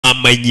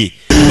basamanye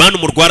bana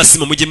umurwara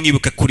sima mujye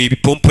mwibuka kureba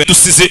ipompo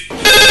yadusize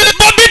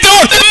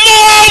babidor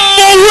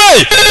momo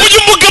we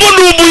uyu mugabo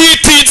ni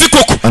umuyitinzi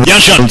koko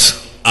yajana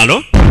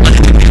alo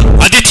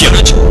Aditya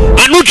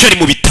Anuj ari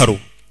mu bitaro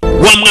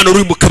wa mwana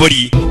uri mu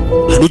kabari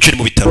Anuj ari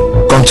mu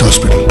bitaro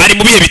ari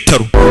mu bihe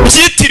bitaro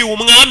byitiriwe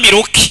umwami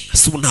Roki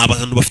asubu nta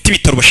bantu bafite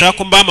ibitaro bashaka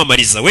ko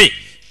mbamamariza we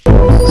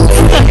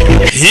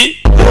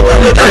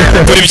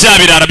kuri bya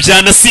birara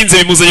byanasinze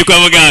bimuzanye kwa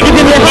muganga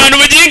abantu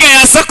muginga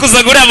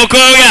yasakuza guriya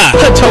mukobwa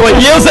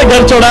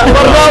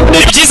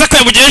ni byiza ko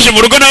yamugejeje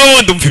mu rugo nawe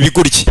wundi umva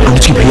ibiguryi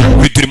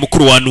uyu turi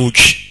mukuru wa Anuj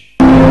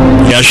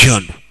yaje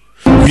hano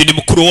uyu ni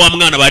mukuru wa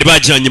mwana bari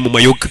bajyanye mu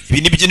mayoga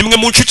ibi ni nimwe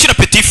mu ncukira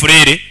petit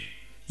frere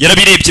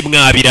yarabirebye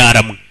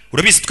mwabiraramwe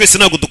urabizi twese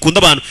ntabwo dukunda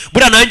abantu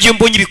buriya nanjye iyo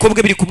mbonye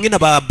ibikobwa biri kumwe na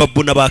ba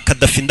babu na ba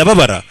Kadafi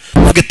ndababara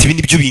uvuga ati ibi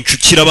nibyo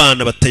bincukira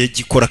abana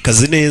batagikora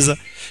akazi neza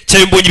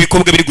cyangwa mbonye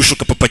ibikobwa biri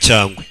gushuka papa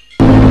cyangwa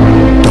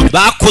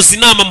bakoze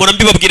inama mura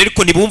mbibabwira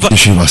ariko ntibumva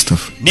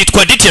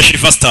nitwa Aditya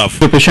Shrivastav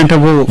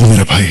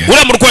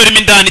uriya murwayi urimo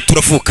indani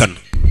turavukana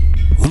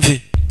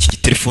umve iki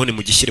telefone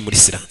mugishyire muri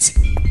silence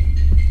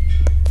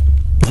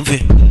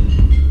umve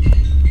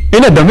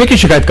ina dame ki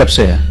shikayat kab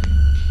se hai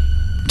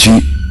जी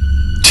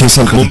 6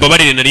 साल का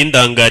mumbabarire nari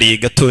ndangariye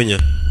gatonya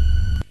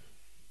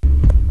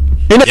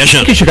ina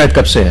ki shikayat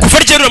kab se hai kuva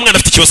rero umwana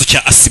afite ikibazo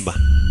cya asima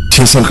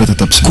 6 साल का था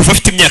तब से kuva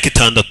afite imyaka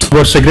 6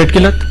 और सिगरेट की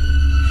लत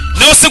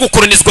nawe se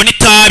gukoronizwa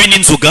n'itabi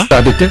n'inzoga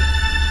Aditya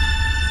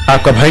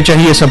आपका भाई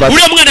चाहिए सब बात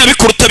uriya mwana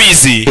yabikora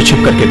utabizi छिप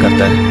करके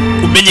करता है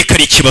umenye ko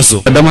ari ikibazo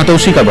दमा तो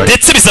उसी का बड़ा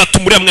ndetse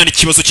bizatuma uriya mwana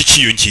ikibazo cye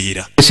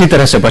cyiyongera इसी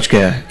तरह से बच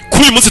गया है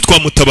kuri uyu munsi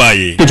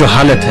twamutabaye कि जो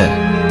हालत है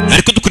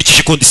ariko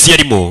dukurikije kondisiyo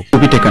arimo वो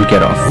भी टेकन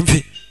केयर ऑफ umve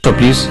तो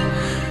please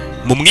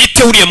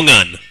mumwite uriya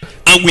mwana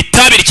anywa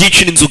itabi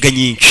ryinshi n'inzoga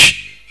nyinshi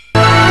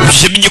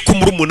ujye ko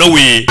murumuna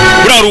we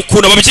urara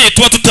ukuntu ababyeyi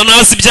tuba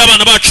tutanazi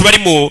iby'abana bacu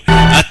barimo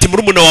ati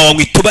murumuna wawe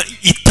anywa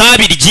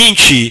itabi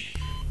ryinshi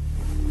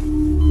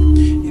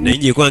nayo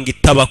ngiye kwanga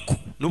itabako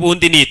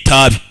n'ubundi ni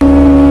itabi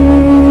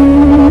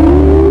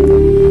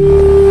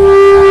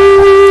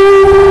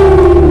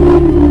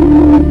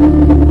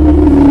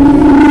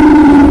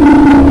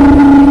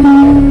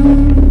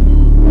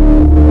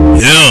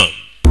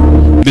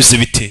bize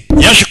bite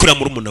yaje kurira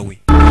murumuna we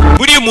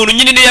buriya umuntu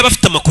nyine niyo yaba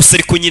afite amakosa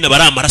ariko nyine aba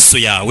ari amaraso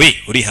yawe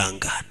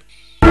urihangana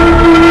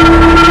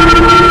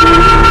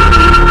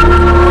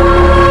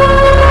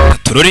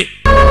turore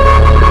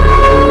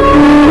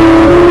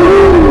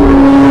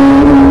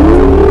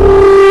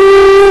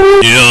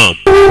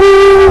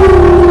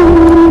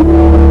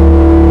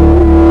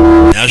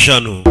yaje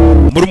hano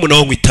murumuna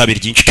we anywa itabi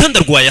ryinshi kandi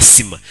arwaye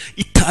asima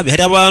itabi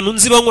hari abantu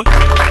nzi banywa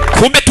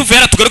kumbe tuvuye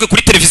yaratugaruke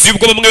kuri televiziyo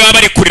ubwo bamwe baba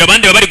bari kurira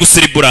abandi baba bari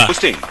guseribura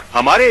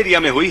हमारे एरिया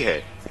में हुई है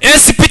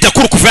ese Peter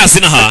kuri kuva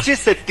yazinaha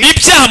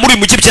ibyaha muri uyu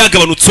mujyi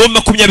byagabanutseho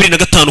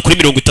 25 kuri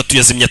 30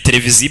 yazimya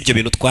televiziyo ibyo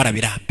bintu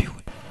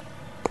twarabirambiwe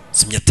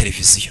zimya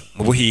televiziyo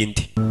mu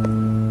Buhinde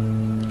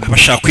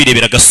abashaka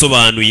kwirebera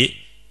Agasobanuye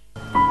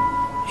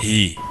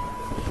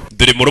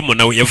dore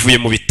murumuna we yavuye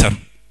mu bitaro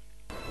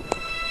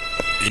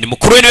ni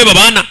mukuru we niwe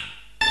babana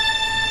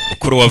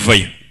mukuru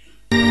wavayo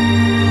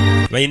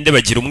bayinde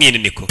bagira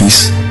umwininiko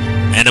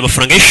aya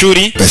n'amafaranga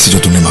y'ishuri पैसे जो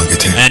तुमने मांगे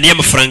थे aya niyo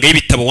amafaranga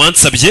y'ibitabo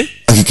wansabye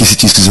अगर किसी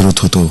चीज की जरूरत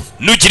हो तो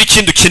nugira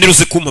ikindi ukenera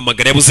uze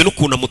kumpamagara yabuze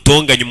n'ukuntu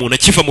amutonganya umuntu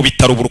akiva mu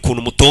bitaro buri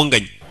ukuntu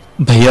umutonganya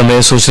भैया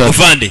मैं सोच रहा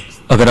uvande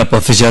अगर आप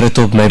ऑफिस जा रहे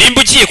तो मैं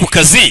nimba ugiye ku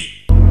kazi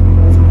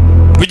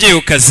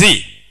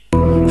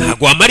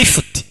ntabwo wamara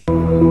ifuti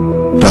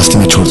रास्ते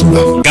में छोड़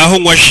दूंगा ngaho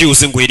nywa ji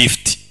uze nguhe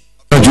lifuti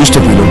juice तो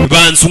P low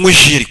banza unywe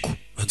ji ariko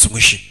banza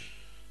unywe ji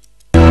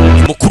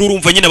mukuru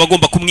urumva nyine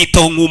abagomba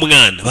kumwitaho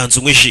nk'umwana banza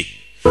unywe ji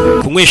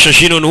kunywesha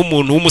ji noneho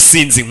umuntu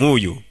w'umusinzi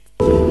nk'uyu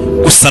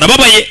gusa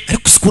arababaye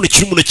ariko ukuntu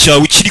kiri umuntu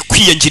cyawe kiri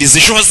kwiyangiriza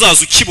ejo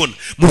hazaza ukibona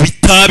mu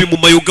bitabi mu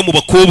mayoga mu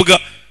bakobwa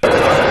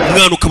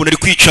umwana ukabona ari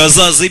kwica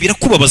hazaza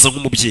birakubabaza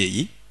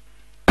nk'umubyeyi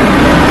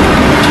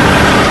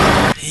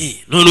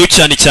noneho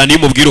cyane cyane iyo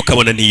umubwira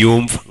ukabona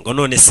ntiyumva ngo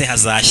none se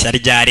hazashya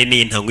ryari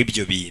n'intanywa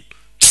ibyo bintu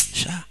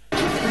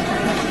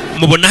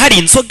mubona hari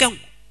inzoga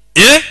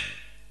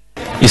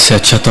इससे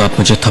अच्छा तो आप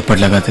मुझे थप्पड़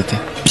लगा देते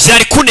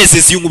byari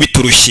kunezeza iyo nkubita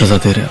urushyi सजा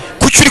दे रहे हो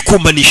kuki uri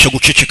kumpanisha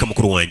guceceka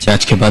mukuru wanjye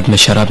आज के बाद मैं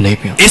शराब नहीं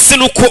पीऊं ese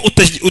nuko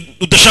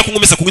udashaka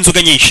kunkomeza kunywa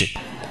inzoga nyinshi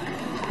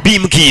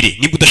bimbwire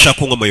niba udashaka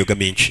kunywa amayoga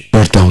menshi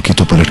डरता हूँ कि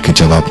तो पलट के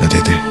जवाब न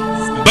दे दे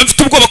mba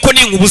mfite ubwoba ko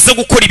ninkubuza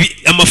gukora ibi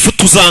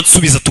amafuta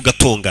uzansubiza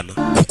tugatongana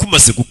kuko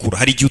umaze gukura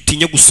hari igihe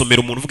utinya gusomera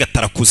umuntu uvuga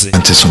atarakuze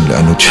हमसे सुन ले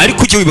अनुज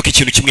ariko ujye wibuka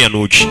ikintu kimwe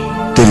Anuj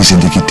तेरी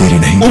जिंदगी तेरी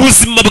नहीं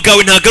ubuzima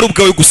bwawe ntabwo ari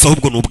ubwawe gusa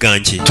ahubwo ni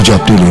ubwanjye तुझे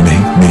अपने लिए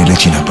नहीं मेरे लिए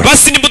जीना पड़ा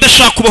basi nimba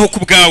udashaka kubaho ku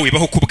bwawe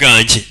baho ku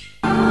bwanjye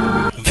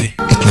mve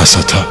इतना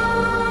सा था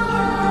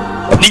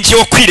ni njye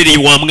wakwirereye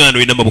wa mwana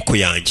we n'amaboko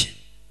yanjye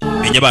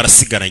menya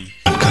barasigaranye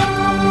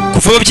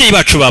kuva ababyeyi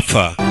bacu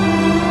bapfa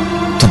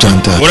तू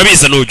जानता है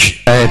urabizi Anuj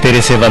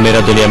तेरे सिवा मेरा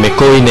दुनिया में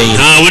कोई नहीं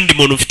nta wundi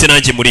muntu mfite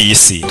nanjye muri iyi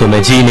si तो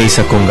मैं जी नहीं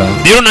सकूंगा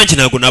rero nanjye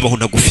ntabwo nabaho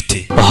ntagufite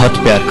बहुत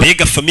प्यार कर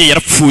mbega famiye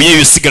yarapfuye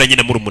yosigaranye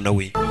na murumuna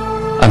we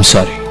I'm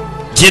sorry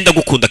genda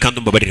gukunda kandi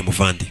umbabarire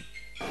muvandi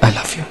I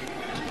love you.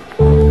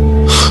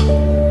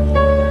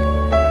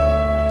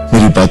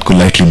 मेरी बात को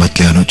लाइटली मत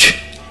ले अनुज.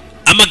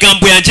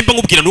 amagambo yanjye mba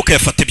nkubwira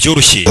ntukayafate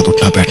byoroshye.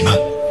 उठना बैठना.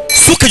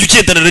 Sukajya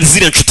ugendana na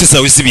ziriya nshuti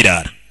zawe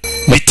z'ibirara.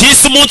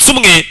 Bitise umunsi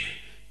umwe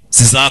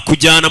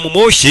zizakujyana mu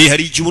moshye.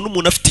 Hari igihe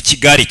umuntu afite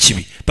ikigare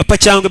kibi, papa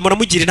cyangwa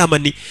muramugira inama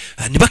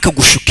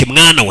ntibakagushuke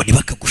mwana wa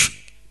ntibakagushuke.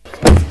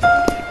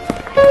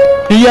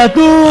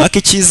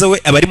 Akikiza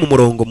we abari mu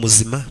murongo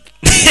muzima.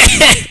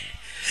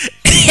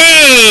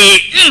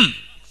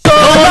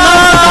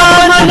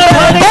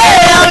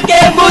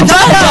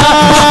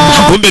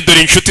 Kumbe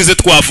dore inshuti ze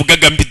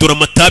twavugaga mbidura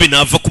amatabi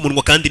nava ku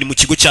munwa kandi ni mu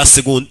kigo cya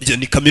segondaire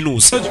ni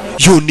kaminuza.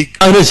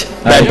 Anuj,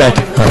 बैठ.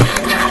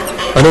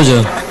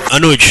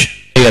 Anuj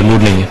यार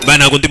मूड नहीं है. मैं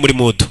ntabwo ndi muri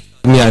mood.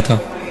 नहीं आया था.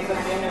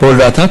 बोल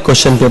रहा था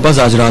क्वेश्चन पेपर्स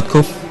आज रात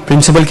को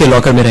प्रिंसिपल के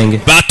लॉकर में रहेंगे.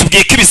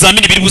 Batubwiye ko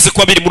ibizamini biri buze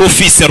kuba biri muri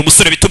office. Hari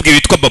umusore bitubwiye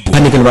witwa Babu.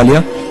 निकलवा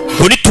लिया.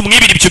 Ngo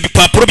nitumwibira ibyo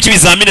bipapuro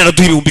by'ibizamini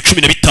araduha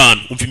 15,000.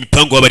 Umva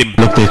imipango y'abarimo.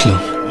 लोग देख लो.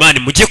 Mani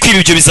mujye kwiba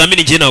ibyo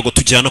bizamini ngiye ntabwo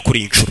tujyana kuri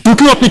inshuro. तू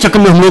क्यों अपने चक्कर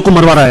में हम लोग को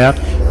मरवा रहा है यार?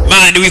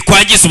 Mani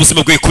wikwangiza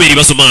ubuzima bwawe kubera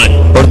ibibazo mani.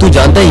 और तू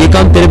जानता है ये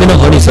काम तेरे बिना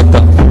हो नहीं सकता.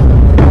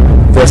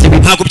 वैसे भी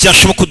ntabwo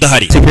byashoboka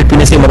udahari. सिगरेट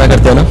पीने से मना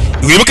करते हैं ना.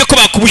 Wibuke ko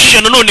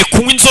bakubujije nanone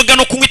kunywa inzoga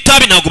no kunywa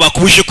itabi ntabwo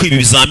bakubujije kwiba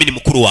ibizamini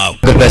mukuru wawe.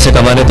 अगर पैसे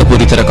कमाने तो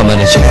पूरी तरह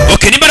कमाने चाहिए.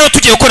 Okay, nimba rero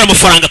tugiye gukora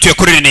amafaranga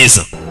tuyakorere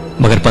neza.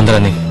 मगर 15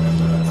 नहीं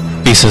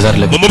 20,000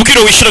 लगे.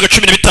 Mumubwire wishyura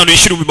 15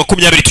 yishyura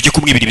 20,000 tujye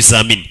kumwibira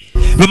ibizamini.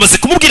 Bamaze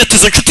kumubwira ati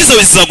izo nshuti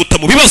zawe zizaguta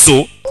mu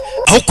bibazo,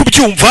 aho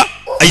kubyumva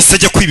ahise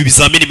ajya kwiba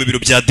ibizamini mu biro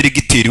bya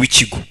diregiteri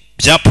w'ikigo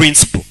bya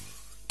principal.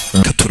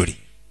 Katurori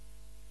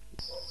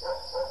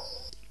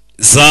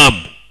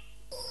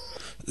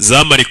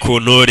zamu ari ku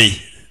ntore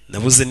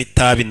nabuze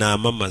n'itabi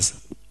namamaza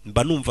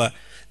mba numva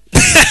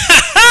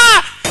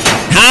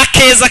nta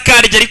keza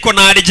karya ariko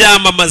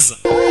ntaryamamaza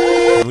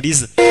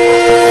muriza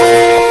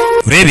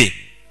urebe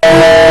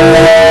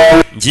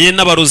ngiye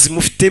n'abarozi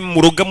mufite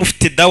muroga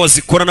mufite dawa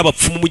zikora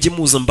n'abapfumu mujye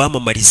muza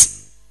mbamamariza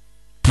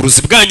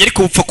uburozi bwanyu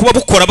ariko bupfa kuba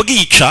bukora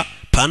bwica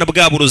pana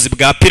bwa burozi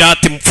bwa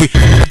pirate mupfu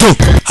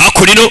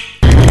hakurino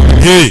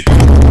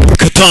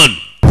katanu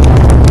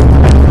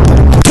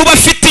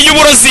tubafitiye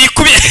uburozi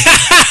kubi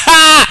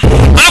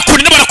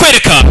hakurino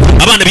barakwereka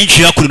abana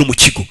binjiye hakurino mu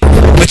kigo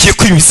bagiye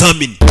kwiba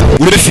ibizamini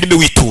urebe filime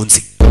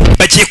witonze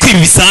bagiye kwiba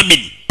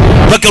ibizamini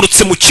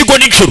bagarutse mu kigo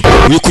nijoro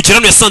uyu kugira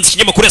no yasanze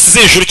ikinyamakuru yasize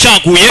hejuru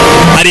cyaguye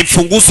hari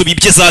imfunguzo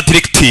bibye za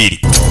directeur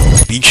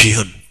binjiye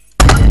hano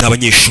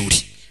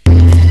n'abanyeshuri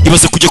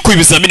ibaze kujya kwiba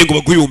ibizamini ngo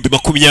baguhe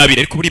 20,000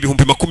 ariko buri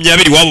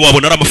 20,000 wabo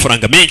wabona ari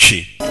amafaranga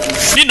menshi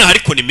nina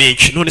ariko ni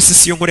menshi none se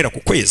siyo nkorera ku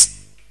kwezi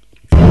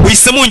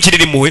wise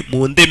mungirira impuhwe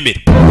mu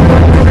ndemere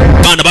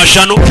bana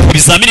bashano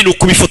ibizamini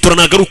nuko bifotora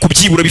naga ari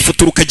ukubyibura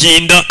bifotora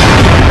ukagenda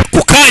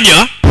ku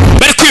kanya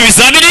bari kwiba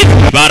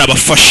ibizamini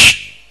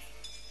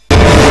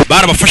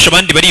barabafasha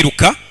abandi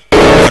bariruka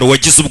hari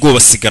uwagize ubwoba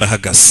basigara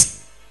hagaze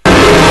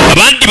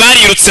abandi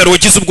barirutse hari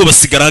uwagize ubwoba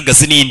basigara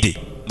hagaze ninde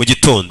mu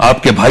gitondo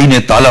आपके भाई ने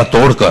ताला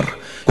तोड़कर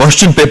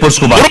question papers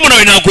को बाहर urumuna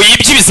we ntabwo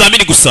yibye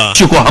ibizamini gusa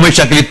को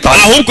हमेशा के लिए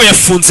ताला ahubwo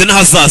yafunze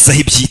n'ahazaza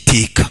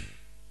h'ibyiteka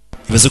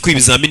ibaze ko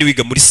ibizamini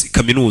wiga muri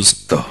kaminuza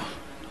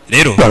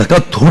rero लड़का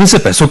थोड़े से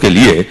पैसों के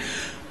लिए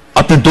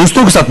अपने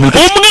दोस्तों के साथ मिलकर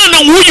umwana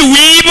nk'uyu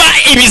wiba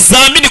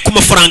ibizamini ku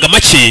mafaranga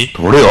make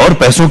थोड़े और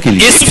पैसों के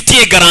लिए ese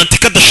ufitiye garanti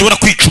ko adashobora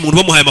kwica umuntu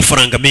bamuhaye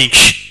amafaranga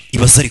menshi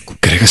ibaze ariko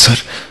करेगा sir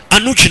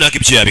anuci ntabwo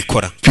ibyo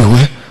yabikora हुआ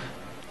है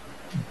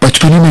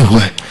बचपन में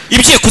हुआ है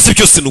ibyo yakoze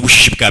byose ni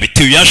ubushishi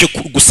bwabitewe yaje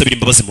gusabira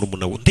imbabazi mu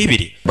rumuna we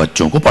ndebere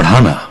बच्चों को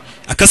पढ़ाना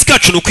akazi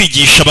kacu ni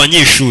ukwigisha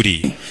abanyeshuri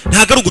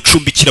ntabwo ari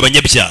ugucumbikira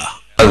abanyabyaha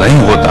नहीं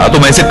होता तो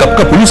मैं इसे कब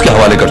का पुलिस के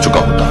हवाले कर चुका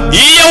होता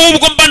iyo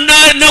ahubwo mba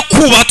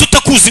nakubaha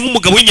tutakuzi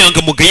nk'umugabo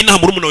w'inyangamugayo nta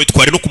murumuna we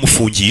twari no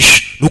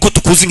kumufungisha nuko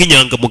tukuzi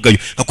nk'inyangamugayo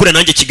akura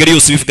nanjye Kigali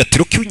yose bivuga ati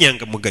roki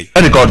w'inyangamugayo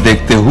record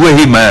देखते हुए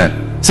ही मैं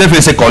सिर्फ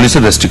इसे कॉलेज से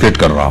रेस्ट्रिक्ट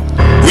कर रहा हूँ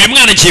uyu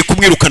mwana ngiye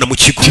kumwirukana mu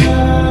kigo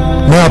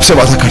मैं आपसे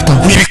वादा करता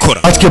हूँ wibikora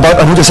आज के बाद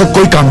अनुज ऐसा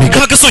कोई काम नहीं कर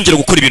ntagasongera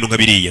gukora ibintu nka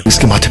biriya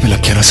इसके माथे पे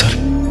लग गया ना सर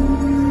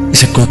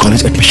इसे कोई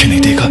कॉलेज एडमिशन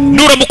नहीं देगा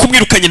nuramuka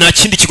umwirukanye nta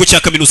kindi kigo cya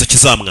kaminuza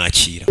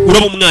kizamwakira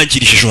uraba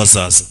umwangirije ejo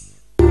hazaza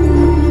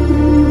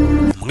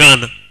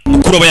umwana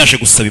mukuru aba yaje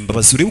gusaba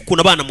imbabazi urebe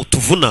ukuntu abana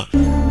mutuvuna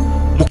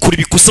mukuru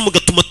ibikosa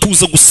mugatuma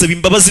tuza gusaba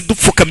imbabazi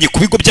dupfukamye ku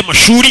bigo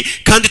by'amashuri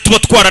kandi tuba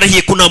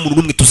twararahiye ko nta muntu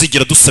n'umwe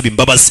tuzigera dusaba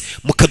imbabazi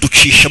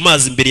mukaducisha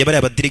amazi imbere y'abari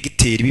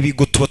abadiregiteri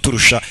b'ibigo tuba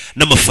turusha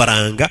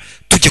n'amafaranga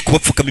tujya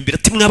kubapfukama imbere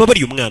ati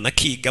mwababariye umwana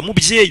akiga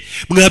mubyeyi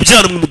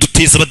mwabyara mwe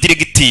muduteza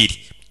abadiregiteri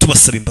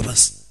tubasaba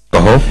imbabazi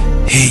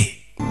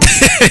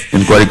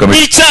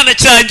icyana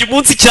cyanjye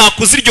umunsi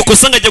cyakuze iryo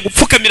kosa nkajya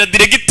gupfukamira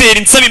diregiteri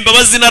nsaba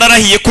imbabazi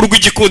nararahiye ko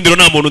urw'igikundiro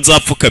nta muntu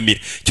nzapfukamira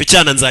icyo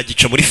cyana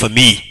nzagica muri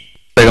famiye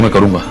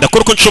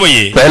ndakora uko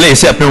nshoboye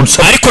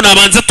ariko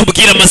nabanza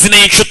tubwire amazina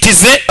y'inshuti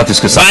ze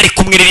bari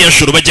kumwe ririya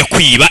joro bajya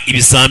kwiba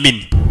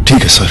ibizamini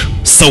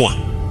sawa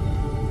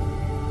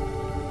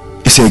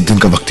इसे एक दिन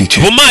का वक्त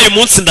दीजिए bumaye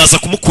umunsi ndaza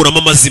kumukuramo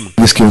amazina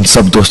इसके उन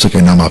सब दोस्तों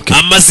के नाम आपके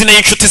amazina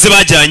y'inshuti ze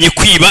bajyanye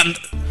kwiba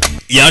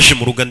yaje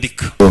mu rugo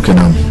andika Okay,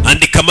 naam.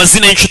 andika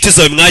amazina y'inshuti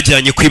zawe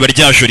mwajyanye kwiba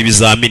rya joro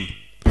ibizamini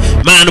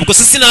mana ubwo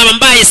se sinaba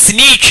mbaye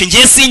sinice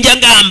ngiye sinjya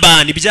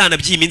ngambana ibyana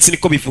by'iminsi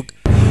niko bivuga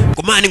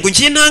ngo mana ngo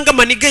ngiye ntanga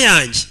amaniga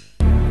yanjye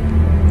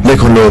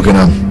लिख उन लोगों के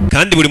नाम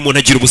kandi buri muntu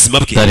agira ubuzima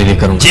bwe तारी नहीं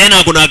करूंगा ngiye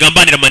ntabwo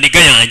nagambanira amaniga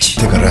yanjye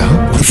कर रहा हूँ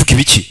uravuga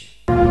ibiki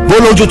वो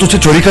लोग जो तुझसे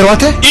चोरी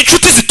करवाते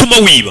inshuti zituma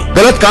wiba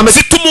गलत काम है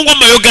zituma unywa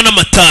amayoga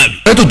n'amatabi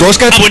तू दोस्त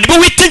कहता abo nibo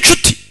wita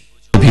inshuti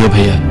अभी हो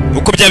भैया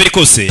uko byaba biri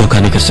kose धोखा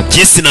नहीं कर सकते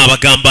ngiye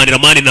sinabagambanira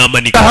mani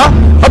n'amaniga हाँ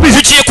अभी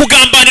ugiye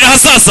kugambanira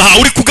ahazaza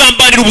hawe uri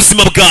kugambanira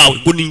ubuzima bwawe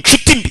ngo ni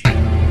inshuti mbi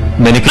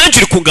मैंने nanjye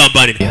uri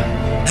kungambanira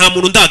nta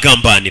muntu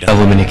ndagambanira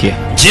वो मैंने किया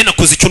ngiye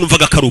nakoze icyo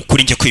numvaga ko ari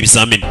ukuri njye kwiba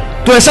ibizamini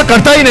तू ऐसा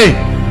करता ही नहीं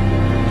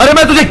अरे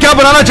मैं तुझे क्या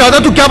बनाना चाहता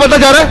तू क्या बनना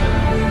चाह रहा है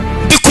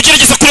ndi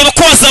kugerageza kureba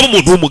ko wazaba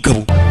umuntu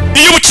w'umugabo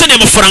iyo uba ukeneye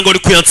amafaranga uri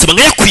kuyansaba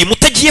nkayakwima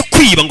utagiye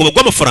kwiba ngo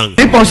baguhe amafaranga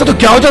नहीं पहुंचता तो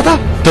क्या हो जाता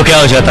तो क्या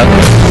हो जाता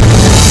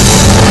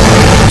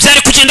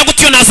byari kugenda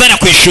gutyo nazana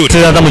ku ishuri इससे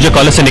ज्यादा मुझे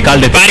कॉलेज से निकाल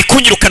देते bari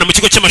kunyirukana mu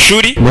kigo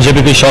cy'amashuri मुझे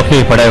भी कोई शौक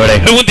नहीं पढ़ाई वढ़ाई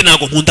n'ubundi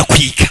ntabwo nkunda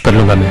kwiga कर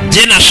लूंगा मैं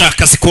ngiye nashaka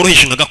akazi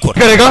koroheje nkagakora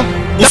करेगा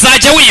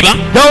uzajya wiba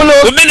क्या वो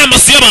लोग umena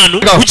amazu y'abantu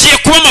ugiye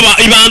kuba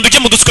ibanda ujya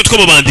mu dutsiko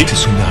tw'amabandi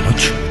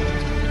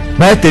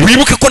मैं तेरी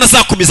wibuke ko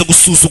nazakomeza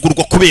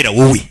gusuzugurwa kubera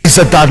wowe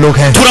इज्जतदार लोग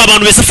हैं turi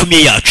abantu beza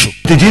famiye yacu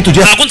जी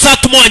तुझे ntabwo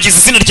nzatuma wangiza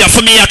izina rya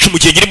famiye yacu mu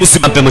gihe nyiri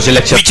muzima पे मुझे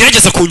lecture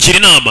bigerageza kungira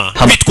inama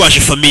bitwaje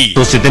famiye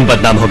तो उसी दिन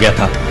बदनाम हो गया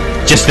था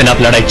जिस दिन आप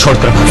लड़ाई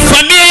छोड़कर भागे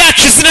famiye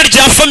yacu izina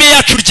rya famiye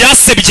yacu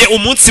ryasebye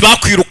umunsi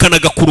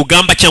bakwirukanaga ku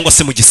rugamba cyangwa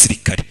se mu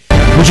gisirikare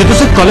मुझे तो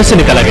सिर्फ कॉलेज से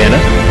निकाला गया ना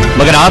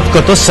मगर आपको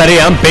तो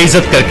सरेआम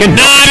बेइज्जत करके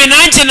nabe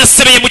nanjye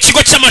nasebeye mu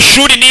kigo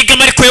cy'amashuri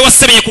nigamo ariko wowe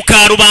wasebeye ku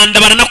karubanda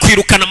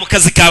baranakwirukana mu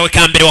kazi kawe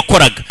ka mbere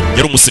wakoraga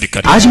yari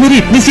umusirikare आज मेरी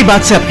इतनी सी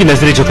बात से आपकी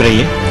नजरें झुक रही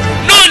है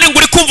none ngo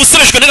uri kumva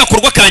usebejwe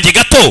n'agakorwa kanjye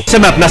gato से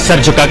मैं अपना सर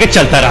झुका के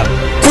चलता रहा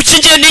kuki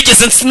ngiye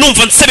nigeze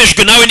numva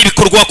nsebejwe nawe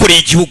n'ibikorwa wakoreye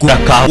igihugu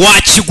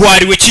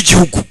wakigwariwe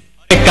cy'igihugu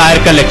car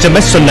का लेक्चर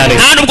मैं सुनना नहीं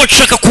nta nubwo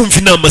nshaka kumva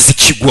inama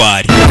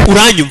z'ikigwari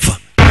uranyumva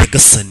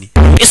Nyagasani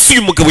ese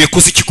uyu mugabo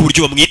yakoze iki ku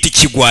buryo bamwita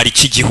ikigwari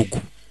cy'igihugu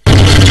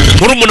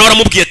muri umuntu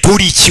waramubwiye ati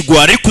uri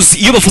ikigwari ariko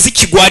iyo bavuze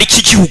ikigwari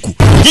cy'igihugu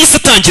yahise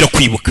atangira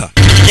kwibuka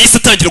yahise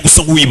atangira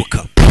gusa nk'uwibuka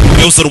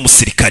yahoze ari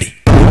umusirikare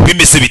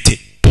bimeze bite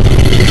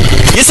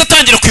yahise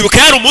atangira kwibuka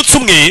yari umunsi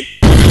umwe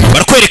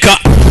barakwereka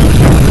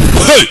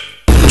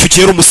icyo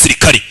gihe yari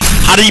umusirikare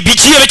hari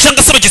ibigiye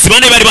cyangwa se abagizi ba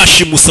nabi bari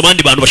bashimuse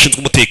abandi bantu bashinzwe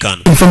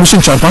umutekano information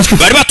 4-5 की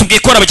bari batubwiye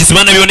ko hari abagizi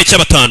ba nabi bane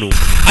cyangwa batanu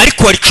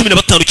ariko hari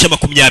 15 cyangwa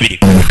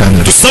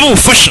 20 dusaba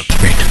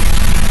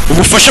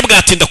ubufasha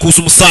bwatinda kuza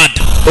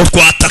umusada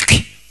twatake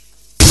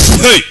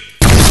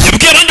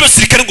yabwiye abandi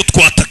basirikare ngo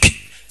twatake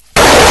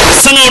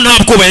asa nkaho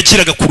nta bwoba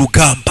yagiraga ku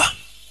rugamba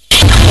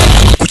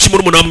kuki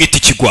muri umuntu wamwita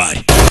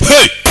ikigwari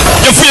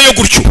yavuyeyo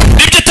gutyo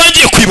nibyo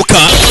atangiye kwibuka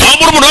aho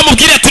muri umuntu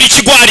wamubwiriye turi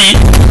ikigwari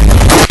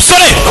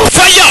sore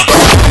faya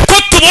ko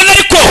tubona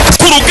ariko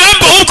ku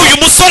rugamba ahubwo uyu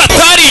musore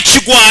atari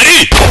ikigwari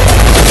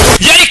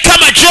yari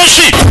kama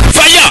jeshi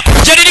faya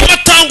yari rimwe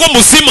tango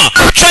muzima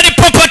cari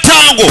papa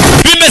tango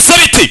bimeze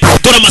biti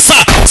dore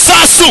amasa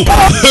sasu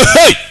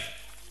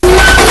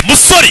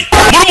musore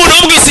muri umuntu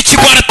wamwise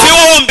ikigwari atewe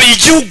wahombeye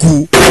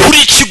igihugu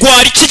uri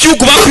ikigwari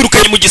cy'igihugu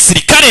bakwirukanye mu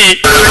gisirikare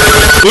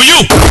uyu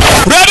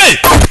urabe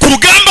ku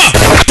rugamba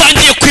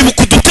atangiye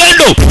kwibuka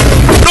udutendo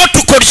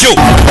n'utukoryo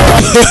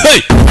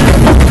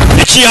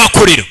iki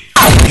yahakorera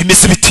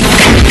bimeze biti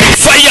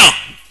faya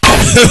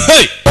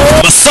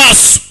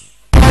masasu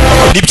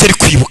nibyo ari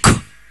kwibuka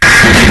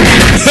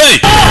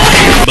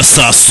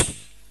masasu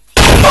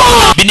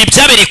ibi ni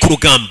ibyabereye ku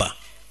rugamba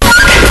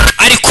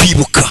ari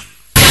kwibuka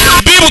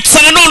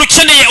bibutsa nanone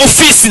ukeneye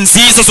ofisi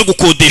nziza zo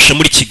gukodesha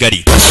muri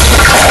Kigali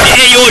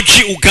ni AOG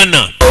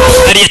ugana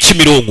ariya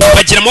Kimironko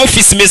bagira ama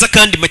ofisi meza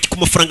kandi ku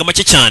mafaranga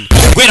make cyane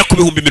guhera ku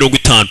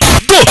 50,000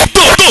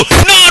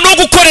 no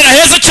gukorera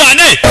heza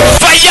cyane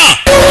faya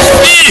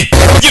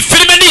iyi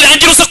filime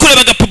nirangira uza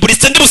kureba ga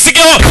publicité ndi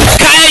busigeho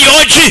ka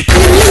AOG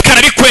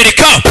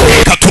karabikwereka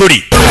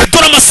katururi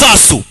dore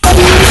amasasu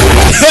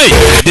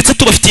ndetse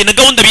tubafitiye na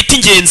gahunda bita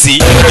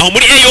ingenzi aho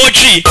muri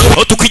AOG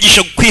aho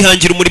tukwigisha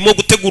kwihangira umurimo wo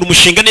gutegura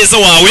umushinga neza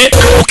wawe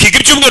ukiga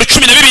ibyumweru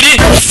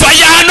 12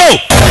 faya hano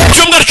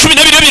ibyumweru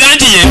 12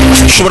 birangiye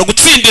ushobora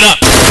gutsindira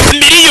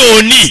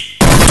miliyoni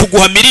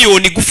tuguha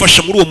miliyoni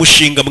gufasha muri uwo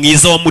mushinga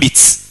mwiza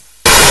wamuritse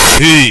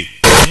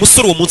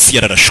umusore uwo munsi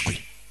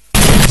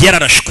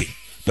yararashwe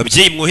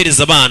babyeyi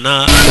mwohereza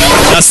abana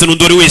nase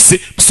n'undore wese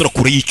musore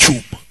akura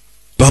y'icyuma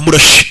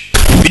bamurashe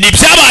ibi ni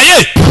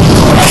byabaye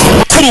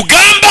ku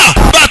rugamba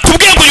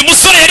batubwiye ngo uyu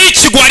musore yari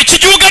ikigwari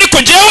cy'igihugu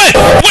ariko njyewe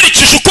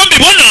nkurikije uko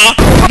mbibona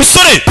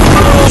musore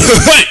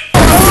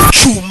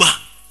cyuma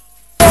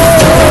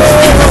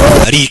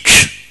arica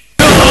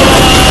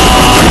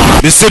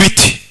mbese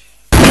biti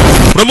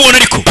uramubona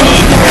ariko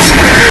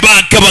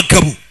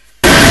bagabo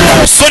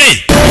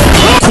musore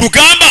ku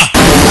rugamba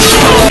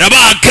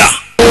rabaga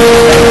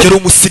yari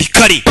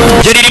umusirikare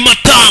yari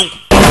rimatango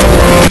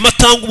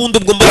ubundi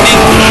ubwo mbone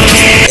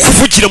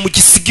kuvugira mu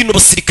gisigino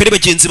abasirikare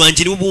bagenzi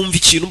banjye nibo bumva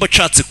ikintu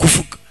mbacatse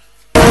kuvuga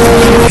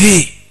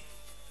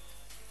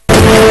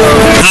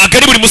ntabwo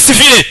ari buri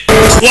musivile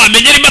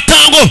wamenya ari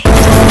matango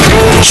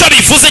ca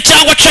bivuze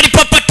cyangwa ca ari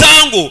papa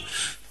tango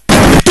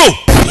to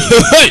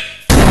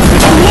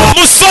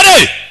umusore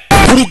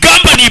ku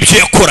rugamba n'ibyo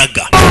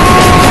yakoraga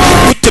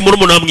gute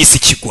murumuna wamwise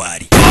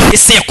ikigwari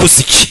ese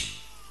yakoze iki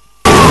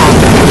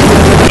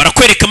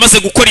barakwereka amaze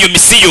gukora iyo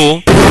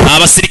misiyo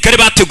abasirikare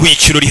bateguye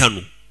ikirori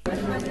hano.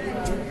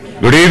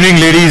 Good evening,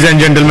 ladies and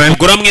gentlemen.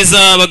 Gura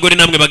mwiza abagore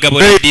namwe bagabo,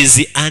 ladies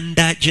and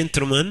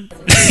gentlemen.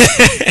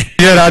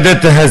 Your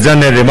Adit has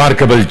done a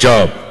remarkable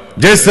job.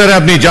 जिस तरह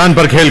अपनी जान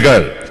पर खेलकर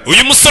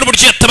uyu musore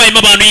buryo yatabayemo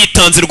abantu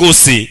yitanze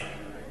rwose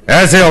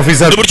ऐसे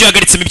officer n'uburyo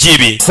yagaritsemo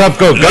ibyibi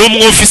सबको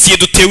n'umwofisiye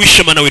dutewe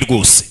ishema nawe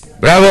rwose.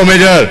 Bravo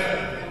Major.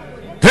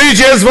 3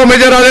 cheers for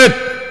Major Adit.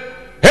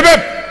 Hip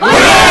hip.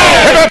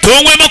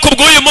 tunywemo ko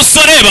bw'uyu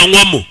musore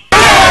banywamo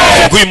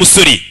bw'uyu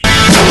musore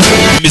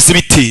bimeze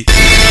biti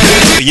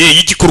ye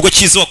igikorwa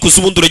cyiza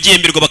wakoze ubundi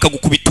uragihemberwa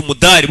bakagukubita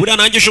umudari. Buriya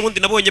nanjye ejo bundi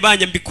nabonye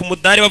banyambika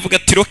umudari bavuga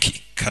ati Roki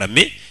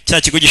Karame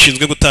cya kigo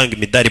gishinzwe gutanga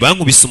imidari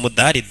bankubise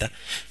umudari da.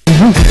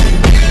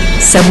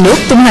 सब लोग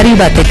तुम्हारी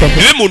बातें कर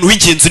रहे niwe muntu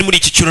w'ingenzi uri muri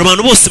iki cyuro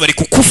abantu bose bari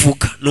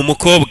kukuvuga ni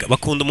umukobwa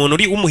bakunda umuntu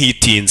uri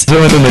umuhitinze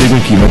तो मेरी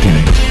कोई कीमत ही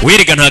नहीं.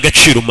 werega nta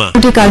gaciro ma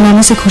हैं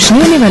कारनामे से खुश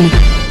नहीं होने वाली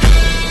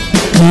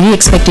मेरी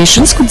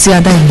एक्सपेक्टेशंस कुछ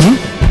ज्यादा ही हैं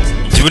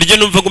buryo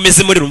numvaga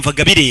umeze muri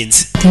rumvaga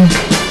birenze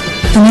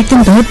तुम एक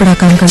दिन बहुत बड़ा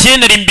काम कर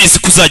cyane ari mbizi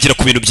kuzagira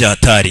ku bintu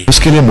byatari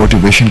उसके लिए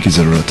मोटिवेशन की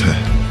जरूरत है.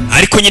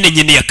 ariko nyine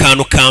nkeneye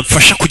akantu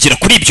kamfasha kugera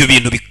kuri ibyo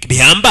bintu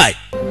bihambaye.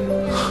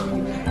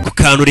 ku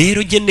kantu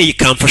rero nkeneye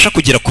kamfasha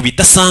kugera ku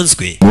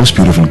bidasanzwe. Most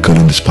beautiful girl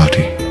in this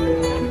party.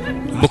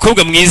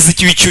 umukobwa mwiza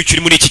w'icyucyuri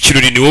uri muri iki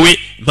kirori ni wowe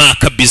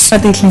mpaka bizo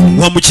देख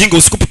लेंगे wa mukinga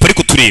uzi ko papa ari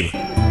kutureba.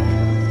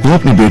 वो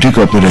अपनी बेटी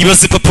को अपने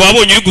ibaze papa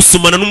wabonye uri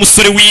gusomana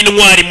n'umusore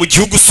w'intwari mu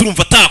gihugu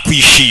surumva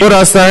atakwishima. वो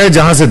रास्ता है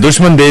जहाँ से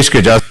दुश्मन देश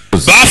के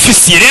जासूस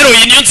bafisiye rero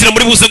iyi niyo nzira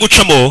muri buze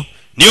gucamo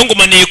niyo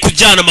ngumaneye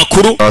kujyana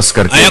amakuru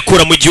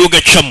ayakura mu gihugu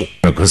acamo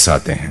घुस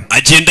आते हैं.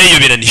 agenda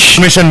yiyoberanije.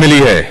 मिशन मिली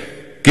है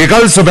कि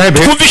कल सुबह भी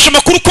twumvisha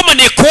amakuru ko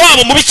maneko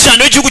wabo mubi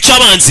cyane w'igihugu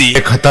cy'abanzi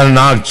एक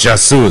खतरनाक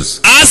जासूस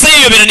aza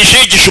yiyoberanije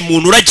yigisha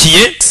umuntu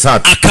uragiye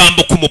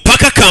akambuka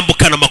umupaka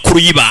akambukana amakuru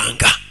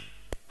y'ibanga.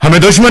 हमें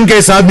दुश्मन के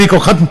इस आदमी को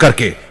खत्म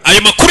करके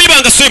ayo makuru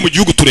y'ibanga asohoye mu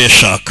gihugu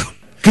turayashaka.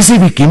 किसी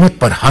भी कीमत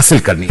पर हासिल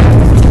करनी है.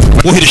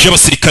 wohereje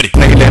abasirikare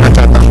नहीं लेना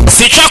चाहता.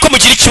 sinshaka ko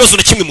mugira ikibazo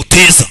na kimwe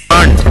muteza.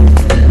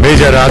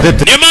 Major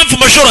Aditya niyo mpamvu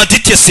major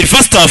aditya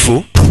silver staff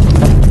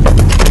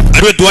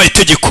ariwe duhaye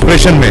itegeko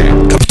operation में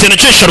kapitene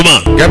Jay Sharma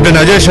captain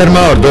Ajay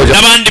शर्मा और 2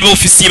 n'abandi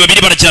baofisiye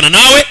babiri barajyana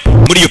nawe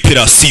muri iyo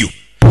operasiyo.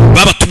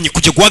 babatumye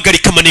kujya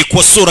guhagarika maneko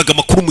wasohoraga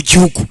amakuru mu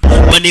gihugu.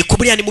 maneko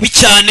buriya ni mubi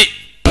cyane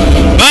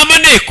ba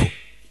maneko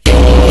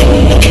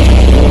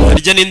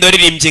harya ninde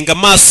waririmbye ngo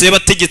amaso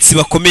y'abategetsi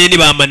bakomeye ni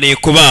ba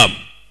maneko babo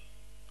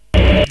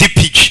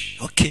DPG.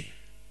 okay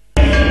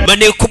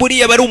maneko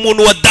buriya bari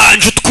umuntu wa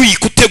danje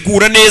utwika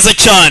utegura neza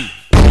cyane.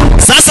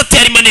 sasa ati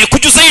hari maneko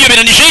ujya uza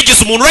yiyoberanije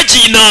yigize umuntu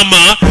uragiye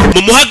inama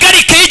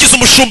mumuhagarike yigize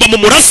umushumba mu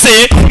murase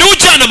niwe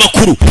ujyana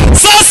amakuru.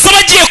 sasa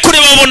bagiye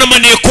kureba babona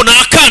maneko ni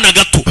akana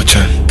gato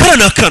kara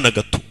ni akana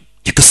gato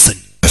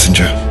nyagasani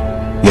messenger.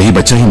 यही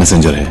बच्चा ही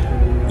मैसेंजर है.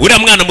 uriya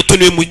mwana muto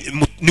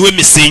niwe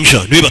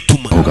messenger niwe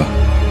batuma होगा.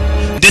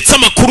 ndetse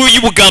amakuru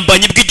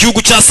y'ubugambanyi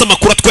bw'igihugu cyangwa se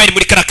amakuru atwaye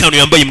muri kariya kantu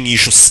yambaye mu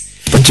ijosi.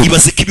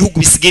 ibaze ko ibihugu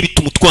bisigaye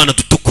bituma utwana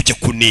duto kujya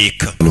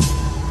kuneka.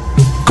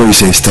 कोई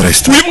से इस तरह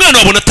uyu mwana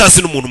wabona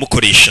atazi n'umuntu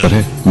umukoresha.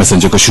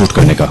 Messenger को शूट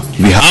करने का.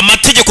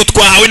 amategeko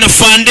twahawe na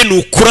fande ni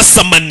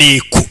ukurasa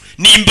maneko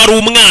nimba ari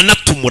umwana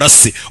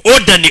tumurase.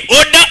 oda ni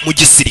oda mu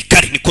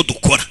gisirikare niko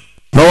dukora.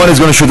 No one is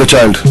going to shoot the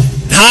child.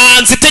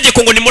 ntanze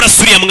itegeko ngo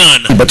nimurase uriya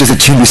mwana. बच्चे से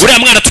छीन भी uriya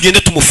mwana tugende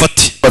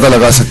tumufate पता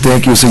लगा सकते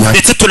हैं कि उसे यहाँ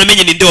ndetse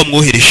tunamenye ninde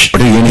wamwohereje.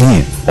 Order ये नहीं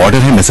है. ऑर्डर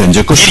है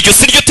मैसेंजर को iryo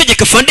si ryo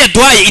tegeko fande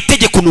yaduhaye.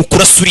 itegeko ni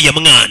ukurasa uriya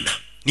mwana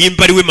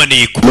nimba ari we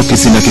maneko. लोग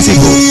किसी न किसी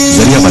को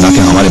जरिया बना के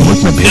हमारे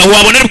मुल्क में भेज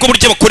wabona aribwo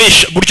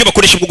buryo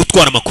bakoresha bwo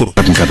gutwara amakuru.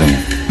 खत्म कर रहे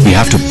हैं. We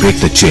have to break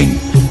the chain.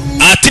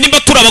 ati nimba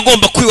turi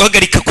abagomba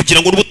kwihagarika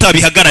kugira ngo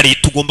n'ubutabihagarariye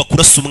tugomba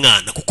kurasa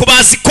umwana kuko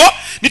bazi ko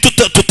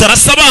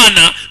tutarasa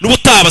abana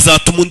n'ubutaha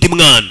bazatuma undi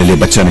mwana. ये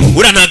बच्चा नहीं.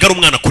 uriya ntabwo ari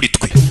umwana kuri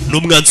twe ni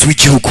umwanzi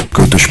w'igihugu.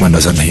 कोई दुश्मन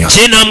नजर नहीं आता.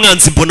 njyewe nta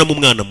mwanzi mbona mu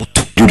mwana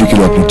muto. Duty के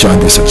लिए अपनी जान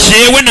दे सकते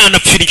njyewe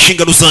nanapfira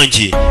inshingano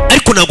zanjye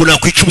ariko ntabwo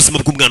nakwica ubuzima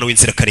bw'umwana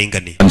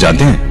w'inzirakarengane. हैं.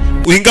 जानते हैं.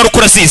 ingaruka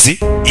urazizi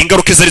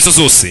ingaruka izo arizo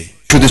zose.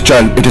 To this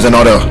child it is an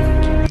order.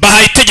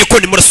 bahaye itegeko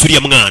nimurasa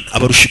uriya mwana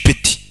abarusha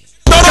ipeti.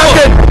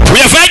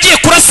 uyava yagiye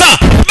kurasa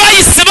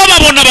bahise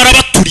bababona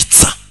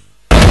barabaturitsa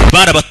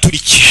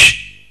barabaturikije.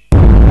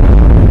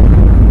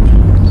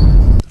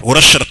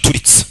 urasha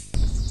araturitsa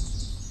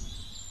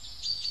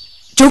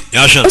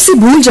yaje उसे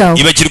भूल जाओ.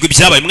 ibagirwa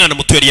ibyabaye umwana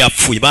muto yari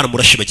yapfuye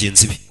baramurashe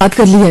bagenzi be. बात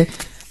कर ली है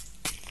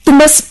तुम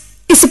बस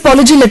इस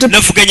apology letter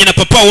navuganye na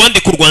papa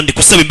wandika urwandiko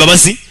usaba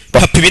imbabazi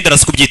papa ibindi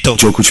arazi kubyitaho.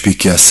 जो कुछ भी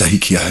किया सही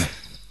किया है.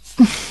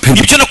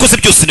 ibyo nakoze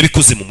byose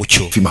nabikoze mu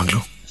mucyo भी मांग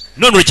लो.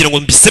 none uragira ngo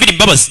mbisabire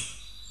imbabazi.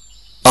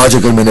 आज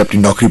अगर मैंने अपनी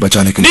नौकरी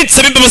बचाने के लिए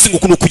ninsaba imbabazi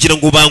ngo kugira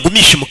ngo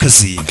bangumishe mu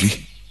kazi मांग ली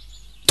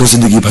तो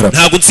जिंदगी भर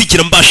ntabwo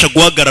nzigera mbasha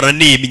guhagarara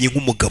nemye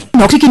nk'umugabo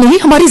नौकरी की नहीं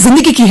हमारी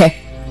जिंदगी की है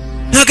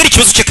ntabwo ari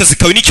ikibazo cy'akazi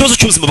kawe ni ikibazo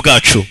cy'ubuzima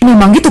bwacu नहीं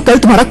मांगी तो कल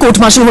तुम्हारा कोर्ट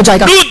मार्शल हो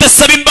जाएगा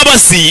nudasaba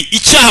imbabazi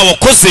icyaha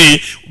wakoze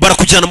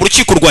barakujyana mu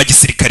rukiko rwa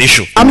gisirikare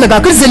ejo आम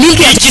लगाकर जलील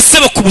किया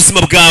igisebo ku buzima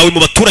bwawe mu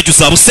baturage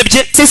uzaba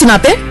usebye से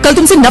सुनाते कल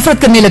तुमसे नफरत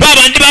करने लगे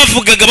babandi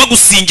bavugaga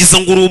bagusingiza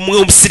ngo uri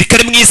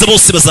umusirikare mwiza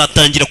bose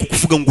bazatangira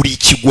kukuvuga ngo uri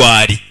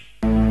ikigwari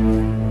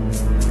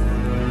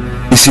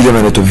इसीलिए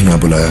मैंने तुम्हें यहाँ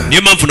बुलाया है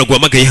niyo mpamvu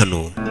naguhamagaye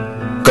hano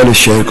कल इस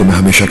शहर को मैं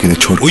हमेशा के लिए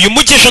छोड़ uyu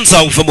mujyi ejo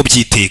nzawuva mu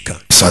byiteka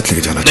साथ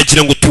लेके जाना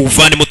nagira ngo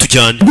tuwuvanemo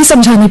tujyane भी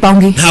समझा नहीं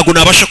पाऊंगी ntabwo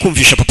nabasha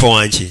kumvisha papa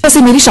wanjye वैसे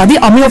मेरी शादी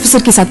आर्मी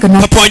ऑफिसर के साथ करना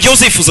है papa wanjye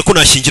uzifuza ko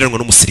nashyingiranwa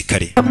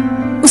n'umusirikare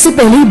उससे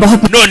पहले ही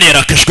बहुत none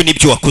yarakajwe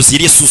n'ibyo wakoze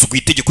yari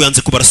yasuzuguye itegeko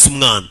yanze ko barasa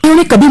umwana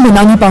उन्हें कभी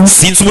मना नहीं पाऊंगी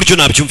sinzi uburyo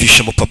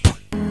nabyumvishamo papa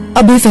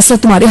अब ये फैसला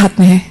तुम्हारे हाथ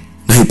में है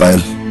नहीं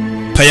पायल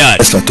payari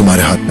फैसला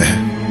तुम्हारे हाथ में है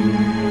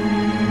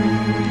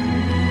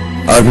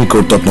आर्मी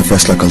कोर्ट तो अपना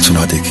फैसला कल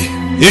सुना देगी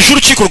ejo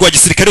urukiko rwa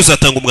gisirikare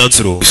ruzatanga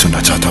umwanzuro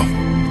सुनना चाहता हूँ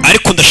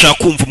ariko ndashaka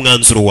kumva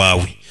umwanzuro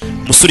wawe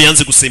umusore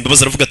yanze gusaba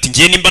imbabazi aravuga ati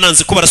ngiye nimba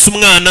nanze ko barasa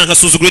umwana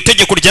nkasuzugura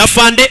itegeko rya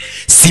fande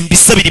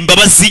simbisabira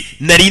imbabazi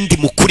narindi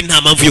mukuri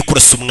nta mpamvu yo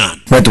kurasa umwana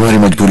मैं तुम्हारी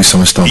मजबूरी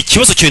समझता हूँ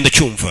ikibazo cyawe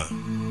ndacyumva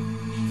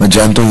मैं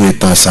जानता हूँ ये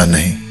इतना आसान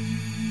नहीं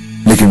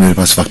लेकिन मेरे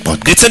पास वक्त बहुत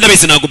ndetse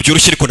ndabizi ntabwo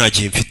byoroshye ariko nta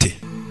gihe mfite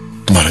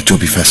तुम्हारा जो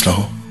भी फैसला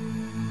हो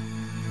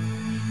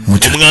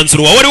मुझे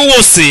umwanzuro wawe ari wo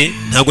wose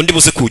ntabwo ndi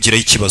buze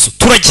kuwugiraho ikibazo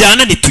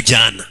turajyana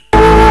ntitujyana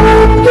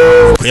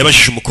ko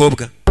yabajije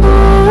umukobwa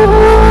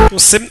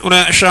use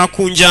urashaka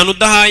kunjyana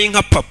udahaye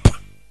nka papa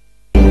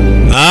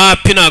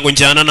pe ntabwo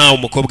njyana nawe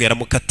umukobwa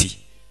yaramukatiye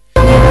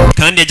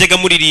kandi yajyaga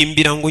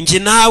amuririmbira ngo njye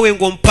nawe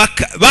ngo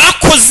mpaka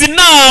bakoze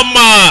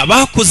inama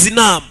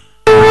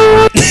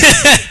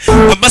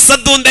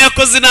amasadunda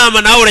yakoze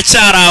inama nawe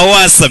uracyari aho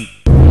wasamye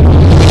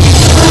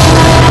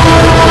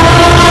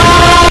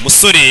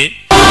umusore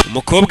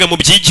umukobwa mu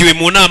byigiwe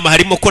mu nama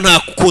harimo ko nta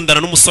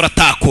gukundana n'umusore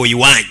atakoye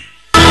iwanyu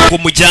ngo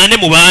mujyane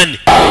mu bane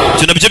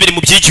ibyo nabyo biri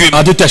mu byigiwe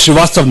Aditya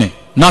श्रीवास्तव ने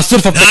ना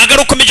सिर्फ अपने ntabwo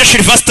ari uko Major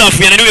Sylvester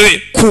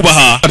yananiwe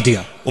kubaha कर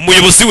दिया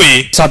umuyobozi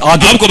we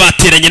ahubwo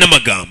bateranye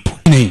n'amagambo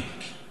नहीं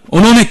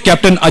उन्होंने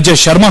कैप्टन अजय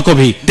शर्मा को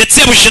भी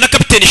ndetse yabujije na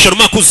kapiteni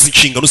Sharma kuzuza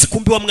inshingano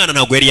zikumbi wa mwana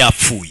ntabwo yari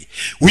yapfuye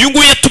uyu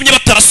nguyu yatumye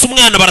batarasa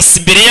umwana barasa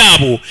imbere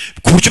yabo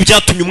ku buryo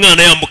byatumye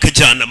umwana yambuka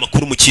ajyana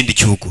amakuru mu kindi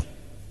gihugu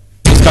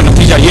इसका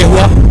नतीजा ये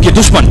हुआ कि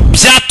दुश्मन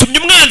byatumye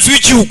umwanzi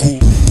w'igihugu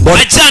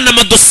ajyana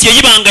amadosiye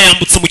y'ibanga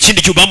yambutse mu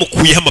kindi gihugu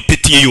bamukuyeho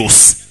amapeti ye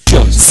yose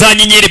za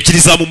nyenyeri ebyiri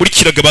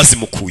zamumurikiraga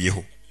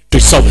bazimukuyeho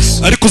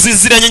ariko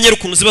ziriya nyenyeri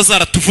ukuntu ziba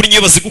zaratuvunye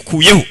iyo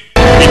bazigukuyeho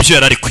nibyo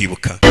yari ari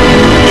kwibuka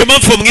niyo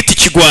mpamvu bamwita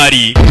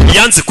ikigwari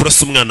yanze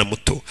kurasa umwana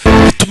muto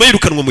bituma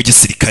yirukanwa mu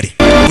gisirikare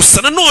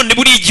gusa nanone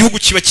buriya igihugu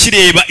kiba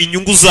kireba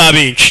inyungu za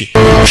benshi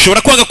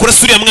ushobora kwanga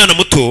kurasa uriya mwana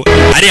muto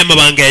ariya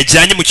mabanga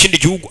yajyanye mu kindi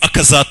gihugu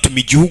akazatuma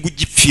igihugu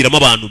gipfiramo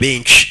abantu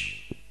benshi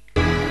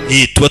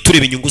tuba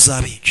tureba inyungu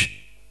za benshi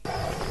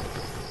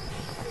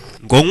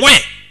ngo nkwe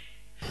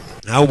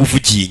nawe uba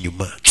uvugiye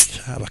inyuma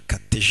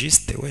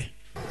abakatejisite we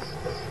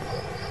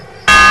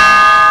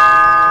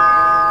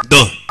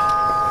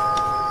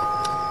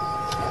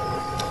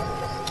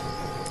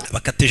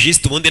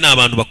abakatejisite ubundi ni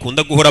abantu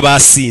bakunda guhora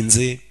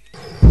basinze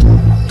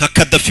nka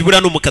Kadafi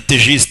buriya ni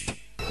umukatejisite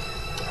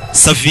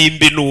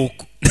Savimbi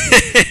nuko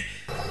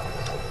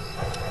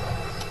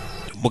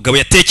umugabo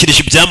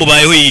yatekereje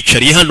ibyamubayeho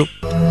yiyicariye hano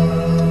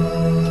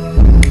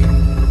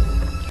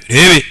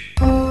rebe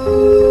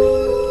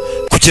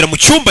kugera mu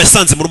cyumba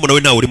yasanze murumuna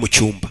we ntawe uri mu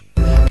cyumba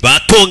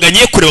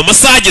batonganye kureba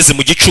amasaha ageze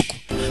mu gicuku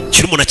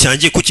kirumuna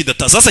cyangiye ko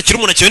kidataza sasa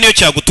kirumuna cyawe niyo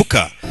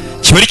cyagutuka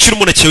kiba ari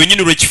kirumuna cyawe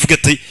nyine urakivuga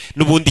ati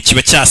n'ubundi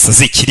kiba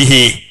cyasaze kiri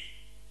he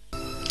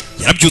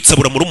yarabyutse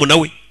abura murumuna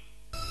we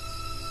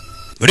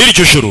muri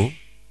iryo joro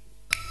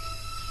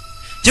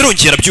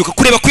yarongera arabyuka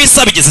kureba ko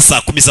isaha bigeze saa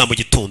 10 za mu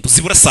gitondo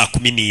zibura saa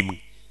 11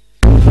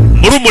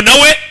 murumuna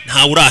we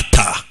ntawe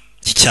urataha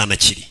cyana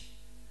kiri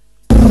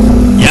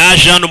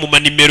yaje hano mu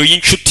manimero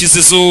y'inshuti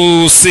ze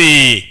zose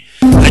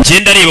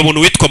agenda areba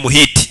umuntu witwa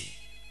Muhiti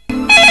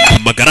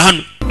amagara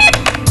hano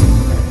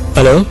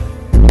Halo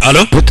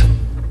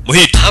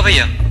Muhiti हाँ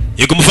भैया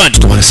yego muvandi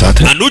तुम्हारे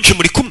साथ है anuje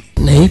muri kumwe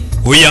नहीं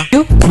oya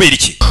kubera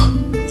iki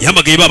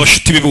yahamagaye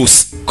babashuti be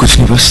bose कुछ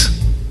नहीं बस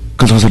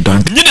कल तुमसे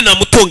डांट nyine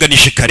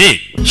namutonganije kare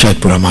शायद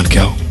बुरा मान के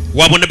आओ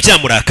wabona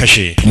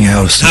byamurakaje नहीं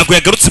आया उससे ntabwo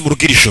yagarutse mu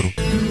rugo iri joro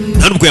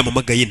nta nubwo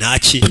yamamagaye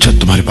ntaki सोचा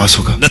तुम्हारे पास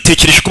होगा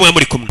natekereje ko mwaba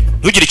muri kumwe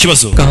ntugire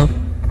ikibazo कहाँ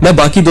मैं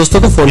बाकी दोस्तों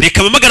को phone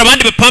reka mpamagara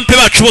abandi bapampe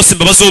bacu bose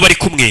mbabazo bari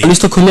kumwe college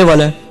तो खुलने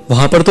वाला है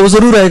वहाँ पर तो वो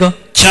जरूर आएगा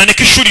cyane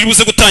ko ishuri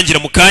ribuze gutangira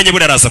mu kanya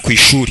buri araza ku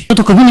ishuri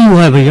तो कभी नहीं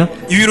हुआ है भैया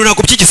ibintu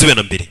ntabwo byigeze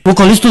bena mbere वो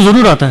कॉलेज तो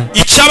जरूर आता है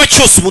icyaba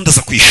cyose ubundi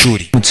aza ku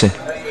ishuri मुझसे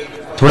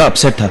थोड़ा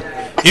अपसेट था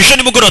ejo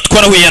nimugoroba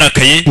twarahuye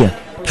yarakaye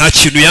nta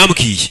kintu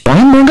yambwiye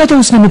time मांगा तो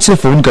उसने मुझसे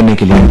फोन करने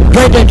के लिए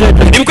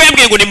nibwo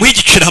yambwiye ngo nimuhe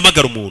igiciro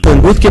ahamagara umuntu phone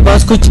booth के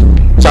पास कुछ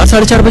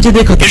 4-4:30 बजे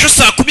देखा था ejo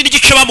saa 10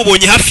 n'igice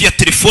bamubonye hafi ya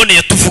telefone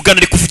yatuvugana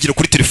ari kuvugira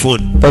kuri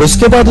telefone पर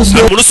उसके बाद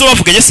उसने umuntu se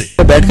wavuganye se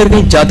बैठ कर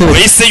कहीं जाते हुए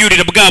wahise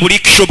yurira bwa buri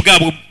kisho bwa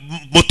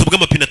moto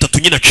bw'amapine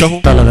 3 nyine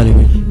acaho लगा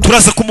लेंगे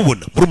turaza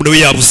kumubona murumuna we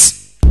yabuze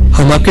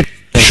हम आपके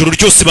ijoro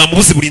ryose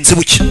bamubuze burinze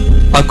bucya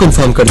आपको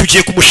इन्फॉर्म कर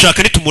tugiye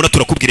kumushaka nitumubona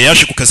turakubwira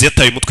yaje ku kazi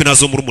yataye umutwe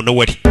nazo murumuna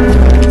we ari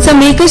sir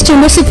मेरे को इस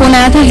चैम्बर से फोन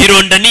आया था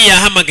ironda ni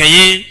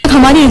yahamagaye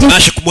हमारी agency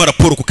baje kumuha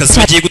raporo ku kazi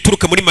bagiye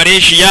guturuka muri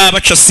Malaysia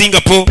baca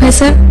Singapore है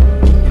सर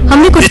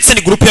हमने कुछ ndetse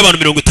ni groupe y'abantu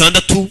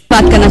 60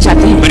 बात करना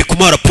चाहते हैं bari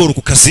kumuha raporo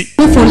ku kazi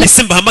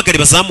ese mbahamagare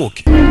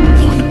bazamuke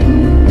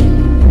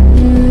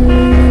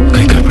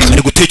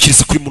ari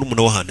gutekereza kuri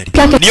murumuna wa hana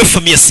ari niyo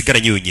famille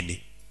asigaranye yonyine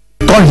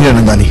कौन हीरा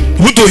नंदानी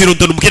ubudohero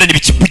ndanumubwira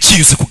n'ibiki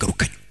bukiyuze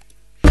kugarukanya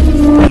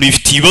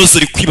nifite ibibazo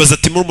ari kwibaza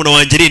ati murumuna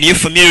wanjye ari niyo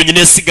famille yonyine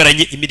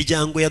yasigaranye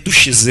imiryango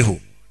yadushizeho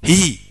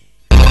hi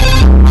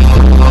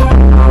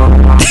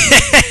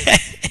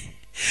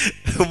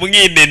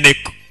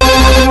umwineneko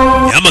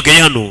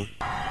yamagaye hano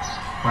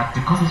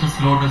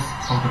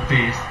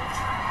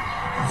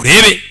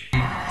urebe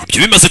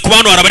ibyo bimaze kuba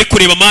hano hari abari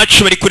kureba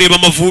match bari kureba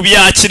Amavubi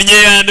yakinnye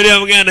uriya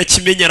mwana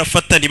kimenya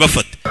arafata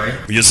ntibafata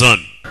uyu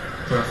zone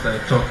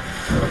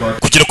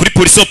kugera kuri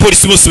polisi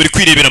abapolisi bose bari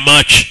kwirebera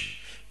match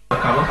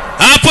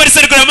polisi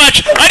ari kureba match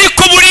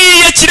ariko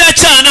buriya kiriya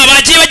cyana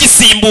bagiye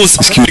bagisimbuza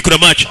bari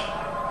kureba match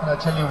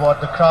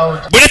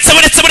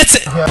buretse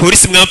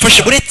polisi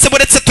mwamfashe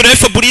buretse turebe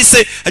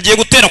Fabrice agiye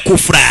gutera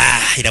kufura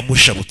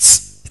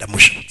iramushabutse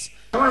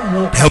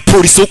nta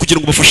polisi wo kugira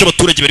ngo bafashe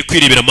abaturage bari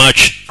kwirebera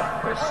match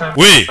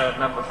we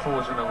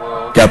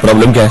क्या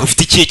प्रॉब्लम क्या है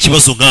ufite ikihe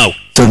kibazo nkawe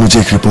sir मुझे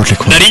एक रिपोर्ट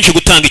लिखो narinje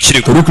gutanga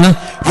ikirego रुक ना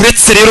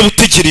uretse rero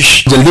butegereje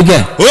जल्दी क्या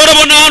है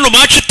urabona hano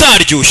match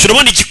itaryoshye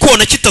urabona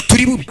igikona kitatu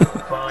uri bubi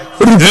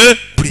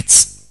buretse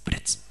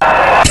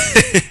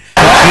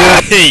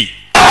hey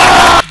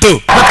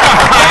do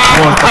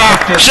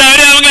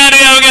shari ya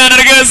mwana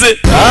rwose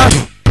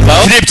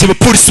urebye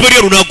abapolisi bari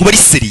hano ntabwo bari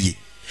seriye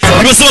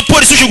ibibazo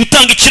abapolisi uje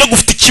gutanga ikirego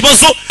ufite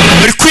ikibazo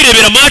bari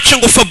kwirebera match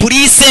ngo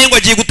Fabrice ngo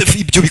agiye gute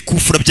ibyo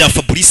bikufura bya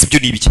Fabrice ibyo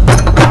nibiki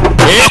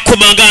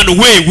akomanga hano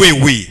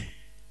we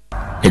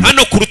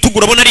hano ku rutugu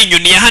urabona ari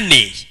inyoni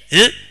yahaneye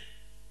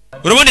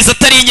urabona izo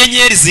atari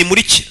inyenyeri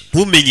zimurikira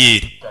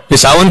ntumenyere ये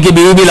सावन की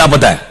बीवी भी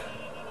लापता है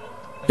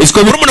इसको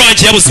भी murumuna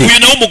wanjye yabuze uyu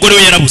nawe umugore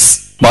we yarabuze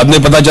बाद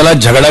में पता चला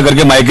झगड़ा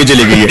करके मायके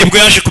चली गई है nibwo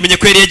yaje kumenya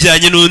ko yari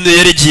yajyanye n'undi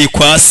yaregiye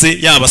kwa se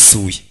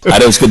yabasuye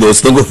अरे उसके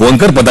दोस्तों को फोन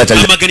कर पता चल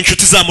hamagara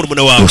inshuti za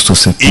murumuna wawe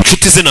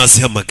inshuti ze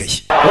nazihamagaye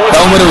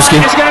क्या उम्र है उसकी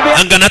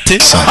angana ate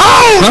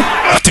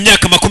afite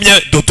imyaka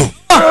 20 dodo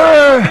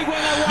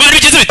bari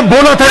bigeze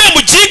bite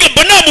mugiga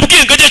mba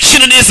namubwiye ngo ajya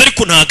akina neza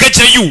ariko ntago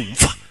ajya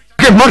yumva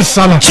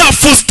cya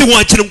Faustin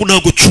wagira ngo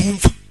ntago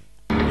cyumva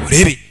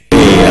urebe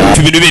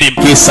ibintu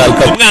birimo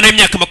umwana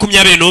w'imyaka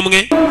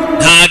 21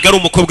 ntago ari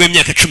umukobwa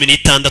w'imyaka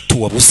 16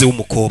 wabuze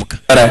w'umukobwa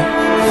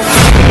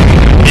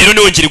rero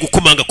niwongere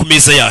gukomanga ku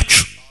meza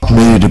yacu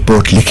मेरी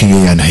रिपोर्ट लिखेंगे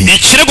या नहीं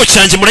ikirego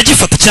cyanjye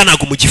muragifata cyangwa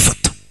ntago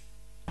mugifata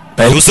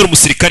uzere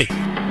umusirikare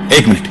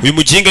uyu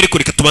muginga ariko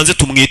reka tubanze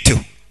tumwiteho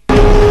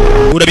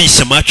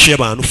urabishya match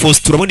y'abantu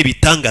Faustin urabona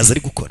ibitangaza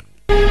ari gukora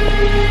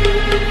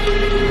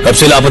कब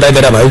से लापता है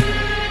तेरा भाई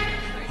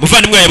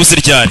muvandimwe yabuze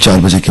ryari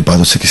 4 बजे के बाद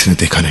उसे किसी ने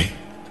देखा नहीं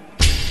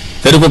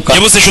तेरे को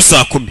yabuze ejo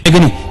saa 10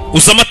 लेकिन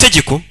uza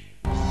amategeko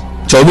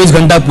 24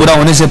 घंटा पूरा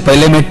होने से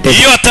पहले मैं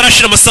iyo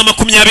hatarashira amasaha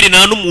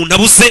 24 umuntu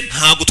abuze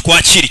ntago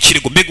twakira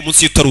ikirego mbega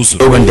umunsi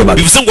utaruzura 2 घंटे बाद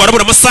bivuze ngo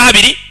warabura amasaha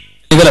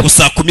 2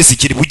 gusa 10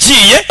 zikiri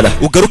ugiye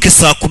ugaruke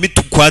saa 10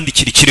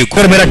 tukwandikira ikirego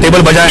अगर मेरा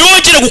टेबल बजाए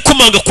yongera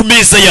gukomanga ku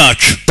meza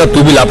yacu तब तू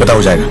भी लापता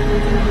हो जाएगा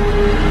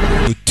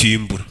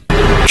utimbura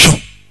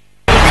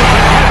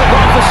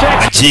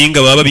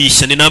aginga baba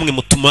bishyane namwe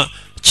mutuma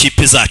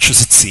kipe zacu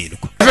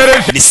zitsindwa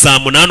ni saa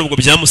 8 ubwo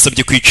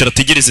byamusabye kwicara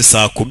tegereze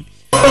saa 10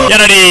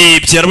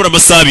 yararebye yarabura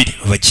amasaha 2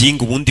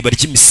 abaginga ubundi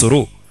barya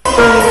imisoro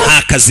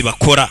nta kazi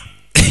bakora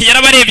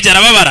yarabarebye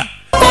arababara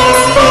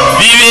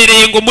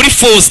bibereye ngo muri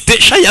Faustin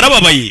sha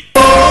yarababaye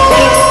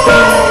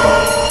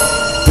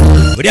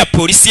buriya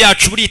polisi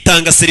yacu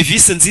buritanga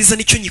serivisi nziza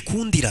nicyo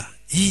nyikundira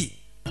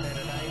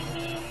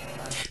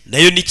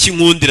nayo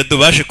nikinkundira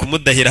dobaje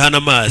kumudahira hana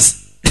amazi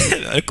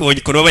ariko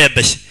bonye ko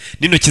bayadashye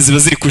n'intoki ziba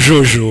ziri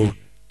kujojoba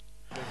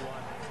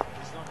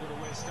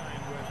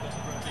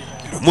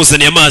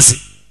muzaniye amazi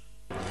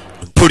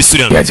polisi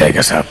uri क्या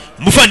जाएगा साहब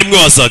umuvandimwe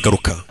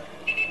wazagaruka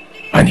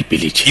पानी पी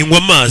लीजिए inywa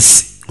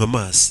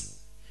amazi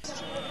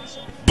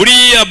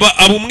buriya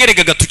abo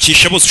umwerega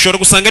gatukisha bose ushobora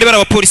gusanga ari bari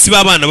abapolisi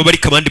b'abana baba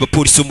ariko abandi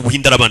bapolisi bo mu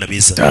Buhinde ari abana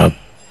beza साहब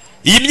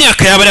iyi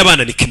myaka yaba ari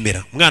abana ni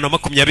kimera umwana wa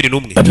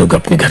 21 सब लोग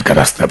अपने घर का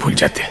रास्ता भूल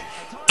जाते हैं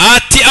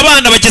ati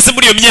abana bageze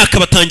muri iyo myaka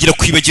batangira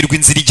kwibagirwa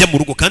inzira ijya mu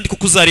rugo kandi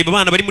kuko uzareba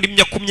abana bari muri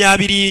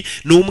 21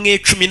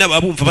 10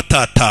 n'abumva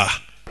batataha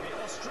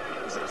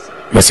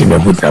वैसे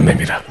महमूद नाम है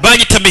मेरा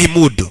banyita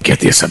Mehimudu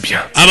कहते हैं सब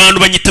यहाँ abantu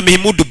banyita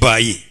Mehimudu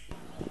bayi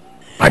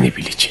पानी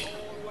पी लीजिए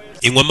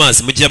inywa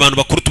amazi mu gihe abantu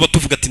bakuru tuba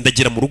tuvuga ati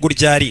ndagira mu rugo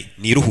ryari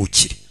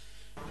niruhukire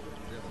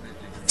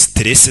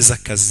stress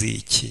z'akazi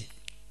iki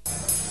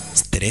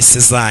stress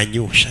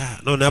zanyu sha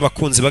none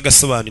abakunzi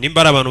bagasobanura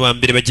nimba ari abantu ba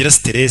mbere bagira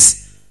stress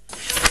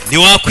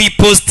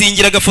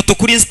ntiwakwipostingira agafoto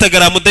kuri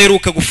Instagram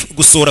udaheruka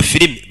gusohora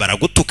filime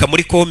baragutuka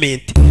muri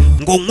comment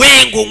ngo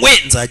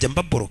nkwe nzajya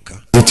mbaboroka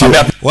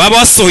waba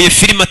wasohoye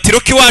filime ati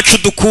Roki wacu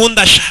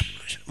dukunda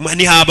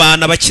ni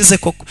abana bakize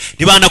koko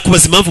nibana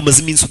kubaza impamvu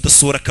maze iminsi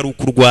udasohora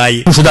karuku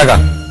urwaye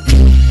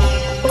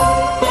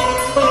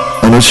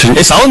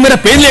sound मेरा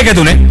पेन ले गया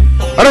तूने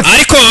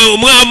ariko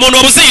umuntu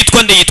wabuze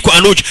yitwa nde yitwa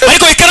Anuj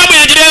ariko ikaramu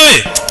yanjye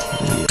yewe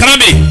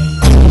karame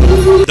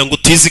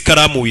ndangutiza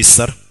ikaramu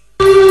wisara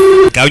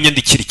gawe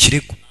nyandikira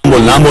ikirego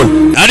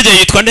arya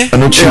yitwa nde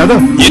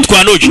yitwa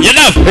Anuj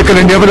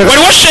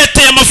wari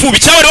washeteye amavubi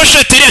cyangwa wari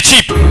washeteye ya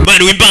chip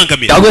mani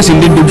wimbangamira ntabwo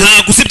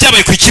uzi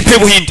byabaye ku ikipe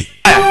y'Ubuhinde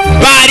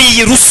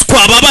bariye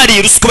ruswa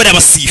bari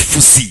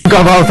abasifuzi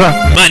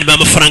mani ba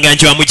amafaranga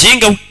yanjye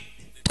bamuginga we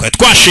twari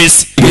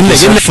twasheze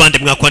fande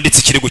mwakwanditse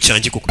ikirego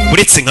cyanjye kuko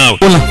uretse nkawe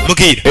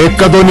mubwira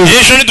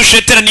ejo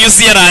nidushetera niyo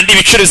ziyarandi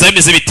ibiciro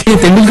bizameze biti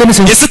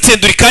ese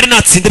tsendura ikari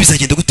natsinda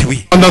bizagenda gute we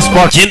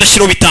genda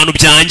shiro bitanu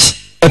byanjye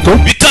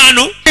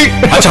bitanu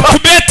acha ku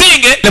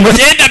betting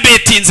genda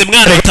betinze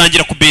mwana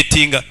batangira ku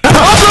bettinga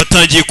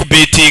batangiye ku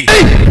bettinga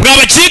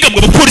mwabakinga mwe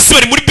abapolisi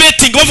bari muri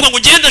betting bavuga ngo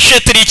genda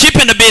shetera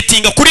ikipe na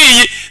bettinga kuri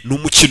iyi ni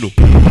umukino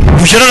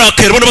mujerara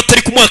akerabona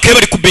batari ku mwaka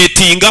bari ku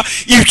bettinga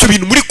ibyo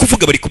bintu muri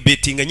kuvuga bari ku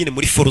bettinga nyine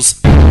muri Forza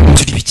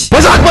turi biki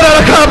मजाक बना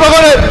रखा है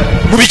आपने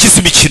mubigize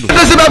imikino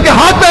जैसे मैं आपके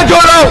हाथ में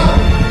जोड़ रहा हूं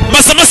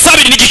masama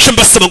sabiri n'igice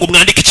mbasaba ngo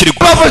mwandike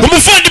ikirego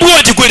umuvandimwe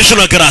waje guhereje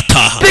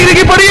nagarataha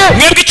degree पड़ी है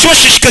mwebwe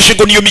icyobashishikaje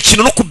ngo niyo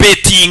mikino no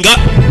kubetinga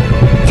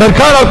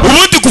सरकार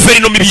ubundi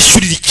guverinoma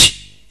ibishyurira iki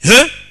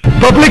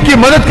public की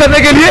मदद करने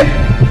के लिए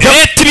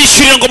leta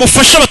ibishyurira ngo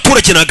mufashe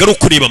abaturage ntabwo ari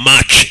ukureba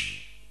match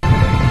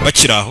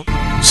bakiri aho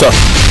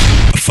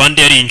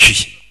afande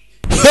yarinjiye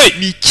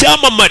ni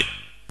icyamamare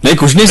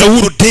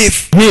Raoul Dev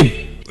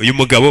uyu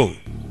mugabo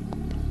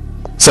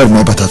sir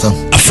मैं बताता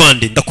हूं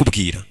afande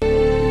ndakubwira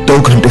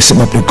 2 घंटे से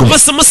मैं अपने को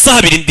amasaha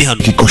abiri ndi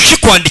hano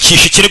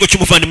kwandikisha ikirego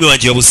cy'umuvandimwe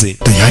wanjye yabuze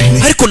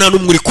ariko nta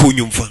n'umwe uri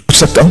kunyumva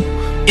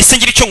ese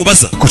ngira icyo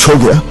ngubaza कुछ हो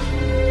गया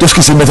तो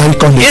उसकी जिम्मेदारी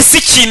कौन है ese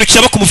ikintu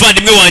cyaba ku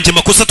muvandimwe wanjye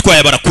amakosa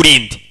twayabara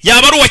kurindi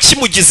yaba ari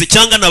uwakimugize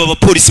cyangwa naba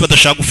abapolisi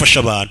badashaka gufasha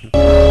abantu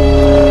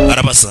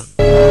arabaza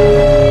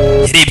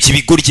yarebye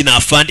ibigoryi na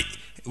afande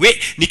we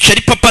ni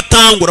cari papa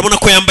tango urabona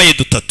ko yambaye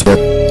dutatu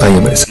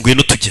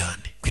ngwino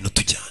tujyane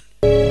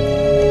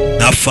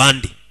na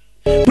afande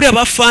buriya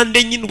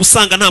bafande nyine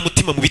ubusanga nta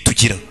mutima mubi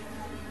tugira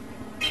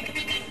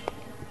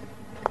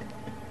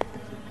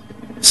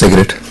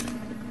cigarette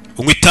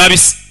unywa itabi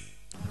se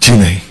जी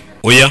नहीं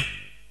oya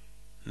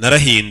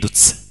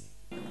narahindutse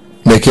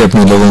देखिए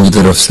अपने लोगों की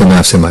तरफ से मैं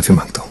आपसे माफी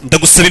मांगता हूं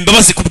ndagusaba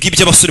imbabazi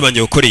kubw'ibyo abasore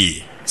banjye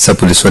bakoreye सब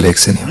पुलिस वाले एक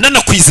से नहीं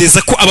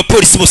nanakwizeza ko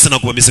abapolisi bose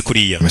ntabwo bameze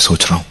kuriya मैं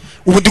सोच रहा हूं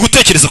ubu ndi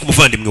gutekereza ku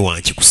muvandimwe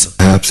wanjye gusa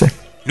मैं आपसे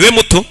niwe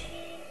muto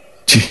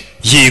जी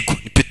yego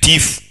ni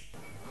petit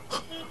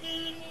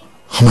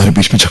हमारे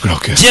बीच में झगड़ा हो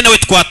गया je nawe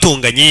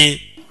twatonganye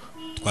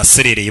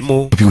twaserereyemo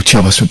अभी ऊंची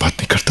आवाज में बात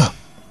नहीं करता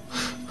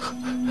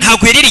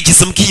ntabwo yari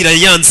yarigeze ambwira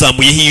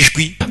yanzamuyeho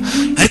ijwi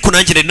ariko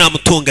nanjye nari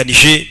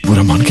namutonganije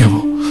बुरा मान गया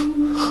वो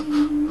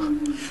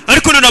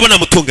ariko none aba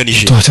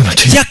namutonganije तो आ जाना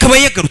चाहिए yakaba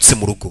yagarutse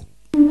mu rugo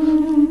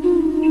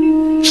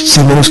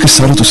sir मैंने उसके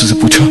सारे दोस्तों से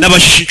पूछा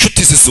nabajije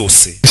inshuti ze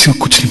zose किसी को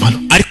कुछ नहीं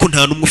मालूम ariko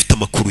nta n'umwe ufite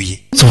amakuru ye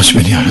समझ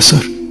में नहीं आ रहा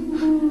सर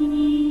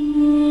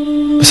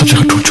मैं सब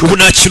जगह ढूंढ चुका ubu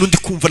nta kintu ndi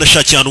kumva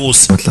nashakiye ahantu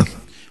hose मतलब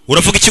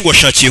uravuga iki ngo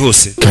washakiye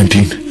hose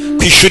canteen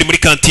ku ishuri muri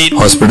kantine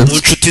Hospitals. mu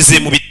nshuti ze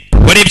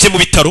warebye mu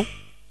bitaro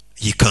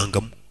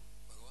yikangamo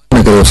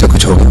मैं करो उससे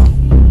कुछ हो गया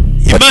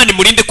imana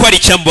imurinde ko hari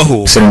icyambaho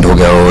accident हो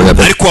गया हो या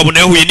फिर ariko wabona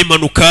yahuye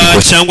n'impanuka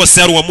cyangwa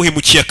se hari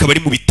uwamuhemukiye akaba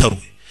ari mu bitaro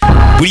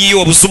buriya iyo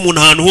wabuze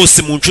umuntu ahantu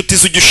hose mu nshuti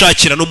ze ujya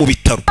ushakira no mu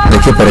bitaro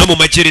देखिए no mu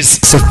magereza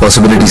सिर्फ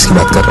पॉसिबिलिटीज की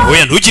बात कर रहा हूँ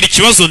oya ntugire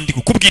ikibazo ndi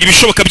kukubwira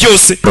ibishoboka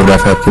byose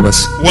photograph है आपके पास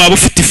waba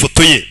ufite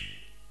ifoto ye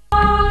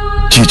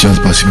जी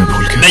जल्दबाजी में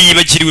भूल गया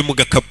nayibagiriwe mu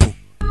gakapu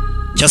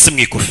cyangwa se mu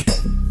ikofi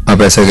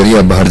आप ऐसा करिए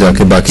आप बाहर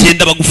जाके बाकी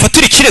genda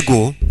bagufatire ikirego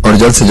और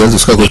जल्द से जल्द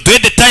उसका कुछ duhe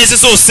detaye ze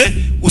zose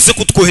uze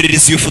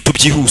kutwoherereza iyo foto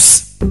byihuse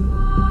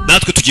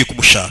natwe tugiye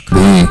kumushaka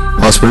भी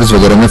हॉस्पिटल्स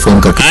वगैरह में फोन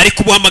करके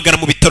ariko ubuhamagara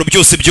mu bitaro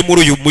byose byo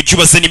muri uyu mujyi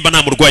ubaze nimba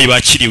nta murwayi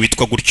bakiriye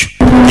witwa gutyo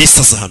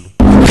yisaza hano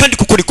kandi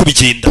kuko niko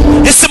bigenda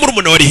ese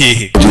murumuna wari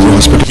hehe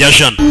ya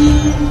jana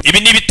ibi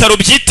ni ibitaro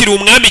byitiriwe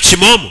umwami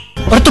kimomo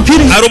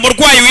hari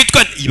umurwayi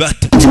witwa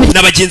ibata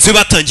na bagenzi be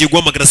batangiye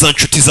guhamagara za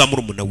nshuti za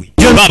murumuna we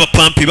baba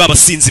pampi baba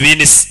sinzi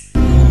bene se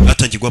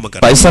batangiye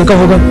guhamagara 22 साल का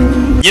होगा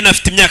nyine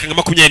afite imyaka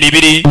nka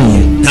 22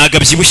 ntago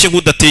abyibushye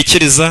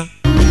nk'udatekereza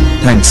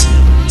thanks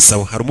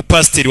sawa hari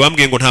umupasiteri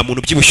wambwiye ngo nta muntu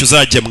ubyibushye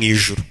uzajya mu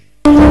ijuru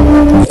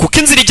kuko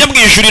inzira ijya mu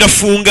ijuru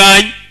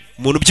irafunganye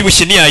umuntu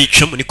ubyibushye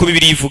ntiyayicamo niko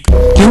bibiri ivuga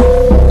क्यों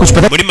कुछ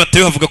पता muri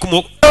Matayo havuga ko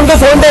उनको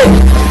फोन दे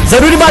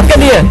जरूरी बात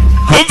करनी है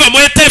umva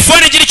muri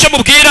telefone gira icyo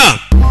mubwira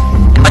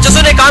अच्छा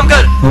सुन एक काम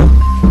कर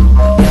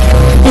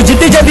तू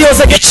जितनी जल्दी हो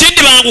सके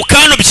ikindi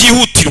bangukano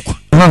byihutirwa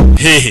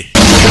hehe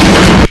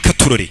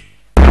katurore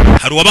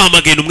hari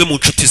uwabahamagaye n'umwe mu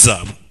nshuti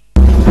zabo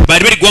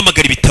bari bari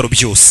guhamagara ibitaro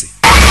byose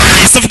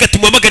yese avuga ati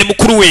muhamagare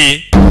mukuru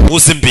we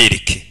muze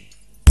mbereke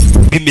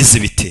bimeze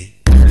bite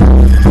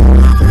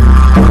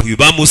uyu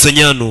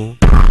bamuzanye hano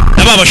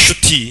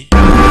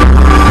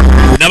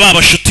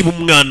n'ababashuti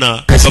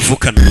b'umwana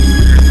bavukana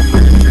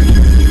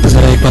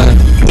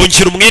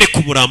ongera umwereke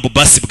umurambo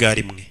basi bwa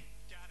rimwe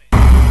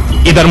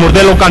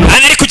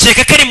hano ari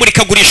kukeka ko ari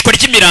imurikagurishwa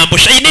ry'imirambo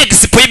iyi ni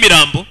egisipo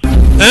y'imirambo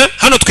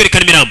hano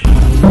twerekana imirambo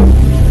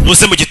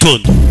muze mu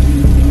gitondo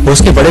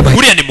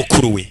uriya ni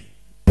mukuru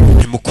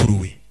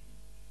we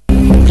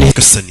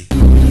gasani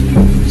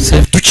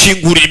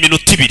dukingurira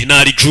iminota 2 na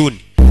Arijuni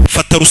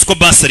fata ruswa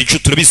basi Arijuni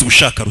turabizi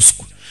ubushaka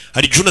ruswa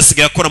Arijuni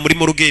asigaye akora muri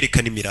moruge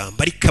yerekana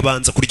imirambo ariko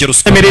abanza kurya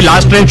ruswa मेरी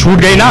last train छूट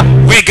गई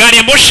ना we gari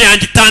ya moshi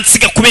yanjye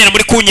itansiga kubera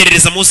muri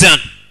kunyerereza muze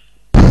hano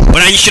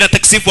uranyishyura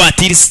taxi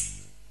voiture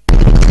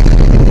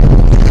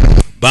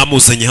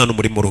bamuzanye hano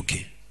muri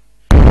moruge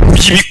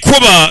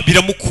ibikoba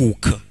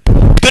biramukuka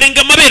dore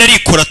ngo amabere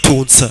arikora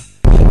tonsa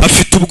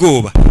afite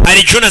ubwoba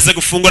Arijuni aza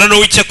gufungura no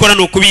wicyakora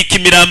no kubika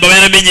imirambo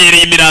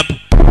yaramenyereye imirambo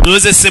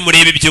noze se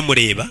murebe ibyo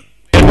mureba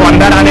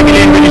अंदर आने के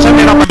लिए इनविटेशन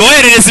देना पड़ता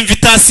boherereza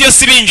invitation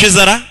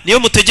sibinjizara niyo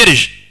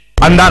mutegereje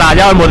अंदर आ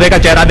जाओ और मुर्दे का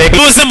चेहरा देख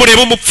noze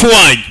murebe umupfu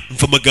wanyu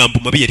mva amagambo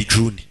mabi ya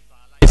Arijuni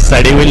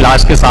सड़ी हुई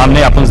लाश के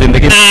सामने अपन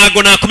जिंदगी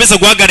ntago nakomeza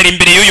guhagarara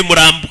imbere y'uyu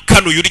murambo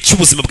kano yuri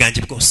cy'ubuzima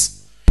bwanjye bwose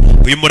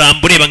uyu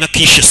murambo ureba nka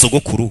kishe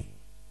sogokuru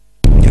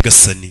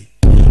Nyagasani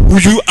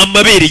uyu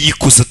amabere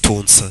yikoza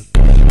tonsa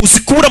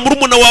uzikura muri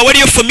umuna wawe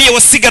ariyo famiye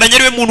wasigaranye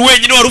ariwe muntu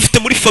wenyine wari ufite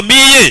muri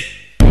famiye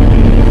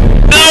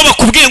naho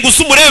bakubwiye ngo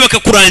usumurebe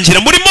bakakurangira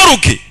muri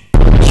moruge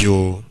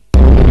yo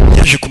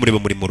yaje kumureba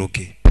muri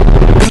moruge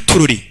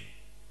katururi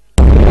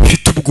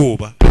mfite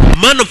ubwoba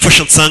mana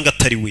mfasha nsanga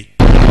atari we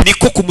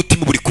niko ku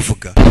mutima buri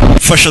kuvuga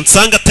mfasha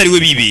nsanga atari we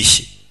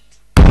bibeshye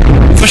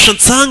mfasha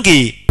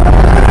nsange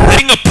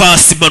ari nka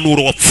pasi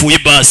manuro wapfuye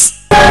basi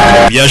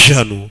yaje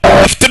hano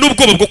afite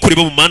n'ubwoba bwo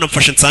kureba mu mana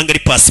mfasha nsanga ari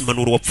pasi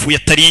manuro wapfuye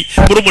atari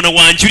muri umuna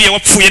wanjye uriya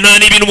wapfuye nta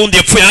n'ibintu ubundi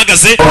yapfuye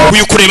ahagaze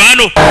uyu kureba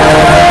hano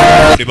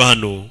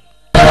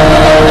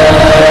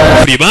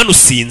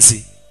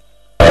sinzi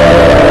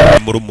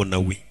muri umuna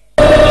we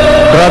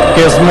drug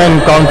case में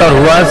एनकाउंटर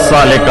हुआ है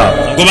साले का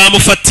ngo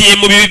bamufatiye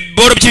mu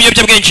biboro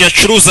by'ibiyobyabwenge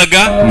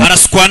yacuruzaga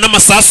araswa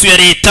n'amasasu ya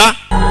leta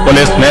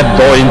police ने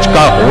 2 इंच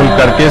का होल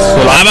करके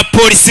सुला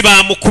abapolisi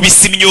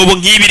bamukubise imyobo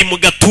nk'ibiri mu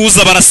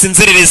gatuza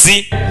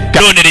barasinzererezi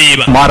none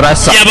reba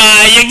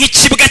yabaye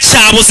nk'ikibwa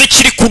cyaboze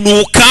kiri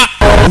kunuka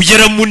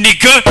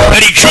uyaramuniga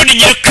Arijuni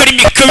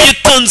nyirakarimi kabi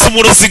yatanze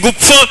umurozi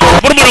gupfa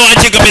murumuna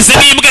wanjye ngameze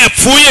n'imbwa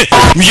yapfuye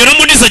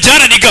uyaramuniza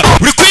jyananiga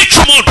uri kwica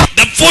umuntu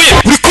ndapfuye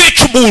uri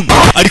kwica umuntu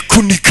ari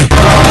kuniga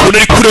umuntu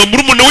ari kureba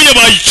murumuna we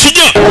yabaye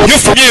ikinya iyo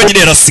famiye yonyine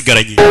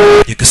yarasigaranye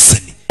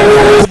Nyagasani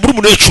ngo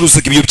murumuna we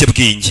yacuruzaga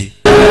ibiyobyabwenge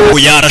ngo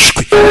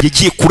yarashwe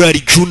yagiye kuri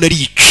Arijuni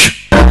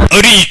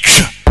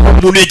arica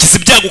umuntu yagize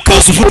ibyago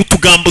ukaza uvuga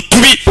utugambo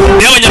tubi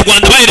niyo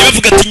abanyarwanda bahere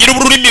bavuga ati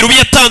nyir'ururimi rubi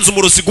yatanze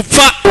umurozi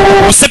gupfa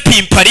use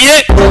pimpariye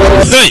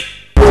hey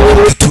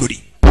gatururi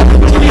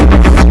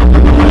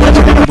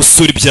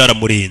umusore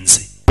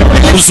byaramurenze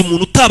uzi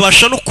umuntu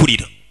utabasha no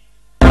kurira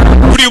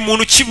kuri uyu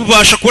muntu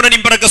ukibasha kubona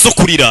n'imbaraga zo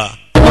kurira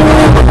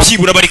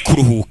byibura bari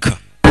kuruhuka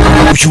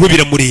uyu we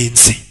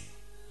biramurenze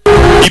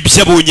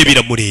ibyo abonye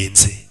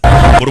biramurenze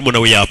murumuna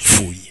we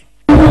yapfuye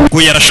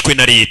ngo yarashwe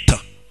na leta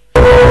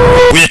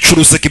ngo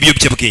yacuruzaga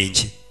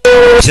ibiyobyabwenge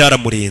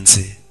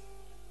byaramurenze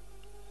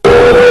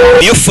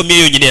niyo famiye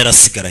yonyine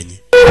yarasigaranye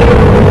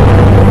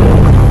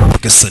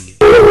Gasani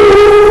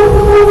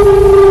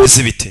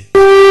ese bite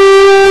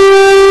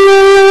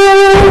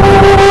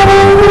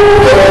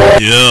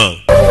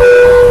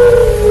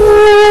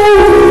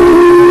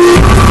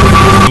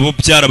abo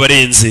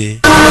byarabarenze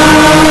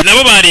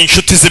nabo bari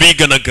inshuti ze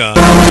biganaga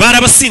bari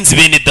abasinzi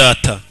bene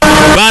data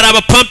bari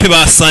abapampe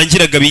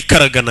basangiraga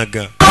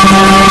bikaraganaga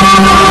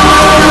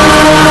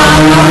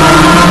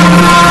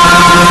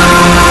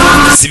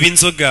ziba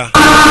inzoga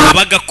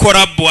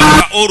abagakora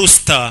aka all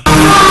star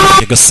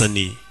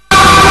Nyagasani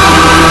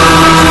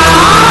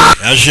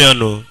yaje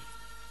hano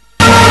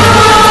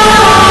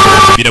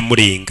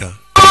biramurenga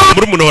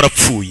murumuna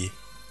warapfuye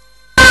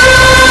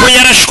ko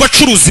yarashwa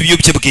acuruza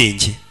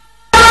ibiyobyabwenge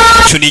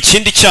icyo ni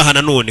ikindi cyaha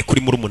nanone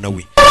kuri murumuna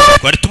we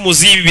twari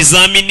tumuzi ibi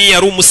bizamini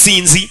ari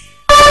umusinzi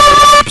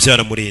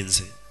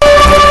byaramurenze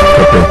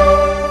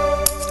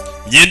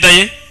imyenda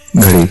ye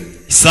घड़ी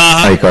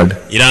isaha I card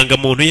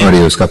irangamuntu और ye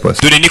ये उसका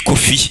purse dore ni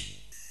kofi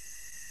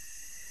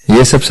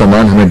ये सब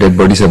सामान हमें dead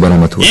body से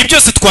बरामद हुआ ibi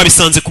byose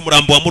twabisanze ku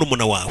murambo wa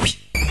murumuna wawe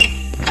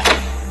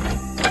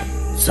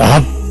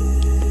साहब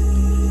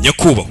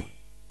nyakubahwa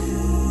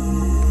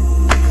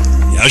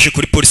yaje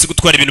kuri polisi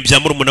gutwara ibintu bya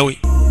murumuna we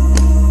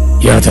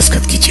यह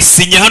दस्तखत कीजिए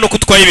sinya hano ko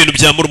utwaye ibintu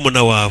bya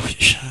murumuna wawe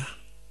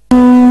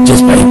जिस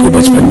भाई को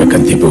बचपन में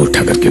कंधे पे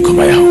उठा करके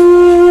घुमाया हो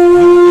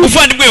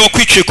uvandimwe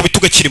wakwiciye ku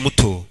bitugu akiri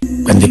muto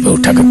कंधे पे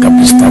उठा कर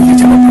कब्रिस्तान ले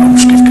जाना बड़ा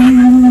मुश्किल काम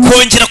है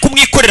kongera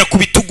kumwikorera ku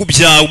bitugu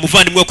byawe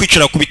umuvandimwe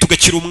wakwicara ku bitugu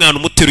akiri umwana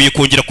umuteruye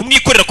kongera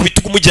kumwikorera ku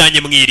bitugu umujyanye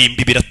mu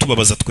irimbi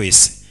biratubabaza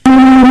twese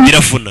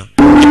biravuna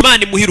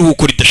imana imuha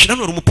iruhuko ridashira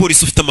none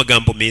umupolisi ufite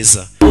amagambo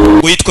meza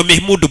ngo yitwa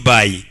Mehmoud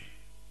Bayi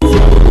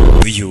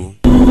uyu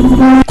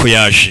ko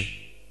yaje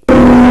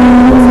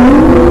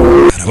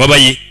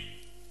arababaye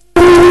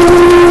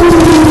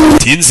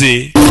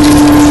tinze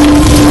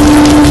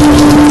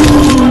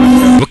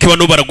boke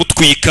bano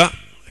baragutwika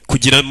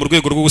kugira mu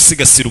rwego rwo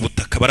gusigasira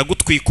ubutaka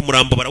baragutwika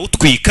umurambo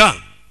barawutwika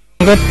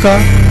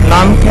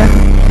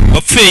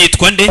wapfuye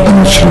yitwa nde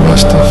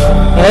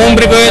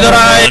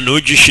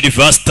Anuji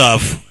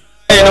Shrivastava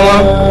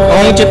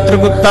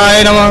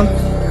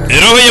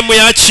rero we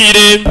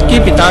muyakire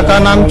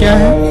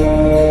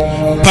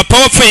papa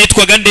wapfuye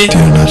yitwaga nde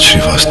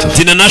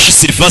Dinanash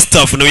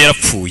Shrivastava nawe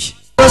yarapfuye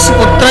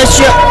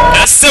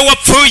ese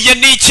wapfuye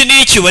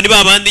n'iki bani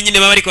babandi nyine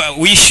baba ariko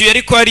wishyuye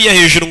ariko hariya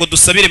hejuru ngo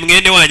dusabire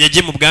mwene wanyu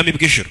ajye mu bwami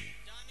bw'ijoro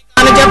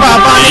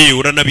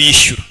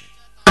uranabishyura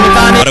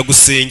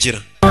baragusengera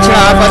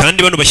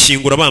kandi bano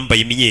bashyingura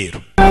bambaye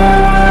imyeru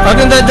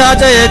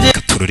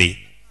katurore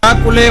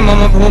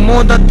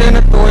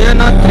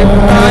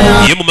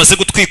iyo mumaze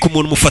gutwika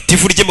umuntu mufata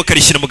ivu rye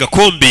mukarishyira mu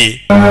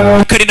gakombe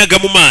mukarinaga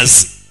mu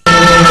mazi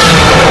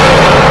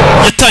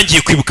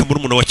yatangiye kwibuka muri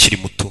umuntu wakiri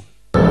muto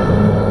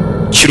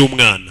kiri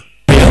umwana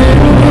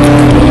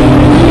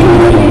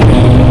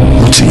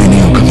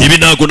ibi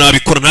ntago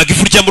nabikora ntago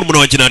ivu rya muri umuntu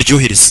wanjye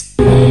naryohereza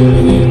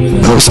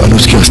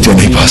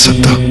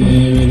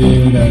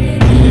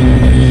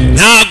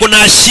ntago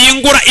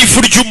nashyingura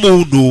ivu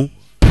ry'umuntu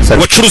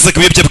wacuruzaga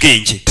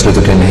ibiyobyabwenge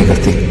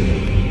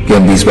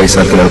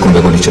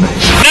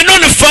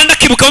nanone fanda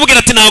akibuka amubwira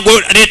ati ntago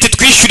leta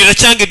itwishyurira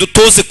cyangwa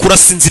idutoze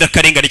kurasa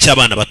inzirakarengane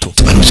cy'abana bato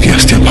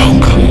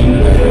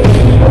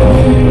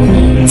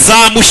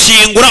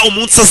nzamushyingura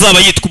umunsi azaba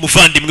yitwa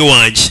umuvandimwe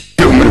wanjye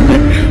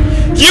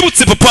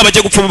yibutse papa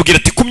bajya gupfa amubwira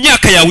ati ku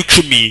myaka yawe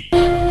 10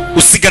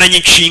 usigaranye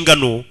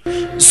inshingano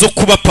zo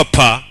kuba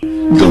papa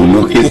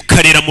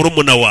ukarera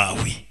murumuna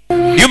wawe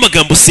niyo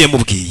magambo se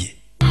yamubwiye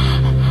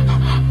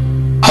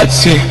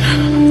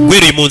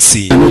wera uyu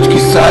munsi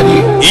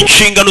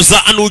inshingano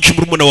za Anuji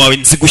murumuna wawe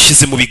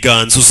nzigushyize mu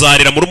biganza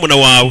uzarera murumuna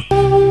wawe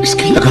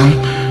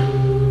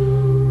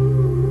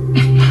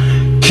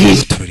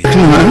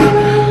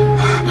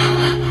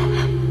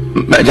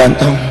मैं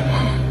जानता हूं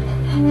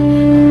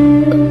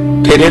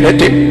तेरे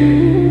बेटे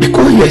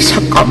कोई ऐसा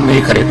काम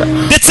नहीं करेगा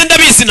ndetse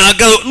ndabizi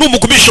ntago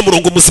numugumisha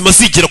murongo muzima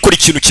azigera akora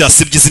ikintu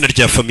cyasebye izina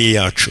rya famiye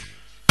yacu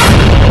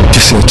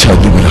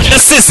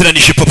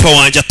nasezeranije papa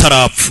wanjye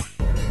atarapfa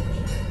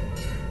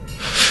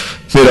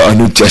मेरा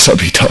अनुज जैसा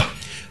भी था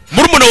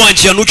murumuna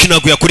wanjye Anuji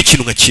ntago yakora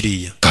ikintu nka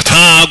kiriya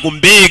ntago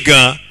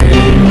mbega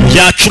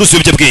yacuruza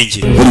ibiyobyabwenge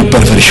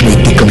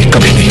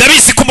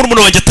ndabizi ko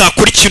murumuna wanjye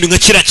atakora ikintu nka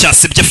kiriya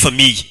cyasebye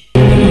famiye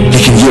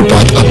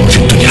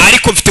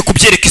ariko mfite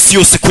kubyereka isi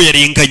yose ko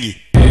yarenganye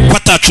ko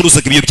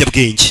atacuruzaga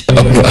ibiyobyabwenge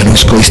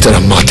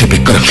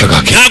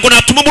ntago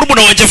natuma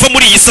murumuna wanjye ava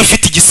muri iyi si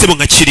afite igisebo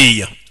nka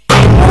kiriya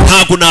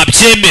ntago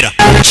nabyemera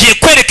ngiye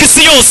kwereka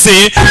isi yose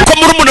ko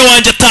murumuna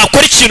wanjye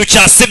atakora ikintu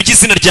cyasebye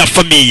izina rya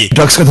famiye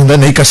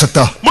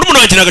murumuna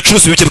wanjye ntago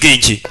acuruza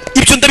ibiyobyabwenge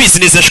ibyo ndabizi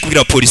neza yaje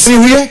kubwira abapolisi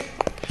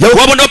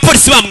wabona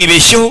abapolisi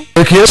bamwibeshyeho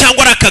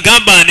cyangwa ari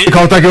akagambane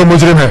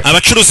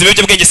abacuruzi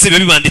ibiyobyabwenge se biba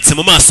bibanditse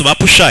mu maso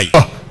bapushaye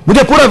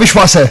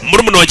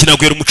murumuna wanjye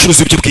ntabwo yari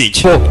umucuruzi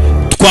w'ibiyobyabwenge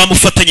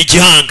twamufatanye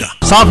igihanga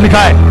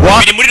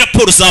biri muri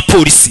raporo za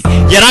polisi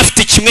yari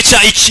afite kimwe cya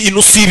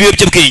inusu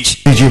y'ibiyobyabwenge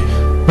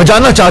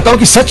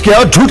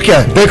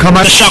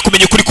ndashaka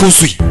kumenya ukuri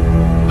kuzuye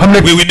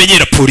we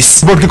wimenyera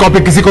polisi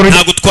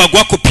ntabwo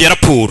twaguha kopi ya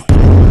raporo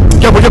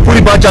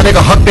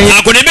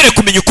ntabwo nemerewe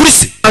kumenya ukuri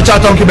se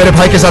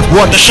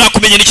ndashaka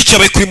kumenya n'iki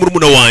cyabaye kuri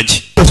murumuna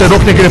wanjye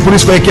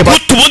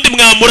ubundi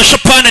mwamurasha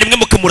pana rimwe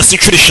mukamurasa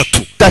inshuro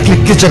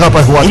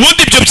 3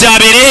 ubundi ibyo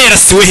byabereye hera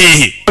siwe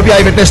hehe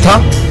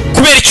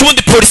kubera iki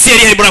ubundi polisi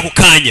yari hari muri ako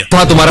kanya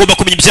ugomba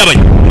kumenya ibyabaye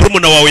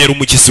murumuna wawe yari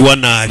umugizi wa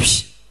nabi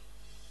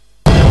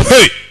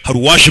hari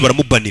uwaje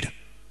baramubanira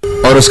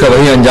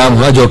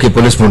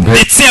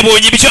ndetse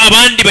yabonye ibyo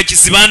abandi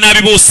bagizi ba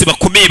nabi bose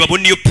bakomeye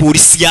babona iyo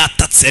polisi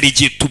yatatse yari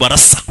igiye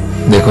tubarasa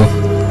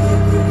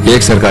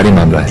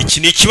iki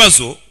ni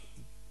ikibazo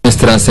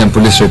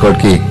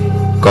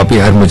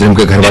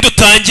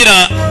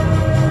dutangira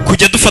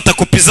kujya dufata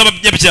kopi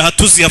z'abanyabyaha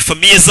tuziha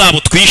famiye zabo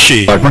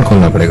twishe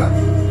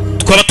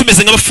twaba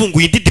tumeze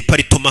nk'abafunguye indi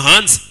deparitoma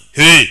hanze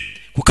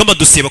kuko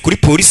amadosiye kuri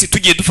polisi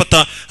tugiye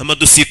dufata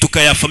amadosiye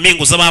tukaya famiye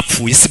ngo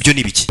z'abapfuye sibyo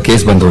nibiki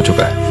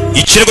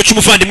ikirego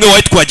cy'umuvandimwe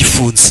wawe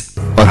twagifunze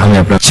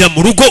cya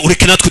mu rugo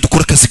ureke natwe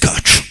dukora akazi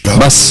kacu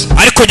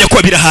ariko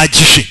nyakwa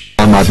birahagije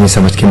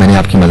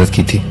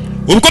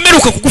ubwo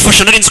mperuka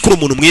kugufasha nari nzi ko uri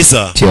umuntu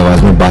mwiza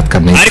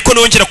ariko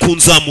nongera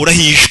kunzamuraho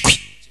ijwi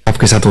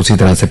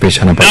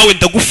nawe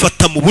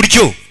ndagufata mu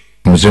buryo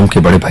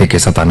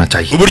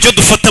uburyo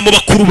dufatamo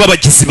bakuru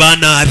b'abagizi ba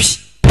nabi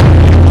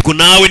ubwo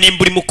nawe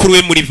nimba uri mukuru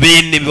we muri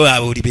bene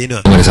babo uri bene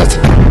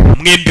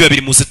mwembi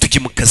babiri muze tujye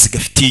mu kazi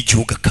gafitiye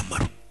igihugu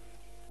akamaro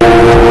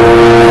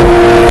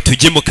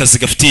tujye mu kazi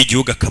gafitiye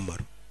igihugu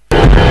akamaro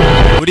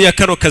buriya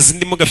kano kazi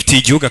ndimo gafitiye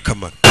igihugu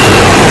akamaro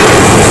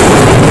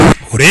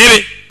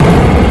urebe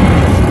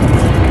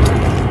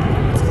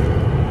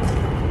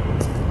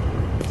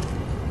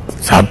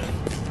साहब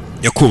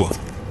Yakuba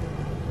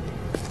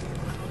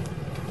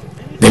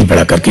दिल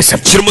बड़ा करके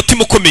सब shyira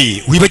umutima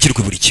ukomeye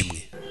wibagirwe buri kimwe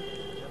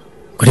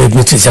गरीब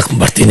में से जख्म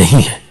बढ़ते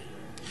नहीं है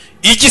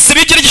igisebe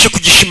iyo ugerageje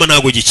kugishima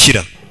ntabwo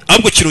gikira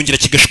ahubwo kirongera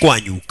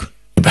kigashwanyuka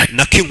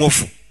nako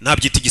inkovu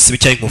nabyita igisebe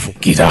cyangwa inkovu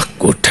कि राख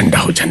को ठंडा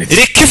हो जाने दे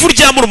reka ivu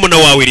rya murumuna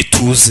wawe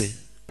rituze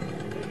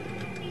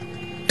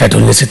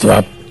टटोलने से तो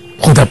आप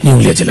खुद अपनी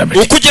उंगलियां जला बैठे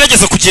uko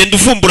ugerageza kugenda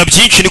uvumbura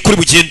byinshi niko uri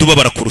bugenda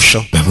ubabara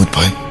kurushaho Mahmood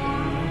भाई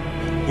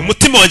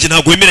umutima wanjye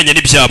ntabwo wemeranya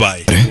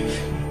n'ibyabaye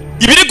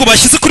ibirego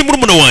bashyize kuri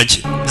murumuna wanjye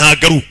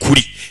ntabwo ari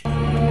ukuri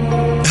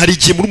hari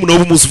igihe murumuna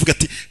wawe umuzi uvuga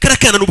ati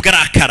karakana nubwo ari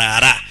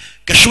akarara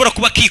gashobora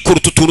kuba kikora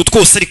utu tuntu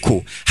twose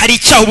ariko hari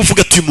icyaha uba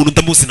uvuga ati uyu muntu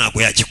ndamuzi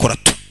ntabwo yagikora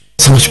tu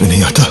समझ में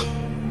नहीं आता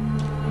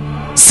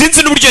sinzi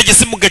n'uburyo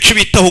yageze mu gace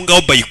bita aho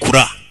ngaho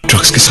bayikura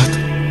drugs के साथ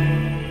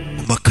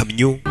mu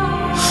makamyo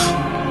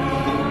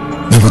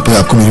Mahmood भाई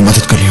आपको मेरी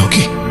मदद करनी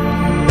होगी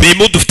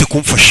birimo dufite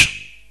kumfasha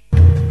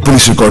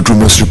police record room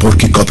में उस रिपोर्ट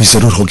की कॉपी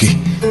जरूर होगी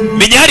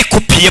menya hari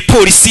kopi ya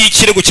polisi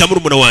y'ikirego cya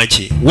murumuna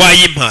wanjye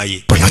wayimpaye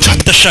पढ़ना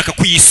चाहता ndashaka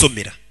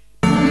kuyisomera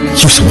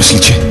यूं समझ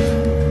लीजिए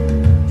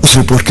उस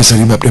रिपोर्ट के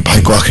जरिए मैं अपने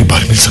भाई को आखिरी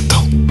बार मिल सकता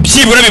हूँ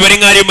byibura bibare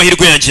nk'aho ariyo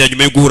mahirwe yanjye ya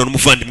nyuma yo guhura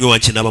n'umuvandimwe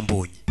wanjye naba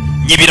mbonye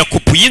nyibira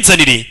kopi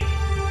uyinzanire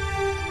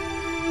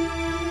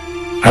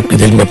आपके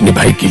दिल में अपने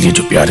भाई के लिए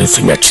जो प्यार है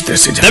उसे मैं अच्छी तरह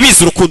से जानता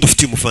ndabizi urukundo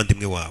ufitiye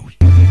umuvandimwe wawe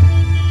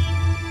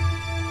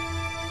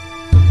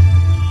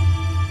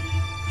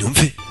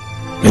numve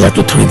मिला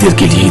तो थोड़ी देर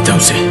के लिए ही था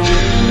उसे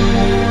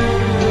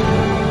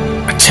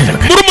अच्छा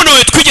लड़का murumuna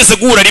wawe twigeze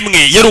guhura rimwe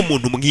yari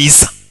umuntu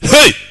mwiza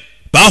hey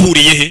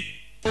bahuriye he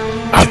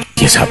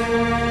आपके साथ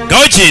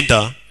ngaho genda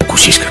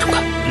कोशिश करूंगा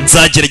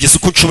nzagerageza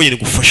uko nshoboye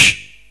ngufashe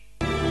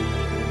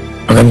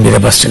अगर मेरा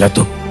बस चला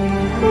तो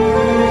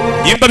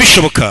nimba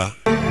bishoboka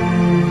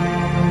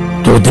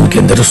 2 दिन के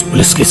अंदर उस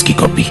पुलिस केस की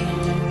copy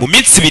mu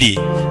minsi ibiri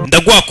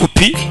ndaguha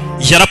kopi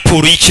ya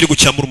raporo y'ikirego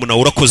cya murumuna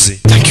wawe urakoze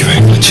thank you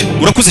very much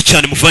urakoze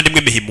cyane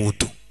muvandimwe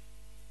mehimudu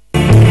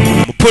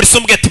umupolisi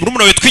wambwiye ati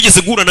murumuna wawe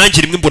twigeze guhura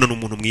nanjye rimwe mbona ni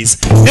umuntu mwiza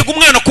rega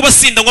umwana kuba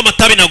asinda ngo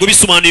amatabi ntabwo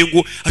bisobanuye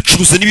ngo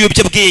acuruza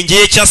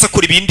n'ibiyobyabwenge cyangwa se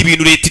akora ibindi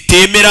bintu leta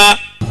itemera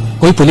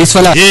कोई पुलिस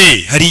वाला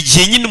hari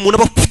igihe nyine umuntu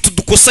aba afite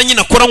udukosa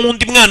nyine akora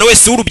nk'undi mwana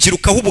wese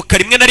w'urubyiruko ahubuka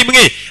rimwe na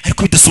rimwe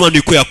ariko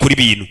bidasobanuye ko yakora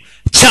ibintu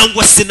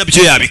cyangwa se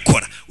nabyo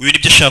yabikora uyu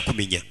nibyo ashaka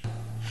kumenya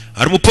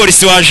hari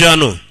umupolisi waje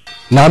hano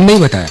नाम नहीं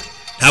बताया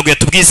ntabwo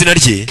yatubwiye izina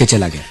rye के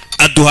चला गया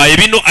aduhaye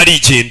bino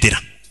arigendera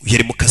uyu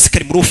ari mu kazi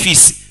kari muri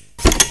ofisi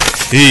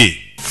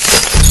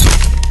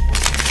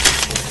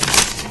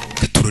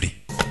gatururi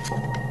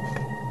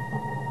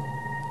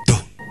do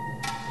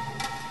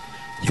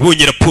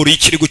yabonye raporo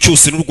y'ikirego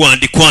cyose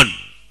n'urwandiko hano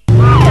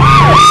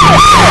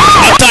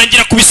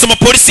atangira kubisoma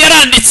polisi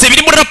yaranditse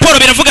biri muri raporo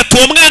biravuga ati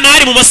uwo mwana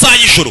hari mu masaha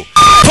y'ijoro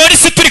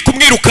polisi turi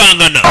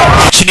kumwirukankana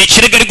iki ni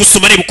ikirego ari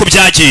gusoma areba uko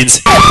byagenze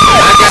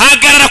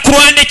hagarara ku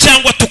ruhande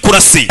cyangwa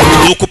tukurase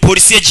nuko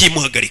polisi yagiye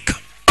imuhagarika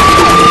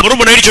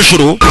murumuna w'iryo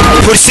joro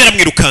polisi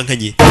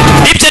yaramwirukankanye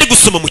nibyo ari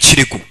gusoma mu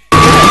kirego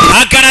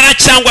hagarara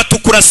cyangwa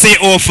tukurase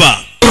ova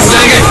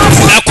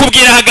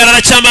nakubwira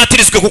hagarara cyangwa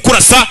hatirizwe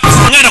kukurasa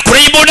umwana kure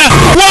y'imbunda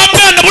wa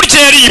mwana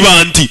burya yari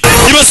ibandi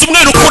ibaza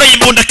umwana ukure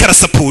y'imbunda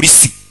akarasa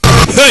polisi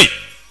hey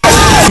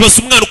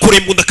ibaza umwana ukure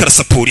y'imbunda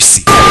akarasa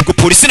polisi ubwo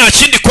polisi nta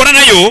kindi ikora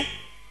nayo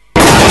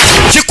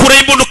kikure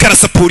y'imbunda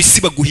ukarasa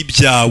polisi baguha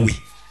ibyawe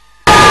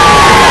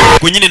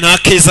ubwo nyine nta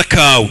keza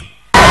kawe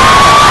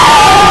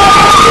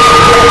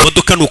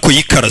imodoka nuko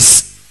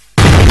yikaraza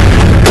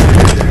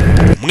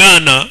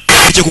umwana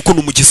ajya kuko ni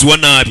umugizi wa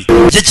nabi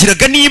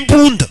yagiraga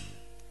n'imbunda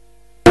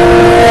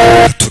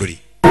tururi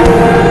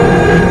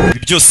ibi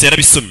byose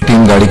yarabisomye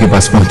team गाड़ी के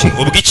पास पहुंची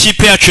ubwo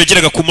ikipe yacu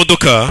yageraga ku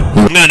modoka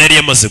umwana yari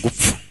yamaze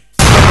gupfa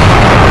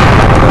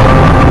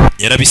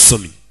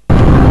yarabisomye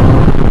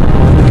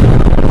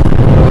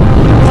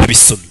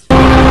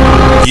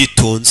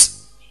yitonze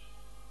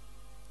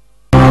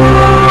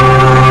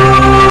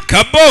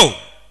kabo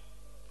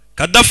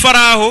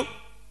kadafaraho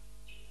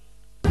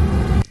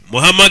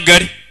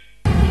muhamagare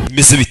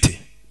bimeze bite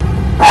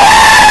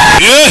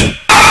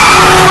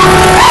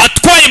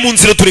atwaye mu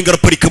nzira dore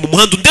ngaraparika mu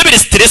muhanda undebere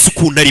stress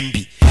ukuntu ari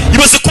mbi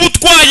ibaze kuba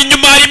utwaye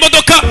inyuma hari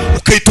imodoka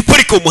ukahita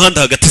uparika mu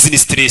muhanda hagati zini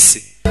stress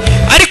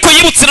ariko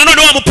yibutse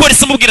nanone wa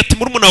mupolisi amubwira ati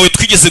murumuna wawe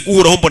twigeze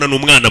guhuraho mbona ni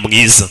umwana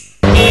mwiza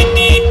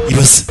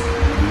ibaze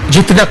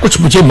जितना कुछ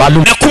मुझे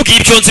मालूम nakubwiye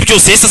ibyo nzi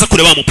byose yahise aza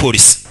kureba wa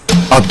mupolisi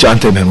आप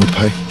जानते हैं महमूद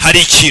भाई hari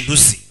ikintu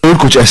uzi और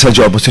कुछ ऐसा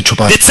जो आप मुझसे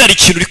छुपा ndetse hari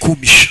ikintu uri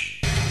kumpisha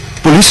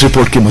police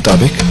report के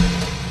मुताबिक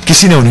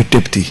किसी ने उन्हें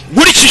टिप दी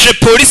nkurikije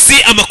polisi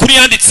amakuru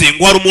yanditse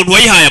ngo hari umuntu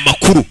wayihaye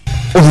amakuru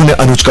उन्होंने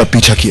अनुज का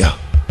पीछा किया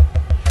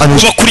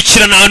अनुज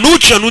bakurikirana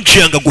anuji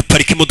yanga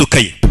guparika imodoka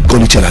ye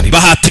गोली चलानी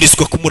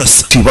bahatirizwa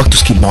kumurasa उसी वक्त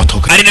उसकी मौत हो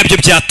गई ari nabyo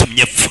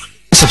byatumye apfa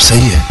सब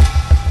सही है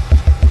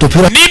तो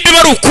फिर nimba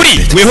bari ukuri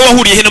weho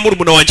wahuriye he na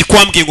murumuna wanjye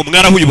kwambwiye ngo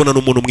mwarahuye ubona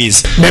n'umuntu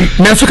mwiza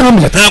मैं उससे कहाँ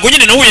मिला था ntabwo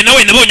nyine nahuye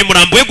nawe nabonye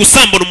umurambo we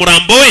gusambona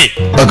umurambo we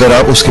अगर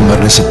आप उसके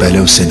मरने से पहले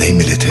उससे नहीं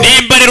मिले थे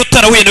nimba rero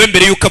utarahuye nawe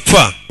mbere y'uko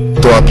apfa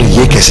तो आपने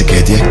ये कैसे कह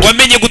दिया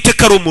wamenye gute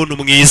ko ari umuntu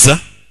mwiza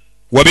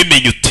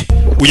wabimenye ute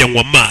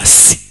uyanywa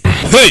amazi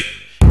hey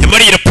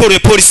nyamara iyi raporo ya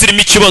polisi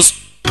irimo ikibazo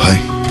भाई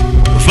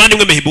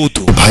muvandimwe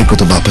Mehibutu भाई को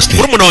तो वापस नहीं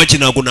murumuna wanjye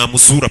ntabwo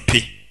namuzura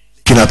pe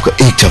लेकिन आपका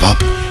एक जवाब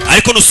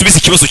ariko nusubiza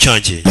ikibazo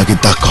cyanjye लगे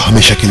दाग को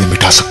हमेशा के लिए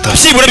मिटा सकता है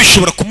byibura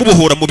bishobora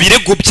kumubohora mu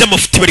birego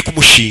by'amafuti bari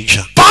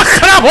kumushinja पाक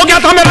खराब हो गया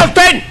था मेरा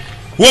pen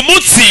uwo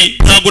munsi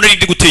ntabwo nari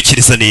ndi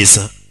gutekereza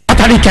neza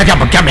पता नहीं क्या क्या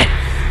बक्या मैं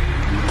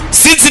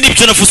sinzi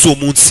n'ibyo navuze uwo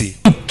munsi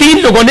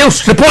 3 लोगों ने उस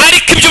report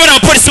ariko ibyo bari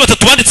abapolisi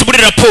batatu banditse muri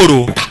raporo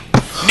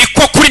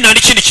niko kuri nta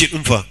n'ikindi kintu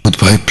umva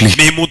भाई प्लीज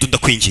Mehibutu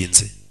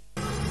ndakwinginze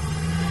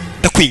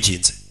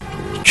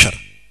icara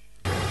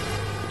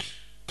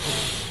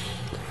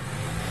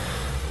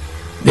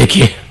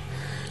देखिए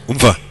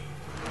umva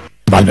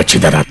बाल बच्चे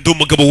दरार ndi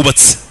umugabo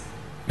wubatse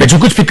मैं जो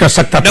कुछ भी कर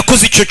सकता था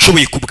nakoze icyo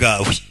nshoboye ku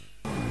bwawe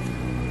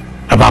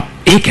अब आप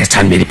एक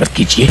एहसान मेरे पर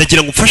कीजिए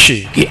ndagira ngo umfashe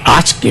कि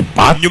आज के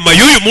बाद nyuma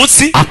y'uyu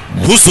munsi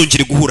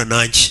ntuzongere guhura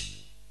nanjye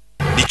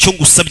nicyo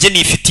ngusabye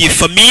nifitiye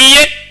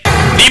famiye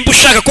nimba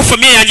ushaka ko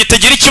famiye yanjye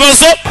itagira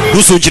ikibazo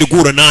ntuzongere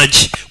guhura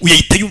nanjye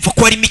uyahita yumva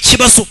ko harimo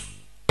ikibazo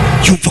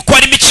yumva ko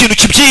harimo ikintu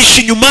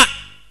kibyihishe inyuma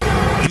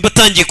nimba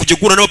atangiye kujya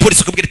guhura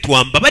n'abapolisi ukabwira ati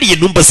wambabariye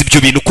ntumbaze ibyo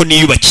bintu ko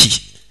niyubakiye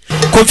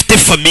ko mfite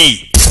famiye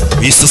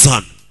bisaza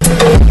hano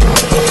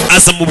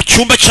aza mu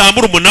cyumba cya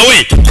murumuna we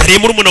hari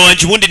murumuna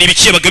wanjye ubundi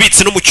n'ibiki yabaga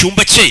abitse no mu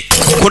cyumba cye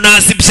ko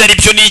nazi ibyo ari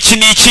byo n'iki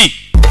n'iki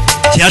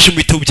yaje mu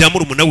bitabo bya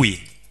murumuna we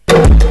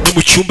no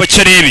mu cyumba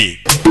cye arebe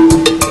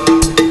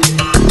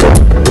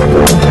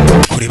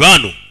kure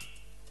bano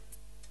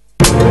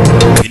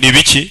ni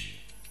ibiki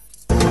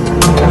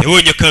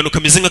yabonye akantu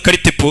kameze nka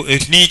karite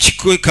n'iki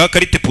ka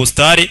karite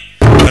postale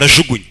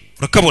barajugunya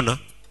urakabona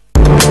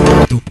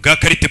bwa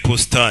karite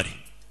postale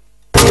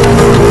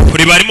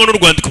kure barimo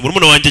n'urwandiko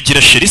murumuna wanjye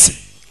agira sherise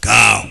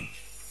kaho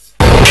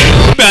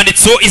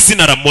banditseho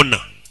izina Ramona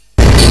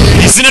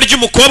izina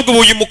ry'umukobwa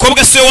uyu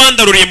mukobwa siwe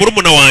wandaruriye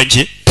murumuna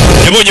wanjye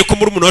yabonye ko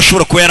murumuna we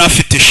ashobora kuba yari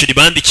afite sheri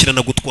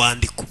bandikirana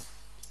gutwandiko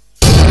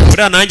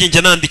buriya nanjye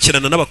njya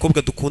nandikirana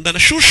n'abakobwa dukundana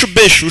shushu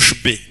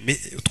be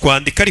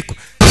twandika ariko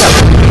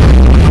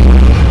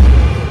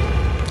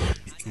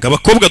ngo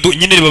abakobwa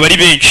nyine baba ari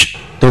benshi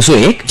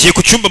 201 ngiye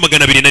ku cyumba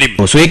 201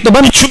 201 तो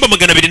बंद icyumba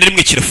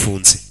 201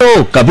 kirafunze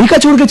तो कभी का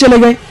छोड़ के चले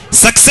गए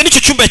Saxon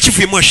icyo cyumba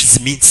yakivuyemo hashize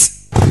iminsi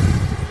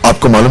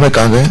आपको मालूम है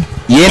कहाँ गए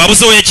ये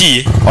babuze aho yagiye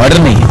ऑर्डर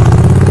नहीं है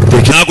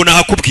ntabwo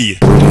nahakubwiye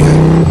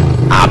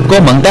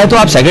आपको मांगता है तो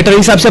आप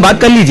सेक्रेटरी साहब से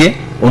बात कर लीजिए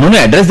उन्होंने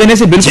एड्रेस देने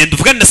से बिल्कुल genda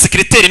uvugane na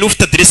sekreteri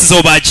n'ufite aderesi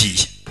z'aho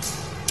bagiye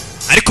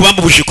ariko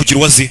bamubujije kugira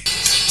uwazi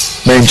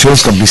मैं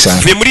इंश्योरेंस कंपनी से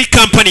आया vuye muri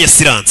kampani ya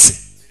siranse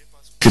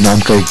के नाम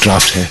का एक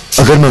ड्राफ्ट है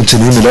अगर मैं उनसे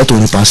नहीं मिला तो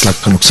उन्हें 5 लाख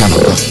का नुकसान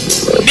होगा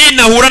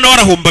ninahura nawe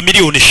arahomba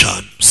miliyoni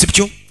 5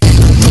 sibyo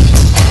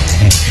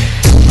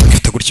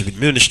ufite gutya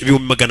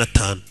ibihumbi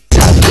 500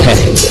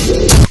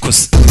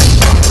 akoze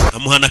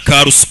amuhana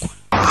ka ruswa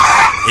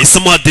yahise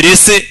amuha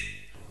aderese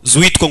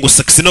z'uwitwa ngo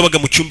Saxena wabaga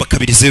mu cyumba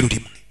 201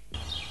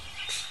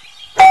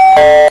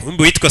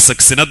 kumbe witwa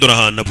Saxena dore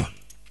ahantu aba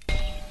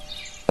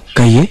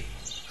कहिए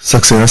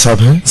सक्सेना साहब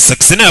हैं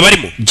Saxena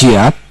yabarimo जी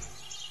आप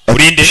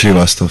urinde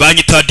Srivastava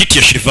banyita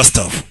Aditya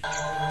Shrivastava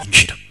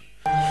injira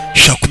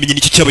shaka kumenya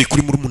iki cyabaye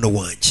kuri murumuna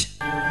wanjye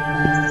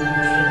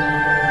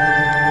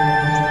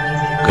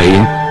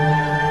कहिए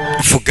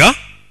vuga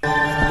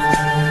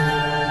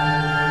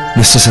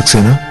mister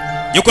Saxena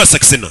yo kwa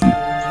Saxena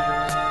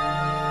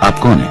आप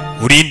कौन है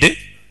urinde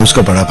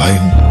उसका बड़ा भाई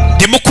हूँ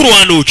ndi mukuru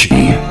wa Nuji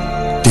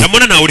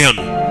Ramona nawe uri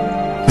hano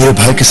मेरे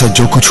भाई के साथ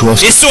जो कुछ हुआ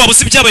ese waba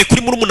uzi ibyabaye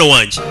kuri murumuna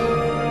wanjye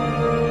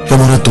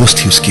Ramona दोस्त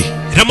थी उसकी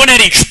Ramona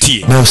yari inshuti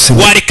ye मैं उससे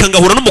wareka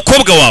ngahura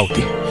n'umukobwa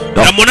wawe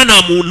Ramona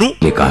nta muntu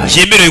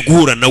yemerewe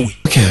guhura nawe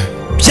क्या है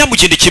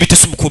byamugendekeye bite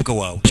se umukobwa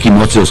wawe उसकी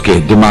मौत से उसके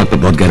दिमाग पर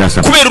बहुत गहरा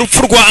असर kubera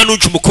urupfu rwa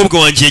Anuji umukobwa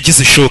wanjye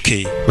yagize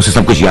shoke उसे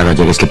सब कुछ याद आ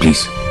जाएगा इसलिए please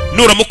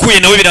nuramukuye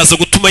nawe biraza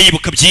gutuma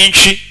yibuka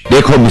byinshi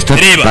देखो मिस्टर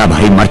रेबा। मेरा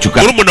भाई मर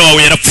चुका है murumuna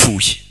wawe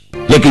yarapfuye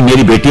लेकिन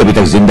मेरी बेटी अभी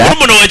तक जिंदा है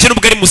murumuna wanjye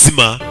nubwo ari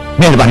muzima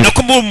मेहरबानी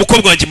nako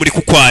umukobwa wanjye muri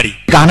kukwari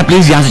कहा ना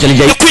प्लीज यहाँ से चली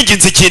जाइए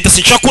yakwinginze genda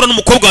sinshaka kubona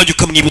n'umukobwa wanjye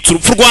ukamwibutsa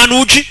urupfu rwa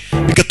Anuji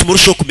bigatuma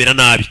urushaho kumera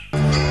nabi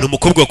ni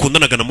umukobwa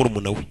wakundanaga na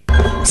murumuna we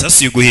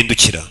sasa uyu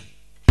guhindukira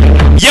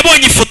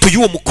yabonye ifoto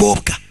y'uwo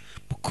mukobwa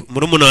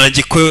murumuna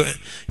wanjye ko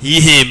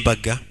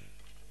yihembaga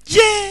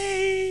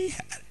yeee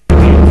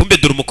kumbe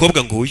dore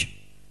umukobwa nguyu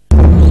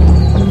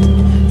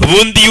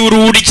ubundi iyo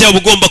ururya uba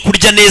ugomba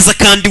kurya neza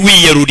kandi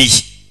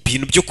wiyaruriye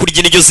ibintu byo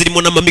kurya nibyo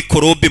zirimo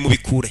n'amamikorobe mu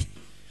bikure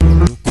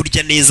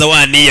kurya neza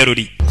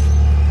waniyaruriye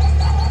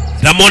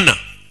Ramona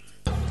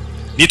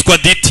nitwa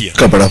Aditya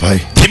का बड़ा भाई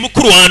ndi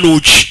mukuru wa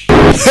Anuji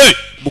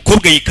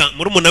umukobwa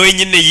murumuna we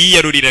nyine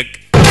yiyaruriraga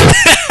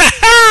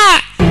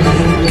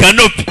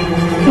Kanopi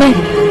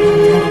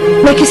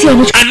मैं किसी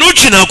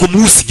Anuji ntabwo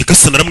muzi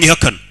nyagasana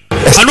aramwihakana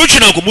Anuji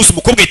ntabwo muzi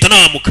umukobwa ahita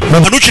anahamuka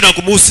Anuji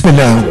ntabwo muzi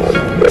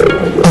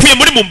uvuye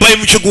muri Mumbai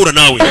mucyo guhura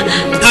nawe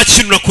nta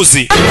kintu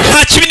nakoze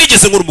nta kibi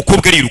nigeze nkora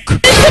umukobwa ariruka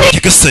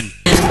nyagasani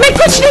मैं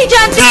कुछ नहीं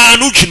जानती nta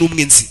Anuji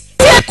n'umwe nzi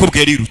umukobwa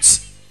yarirutse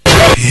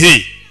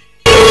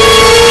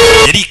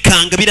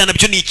yarikanga biriya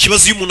nabyo ni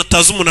ikibazo iyo umuntu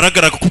atazi umuntu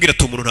aragaragara akakubwira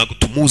ati umuntu ntabwo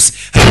tumuzi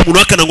ariko umuntu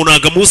wakana ngo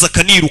ntabwo amuzi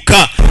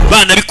akaniruka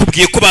bana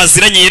bikubwiye ko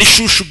baziranye yari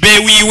shushu be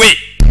wiwe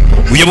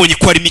uyabonye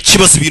ko harimo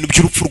ikibazo ibintu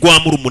by'urupfu rwa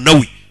murumuna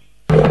we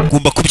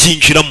ugomba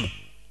kubyinjiramo.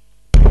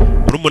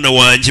 Murumuna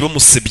wanjye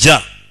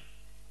bamusebya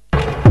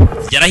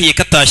yarahiye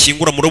ko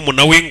atashyingura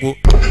murumuna we ngo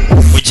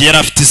mu gihe yari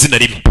afite izina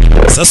ribi.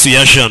 Sasu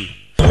yaje hano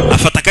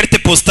afata karite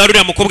postari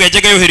uriya mukobwa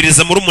yajyaga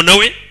yoherereza murumuna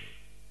we.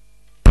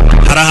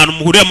 Hari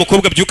ahantu uriya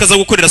mukobwa byuka aza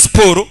gukorera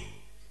siporo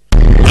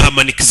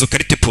ahamanika izo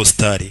karite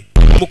postari.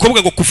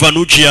 Umukobwa ngo kuva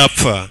n'uji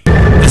yapfa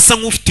asa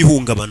nk'ufite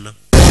ihungabana,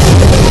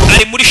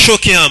 ari muri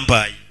shoke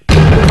yambaye.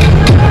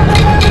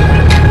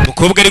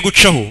 Umukobwa ari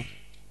gucaho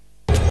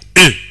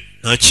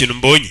nta kintu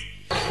mbonye,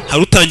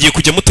 hari utangiye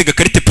kujya mutega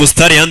karite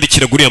postari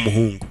yandikira uriya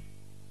muhungu.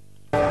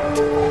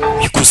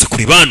 Bikuze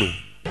kuri bana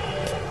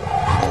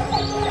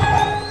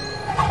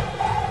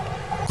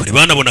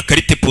abona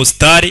karite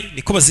postari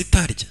niko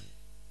bazitarya.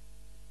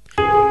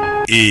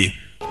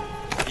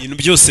 Ibintu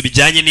byose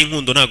bijyanye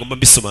n'inkundo ntago mba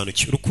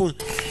mbisobanukiwe. Urukundo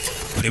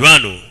kuri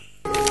bana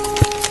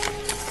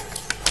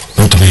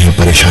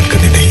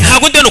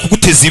ntabwo ndi hano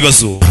kuguteza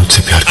ibibazo,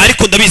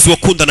 ariko ndabizi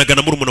wakundanaga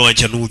na murumuna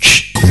wanjye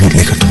Anuji.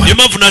 Niyo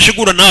mpamvu naje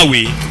guhura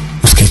nawe.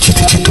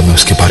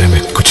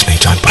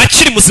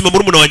 Akiri muzima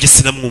murumuna wanjye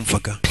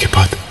sinamwumvaga,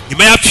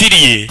 nyuma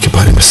yapfiriye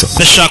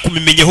ndashaka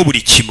kubimenyaho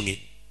buri kimwe.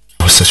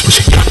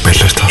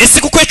 Ese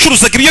kuko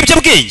yacuruzaga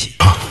ibiyobyabwenge?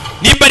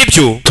 Nimba ari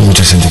byo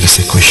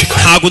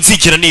ntabwo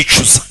nzigera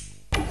nicuza,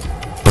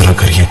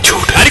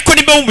 ariko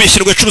nimba wumvise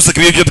ngo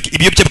yacuruzaga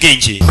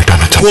ibiyobyabwenge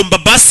ngomba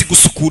basi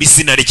gusukura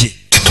izina rye.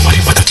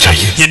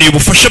 Nkeneye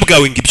ubufasha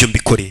bwawe ngo ibyo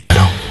mbikore.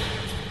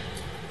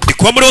 Ndi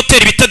kuba muri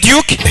hoteli bita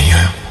Duke,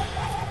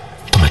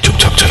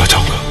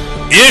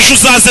 ejo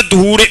uzaze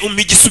duhure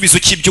umpe igisubizo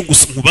cy'ibyo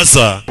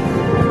nkubaza.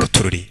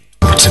 Gatorore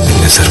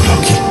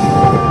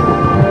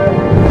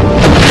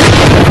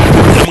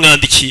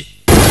yamwandikiye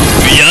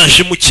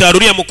yaje mu cyaro.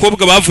 Uriya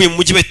mukobwa bavuye mu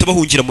mujyi bahita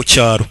bahungira mu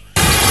cyaro,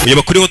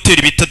 uyaba kuri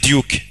hoteli bita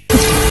Duke.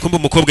 Kumbe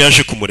umukobwa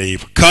yaje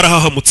kumureba,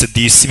 karahahamutse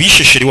disi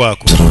bishesheri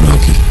wako.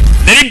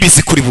 Nari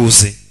mbizi kuri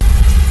buze,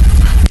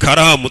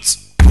 karahamutse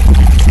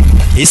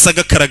yahise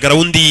agakaragara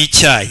undi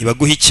y'icyayi.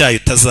 Baguha icyayi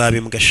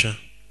utazabimbwa sha.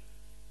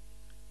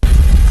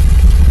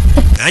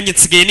 Nanjye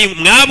nsigaye ni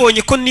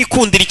mwabonye ko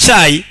nikundira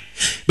icyayi.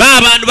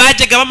 Ba bantu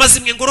bajyaga bamaze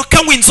imwe ngo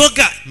rokanywa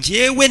inzoga,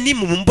 njyewe ni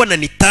mu mbona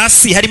ni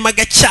tasi harimo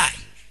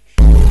agacyayi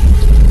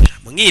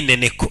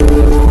mwineneko.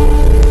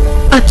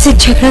 आपसे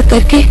झगड़ा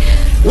करके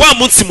wa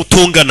munsi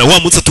mutongana, wa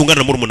munsi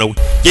atongana na murumuna we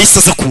yahise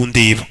aza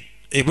kundeba.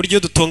 Buryo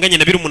dutonganye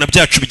na birumuna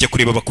byacu bijya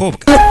kureba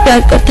abakobwa.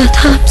 प्यार करता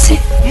था आपसे,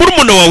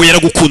 Murumuna wawe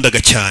yaragukundaga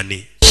cyane,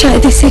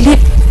 शायद इसीलिए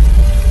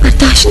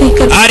बर्दाश्त नहीं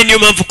कर ari niyo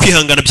mpamvu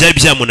kwihangana byari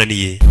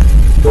byamunaniye.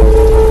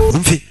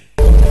 Umve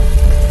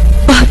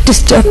बहुत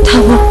डिस्टर्ब था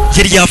वो.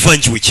 yari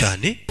yavangiwe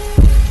cyane.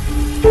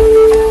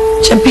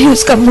 जब भी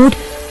उसका मूड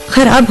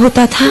खराब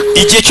होता था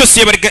igihe cyose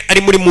yabaga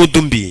ari muri mood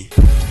mbi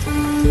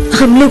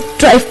हम लोग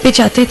ड्राइव पे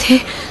जाते थे.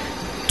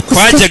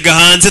 twajyaga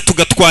hanze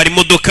tugatwara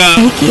imodoka.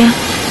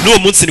 n'uwo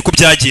munsi niko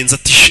byagenze.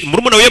 Ati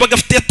murumuna we yabaga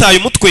afite yataye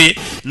umutwe,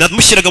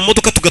 namushyiraga mu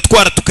modoka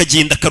tugatwara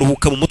tukagenda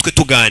akaruhuka mu mutwe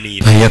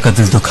tuganira. भैया का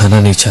दिल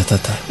दुखाना नहीं चाहता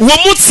था. uwo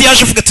munsi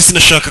yaje avuga ati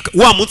sinashaka.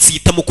 wa munsi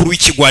yita mukuru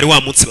w'ikigwari,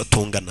 wa munsi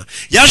batongana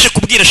yaje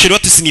kubwira sheri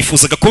ati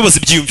sinifuzaga kubabaza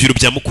ibyiyumviro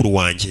bya mukuru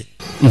wanjye,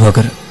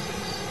 मगर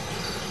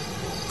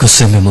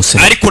गुस्से में मुझसे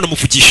ariko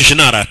namuvugishije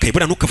narakaye.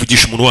 buriya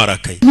ntukavugisha umuntu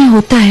warakaye. में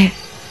होता है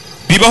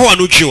bibaho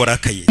Anuji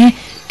warakaye.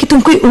 कि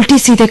तुम कोई उल्टी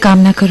सीधे काम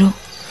ना करो.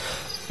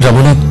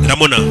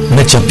 रमोना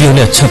मैं जब भी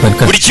उन्हें अच्छा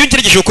बनकर buri gihe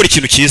ngerageje gukora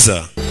ikintu cyiza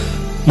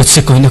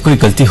मुझसे कोई ना कोई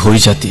गलती हो ही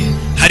जाती है.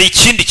 hari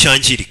ikindi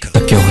cyangirika.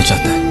 तब क्या हो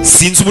जाता है?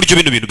 sinzi uburyo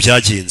bino bintu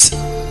byagenze.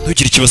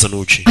 ntugire ikibazo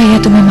Anuji, भैया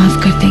तुम्हें माफ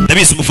कर देंगे.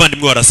 ndabizi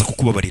umuvandimwe waraza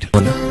kukubabarira.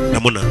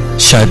 Ramona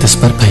शायद इस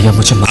पर भैया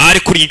मुझे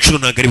ariko uri inshuro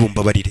ntabwo ari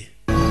bumbabarire.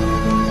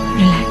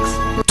 Relax.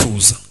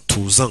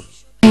 tuza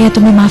भैया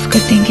तुम्हें माफ कर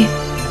देंगे.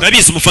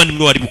 ndabizi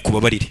umuvandimwe wari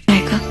bukubabarire,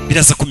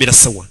 biraza kumera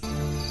sawa.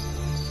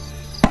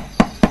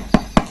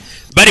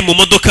 bari mu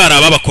modoka hari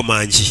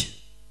ababakomangiye.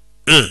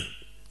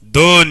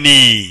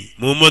 Doni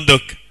mu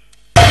modoka,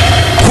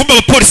 kumba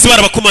abapolisi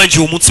barabakomangiye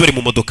uwo munsi bari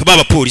mu modoka.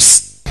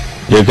 b'abapolisi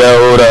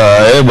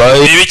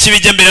ibiki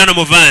bijya mbere hano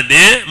muvande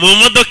mu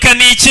modoka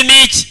n'iki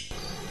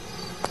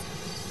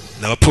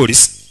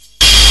n'abapolisi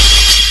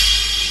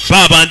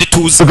babandi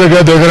tuzi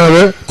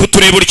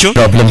kutureba utyo.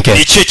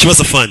 ni ikihe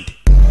kibazo fandi?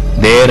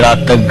 देर रात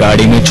तक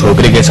गाड़ी में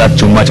छोकरी के साथ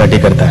चुम्मा चाटी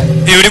करता है.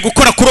 uri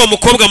gukora kuri uwo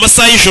mukobwa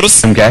amasaha y'ijoro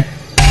se?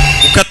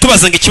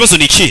 ukatubaza ngo ikibazo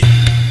ni iki?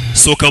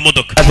 sohoka mu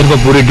modoka,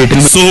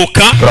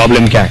 sohoka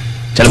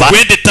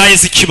we detaye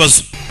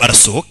z'ikibazo.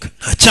 barasohoka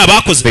nta cyaha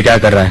bakoze.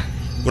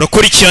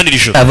 urakora iki hano iri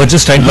joro?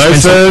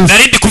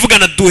 narindi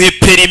kuvugana duhe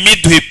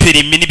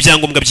perimi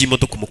n'ibyangombwa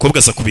by'imodoka. umukobwa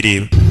aza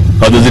kubireba.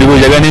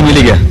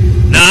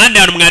 nta handi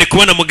hantu mwari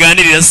kubona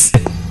muganirira se?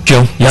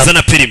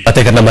 zana perimi.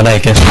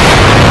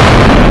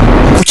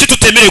 kuki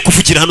tutemerewe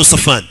kuvugira hano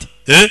safandi?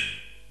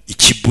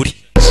 ikiburi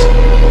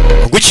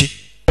nguki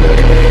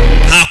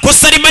nta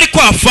kosa arimo, ariko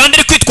afande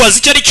ari kwitwaza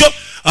icyo ari cyo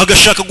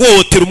agashaka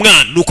guhohotera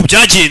umwana. nuko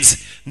byagenze.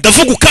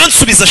 ndavuga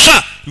ukansubiza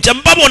sha, njya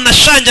mbabona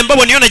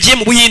iyo nagiye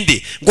mu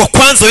Buhinde ngo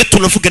kwanza we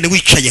tunavugane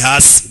wicaye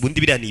hasi.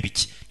 ubundi biriya ni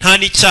ibiki? nta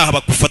n'icyaha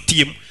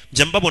bagufatiyemo,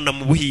 njya mbabona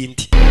mu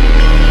Buhindi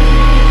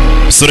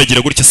umusore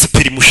agira gutya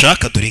siperi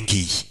mushaka dore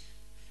ngiyi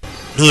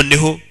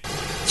noneho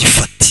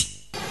gifati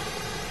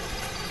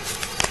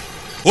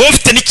wowe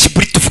ufite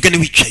n'ikiburi tuvugane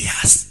wicaye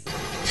hasi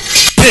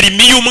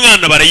perimi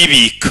y'umwana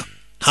barayibika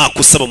nta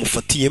kosa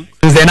bamufatiyemo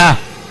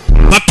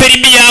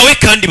perimi yawe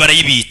kandi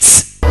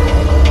barayibitse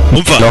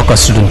umva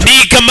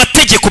wiga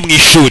amategeko mu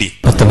ishuri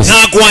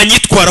ntago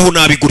wanyitwaraho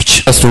nabi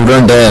gutya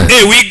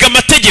wiga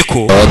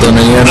amategeko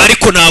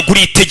ariko ntago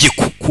uri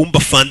itegeko kumba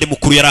fande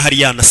mukuru yari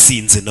ahari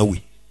yanasinze nawe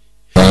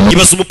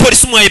ibaza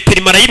umupolisi umwaye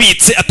perimi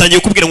arayibitse atangiye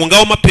kubwira ngo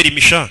ngaho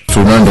amaperimi sha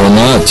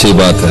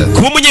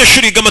kuba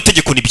umunyeshuri wiga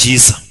amategeko ni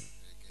byiza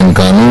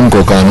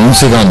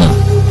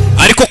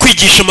ariko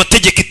kwigisha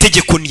amategeko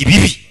itegeko ni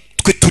bibi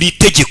twe turi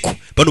itegeko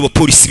bano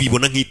bapolisi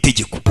bibona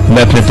nk'itegeko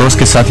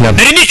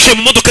nari nicaye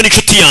mu modoka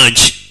n'inshuti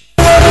yanjye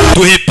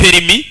duhe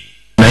perimi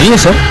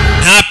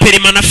nta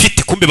perimi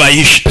anafite kumbe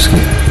bayihishe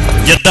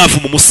ya davu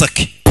mu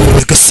musake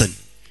Agasani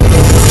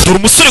dore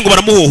umusore ngo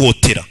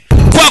baramuhohotera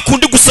kwa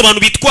kundi gusa abantu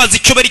bitwaza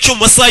icyo bari cyo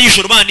mu masaha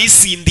y'ijoro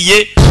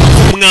banisindiye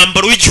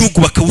umwambaro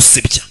w'igihugu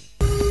bakawusebya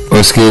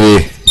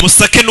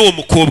musake n'uwo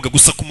mukobwa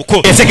gusa ku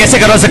mukobwa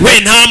we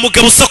nta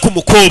mugabo usa ku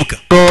mukobwa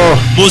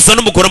muza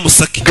n'umugore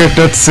musake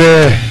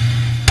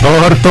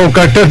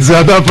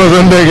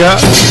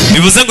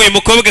bivuze ngo uyu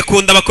mukobwa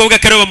akunda abakobwa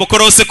kare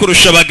bamukoraho se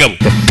kurusha abagabo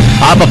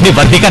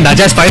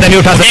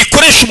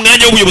ikoresha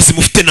umwanya w'ubuyobozi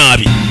mufite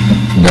nabi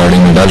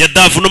ya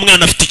davu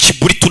n'umwana afite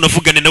ikiburi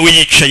tunavugane nawe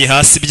yicaye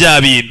hasi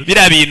bya bintu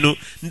biriya bintu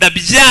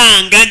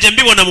ndabyanga njya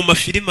mbibona mu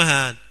mafilime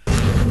ahantu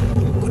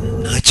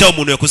ntacyo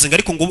umuntu yakoze ngo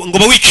ariko ngo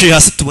bawicaye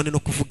hasi tubone no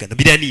kuvugana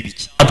biriya ni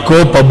ibiki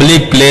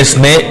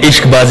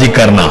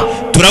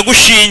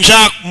turagushinja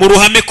mu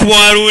ruhame kuba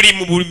wari uri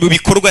mu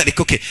bikorwa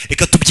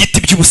reka tubyite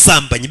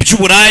iby'ubusambanyi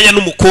by'uburaya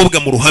n'umukobwa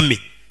mu ruhame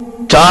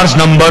charge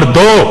number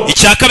 2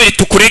 icya kabiri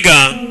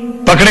tukurega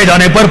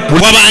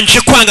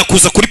wabanje kwanga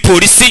kuza kuri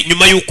polisi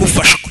nyuma y'uko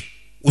ufashwe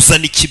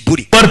uzana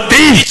ikiburi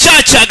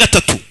icyaha cya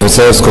gatatu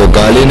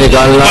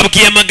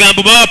babwiye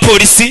amagambo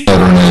b'abapolisi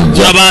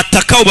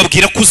abataka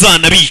ubabwira ko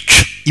uzanabica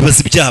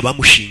ibaza ibyaha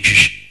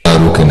bamushinjije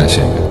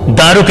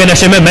दारू के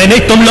नशे में मैं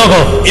नहीं तुम लोग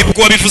हो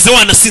ibwo wabivuze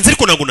wanasinze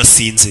ariko ntabwo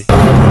nasinze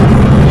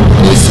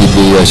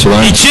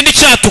ikindi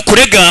cyaha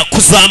tukurega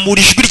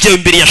kuzamura ijwi ryawe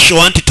imbere ya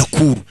Shawanti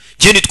Takuru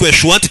njye nitwa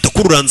Shawanti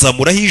Takuru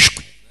uranzamuraho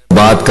ijwi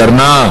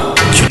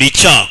icyo ni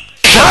icyaha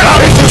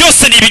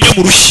byose ni ibinyo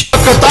mu rushyi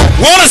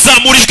wowe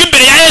urazamura ijwi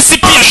imbere ya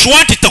SP ya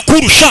Shawanti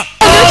Takuru sha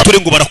turi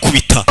ngo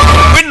barakubita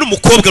we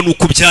n'umukobwa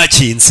nuko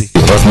byagenze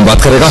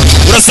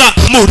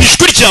urazamura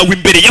ijwi ryawe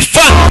imbere ya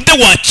fande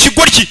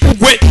wakigoryi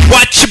we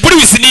wakiburi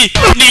wizi ni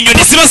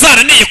inyoni ziba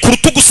zaraneye ku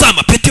rutugu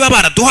usama peti baba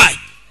baraduhaye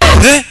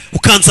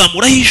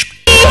ukanzamuraho ijwi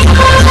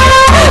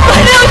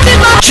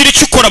kiri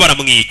icyo ukora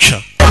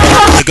baramwica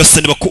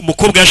Agasani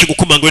umukobwa yaje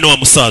gukomanga we na wa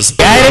musaza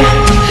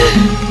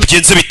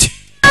bigenze bite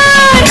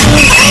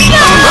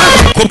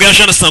umukobwa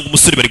yaje anasanga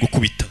umusore bari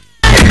gukubita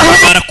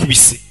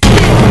barakubise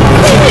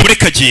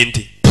ureka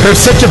agende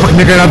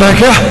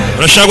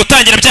urashaka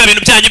gutangira bya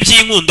bintu byanyu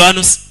by'inkundo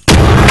hano se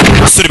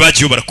umusore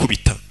bagiye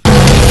barakubita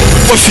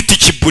bafite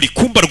ikiburi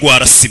kumba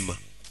rwarasima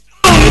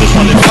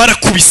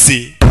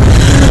barakubise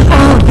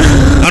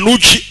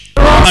anuji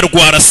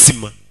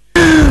arwarasima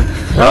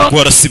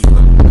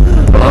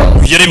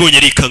yaribonye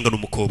arikangana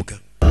umukobwa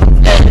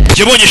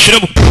yabonye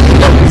shiramo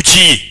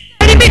ugiye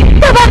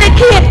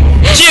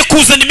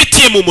kuzana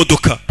imiti ye mu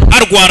modoka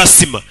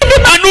arwarasima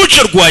anuji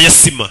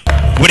arwayasima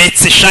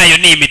uretse shayo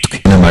ni imitwe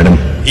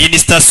iyi ni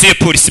sitasiyo ya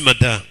polisi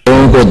madamu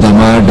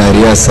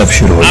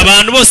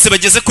abantu bose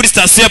bageze kuri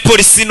sitasiyo ya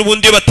polisi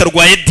n'ubundi iyo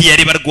batarwaye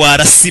diyari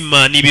barwara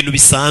sima ni ibintu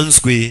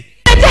bisanzwe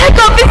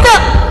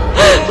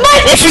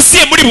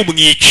ofisiye muri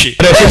bumwice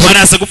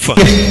baraza gupfa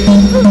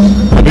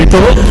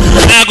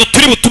ntabwo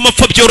turi butuma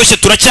apfa byoroshye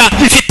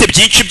turacyafite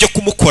byinshi byo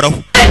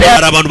kumukoraho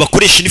hari abantu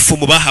bakoresha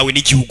inifomu bahawe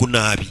n'igihugu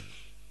nabi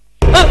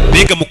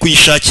mbega mu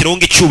kuyishakiraho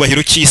ngo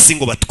icyubahiro cy'isi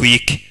ngo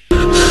batwike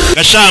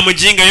gashaha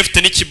muginga iyo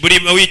ufite n'ikiburi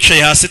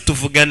wicaye hasi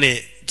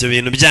tuvugane ibyo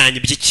bintu byanyu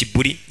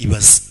by'ikiburi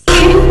ibaza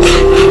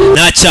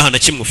nta cyaha na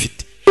kimwe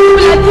ufite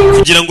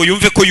kugira ngo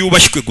yumve ko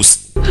yubashywe gusa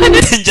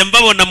njya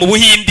mbabona mu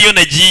Buhindi iyo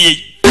nagiyeyo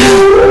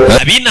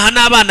abinaha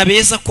n'abana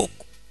beza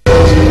koko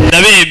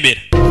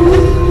ndabemera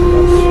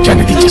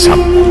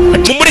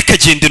mumureke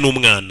agende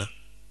n'umwana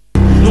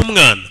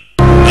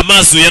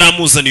amazi yari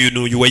amuzaniye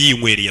n'uyu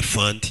wayinywereye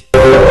afandi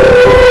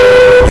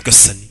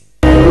Agasani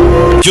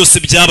byose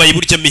byabaye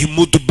burya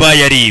Mihimudu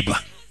Bay areba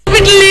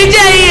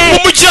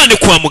umujyane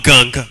kwa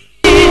muganga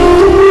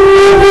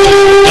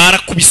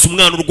barakubise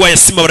umwana urwaye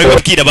asima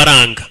barabibabwira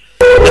baranga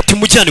ati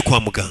mujyane kwa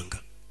muganga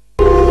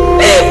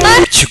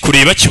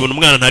kikureba kibona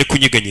umwana ntari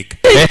kunyeganyega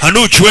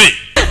hanuci we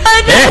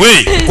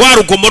rwa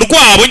rugomo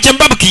rwabo njya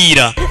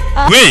mbabwira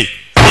we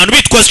abantu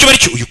bitwaza icyo bari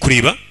cyo uyu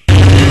kureba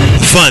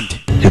uvande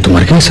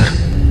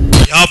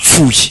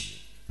yapfuye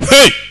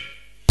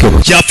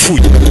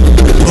yapfuye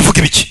uravuga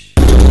ibiki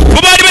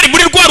bo bari bari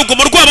muri rwa rugomo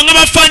urugomo rwabo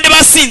nk'abafande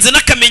basinze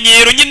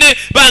n'akamenyero nyine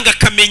banga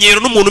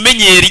akamenyero n'umuntu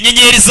umenyera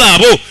inyenyeri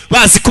zabo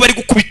bazi ko bari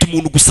gukubita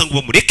umuntu gusa ngo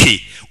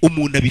bamureke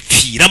umuntu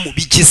abipfiramo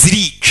bigeze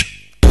irica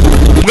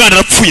umwana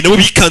arapfuye nabo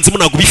bikanzemo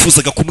ntabwo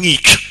bifuzaga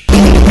kumwica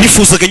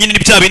bifuzaga nyine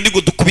bya bindi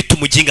ngo dukubite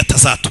umuginga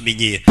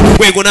atazatumenyera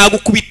rwego ntabwo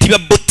ukubita iba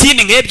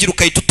botini nk'ebyiri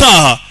ukahita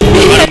utaha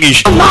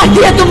baramwishe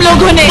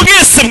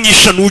mwese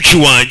mwisha n'uji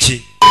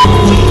wanjye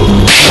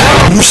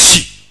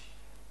rushyi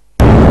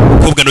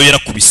umukobwa nawe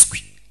yarakubiswe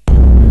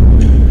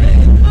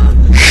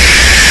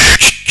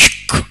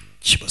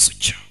ikibazo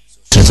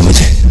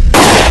cyawe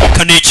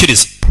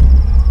kanekereza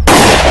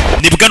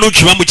nibwa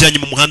n'uji bamujyanye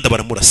mu muhanda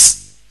baramurasa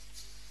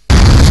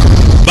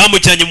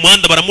bamujyanye mu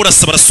muhanda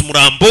baramurasa barasa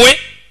umurambo we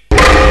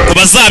ngo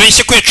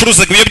bazabeshye ko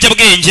yacuruzaga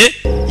ibiyobyabwenge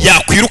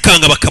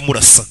yakwirukanga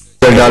bakamurasa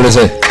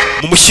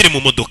mumushyire mu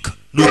modoka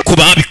nuko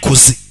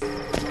babikoze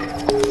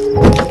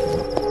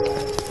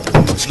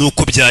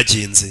nuko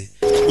byagenze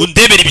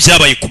undebera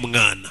ibyabaye ku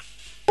mwana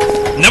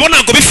nabo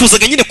ntabwo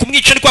bifuzaga nyine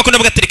kumwica ariko ako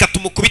navuga tereka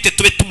tumukubite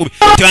tube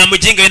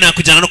wamuginga we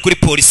nakujyana no kuri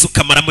polisi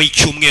ukamaramo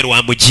icyumweru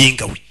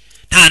wamuginga we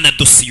nta na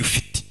dosiye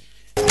ufite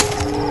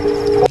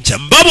njya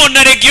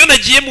mbabona regiyo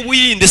nagiye mu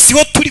Buyinde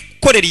siho turi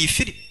gukorera iyi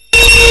filime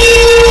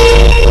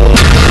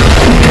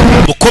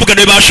umukobwa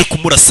nawe baje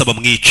kumurasa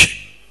bamwice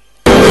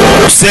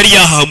gusa yari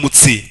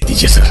yahamutse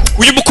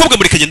uyu mukobwa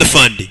muri kagenda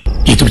fande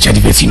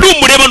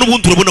numureba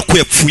n'ubundi urabona ko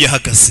yapfuye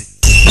ahagaze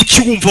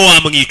uki wumva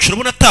wamwica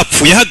urabona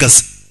atapfuye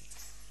ahagaze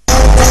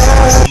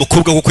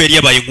umukobwa kuko yari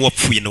yabaye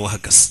nk'uwapfuye nawe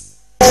ahagaze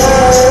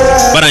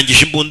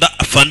barangije imbunda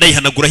afanda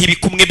yihanaguraho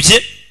ibikumwe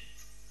bye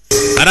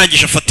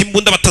arangije afata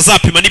imbunda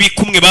batazapima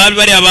n'ibikumwe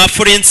bari aba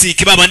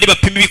forensic babandi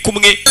bapima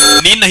ibikumwe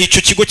ninaho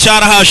ico kigo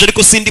cyarahaje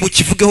ariko sindi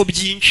bukivugeho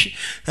byinshi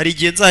hari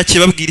igihe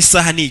nzakibabwira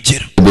isaha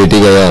nigera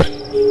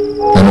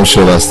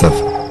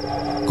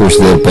कुछ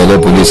देर पहले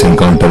police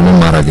encounter में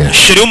मारा गया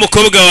sheri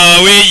w'umukobwa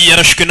wawe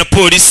yarashwe na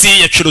polisi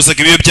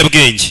yacuruzaga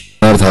ibiyobyabwenge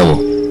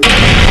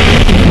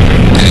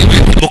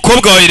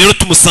umukobwa wawe rero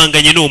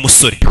tumusanganye n'uwo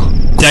musore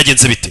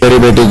byagenze bite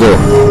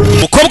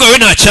umukobwa wawe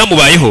nta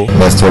cyamubayeho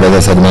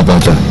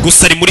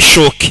gusa ari muri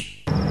shoke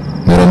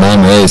मेरा नाम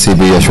है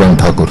एसीपी Yashwant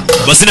Thakur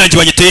mazina yanjye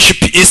banyita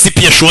ACP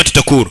Yashwant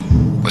Thakur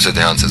उसे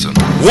ध्यान से सुन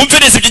wumve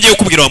neza ibyo ngiye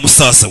kukubwira wa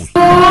musasa we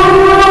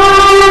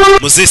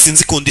muze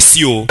sinzi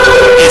kondisiyo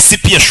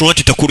ACP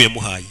Yashwant Thakur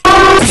yamuhaye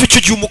kuva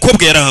icyo gihe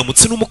umukobwa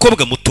yarahamutse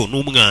n'umukobwa muto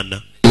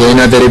n'umwana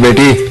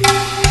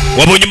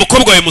wabonye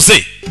umukobwa wawe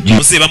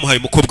muze bamuhaye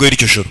umukobwa we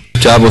iryo joro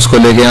चाप उसको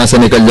लेके यहाँ से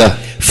निकल जा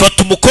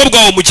fata umukobwa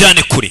wawe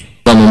mujyane kure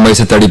Mumbai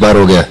से तड़ी पार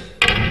हो गया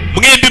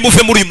mwembi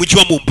muve muri uyu mujyi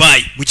wa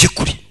Mumbai mujye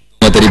kure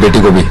तेरी बेटी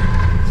को भी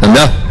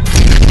समझा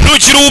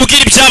nugira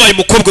ubwira ibyabaye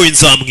umukobwa we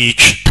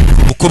nzamwica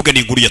umukobwa ni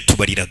inkuru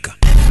yatubariraga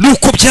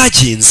nuko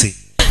byagenze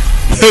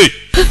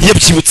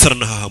yabyibutse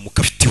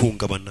aranahahamuka afite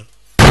ihungabana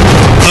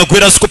ntabwo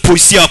yari azi ko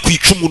polisi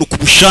yakwica umuntu ku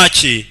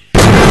bushake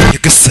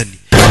Nyagasani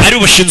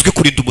aribo bashinzwe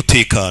kurinda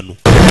umutekano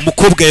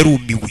umukobwa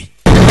yarumiwe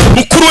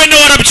mukuru we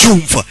nawe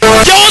arabyumva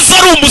yahoze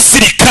ari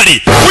umusirikare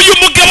uyu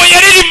mugabo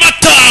yariri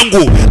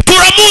matango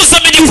turamuzi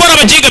amenye ko ari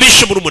abaginga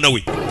bishe murumuna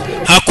we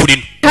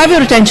hakurino Have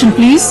your attention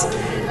please.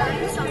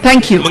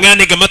 Thank you.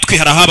 mwanega amatwi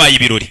harahabaye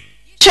ibirori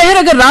शहर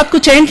अगर रात को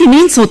चैन की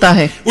नींद सोता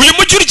है uyu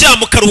mujyi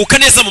uryama ukaruhuka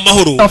neza mu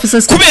mahoro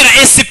kubera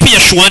ACP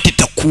Yashwant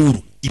Thakur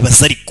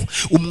ibaza ariko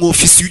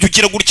umwofisi ujya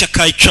ugira gutya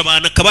akayica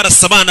abantu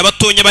akabarasa abana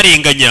batonya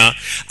barenganya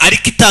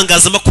ariko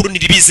itangazamakuru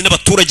niribizi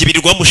n'abaturage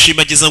birirwa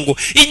bamushimagiza ngo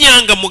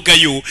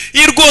inyangamugayo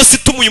rwose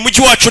itumuye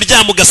umujyi wacu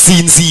uryama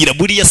ugasinzira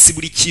buriya si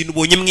buri kintu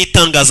ubonye mu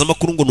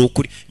itangazamakuru ngo ni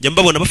ukuri njya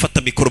mbabona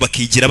bafata mikoro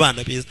bakigira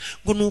abana beza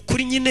ngo ni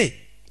ukuri nyine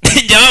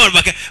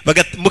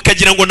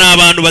mukagira ngo ni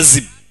abantu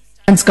bazima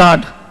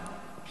God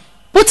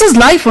puts his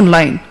life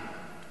online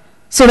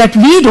so that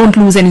we don't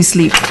lose any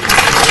sleep.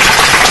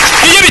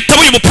 iyo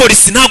bitaba uyu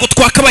mupolisi ntabwo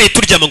twakabaye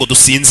turyama ngo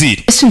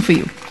dusinzire Question for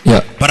you.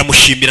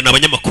 baramushimira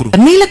n'abanyamakuru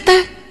नहीं लगता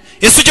है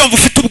ese ujya wumva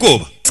ufite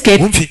ubwoba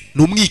wumve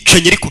ni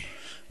umwicanyi ariko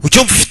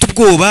ujya wumva ufite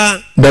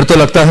ubwoba डर तो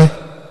लगता है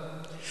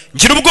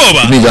ngira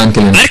ubwoba अपनी जान के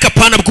लिए ariko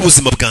apana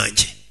bw'ubuzima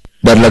bwanjye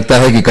डर लगता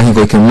है कि कहीं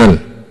कोई क्रिमिनल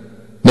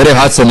मेरे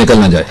हाथ से निकल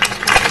ना जाए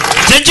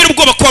ngira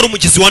ubwoba ko hari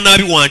umugizi wa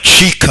nabi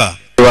wancika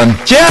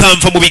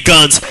kamva mu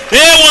biganza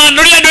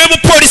uriya niwe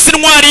mupolisi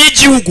intwari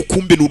y'igihugu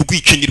kumbe ni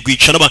urwicanyi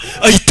rwica n'abantu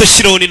ahita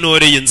ashyiraho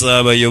n'intore ye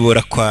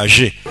nzabayobora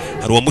kwaje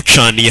hari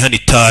uwamucaniye hano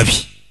itabi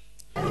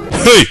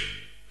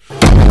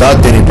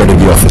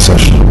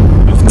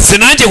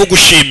sinange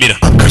kugushimira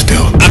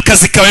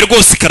akazi kawe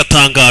rwose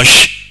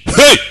karatangaje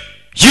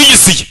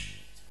yiyiziye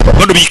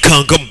bano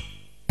bikangamo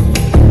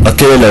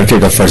अकेले लड़के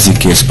का फर्जी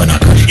केस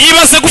बनाकर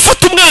ibaze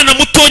gufata umwana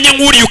mutonya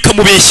nk'uriya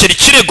ukamubeshyera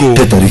ikirego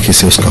तरीके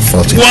से उसका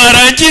फौज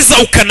warangiza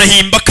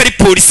ukanahimba ko ari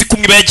polisi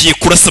kumwe bagiye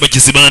kurasa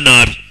abagizi ba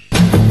nabi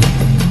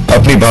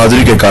अपनी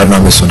बहादुरी के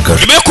कारनामे सुनकर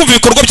nyuma yo kumva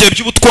ibikorwa byawe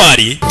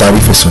by'ubutwari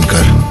तारीफें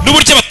सुनकर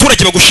n'uburyo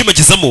abaturage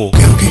bagushimagizamo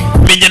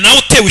menya nawe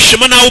utewe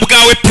ishema nawe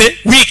ubwawe pe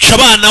wica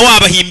abana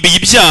wabahimbiye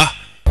ibyaha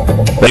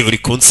uri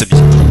konsebye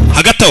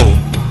hagati aho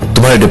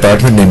तुम्हारे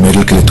डिपार्टमेंट ने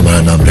मेडल के लिए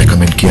तुम्हारा नाम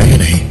रेकमेंड किया या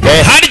नहीं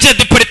harya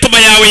departema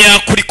yawe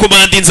yakuri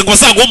bagukomandinze ngo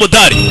bazaguhe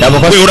umudari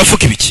we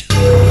uravuga ibiki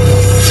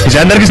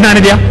अंदर किसने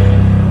आने दिया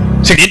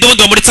ninde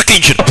wundi wamuritse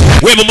akinjira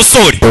we mu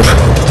musore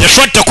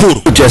yashwati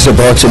takuru जैसे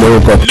बहुत से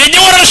लोगों को menye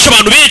wararashe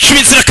abantu benshi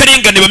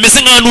b'inzirakarengane bameze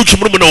nk'anuje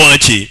murumuna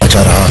wanjye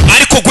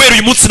ariko guhera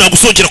uyu munsi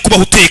nagusongera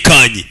kubaho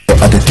utekanye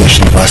Aditya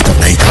श्रीवास्तव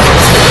नहीं था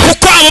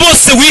kuko abo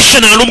bose wishe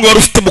nta n'umwe wari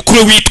ufite mukuru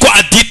we witwa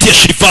Aditya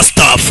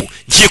Shrivastava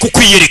ngiye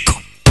kukwiyereka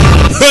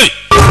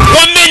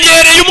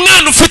wamenyereye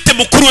umwana ufite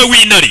mukuru we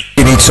w'intare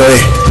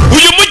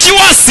uyu mujyi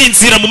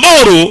wasinzira mu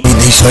mahoro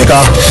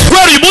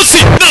guhera uyu munsi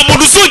nta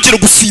muntu uzongera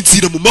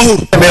gusinzira mu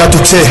mahoro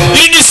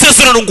iri ni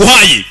isezerano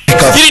nguhaye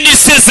iri ni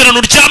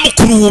isezerano rya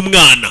mukuru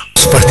w'umwana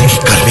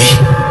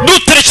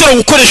nutarekera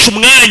gukoresha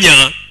umwanya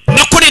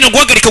nako nina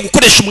guhagarika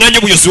gukoresha umwanya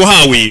w'ubuyobozi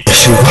wahawe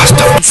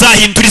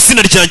nzahindura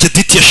izina ryanjye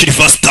Aditya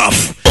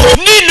Shrivastava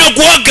nina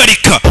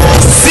guhagarika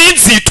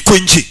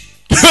sinzitwe nge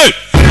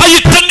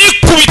ahita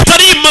nikubita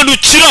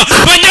arimanukira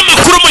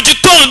abanyamakuru mu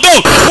gitondo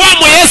wa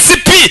mu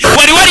SP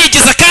wari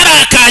warigeze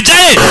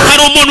akarakajyaye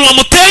hari umuntu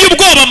wamuteye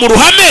ubwoba mu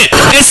ruhame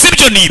ese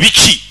ibyo ni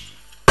ibiki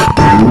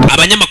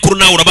abanyamakuru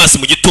nawe urabazi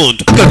mu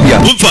gitondo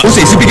umva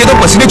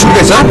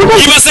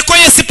ibaze ko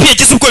SP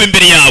yagize ubwoba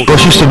imbere yawe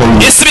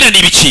ese biriya ni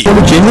ibiki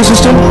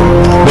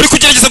uri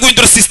kugerageza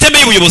guhindura sisiteme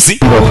y'ubuyobozi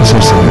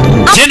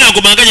njye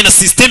ntabwo mpanganye na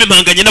sisiteme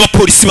mpanganye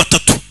n'abapolisi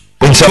batatu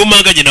bo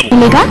mpanganye nabo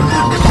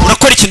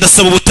urakora iki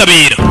ndasaba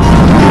ubutabera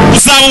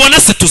uzabubona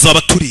se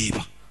tuzaba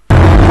tureba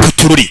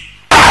katururi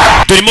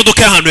dore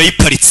imodoka y'ahantu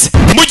yayiparitse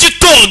mu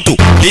gitondo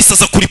yahise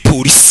aza kuri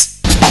polisi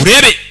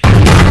urebe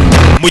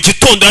mu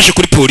gitondo yaje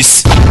kuri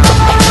polisi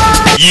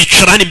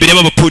yicara hano imbere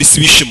y'abapolisi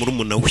bishe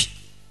murumuna we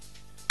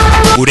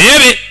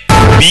urebe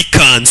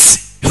bikanze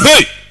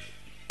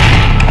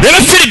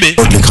reba filime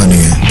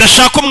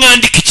ndashaka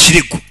mwandika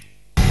ikirego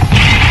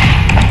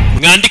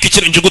mwandika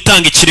ikirego nje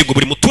gutanga ikirego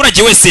buri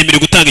muturage wese yemerewe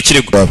gutanga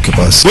ikirego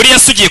buriya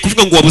sugiye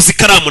kuvuga ngo wabuze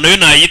ikaramu nayo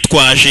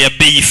nayitwaje ya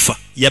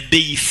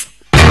beifa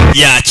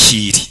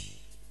yakiri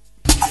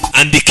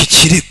andika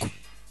ikirego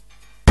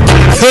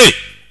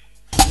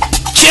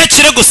kiye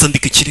kirego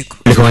sandika ikirego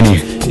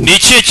ni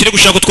ikihe kirego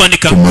ushaka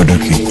kutwandika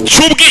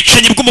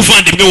cy'ubwicanyi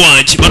bw'umuvandimwe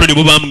wanjye bano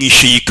nibo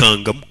bamwishe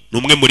yikangamo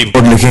numwe muri bo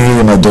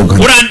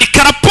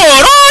urandika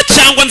raporo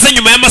cyangwa nze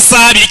nyuma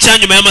y'amasaha 2 cyangwa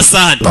nyuma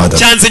y'amasaha 4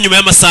 cyangwa nyuma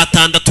y'amasaha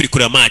 6 turi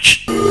kure match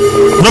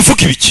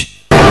uravuga ibiki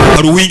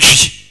hari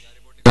uwinjiye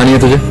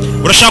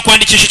urashaka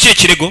kwandikisha ikihe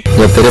kirego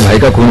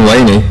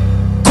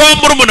ko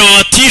murumuna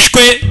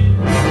watishwe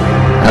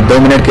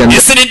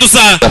ese ninde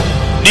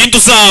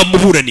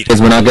uzamuburanira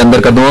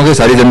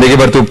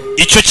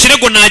icyo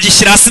kirego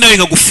nagishyira hasi nawe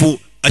nkagufu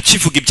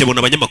akivuga ibyo abona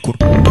abanyamakuru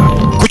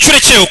kuki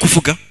urekeyeho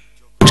kuvuga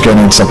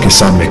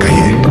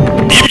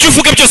ibyo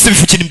uvuga byose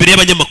bivugira imbere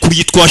y'abanyamakuru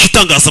yitwaje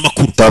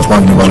itangazamakuru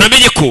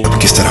unamenye ko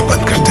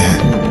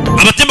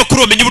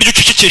abanyamakuru bamenye uburyo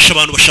ucecekesha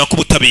abantu bashaka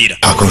ubutabera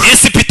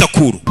SP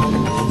Takuru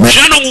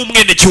jano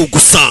nk'umwene gihugu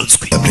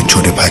usanzwe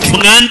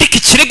mwandika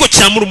ikirego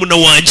cya murumuna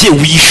wanjye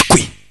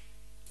wishwe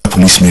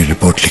police में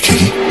रिपोर्ट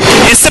लिखेगी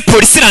ese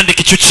polisi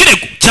irandika icyo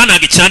kirego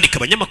cyanaga cyandika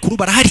abanyamakuru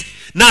barahari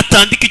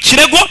natandika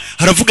ikirego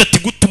haravuga ati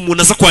guta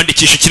umuntu aza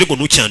kwandikisha ikirego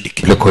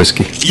ntucyandike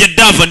ya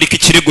davandika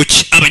ikirego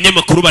cye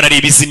abanyamakuru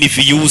barareba izi ni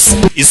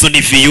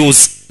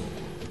views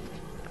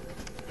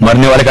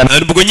मरने वाले का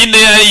ubwo nyine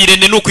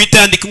Irene no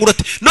kwitandika inkuru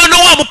ati none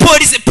wa mu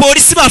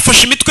polisi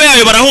bafashe imitwe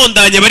yayo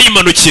barahondanye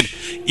barimanukira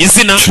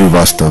izina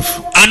Shrivastava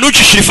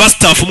Anuji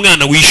Shrivastava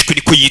umwana wishwe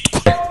niko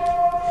yitwa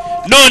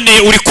none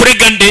uri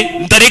kurega nde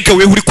ndarega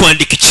we uri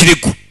kwandika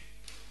ikirego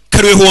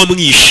kariweho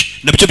wamwishe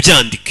nabyo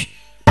byandike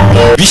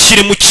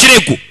bishyire mu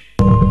kirego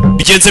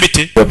bigenze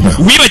bite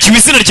wibagiwe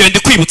izina ryawe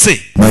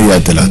ndikwibutse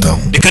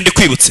reka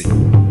ndikwibutse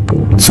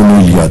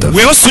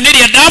weho Sunil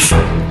Yadav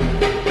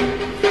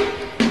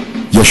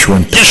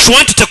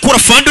Yashwant Takura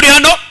fandi uri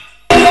hano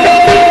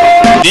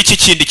n'iki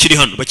kindi kiri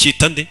hano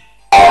bacyita nde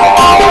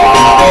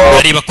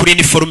areba kuri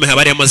uniforme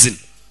haba ari amazina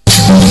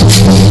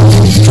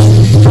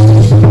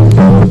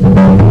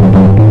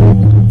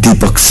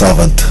Deepak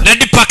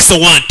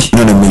Sawant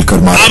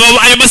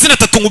aya mazina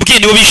atatu ngubwiye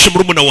nibo bishe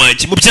murumuna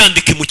wanjye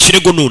mubyandike mu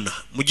kirego nuna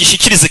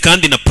mugishyikirize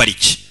kandi na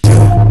pariki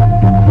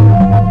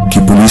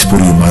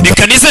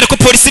reka nizere ko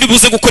polisi iri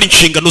buze gukora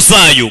inshingano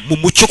zayo mu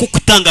mucyo kuko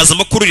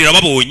itangazamakuru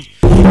rirababonye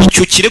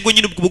icyo kirego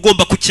nyine ubwo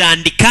ugomba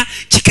kucyandika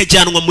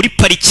kikajyanwa muri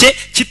parike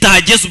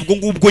kitahageze ubwo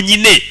ngubwo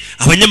nyine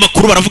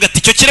abanyamakuru baravuga ati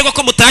icyo kirego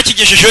ko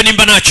mutakigejejeho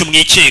nimba ntacyo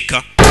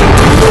mwikeka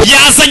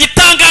yazanye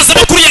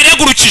itangazamakuru yari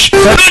yagurukije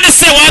none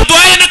se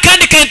waduhaye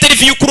n'akandi ka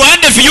interview ku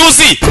ruhande views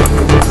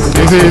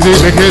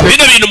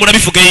bino bintu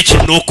murabivugaho iki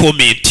no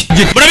comment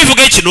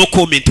murabivugaho iki no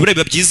comment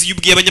ureba byiza iyo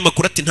ubwiye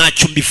abanyamakuru ati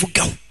ntacyo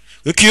mbivugaho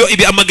iyo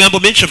ibi amagambo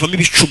menshi avamo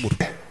ibicumuro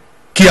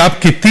कि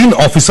आपके 3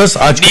 ऑफिसर्स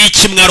आज ni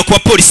ikimwaro ku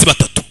bapolisi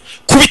batatu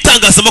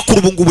kubitangazamakuru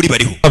ubu ngubu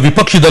bariho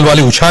विपक्षी दल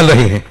वाले उछाल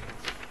रहे हैं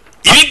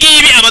ibi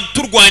ngibi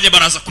abaturwanya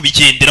baraza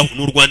kubigenderaho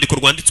n'urwandiko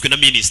rwanditswe na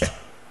minister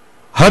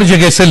हर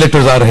जगह से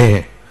लेटर्स आ रहे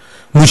हैं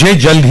मुझे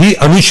जल्द ही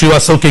अनुज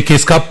श्रीवास्तव के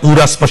केस का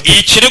पूरा स्पष्ट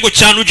ikirego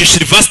cya Anuji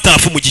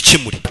Shrivastava mu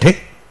gikemure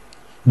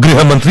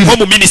गृह मंत्री ho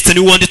mu minister ni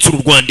wanditse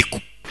urwandiko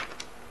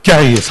क्या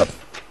है ये सब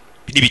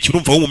nibiki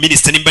urumva wo mu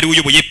minister nimba ari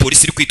uyoboye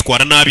polisi iri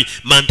kwitwara nabi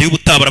manda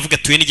y'ubutaba baravuga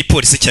tuye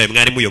n'igipolisi cyawe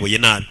mwari muyoboye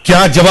nabi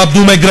क्या जवाब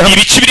दूं मैं ग्रह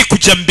ibiki biri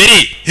kujya mbere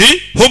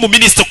ho mu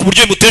minister ku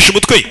buryo bimutesha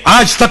umutwe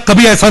आज तक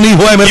कभी ऐसा नहीं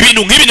हुआ है मेरे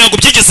ibintu nk'ibi ntabwo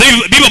byigeze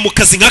biba mu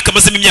kazi nk'aka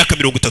mazemo imyaka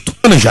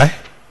 30 नहीं जाए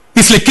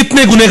इसलिए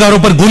कितने गुनहगारों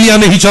पर गोलियां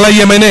नहीं चलाई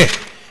है मैंने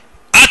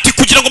ati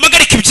kugira ngo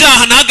mpagarike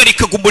ibyaha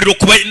nahagarikaga umuriro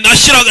kuba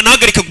nashyiraga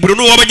nahagarikaga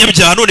umuriro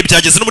w'abanyabyaha none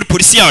byageze no muri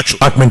polisi yacu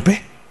apartment पे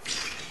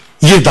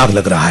ये दाग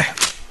लग रहा है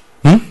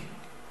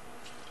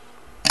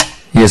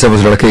ये सब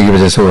उस लड़के की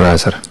वजह से हो रहा है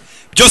sir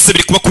byose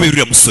biri kuba kubera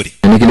uriya musore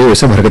यानी के लिए वो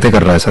सब हरकतें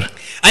कर रहा है sir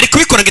ari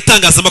kubikora ngo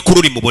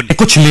itangazamakuru rimubone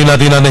कुछ लेना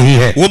देना नहीं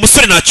है uwo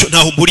musore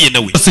ntaho mpuriye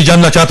nawe बस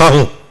जानना चाहता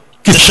हूँ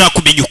ndashaka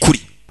kumenya ukuri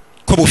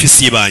ko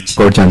abofisiye banjye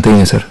court जानते ही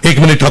हैं सर एक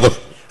मिनट Thakur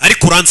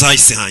ariko uranze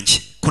hahise hanjye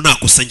ko nta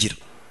kosa ngira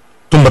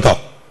तुम बताओ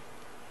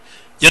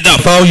yadafu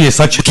बताओ ये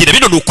सच mbwira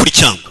bino ni ukuri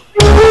cyangwa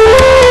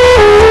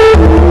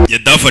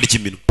yadafu arya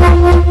imino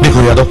देखो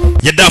यादव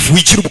yadafu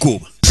wigira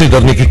ubwoba से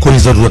डरने की कोई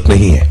जरूरत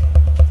नहीं है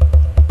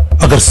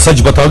अगर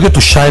सच बताओगे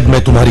तो शायद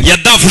मैं तुम्हारी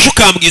yadafu uje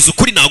ukambwiza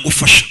ukuri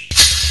nagufasha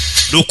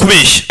ni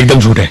ukubeshya एकदम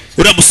झूठ है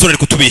uriya musore ari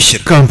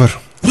kutubeshyera कहां पर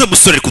uriya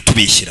musore ari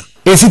kutubeshyera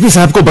ACP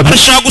साहब को बता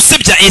arashaka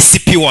gusebya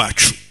ACP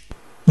wacu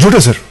झूठ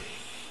है सर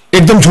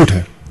एकदम झूठ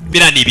है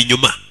biriya ni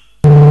ibinyoma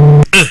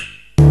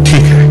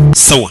ठीक है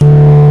sawa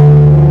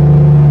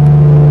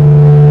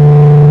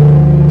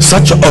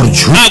सच और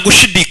झूठ nta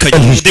gushidikanya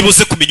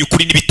ndibuze kumenya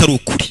ukuri n'ibitari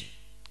ukuri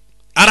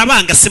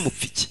arabanga se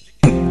mupfiki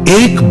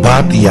एक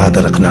बात याद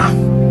रखना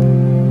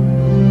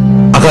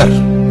अगर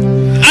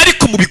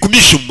ariko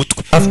mubigumishe mu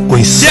mutwe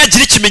कोई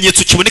byagira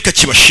ikimenyetso kiboneka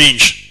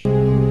kibashinja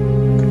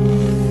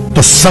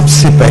तो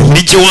सबसे पहले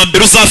ninjye wa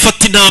mbere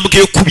uzafata intambwe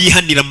yo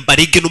kubihanira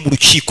mbarege no mu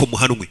rukiko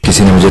muhanwe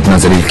किसी ने मुझे इतना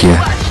जलील किया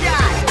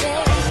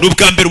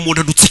n'ubwa mbere umuntu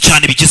andutse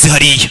cyane bigeze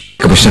hariya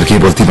commissioner की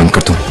बोलती बंद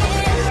कर दूं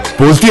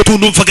बोलती है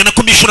tunumvaga na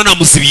komishona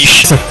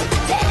namuzibisha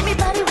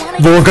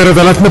वो अगर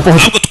अदालत में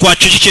पहुंच ahubwo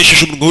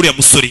twacecekesheje umunwa w'uriya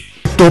musore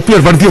टोपी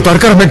और वर्दी उतार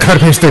कर हमें घर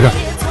भेज देगा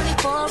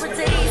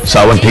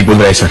सावन ठीक बोल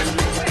रहा है sir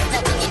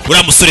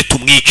uriya musore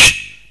tumwice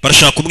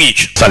barashaka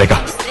kumwica साले का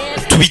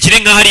tubigire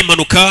nk'aho ari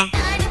impanuka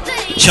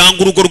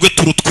cyangwa urugo rwe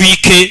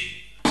turutwike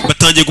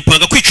batangiye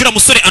gupanga kwica uriya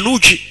musore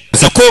anuji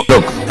sako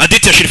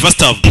aditi ya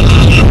shirifastavu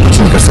कुछ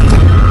नहीं कर सकते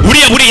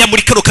buriya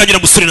muri kano kanya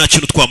uriya musore nta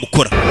kintu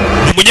twamukora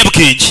ni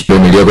umunyabwenge जो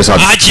मीडिया के साथ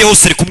aho agiye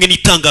hose ari kumwe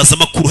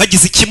n'itangazamakuru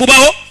hagize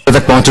ikimubaho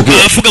तक पहुंच चुकी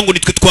है avuga ngo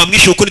nitwe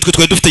twamwishe kuko nitwe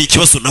twari dufitanye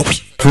ikibazo nawe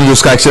फिर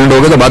उसका एक्सीडेंट हो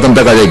गया तो बात हम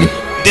तक आ जाएगी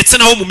ndetse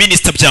naho mu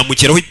minisita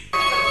byamugeraho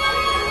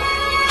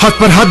हाथ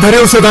पर हाथ धरे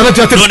उसे दाना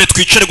चाहते none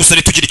twicare gusa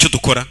ntitugire icyo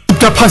dukora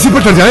क्या फांसी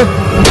पर चढ़ जाए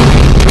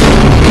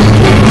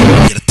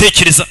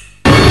yaratekereza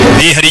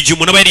hari igihe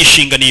umuntu aba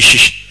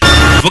yarishinganishije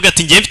avuga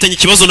ati ngiye mfitanye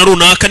ikibazo na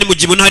runaka ni mu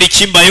gihe umuntu hari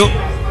ikimbayo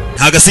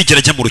ntago azigera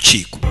ajya mu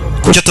rukiko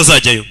kuki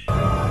atazajyayo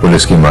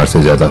police की मार से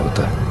ज्यादा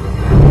होता है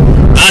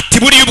ati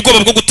buriya ubwoba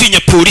bwo gutinya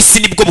polisi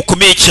nibwo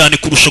bukomeye cyane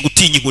kurusha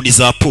gutinya inkoni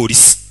za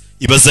polisi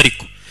ibaza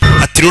ariko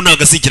ati rero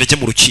ntago azigera ajya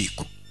mu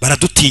rukiko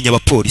baradutinya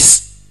abapolisi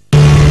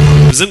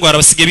bivuze ngo hari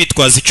abasigaye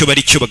bitwaza icyo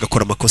bari cyo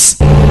bagakora amakosa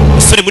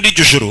umusore muri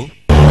iryo joro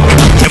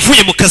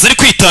yavuye mu kazi ari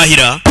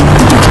kwitahira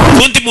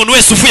undi muntu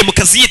wese uvuye mu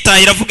kazi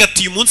yitahira avuga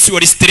ati uyu munsi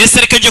wari stress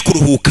ariko ajya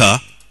kuruhuka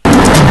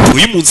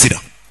uyu mu nzira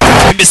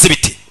bimeze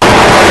bite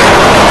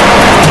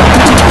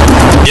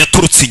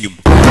yaturutse inyuma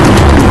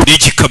ni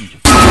igikamyo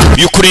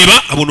iyo kureba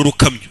abona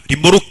urukamyo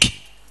rimoruke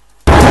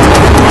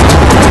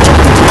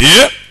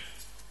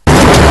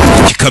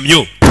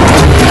igikamyo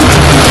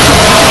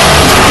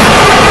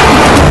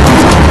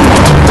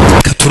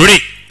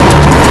katurore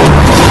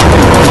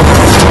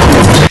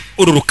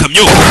uru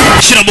rukamyo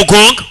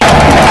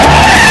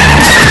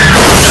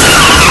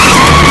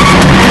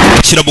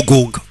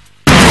kiramugonga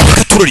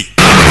katurore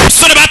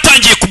umusore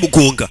batangiye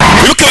kumugonga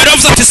wibuke bari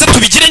bavuze ati se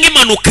tubigire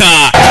nk'impanuka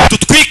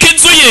tutwike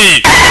inzu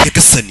ye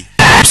nyagasani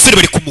umusore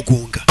bari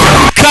kumugonga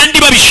kandi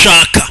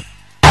babishaka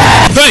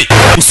hey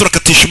umusore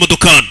akatisha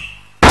imodoka hano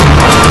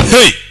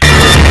hey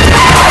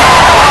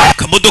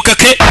akamodoka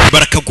ke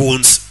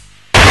barakagonza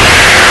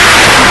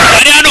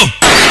ari hano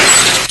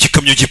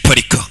igikamyo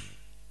giparika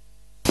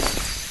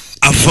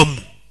avamo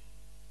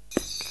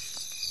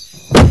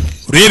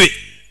urebe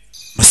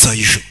masaha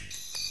y'ijoro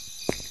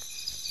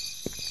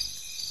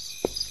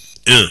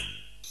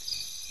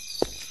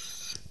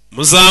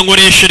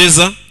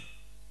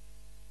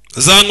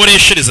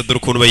muzankoreshereza dore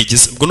ukuntu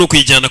bayigize ubwo ni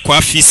ukuyijyana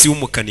kwa fisi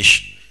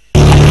w'umukanishi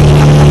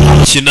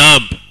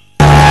kinamba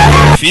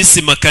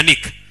fisi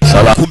makanika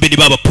kumbe ni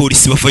baba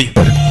polisi bavayo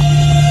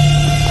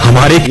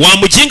wa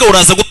muginga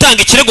uraza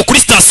gutanga ikirego kuri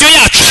sitasiyo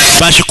yacu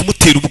baje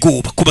kumutera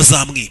ubwoba ko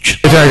bazamwica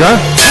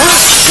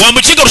wa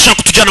muginga urashaka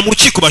kutujyana mu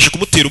rukiko baje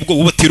kumutera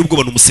ubwoba ubatera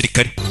ubwoba ni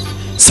umusirikare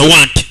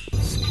sawandi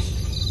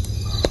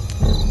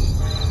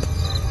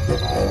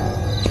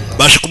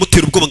baje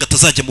kumutera ubwoba ngo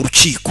atazajya mu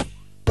rukiko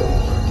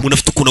umuntu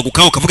afite ukuntu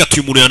agukaho ukavuga ati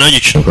uyu muntu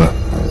yananyica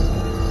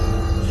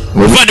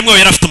umuvandimwe wawe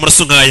yari afite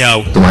amaraso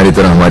nk'ayawe तुम्हारी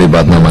तरह हमारी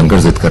बात ना मानकर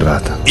जिद कर रहा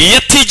था iyo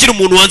atigira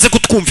umuntu wanze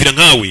kutwumvira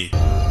nkawe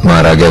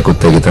मारा गया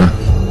कुत्ते की तरह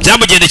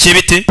byamugendekeye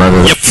bite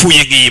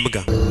yapfuye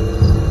nk'imbwa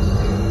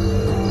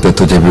तो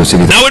तुझे भी उसी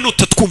की nawe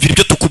nutatwumvira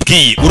ibyo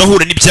tukubwiye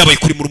urahura n'ibyabaye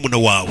kuri murumuna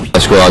wawe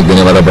लाश को आग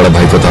देने वाला बड़ा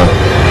भाई तो था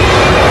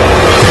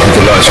तो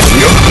लाश को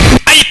दिया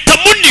ahita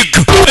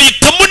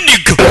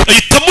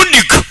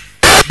muniga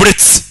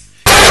buretse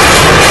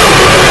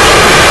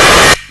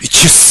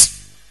ikisi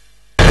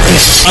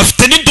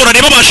afite n'indoro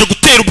areba abasha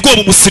gutera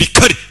ubwoba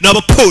umusirikare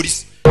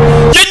n'abapolisi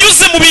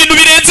yanyuze mu bintu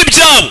birenze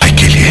ibyabo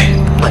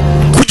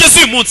kugeza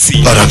uyu munsi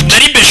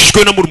nari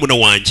mbeshejweho na murumuna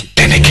wanjye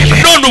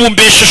none ubu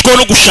mbeshejweho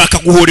no gushaka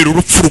guhorera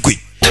urupfu rwe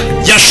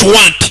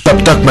yashwanti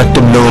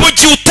mu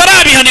gihe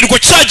utarabihanirwa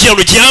cya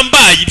gihano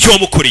gihambaye ibyo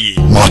wamukoreye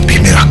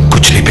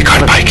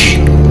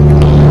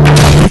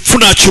urupfu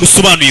ntacyo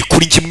rusobanuye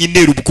kuri njye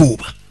mwintera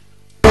ubwoba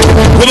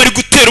uwo bari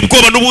gutera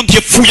ubwoba n'ubundi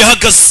yapfuye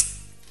ahagaze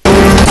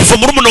kuva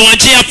murumuna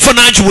wanjye yapfa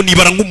nanjye ubu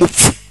nibara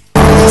nk'umupfu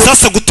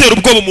sasa gutera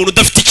ubwoba umuntu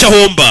udafite icyo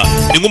ahomba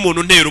ni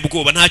nk'umuntu untera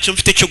ubwoba ntacyo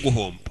mfite cyo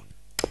guhomba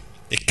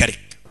reka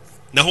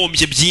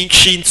nahombye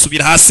byinshi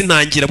nsubira hasi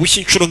ntangira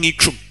bushya inshuro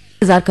nk'icumi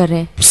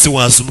usi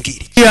waza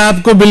umbwira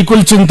आपको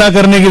बिल्कुल चिंता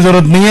करने की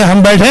जरूरत नहीं है हम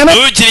बैठे हैं ना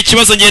ntugire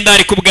ikibazo ngenda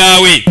ari ku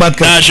bwawe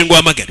naje ngo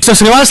uhamagare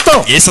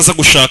yesi aza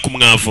gushaka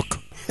umwavoka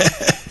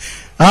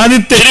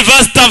Aditya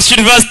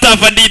Sylvester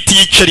anditi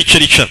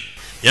yicara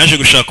yaje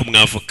gushaka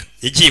umwavoka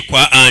yagiye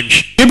kwa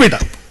Ange बेटा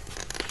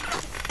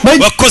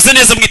wakoze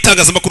neza mu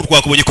itangazamakuru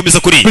twakubonye komeza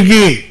kuri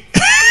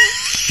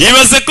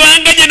yibaze ko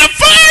hanganye na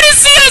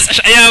polisi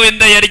yawe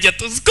ndayarya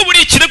tuzi ko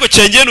muri ikirego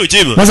cyanjye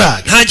n'ugima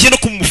ntagiye no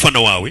kumufana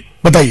wawe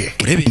बताइए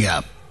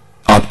आप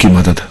आपकी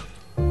मदद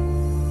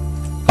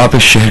आप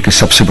इस शहर के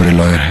सबसे बड़े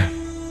लॉयर हैं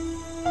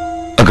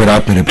अगर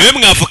आप मेरे niwe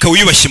mwavoka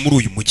wiyubashye muri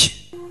uyu mujyi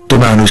तो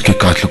मैं अनुज के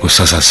कातिलों को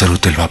सजा जरूर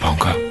दिलवा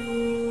पाऊंगा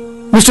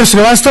मिस्टर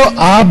श्रीवास्तव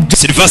आप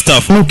Sylvester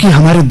की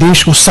हमारे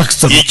देश को सख्त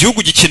जरूरत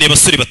igihugu gikeneye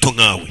abasore bato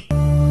nkawe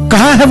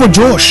कहाँ है वो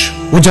जोश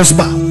वो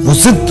जज्बा वो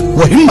जिद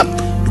वो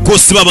हिम्मत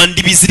rwose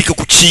babandi bizirika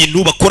ku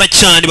kintu bakora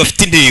cyane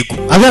bafite intego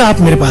अगर आप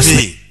मेरे पास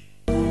नहीं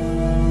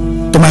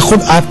तो मैं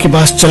खुद आपके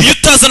पास चल iyo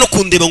utaza no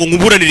kundeba ngo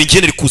nkuburanire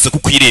njye nari kuza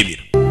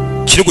kukwirebera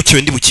ikirego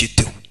cyawe ndi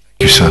bucyiteho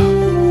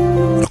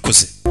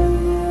urakoze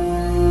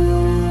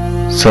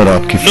sir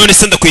आपकी none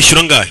se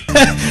ndakwishyura ngahe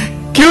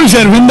क्यों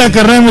शर्मिंदा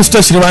कर रहे हैं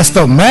मिस्टर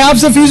श्रीवास्तव मैं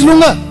आपसे फीस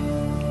लूंगा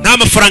nta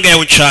mafaranga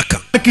yawe nshaka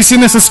किसी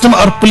ने सिस्टम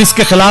और पुलिस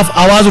के खिलाफ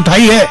आवाज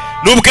उठाई है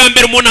ni ubwa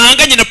mbere umuntu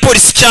ahanganye na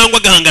polisi cyangwa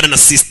agahangana na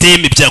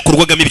sisiteme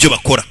byakorwagamo ibyo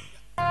bakora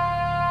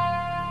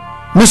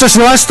mister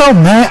Srivastava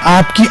मैं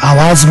आपकी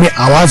आवाज में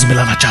आवाज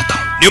मिलाना चाहता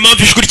हूँ niyo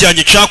mpamvu ijwi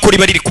ryanjye nshaka ko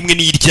riba riri kumwe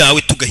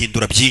n'iryawe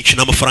tugahindura byinshi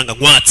n'amafaranga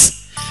nkwatse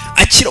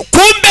akira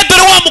kumbe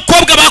dore wa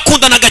mukobwa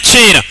bakundanaga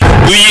kera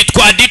uyu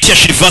yitwa Aditya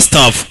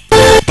Sylvester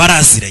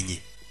baraziranye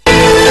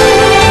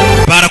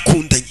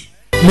barakundanye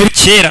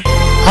kera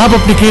आप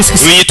अपनी केस की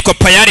uyu yitwa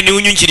Payari niwe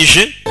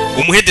unyungirije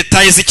umuhe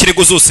detaye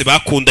z'ikirego zose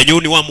bakundanye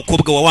ni wa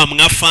mukobwa wa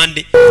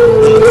mwafande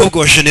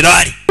umukobwa wa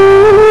generali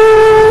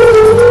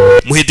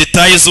muhe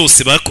detaye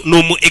zose ni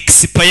umu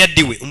expired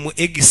we umu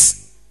ex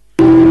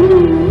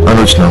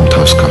अनुज नाम था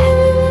उसका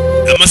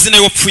amazina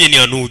y'uwapfuye ni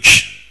Anuj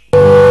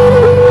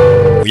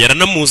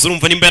yaranamuzi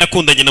urumva nimba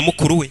yarakundanye na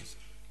mukuru we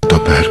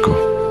दोपहर को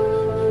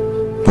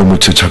वो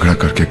मुझसे झगड़ा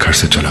करके घर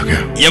से चला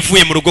गया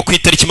yavuye mu rugo ku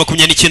itariki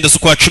 29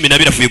 z'ukwa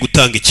 12 avuye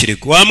gutanga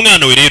ikirego wa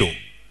mwana we rero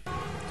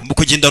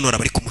kumbuko genda hano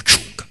arabari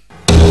kumucunga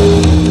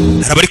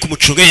arabari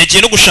kumucunga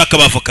yagiye no gushaka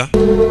abavoka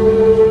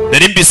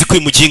nari mbizi ko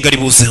uyu muginga ari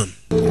buze hano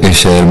इस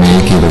शहर में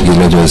एक ही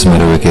वकील है जो इस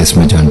मरे हुए केस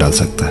में जान डाल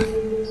सकता है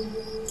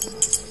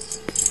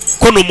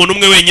ko ni umuntu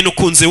umwe wenyine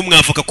ukunze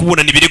w'umwavoka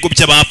kubonana ibirego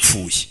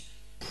by'abapfuye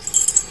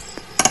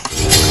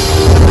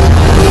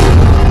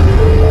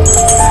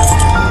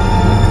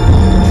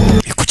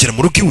kugera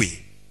mu rugo iwe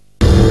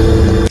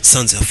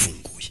sanze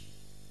yafunguye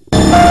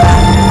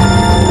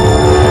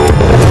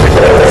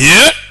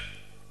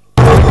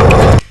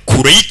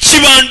kure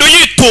y'ikibando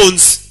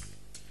yitonze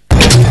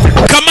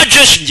kama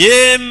jeshi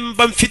njye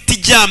mba mfite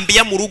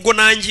ijyambiya mu rugo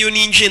nanjye iyo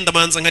ninjiye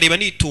ndabanza nkareba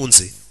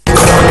nitonze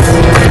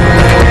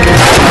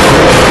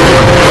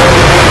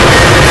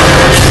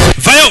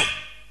vayo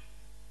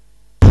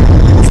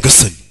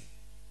nyagasani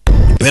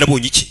mba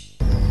yarabonye iki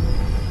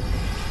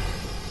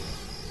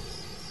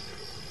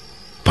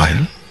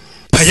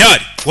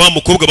Payari wa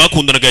mukobwa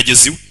bakundanaga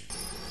yageze iwe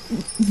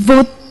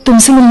वो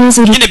तुमसे मिलना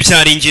जरूरी nyine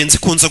byari ingenzi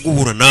ko nza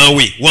guhura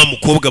nawe wa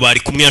mukobwa bari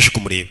kumwe yaje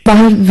kumureba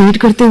बाहर वेट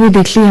करते हुए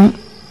देख लिया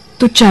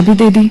तो चाबी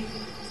दे दी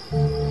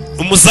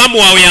umuzamu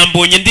wawe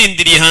yambonye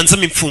ndindiriye hanze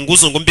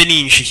imfunguzo ngo mbe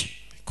ninjiye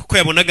kuko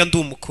yabonaga ndi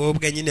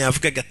umukobwa nyine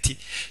yavugaga ati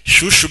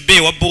shushu be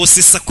wa bose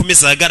isa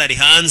kumeza hagarari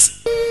hanze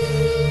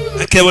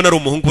akabona ari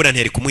umuhungu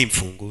buranteri kumuha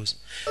imfunguzo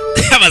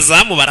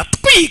abazamu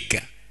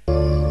baratwika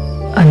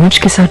अनुज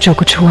के साथ जो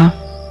कुछ हुआ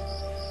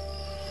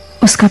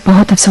उसका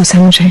बहुत अफसोस है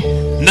मुझे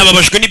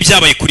nababajwe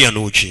n'ibyabaye kuri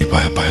Anuj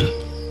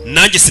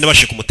nanjye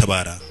sinabashe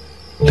kumutabara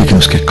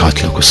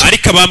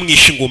ariko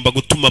abamwishe ngomba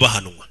gutuma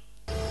bahanwa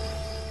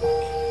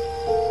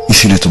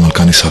इसीलिए तो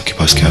मलकानी साहब के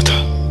पास गया था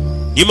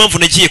niyo mpamvu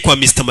nagiye kwa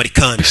Mr.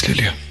 Marikani इसलिए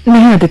लिया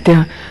नहीं आदित्य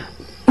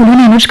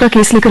उन्होंने अनुज का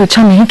केस लेकर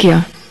अच्छा नहीं किया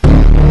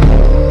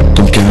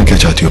तुम कहना क्या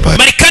चाहती हो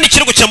Marikani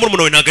ikirego cya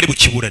murumuna wawe ntabwo ari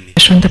bukiburane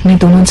Yashwant अपने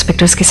दोनों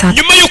इंस्पेक्टर्स के साथ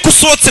nyuma y'uko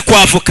usohotse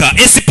kwa avoka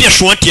SP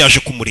Yashwanti yaje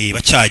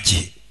kumureba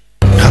cyagiye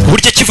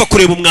burya kiva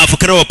kureba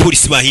umwavoka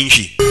n'abapolisi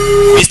bahinjiye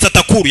Mr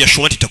Takuru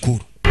Yashwanti Takuru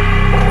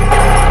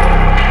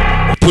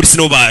polisi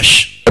no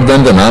baje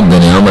गर्दन का नाम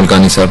देने हैं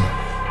मलकानी साहब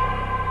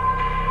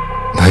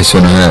भाई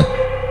सुना है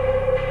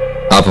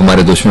आप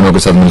हमारे दुश्मनों के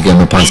साथ मिलकर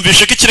हमें फांसी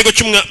umvishe ko ikirego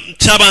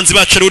cy'abanzi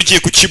bacu ari ugiye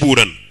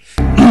kukiburana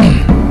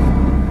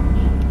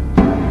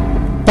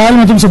पायल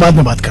मैं तुमसे बाद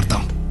में बात करता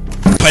हूँ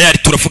payari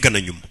turavugana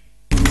nyuma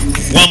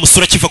wa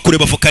musura kiva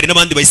kureba avoka hari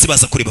n'abandi bahise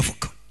baza kureba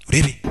avoka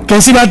urebe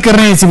कैसी बात कर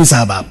रहे हैं एसीपी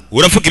साहब आप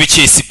uravuga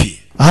ibiki SP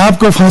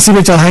आपको फांसी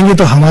पे चढ़ाएंगे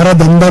तो हमारा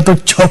धंधा तो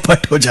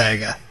चौपट हो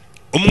जाएगा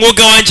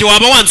umwuga wanjye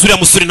waba wanze uriya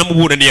musore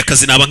namuburaniye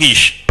akazi naba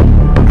nkishe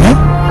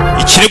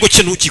ikirego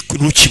cye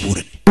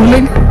ntukiburane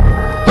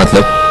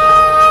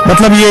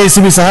मतलब ये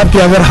एसीपी साहब कि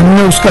अगर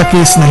हमने उसका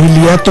केस नहीं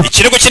लिया तो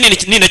ikirego cye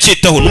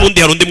ninacyitaho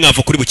n'ubundi hari undi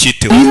mwavoka uri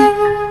bucyiteho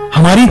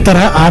हमारी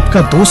तरह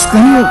आपका दोस्त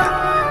नहीं होगा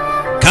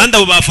kandi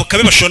abo bavoka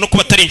be bashobora no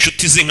kuba atari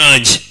inshuti ze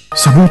nkanjye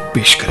सबूत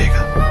पेश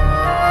करेगा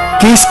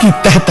केस की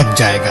तह तक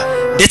जाएगा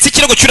ndetse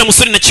ikirego cy'uriya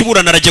musore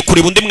nakiburana arajya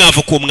kureba undi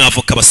mwavoka uwo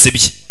mwavoka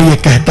basebye ये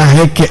कहता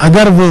है कि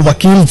अगर वो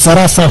वकील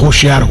जरा सा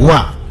होशियार हुआ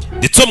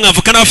ndetse uwo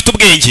mwavoka nawe afite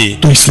ubwenge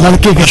तो इस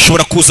लड़के का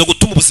ashobora kuza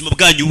gutuma ubuzima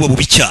bwanyu buba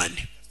bubi cyane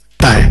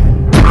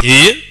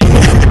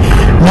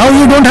Now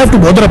you don't have to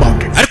bother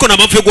about it. ariko nta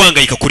mpamvu yo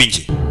guhangayika kuri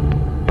njye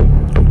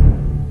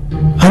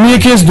हम ये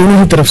केस दोनों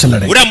ही तरफ से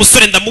लड़ेंगे uriya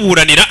musore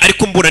ndamuburanira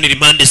ariko mburanira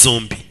impande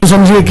zombi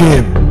समझिए कि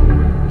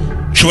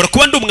nshobora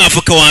kuba ndi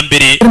umwavoka wa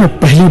mbere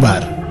पहली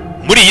बार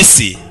muri iyi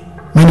si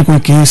मैंने कोई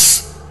case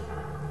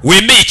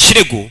wemeye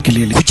ikirego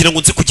kugira ngo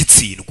nze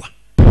kugitsindwa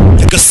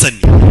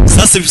nyagasani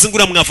sasa bivuze ngo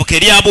uriya mwavoka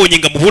yari yabonye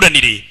ngo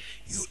amuburanire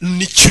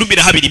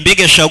nikirumira habiri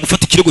mbega yashaka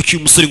gufata ikirego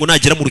cy'uyu musore ngo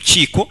nagera mu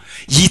rukiko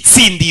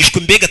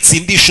yitsindishwe mbega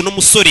atsindishe no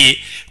musore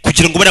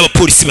kugira ngo bari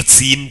abapolisi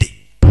batsinde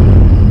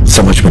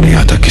समझ में नहीं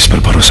आता किस पर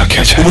भरोसा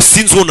किया जाए ubu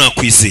sinzi uwo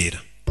nakwizera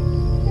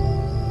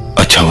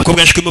अच्छा हुआ ko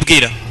bwaje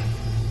kumubwira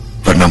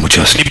वरना मुझे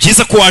ni असली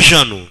byiza ko waje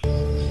hano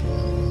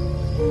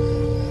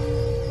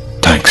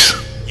thanks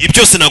ibi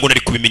byose ntabwo nari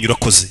kubimenya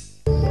urakoze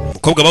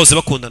umukobwa bahoze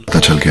bakundana पता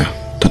चल गया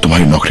तो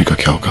तुम्हारी नौकरी का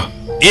क्या होगा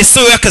ese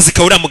wowe akazi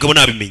kawe uriya mugabo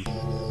nabimenye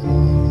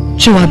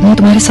जो आदमी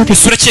तुम्हारे साथ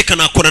ese urakeka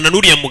nakorana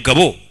n'uriya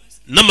mugabo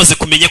namaze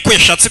kumenya ko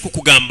yashatse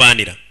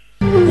kukugambanira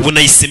ubu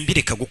nahise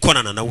mbireka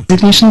gukorana nawe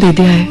resignation दे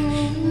दिया है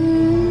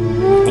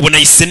ubu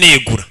nahise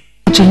negura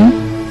चलो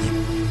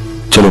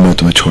चलो मैं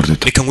तुम्हें छोड़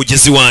देता reka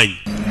nkugeze iwanyu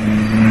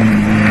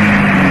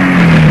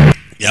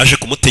yaje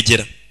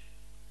kumutegera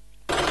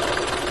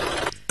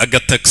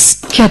agatagisi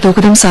क्या दो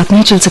कदम साथ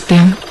नहीं चल सकते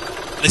हम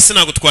ese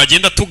ntabwo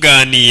twagenda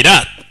tuganira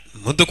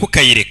imodoka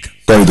ukayireka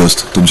कोई दोस्त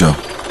तुम जाओ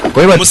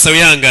musa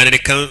wihangane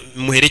reka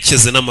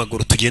muherekeze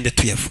n'amaguru tugende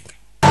tuyavuga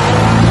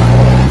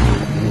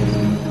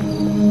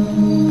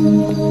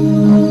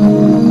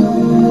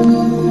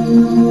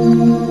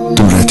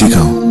तुम रहती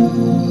कहाँ हो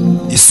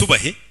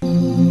isubahe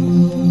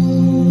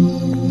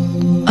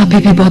अभी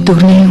भी बहुत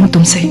दूर नहीं हूँ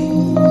तुमसे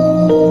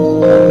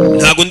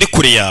ntabwo ndi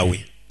kure yawe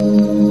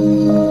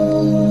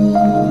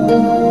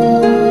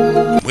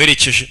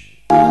muherekeje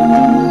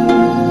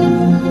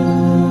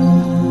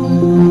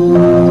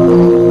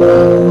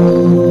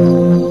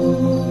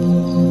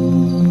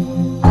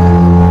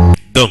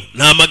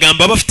nta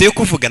magambo aba afite yo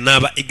kuvuga ni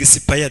aba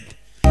expired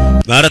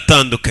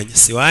baratandukanye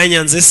si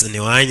wanyanze se ni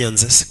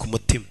wanyanze se ku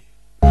mutima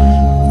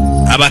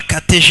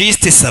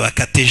abakatejiste se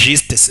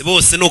abakatejiste se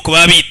bose ni uko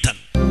baba bitana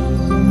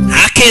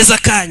nta keza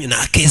kanyu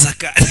nta keza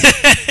kanyu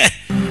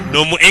ni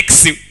umu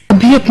ex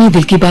अभी अपनी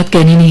दिल की बात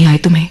कहनी नहीं आई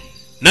तुम्हें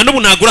na n'ubu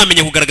ntabwo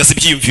uramenya kugaragaza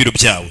ibyiyumviro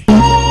byawe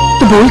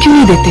तो बोल क्यों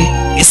नहीं देते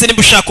ese nimba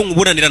ushaka ko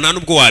nkuburanira nta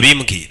n'ubwo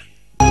wabimbwira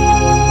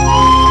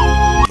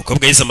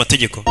umukobwa yize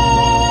amategeko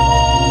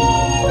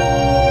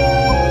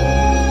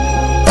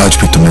आज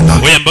भी तुमने ना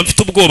oya mba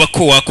mfite ubwoba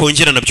ko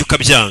wakongera nabyo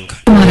ukabyanga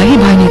तुम्हारा ही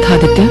भाई नहीं था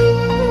आदित्य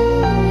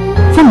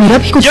वो मेरा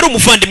भी कुछ yari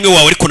umuvandimwe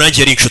wawe ariko nanjye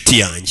yari inshuti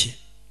yanjye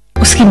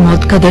उसकी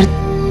मौत का दर्द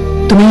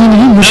तुम्हें ही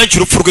नहीं nanjye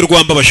urupfu rwe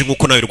rwambabaje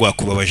nk'uko nawe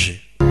rwakubabaje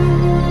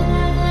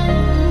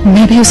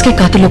मैं भी उसके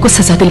कातिलों को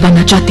सजा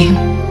दिलवाना चाहती हूँ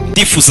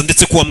ndifuza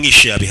ndetse ko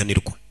wamwishe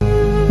yabihanirwa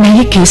मैं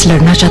ये केस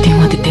लड़ना चाहती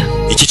हूँ Aditya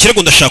iki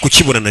kirego ndashaka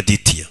kukiburana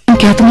Ditia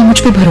क्या तुम्हें मुझ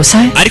पे भरोसा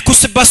है ariko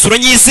se basi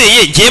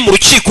uranyizeye ngiye mu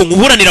rukiko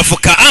nkuburanira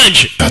avoka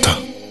anje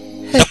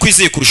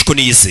ndakwizeye kurusha uko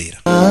niyizera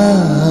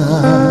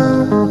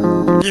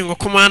ngo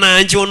ko mana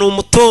yanjye wo ni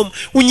umutoma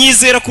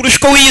unyizera kurusha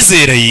uko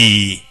wiyizera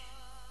yi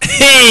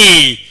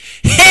hey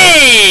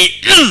hey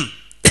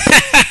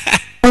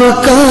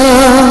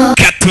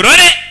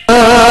katurore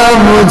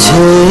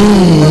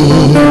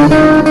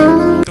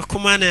ko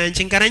mana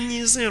yanjye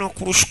ngaranyizera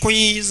kurusha uko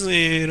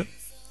yizera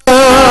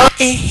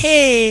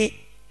ehe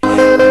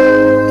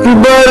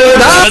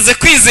baze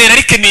kwizera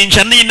ariko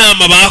ninja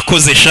n'inama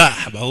bakoze sha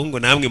abahungu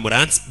namwe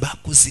muranzi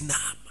bakoze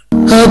inama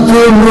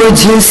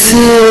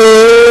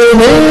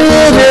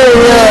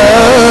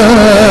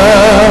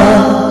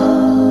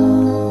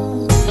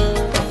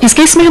इस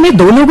केस में हमें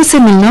दो लोगों से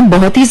मिलना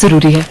बहुत ही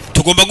जरूरी है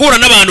tugomba guhura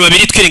n'abantu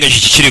babiri twirengagije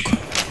iki kirego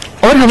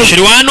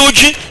sheri wa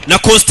Anuji na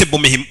constable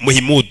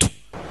Muhimudu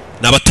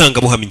ni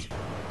abatangabuhamya.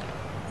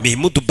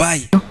 Muhimudu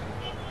bayi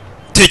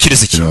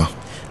tekereza iki?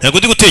 Ntabwo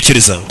ndi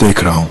gutekereza,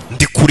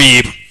 ndi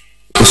kureba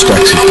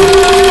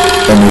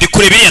ndi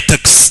kureba ya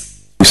taxi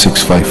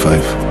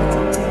 655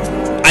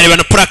 areba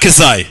na plaque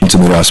zayo.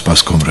 मेरे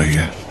आसपास घूम रही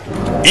है.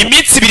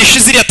 Iminsi ibiri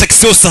ishize iriya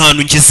taxi yose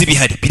ahantu ngeze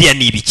ibihari. Biriya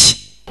ni ibiki?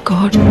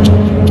 God,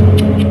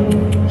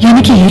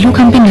 यानी कि ये लोग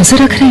हम पे नजर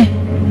रख रहे हैं.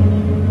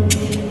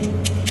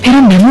 फिर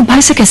हम महमूद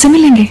भाई से कैसे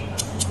मिलेंगे?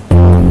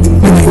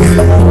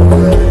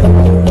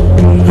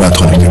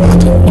 रात होने के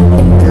बाद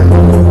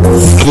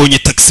abonye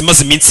taxi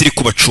maze iminsi iri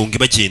kubacunga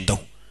bagendaho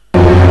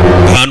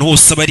ahantu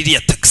hose aba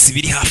iriya taxi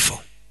biri hafi aho.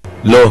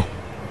 लो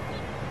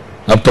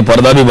अब तो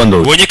पर्दा भी बंद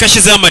हो. ubonye ko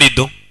ashyizeho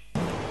amarido.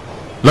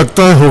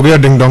 लगता है हो गया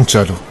डिंग डोंग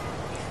चालू.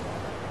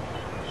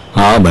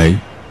 हाँ भाई,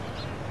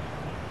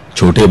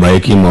 छोटे भाई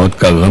की मौत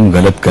का गम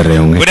गलत कर रहे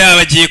होंगे. buriya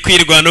bagiye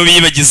kwirwanaho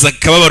bibagiza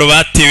akababaro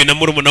batewe na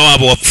murumuna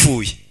wabo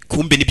wapfuye.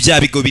 kumbe ni bya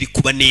bigo biri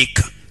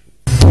kubaneka.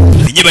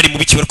 Inye bari mu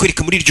biki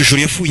barakwereka muri iryo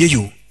joro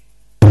yavuyeyo.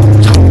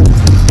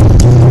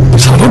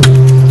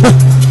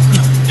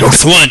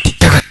 Swandi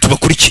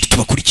tubakurikire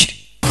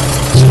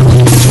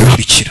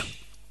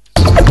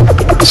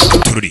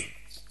tururi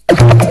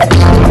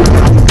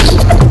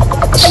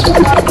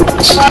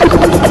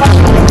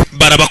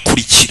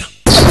barabakurikira.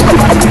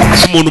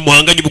 Umuntu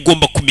muhanganye uba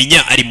ugomba kumenya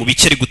ari mu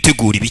biki, ari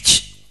gutegura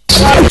ibiki.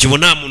 Njyewe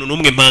nta muntu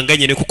n'umwe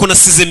mpanganye ne kuko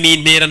nasizemo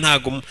intera,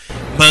 ntago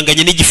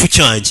mpanganye n'igifu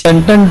cyanjye.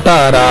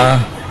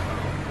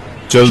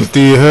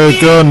 चलती है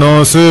क्या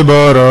 9 से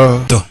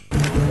 12.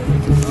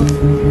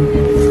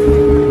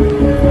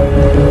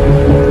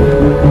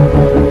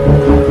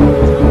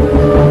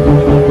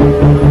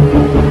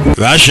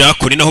 baje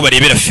hakuri naho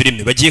barebera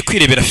filime, bagiye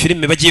kwirebera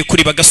filime, bagiye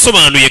kuri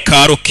Agasobanuye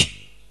karoke.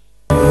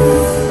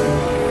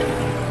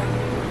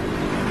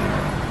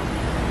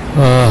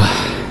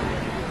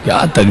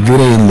 क्या तकदीर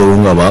है इन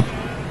लोगों का बाप.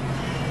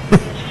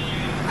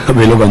 अब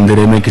ये लोग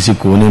अंधेरे में किसी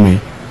कोने में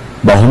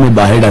बाहों में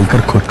बाहें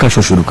डालकर खुद का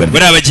शो शुरू कर दिया.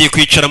 buriya bagiye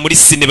kwicara muri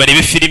sine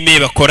barebe filime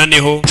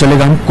bakoraneho.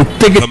 चलेगा हम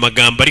कुत्ते के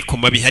amagambo ariko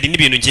mabi. Hari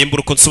n'ibintu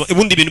ngembura uko nsoma,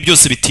 ubundi ibintu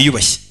byose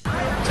bitiyubashye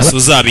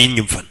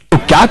uzabinyumva. तो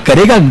क्या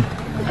करेगा.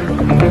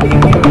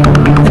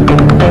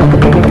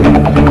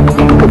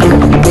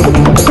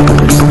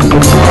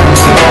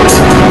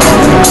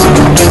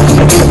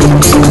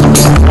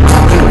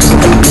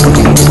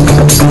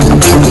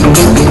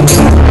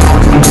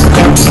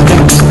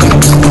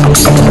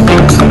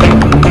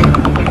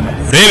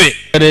 urebe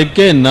करे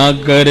के ना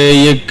करे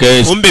ये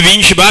कैसे. kumbe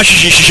binshi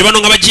bashishishije bano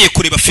nk'abagiye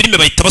kureba filime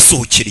bahita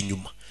basohokera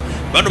inyuma.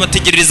 Bano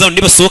bategereza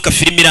nibasohoka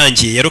filime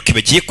irangiye ya roke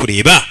bagiye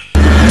kureba,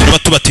 turaba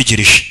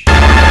tubategereje.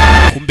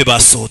 Kumbe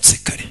basohotse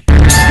kare.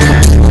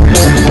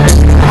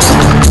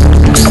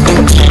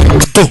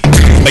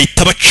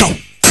 bahita bacaho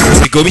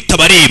bigabo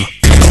bitabareba.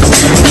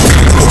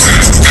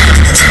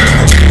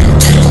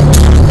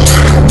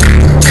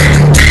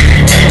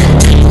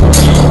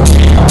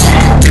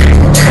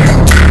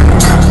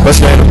 बस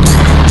मैं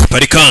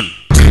Parikan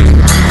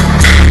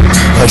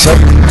भाई साहब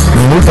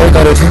महमूद भाई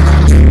कह रहे थे.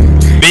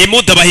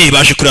 Muhimudu abahe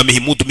baje kureba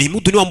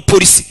Muhimudu ni wa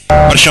mupolisi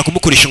barashaka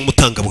kumukoresha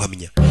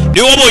nk'umutangabuhamya.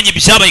 Niwe wabonye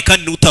ibyabaye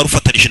kandi niwe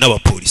utarufatanije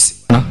n'abapolisi.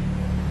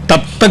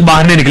 तब तक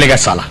बाहर नहीं निकलेगा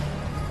साला.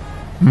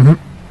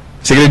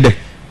 सिगरेट दे.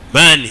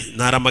 mani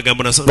ntari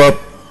amagambo nazo. आप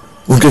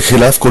उनके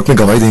खिलाफ कोर्ट में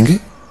गवाही देंगे.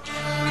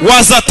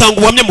 wazatanga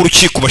ubuhamya mu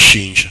rukiko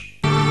bashinja.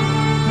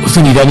 उस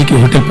दिन ईरानी के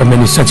होटल पर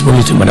मैंने सच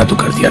बोलने से मना तो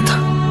कर दिया था,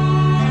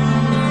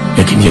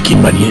 लेकिन यकीन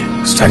मानिए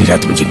सारी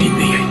रात मुझे नींद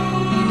नहीं आई.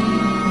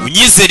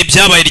 unyizera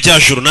ibyabaye rya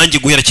joro nanjye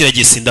guhera kiriya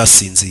gihe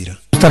sindasinzira.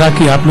 इस तरह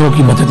की आप लोगों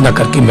की मदद ना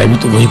करके मैं भी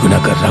तो वही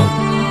गुनाह कर रहा हूँ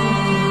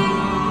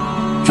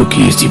जो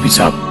कि एसीपी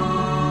साहब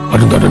और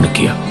उन दोनों ने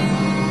किया.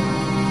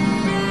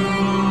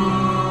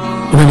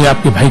 उन्होंने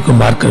आपके भाई को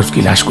मारकर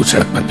उसकी लाश को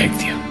सड़क पर फेंक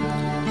दिया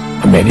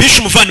और मैंने bishe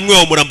umuvandimwe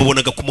wawe umurambo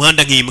ubonaga ku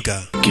muhanda nk'imbwa.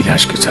 की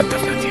लाश के साथ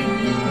दफना दिया.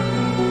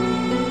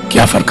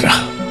 क्या फर्क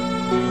रहा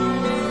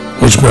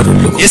मुझको और उन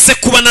लोगों. ese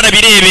kuba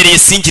narabirebereye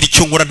singira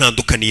icyo nkora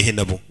ntandukaniye he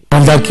nabo.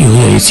 मालदार की हुई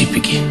है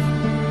एसीपी की.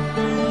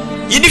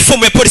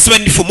 uniform ya polisi ba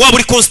uniform, waba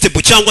uri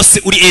constable cyangwa se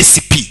uri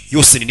ACP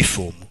yose ni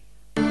uniform.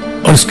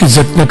 और उसकी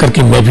इज्जत न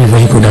करके मैं भी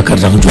वही गुनाह कर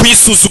रहा हूँ.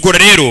 kwisuzugura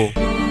rero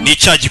ni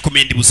icyaha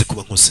gikomeye ndibuze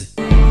kuba nkoze.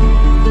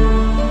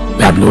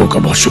 मैं आप लोगों का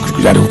बहुत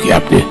शुक्रगुजार हूँ कि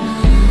आपने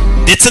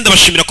ndetse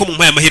ndabashimira ko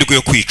mumpaye amahirwe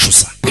yo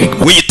kwicuza.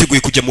 we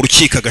yiteguye kujya mu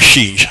rukiko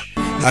agashinja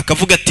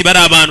akavuga ati bari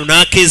abantu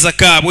nta keza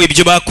kabo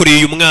ibyo bakoreye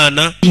uyu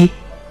mwana.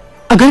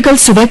 अगर कल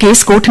सुबह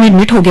केस कोर्ट में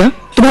एडमिट हो गया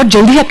तो बहुत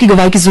जल्दी आपकी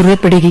गवाही की जरूरत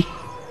पड़ेगी,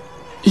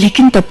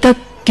 लेकिन तब तक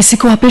किसी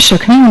को आप पे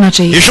शक नहीं होना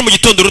चाहिए. ejo mu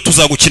gitondo rero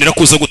tuzagukenera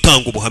kuza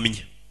gutanga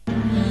ubuhamya.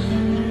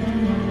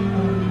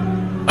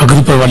 अगर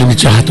ऊपर वाले ने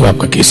चाहा तो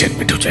आपका केस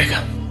एडमिट हो जाएगा.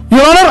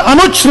 Your honour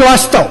Anuj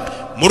Srivastava.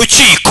 mu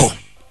rukiko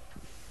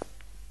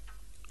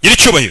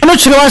nyiricyubahiro अनुज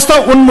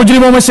श्रीवास्तव उन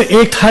मुजरिमों में से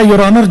एक था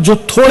योर ऑनर जो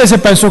थोड़े से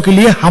पैसों के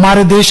लिए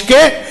हमारे देश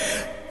के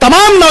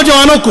तमाम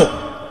नौजवानों को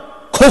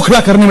खोखला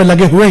करने में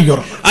लगे हुए your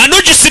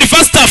Anuji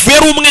Sylvester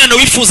yari umwana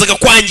wifuzaga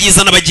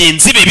kwangiza na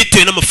bagenzi be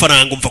bitewe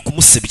n'amafaranga umva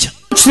kumusebya.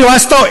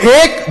 Srivastava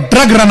एक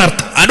ड्रग रनर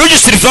था Anuji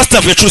Sylvester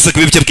yacuruzaga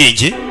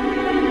ibiyobyabwenge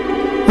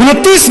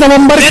 29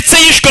 नवंबर ndetse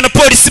yishwe na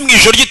polisi mu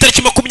ijoro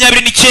ry'itariki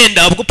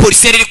 29 ubwo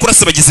polisi yari iri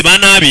kurasa abagizi ba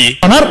nabi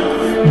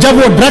जब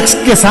वो ड्रग्स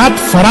के साथ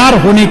फरार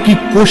होने की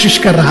कोशिश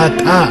कर रहा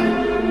था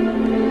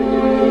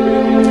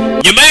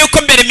nyuma yuko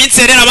mbere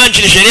iminsi yari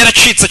yarabanjirije yari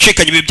yaracitse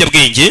acikanye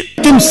ibiyobyabwenge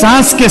तुम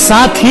सांस के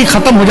साथ ही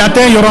खत्म हो जाते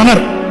हैं your honour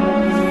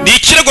ni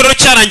ikirego rero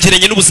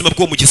cyarangiranye n'ubuzima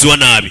bw'uwo mugizi wa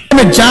nabi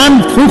में जान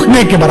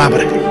फूंकने के बराबर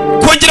है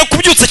kongera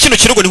kubyutsa kino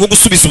kirego ni nko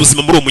gusubiza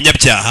ubuzima muri uwo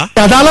munyabyaha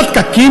अदालत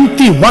का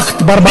कीमती वक्त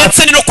बर्बाद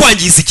ndetse ni no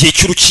kwangiza igihe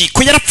cy'urukiko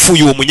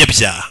yarapfuye uwo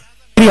munyabyaha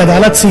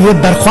अदालत से ये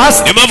दरख्वास्त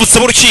niyo mpamvu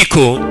usaba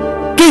urukiko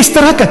कि इस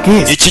तरह का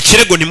case iki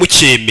kirego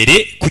ntimucyemere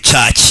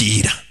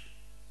kucyakira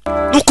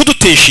ni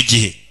ukudutesha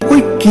igihe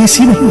कोई केस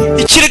ही नहीं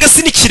है ikirego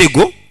si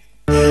n'ikirego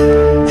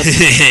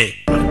hehehe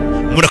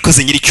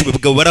murakoze nyir'icyuma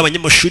bwabo bari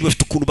abanyamashuri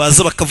bafite ukuntu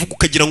baza bakavuga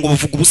ukagira ngo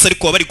bavuga ubusa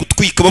ariko baba bari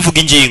gutwika bavuga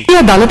ingingo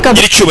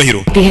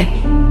nyir'icyubahiro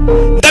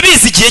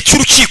ndabizi igihe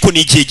cy'urukiko ni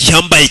igihe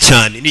gihambaye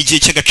cyane ni igihe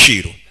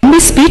cy'agaciro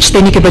speech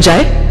देने के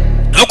बजाय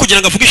aho kugira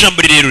ngo avuge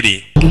ijambo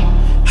rirerire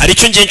hari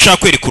icyo ngiye nshaka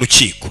kwereka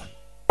urukiko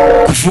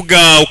kuvuga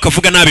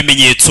ukavuga nta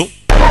bimenyetso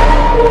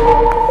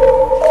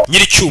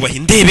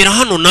nyir'icyubahiro ndebera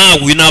hano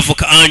nawe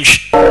navoka Ange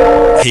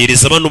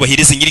hereza abantu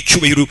bahereze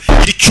nyir'icyubahiro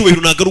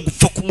ntabwo ari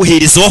ugupfa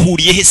kumuhereza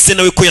wahuriye he se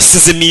nawe ko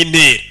yasizemo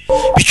intera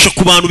bica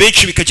ku bantu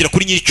benshi bikagera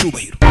kuri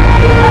nyir'icyubahiro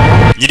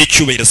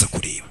aza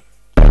kureba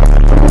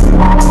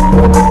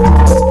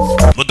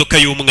imodoka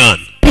y'umwana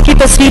की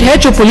तस्वीर है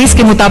जो पुलिस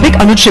के मुताबिक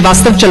अनुज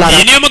श्रीवास्तव चला रहा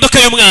iyi niyo modoka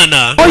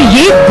y'umwana और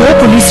ये वो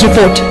police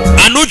report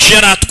Anuj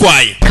yari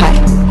atwaye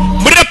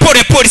muri raporo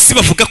ya polisi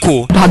bavuga ko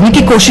भागने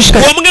की कोशिश कर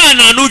uwo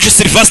mwana Anuj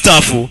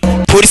Sylvester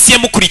polisi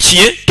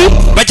yamukurikiye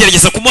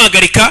bagerageza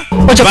kumuhagarika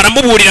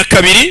baramuburira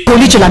kabiri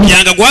गोली चलानी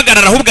yanga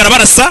guhagarara ahubwo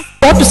arabarasa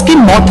और उसकी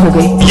मौत हो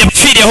गई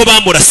yapfiriye aho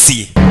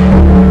bamurasiye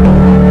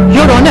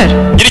your honour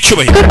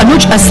nyir'icyubahiro अगर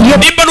अनुज असलियत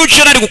nimba Anuj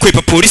yari ari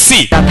gukwepa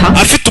polisi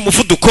afite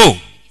umuvuduko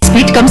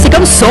speed कम से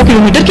कम 100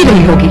 किलोमीटर की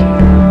रही होगी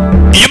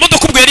iyo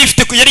modoka ubwo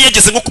yari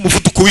yageze nko ku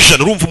muvuduko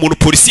w'ijana urumva umuntu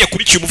polisi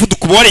yakurikiye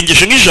umuvuduko uba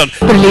warengeje nk'ijana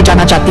पर ले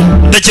जाना चाहती हूँ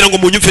ndagira ngo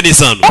munyumve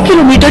neza hano 100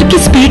 किलोमीटर की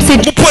स्पीड से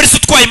umupolisi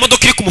utwaye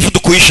imodoka iri ku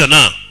muvuduko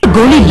w'ijana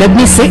गोली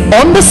लगने से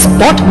ऑन द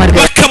स्पॉट मर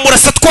गया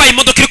bakamurasa atwaye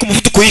imodoka iri ku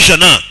muvuduko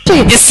w'ijana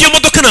ese iyo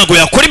modoka ntabwo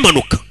yakora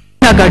impanuka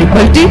ना गाड़ी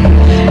पलटी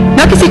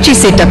ना किसी चीज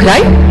से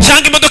टकराई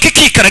cyangwa imodoka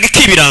ikikaraga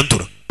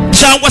ikibirandura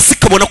cyangwa se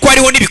ikabona ko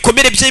hariho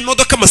n'ibikomere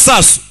by'imodoka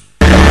amasasu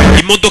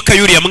imodoka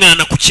y'uriya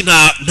mwana kuki nta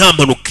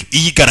mpanuka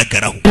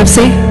iyigaragaraho तरफ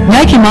से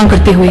न्याय की मांग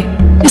करते हुए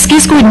इस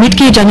केस को एडमिट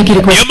किए जाने की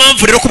request niyo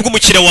mpamvu rero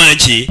kubw'umukiriya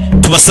wanjye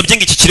tubasabye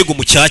ngo iki kirego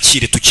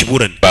mucyakire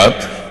tukiburane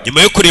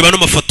nyuma yo kureba ano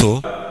mafoto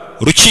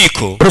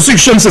urukiko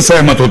prosecution से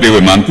सहमत होते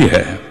हुए मानती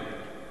है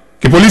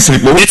कि police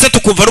report ndetse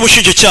tukumva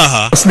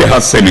n'ubushinjacyaha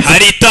लिहाज से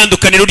hari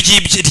itandukaniro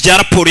rya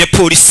raporo ya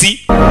polisi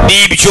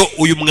n'ibyo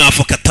uyu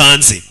mwavoka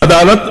atanze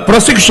अदालत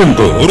प्रोसिक्यूशन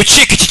को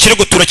urukiko iki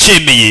kirego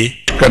turacyemeye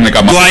करने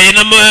का duhaye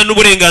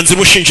n'uburenganzira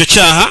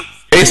ubushinjacyaha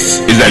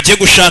tugiye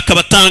gushaka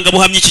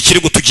abatangabuhamya iki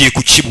kirego tugiye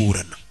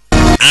kukiburana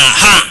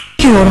aha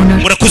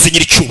murakoze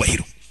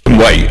nyir'icyubahiro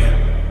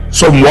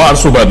सोमवार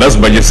सुबह 10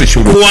 बजे से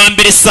शुरू kuwa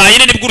mbere saa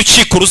yine nibwo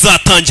urukiko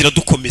ruzatangira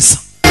dukomeza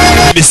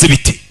bimeze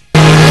bite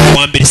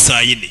kuwa mbere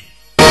saa yine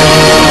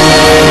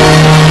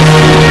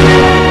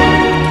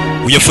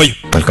uyafayo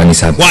कलकानी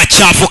साहब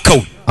wacyavoka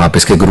we आप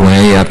इसके गुरु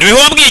हैं या niwe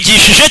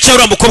wamwigishije cyangwa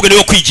uriya mukobwa niwe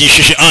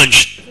wakwigishije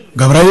Ange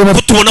घबराइए मत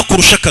ko tubona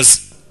kurusha akazi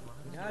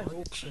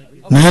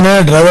नया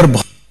नया ड्राइवर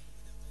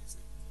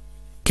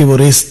कि वो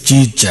रेस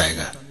जीत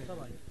जाएगा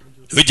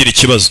ntugire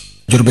ikibazo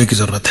तजुर्बे की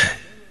जरूरत है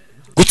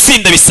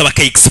gutsinda bisaba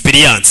ka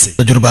experience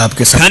तजुर्बा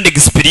आपके साथ kandi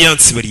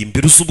experience bari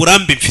imbere uzi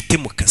uburambe mfite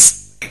mu kazi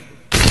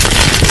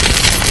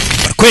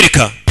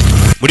barakwereka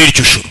muri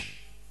iryo joro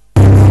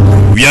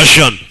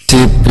uyajana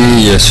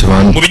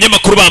mu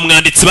binyamakuru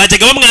bamwanditse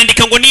bajyaga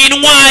bamwandika ngo ni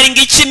intwari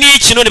ngiki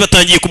n'iki none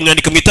batangiye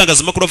kumwandika mu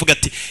itangazamakuru bavuga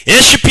ati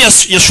HP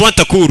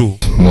Yashwanta Kuru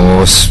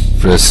most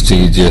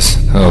prestigious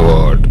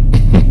award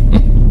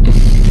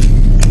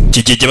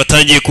kigege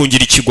batangiye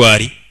kungira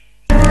ikigwari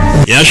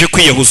yaje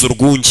kwiyahuza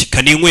urwunge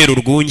kaninywera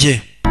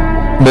urwunge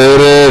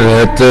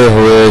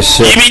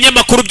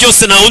ibinyamakuru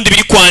byose nta wundi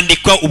biri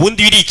kwandikwa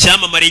ubundi biri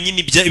icyamamare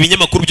nyine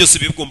ibinyamakuru byose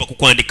bigomba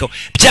kukwandikaho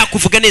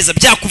byakuvuga neza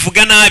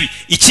byakuvuga nabi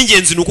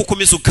icy'ingenzi ni uko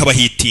ukomeza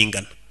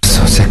ukabahitingana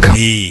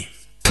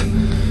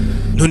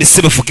none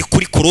se bavuge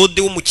kuri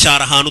korode wo mu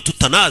cyaro ahantu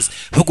tutanazi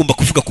bagomba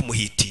kuvuga ku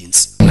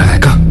muhitinzi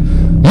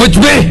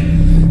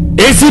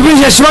ACP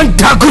Yashwant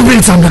ठाकुर भी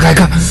इल्जाम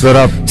लगाएगा सर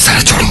आप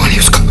सारा छोड़ूंगा नहीं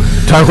उसको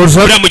ठाकुर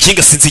साहब uriya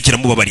mukinga sinzigera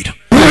mubabarira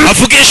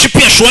avuga HP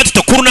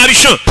Yashwanta Kuru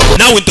nabisha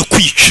nawe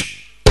ndakwica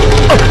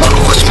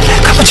कुछ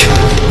मिलेगा मुझे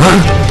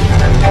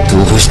तू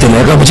कुछ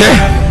दिलाएगा मुझे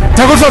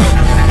ठाकुर साहब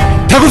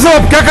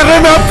आप क्या कर रहे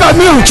हैं मैं आपका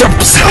आदमी हूँ चुप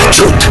साला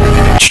झूठ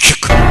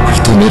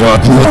तू मेरा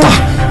आदमी होता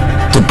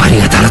तो भरी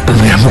अदालत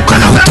में मेरा मुंह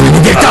काला होते हुए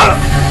नहीं देखता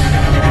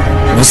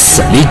उस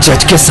सली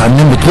जज के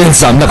सामने मुझको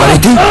इल्जाम लगा रही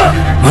थी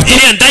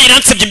iriya nda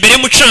iransabye imbere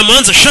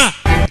y'umucamanza sha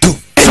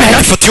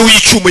ifatiye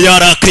uyicyuma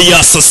yarakaye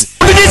yasaze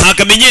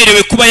ntabwo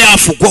amenyerewe kuba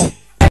yavugwaho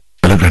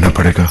अलग रहना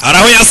पड़ेगा hari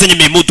aho yazanye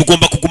imimudu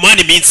ugomba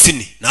kugumana iminsi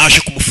ine naje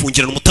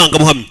kumufungirana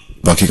umutangabuhamya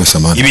बाकी का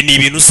सामान ibi ni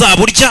ibintu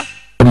uzaburya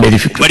मेरी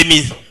फिक्र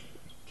barimo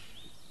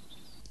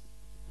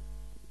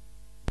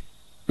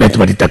मैं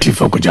तुम्हारी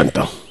तकलीफों को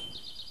जानता हूँ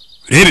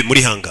rebe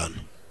muri hangana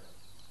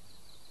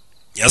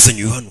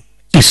yazanye uyu hano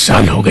 30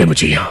 साल हो गए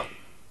मुझे यहाँ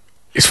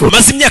इस photo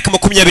maze imyaka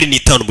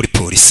 25 muri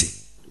polisi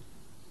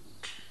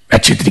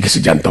अच्छी तरीके से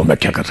जानता हूँ मैं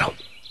क्या कर रहा हूँ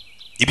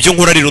ibyo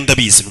nkora rero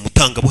ndabizi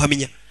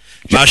n'umutangabuhamya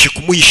baje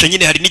kumuhisha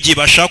nyine hari n'igihe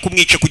bashaka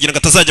kumwica kugira ngo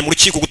atazajya mu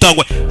rukiko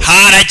gutangwa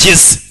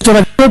harageze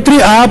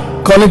आप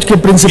कॉलेज के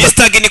principal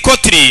Mr.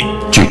 Genikotri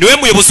niwe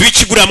muyobozi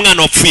w'ikigo uriya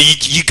mwana wapfuye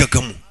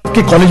yigagamo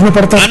के कॉलेज में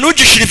पढ़ता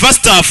Anuji Shriva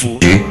staff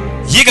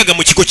yigaga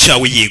mu kigo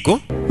cyawe yego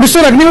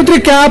mister Agnihotri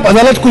क्या आप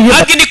अदालत को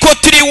ये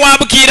Genikotri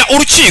wabwira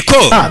urukiko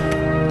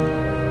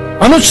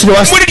अनुज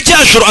Srivastava muri rya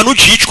joro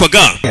Anuji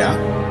yicwaga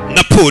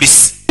na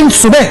polisi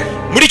सुबह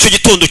muri icyo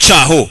gitondo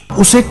cyaho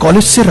उसे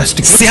कॉलेज से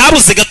rustic si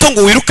habuze gato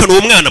ngo wirukane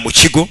uwo mwana mu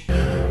kigo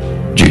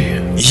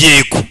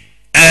yego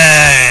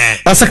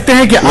आ सकते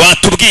हैं कि आप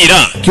watubwira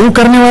क्यों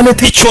करने वाले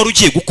थे icyo wari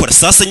ugiye gukora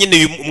sasa nyine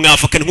uyu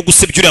mwavakane nko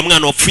gusebya uriya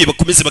mwana wapfuye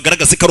bakomeze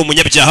bagaragaze ko ari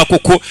umunyabyaha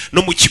koko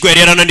no mu kigo yari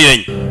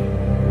yarananiranye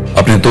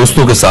अपने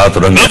दोस्तों के साथ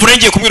रंग mpamvu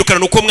ngiye kumwirukana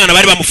nuko uwo mwana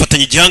bari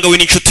bamufatanye igihanga we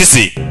n'inshuti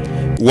ze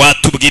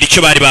watubwira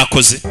icyo bari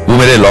bakoze वो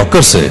मेरे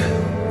लॉकर से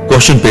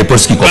question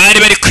papers की bari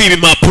bari kwiba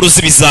impapuro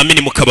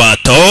z'ibizamini mu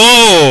kabata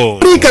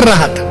कर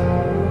रहा था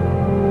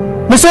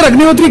मिस्टर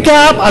अग्निहोत्री क्या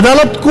आप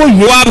अदालत को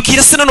ये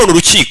wabwira se nanone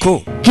urukiko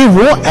कि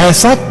वो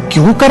ऐसा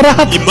क्यों कर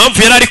रहा था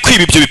impamvu yari ari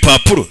kwiba ibyo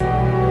bipapuro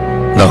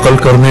नकल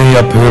करने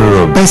या फिर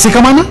पैसे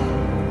कमाना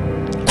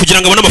kugira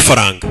ngo abone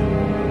amafaranga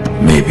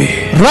may be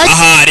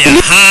ahari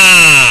aha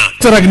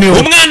mister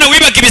Agnihotri umwana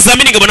wibaga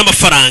ibizamini ngo abone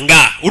amafaranga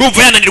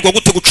urumva yananirwa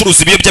gute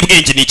gucuruza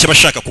ibiyobyabwenge ni icyo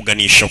bashaka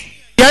kuganishaho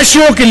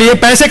cashew के लिए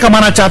पैसे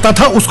कमाना चाहता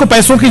था उसको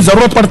पैसों की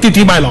जरूरत पड़ती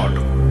थी माय लॉर्ड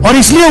और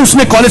इसलिए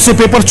उसने कॉलेज से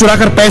पेपर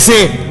चुराकर पैसे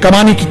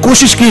कमाने की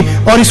कोशिश की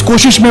और इस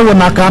कोशिश में वो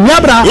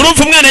नाकामयाब रहा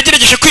urumva umwana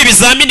yagerageje kwiba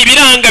ibizamini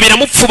biranga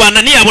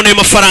biramupfubana ntiyabona ayo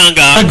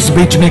mafaranga drugs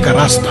बेचने का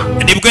रास्ता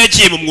nibwo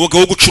yagiye mu mwuga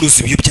wo gucuruza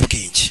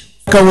ibiyobyabwenge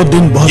का वो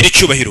दिन बहुत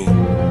nyiricyubahiro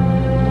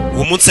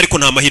uwo munsi ariko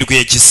nta mahirwe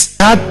yagize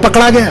हाथ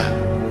पकड़ा गया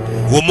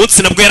uwo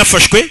munsi nabwo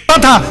yarafashwe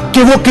था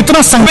कि वो कितना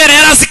kubera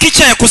yari azi ko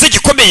icyaha yakoze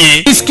gikomeye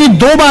इसकी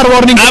 2 बार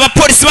warning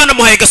abapolisi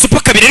banamuhaye gasupa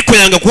kabiri ariko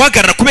yanga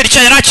guhagarara kubera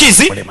icyaha yari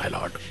akizi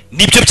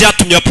nibyo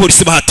byatumye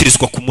abapolisi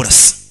bahatirizwa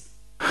kumurasa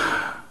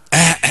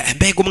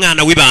mbega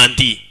umwana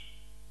w'ibandi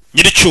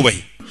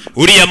nyiricyubahiro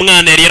uriya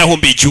mwana yari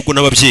yarahombeye igihugu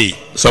n'ababyeyi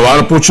सवाल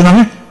पूछना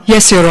है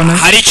yes your honour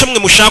hari icyo mwe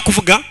mushaka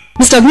kuvuga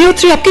mister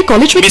Agnihotri आपके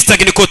कॉलेज में Mr.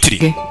 Genikotri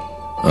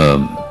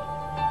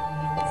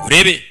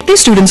urebe कितने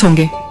स्टूडेंट्स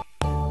होंगे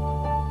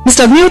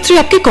मिस्टर अग्निहोत्री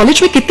आपके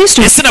कॉलेज में कितने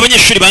students ese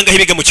n'abanyeshuri bangahe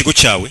biga mu kigo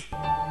cyawe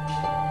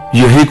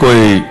यही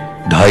कोई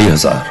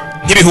 2500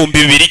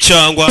 nk'ibihumbi 2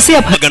 cyangwa Ese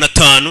yapa-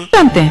 500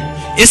 जानते हैं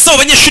ese abo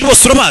banyeshuri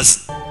bose urabazi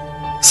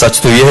सच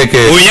तो यह है कि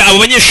oya abo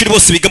banyeshuri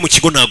bose biga mu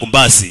kigo ntago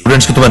mbazi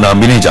students को तो मैं नाम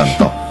भी नहीं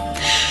जानता हूँ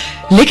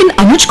लेकिन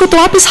अनुज को तो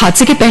आप इस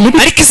हादसे के पहले भी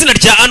ariko izina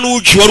rya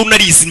Anuji wari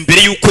unarizi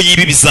mbere yuko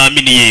yiba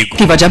ibizamini yego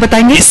की वजह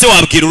बताएंगे ese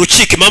wabwira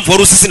urukiko impamvu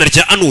wari uzi izina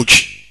rya Anuji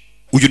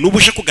uyu nubu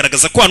uje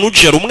kugaragaza ko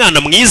Anuji yari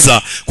umwana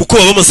mwiza kuko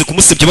baba bamaze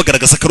kumusebya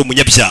bagaragaza ko ari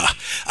umunyabyaha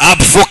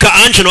avoka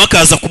Ange nawe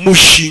akaza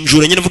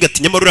kumushinjura nyine avuga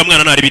ati nyamara uriya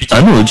mwana ntari birya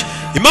अनुज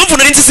impamvu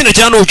nari nzi izina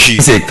rya Anuji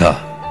से एक था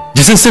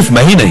जिसे सिर्फ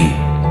मैं ही नहीं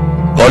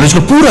कॉलेज का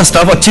पूरा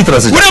स्टाफ अच्छी तरह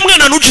से uriya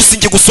mwana Anuji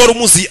sinjye gusa wari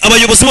umuzi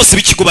abayobozi bose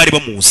b'ikigo bari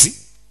bamuzi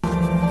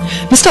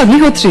mister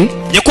Agnihotri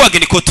nyakubahwa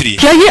Genikotri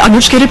क्या ये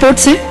अनुज की रिपोर्ट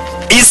से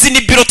izi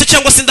ni birote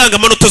cyangwa se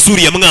indangamanota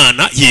z'uriya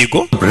mwana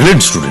yego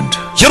brilliant student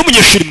yari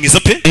umunyeshuri mwiza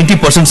pe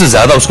 90% से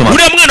ज्यादा उसको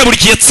uriya mwana buri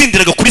gihe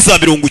yatsindiraga kuri za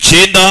 90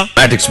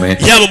 मैथमेटिक्स में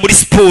yaba muri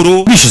siporo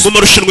mu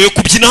marushanwa yo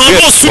kubyina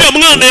ahantu hose uriya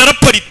mwana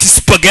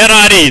yaraparitisipaga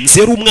yararenze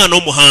yari umwana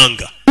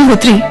w'umuhanga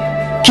Agnihotri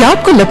क्या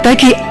आपको लगता है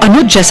कि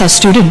अनुज जैसा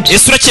student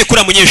ese urakeka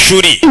uriya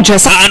munyeshuri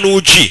Jasa- nka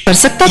Anuji कर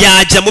सकता था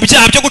yajya mu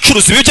byaha byo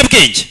gucuruza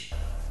ibiyobyabwenge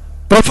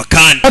Pfa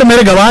kandi और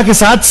मेरे गवाह के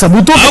साथ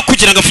सबूतों aho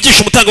kugira ngo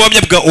avugishe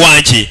umutangabuhamya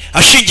wanjye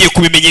ashingiye ku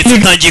bimenyetso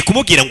atangiye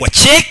kumubwira ngo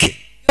akeke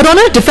your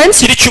honour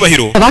defence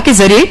nyiricyubahiro गवाह के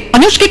जरिए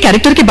अनुज के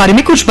कैरेक्टर के बारे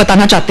में कुछ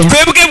बताना चाहते हैं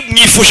twebwe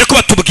mwifuje ko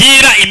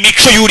batubwira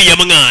imico y'uriya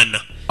mwana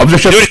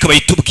rero reka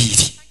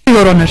bayitubwire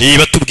your honour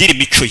batubwire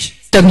imico ye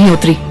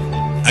Agnihotri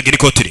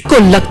Genikotri को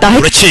लगता है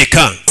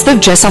urakeka सिर्फ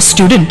जैसा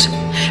स्टूडेंट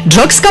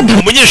ड्रग्स का धंधा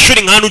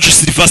umunyeshuri nka Anuji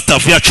Silva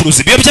staff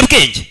yacuruza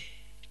ibiyobyabwenge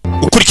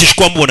ukurikije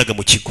uko wamubonaga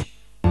mu kigo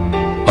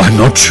I'm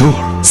not sure.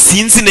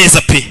 sinzi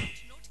neza pe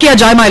किया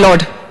जाए my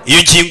Lord iyo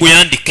ngingo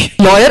yandike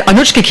lawyer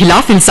अनुज के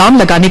खिलाफ इल्जाम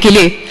लगाने के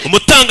लिए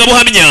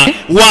umutangabuhamya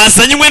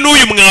wazanywe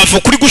n'uyu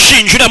mwavu kuri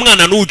gushinja uriya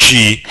mwana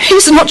Anuji he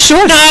is not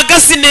sure ntago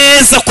azi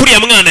neza ko uriya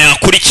mwana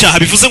yakora icyaha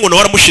bivuze ngo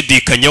nawe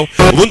aramushidikanyaho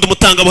ubundi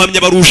umutangabuhamya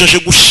aba aruje aje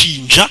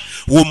gushinja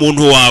uwo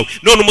muntu wawe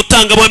none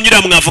umutangabuhamya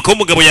uriya mwavoka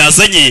w'umugabo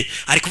yazanye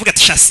ari kuvuga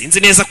ati sha sinzi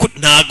neza ko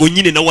ntago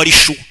nyine nawe ari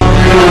shuwa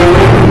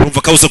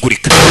umva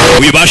kawuzagurika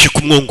uyu baje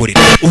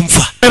kumwongorera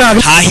umva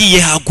hahiye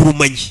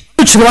hagurumanye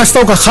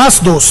Srivastava का खास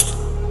दोस्त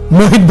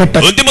मोहित भट्टा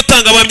undi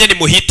mutangabuhamya ni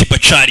Mohit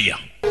Bhattacharya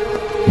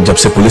जब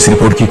से police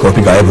report की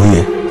कॉपी गायब हुई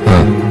है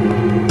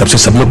तब से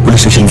सब लोग police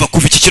station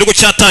kuva iki kirego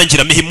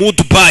cyatangira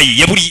Mihimudu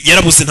Bayi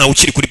yarabuze ntawe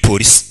ukiri kuri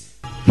polisi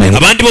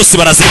abandi bose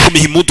barazi ko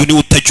Mihimudu ni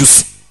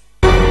utajuze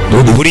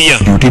buriya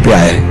duty पे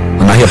आया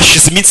है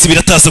hashize iminsi ibiri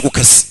ataza ku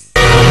kazi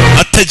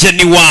atajya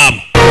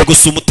n'iwabo ubwo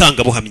si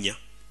umutangabuhamya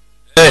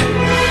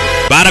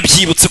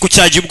barabyibutse ko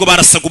cyagiye ubwo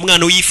barasaga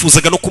umwana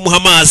wifuzaga no kumuha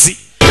amazi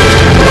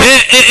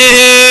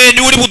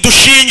ni uri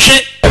budushinje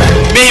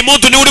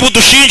Mihimudu ni uri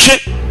budushinje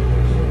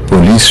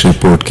police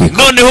report की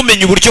noneho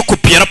menya uburyo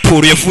kopi ya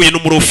raporo yavuye no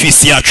muri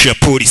ofisi yacu ya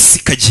polisi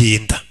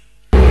ikagenda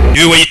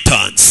niwe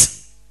wayitanze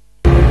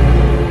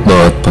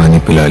बहुत पानी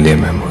पिला लिया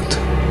महमूद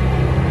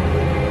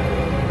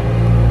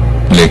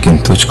लेकिन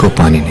तुझको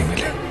पानी नहीं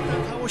मिला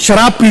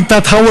शराब पीता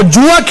था वो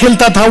जुआ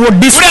खेलता था वो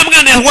uriya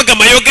mwana yanywaga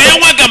amayoga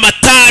yanywaga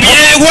amatabi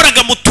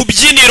yahoraga mu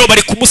tubyiniro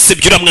bari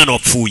kumusebya uriya mwana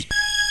wapfuye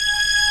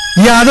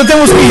ये आदतें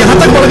उसकी यहाँ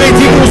तक बढ़ गई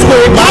थी कि उसको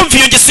एक mpamvu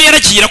iyo ngeso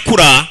yaragiye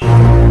irakura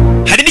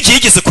hari n'igihe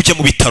yigeze kujya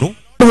mu bitaro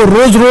वो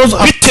रोज रोज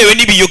bitewe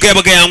n'ibiyoga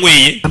yabaga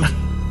yanyweye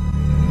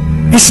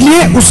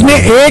इसलिए उसने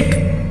एक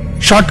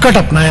शॉर्टकट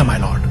अपनाया माय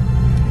लॉर्ड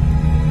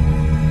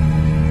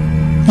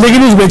लेकिन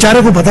उस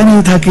बेचारे को पता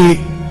नहीं था कि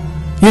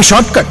ये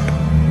शॉर्टकट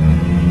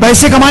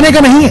पैसे कमाने का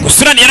नहीं है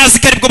gusurana yari azi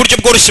ko aribwo buryo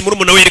bworoshye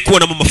murumuna we yari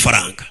kubonamo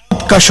amafaranga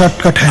का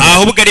शॉर्टकट है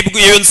ahubwo aribwo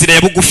iyo nzira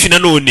ya bugufi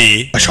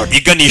nanone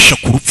iganisha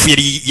ku rupfu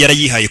yari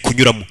yarayihaye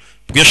kunyuramo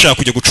ubwo yashaka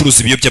kujya gucuruza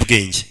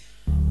ibiyobyabwenge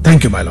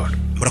thank you my Lord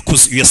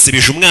murakoze uyu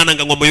yasebeje umwana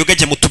ngo anywa amayoga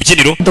ajya mu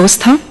tubyiniro दोस्त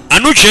था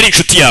Anuji yari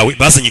inshuti yawe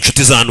bazanye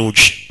inshuti za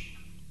Anuji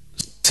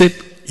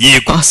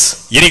yego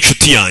yari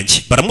inshuti yanjye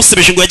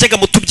baramusebeje ngo yajyaga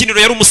mu tubyiniro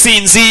yari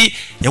umusinzi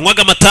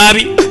yanywaga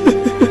amatabi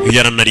uyu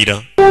yaranarira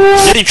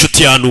yari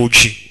inshuti ya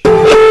Anuji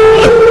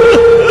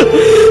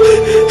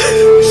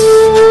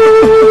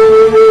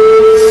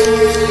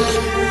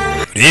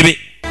rebe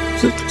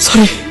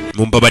sorry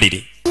mumbabarire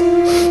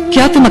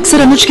क्या तुम अक्सर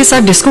अनुज के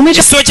साथ डिस्को में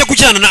ese wajya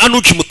kujyana na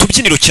Anuji mu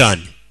tubyiniro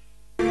cyane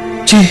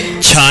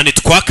cyane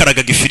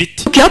twakaragaga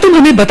ifiriti क्या तुम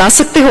हमें बता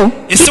सकते हो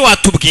ese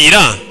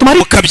watubwira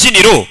mu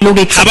kabyiniro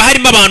haba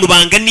harimo abantu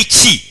bangana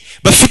iki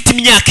bafite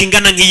imyaka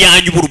ingana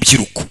nk'iyanyu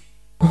b'urubyiruko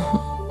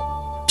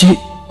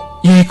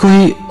ये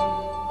कोई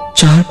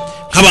चार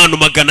nk'abantu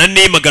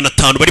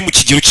 400-500 bari mu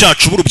kigero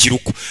cyacu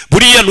b'urubyiruko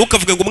buriya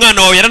ntukavuge ngo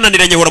umwana wawe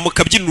yarananiranye ahora mu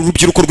kabyiniro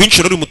urubyiruko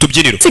rwinshi ruri mu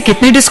tubyiniro से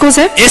कितने डिस्कोस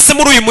है ese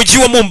muri uyu mujyi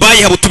wa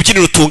Mumbai haba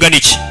utubyiniro tungana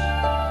iki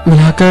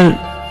मिलाकर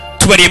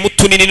tubariyemo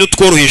utunini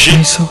n'utworoheje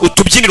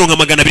utubyiniro nka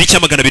 200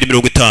 cyangwa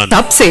 250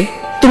 तब से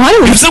तुम्हारे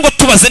bivuze ngo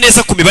tubaze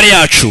neza ku mibare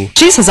yacu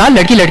 60,000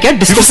 लड़की लड़कियां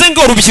disco bivuze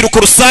ngo urubyiruko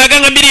rusaga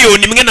nka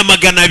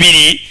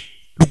 1,200,000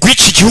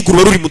 rw'iki gihugu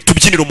ruba ruri mu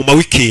tubyiniro mu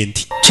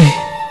mawikendi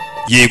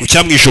yego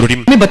cyangwa mu ijoro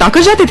rimwe में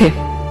बताकर जाते थे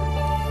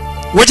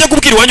wajya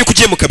kubwira iwanyu ko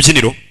ugiye mu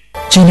kabyiniro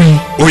जी नहीं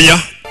oya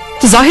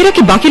तो जाहिर है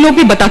कि बाकी लोग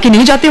भी बता के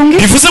नहीं जाते होंगे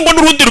bivuze ngo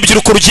n'urundi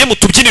rubyiruko rugiye mu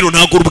tubyiniro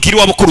ntabwo rubwira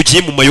iwabo ko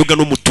rugiye mu mayoga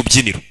no mu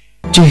tubyiniro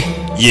जी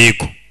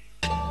yego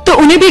तो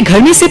उन्हें भी घर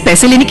में से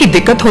पैसे लेने की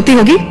दिक्कत होती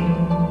होगी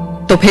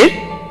तो फिर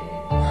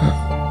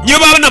niyo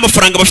baba nta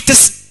mafaranga bafite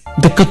se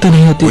दिक्कत तो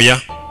नहीं होती oya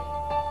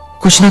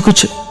कुछ ना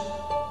कुछ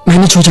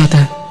मैनेज हो जाता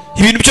है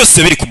ibintu byose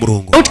biri ku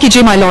murongo note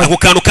कीजिए my Lord ako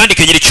kantu kandi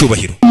kagira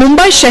icyubahiro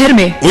Mumbai शहर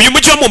में uyu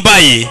mujyi wa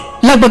Mumbai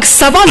लगभग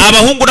 1.25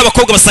 abahungu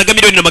n'abakobwa basaga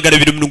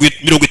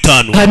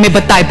 1,250,000 घर में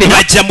बताए बिना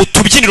bajya mu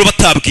tubyiniro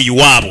batabwiye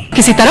iwabo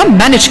किसी तरह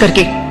मैनेज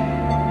करके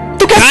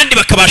तो क्या kandi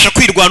bakabasha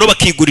kwirwanaho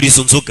bakigurira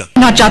izo nzoga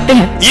ना चाहते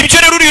हैं ibyo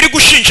rero uri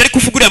gushinja ariko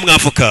uvuga uriya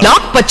mwavoka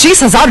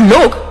 1,25,000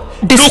 लोग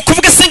ni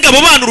ukuvuga se ngo abo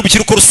bana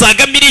urubyiruko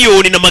rusaga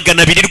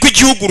 1,200,000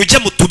 rw'igihugu rujya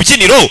mu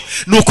tubyiniro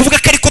ni ukuvuga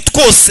ko ariko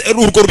twose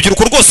urwo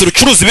rubyiruko rwose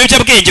rucuruza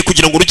ibiyobyabwenge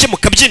kugira ngo rujye mu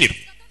kabyiniro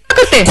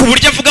ku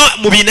buryo avuga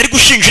mu bintu ari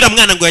gushinjira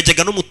mwana ngo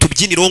yajyaga no mu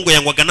tubyiniro ngo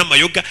yanywaga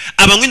n'amayoga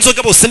abanywa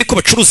inzoga bose niko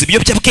bacuruza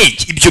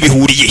ibiyobyabwenge ibyo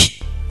bihuriye he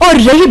और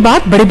रही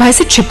बात बड़े भाई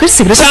से छिपकर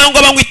cigarette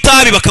cyangwa banywa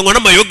itabi bakanywa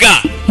n'amayoga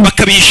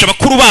bakabihisha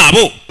bakuru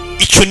babo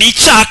icyo ni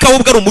icyaha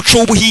ahubwo ari umuco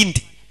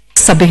w'ubuhindi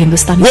सभ्य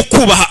हिंदुस्तानी wo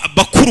kubaha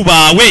bakuru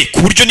bawe ku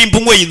buryo nimba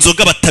unyweye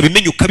inzoga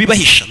batabimenya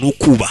ukabibahisha ni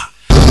ukubaha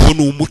ngo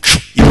ni umuco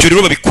ibyo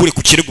rero babikure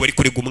ku kirego bari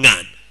kurega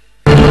umwana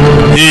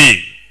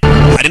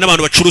hari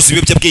n'abantu bacuruza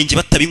ibiyobyabwenge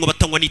batabinywa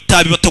batanywa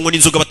n'itabi batanywa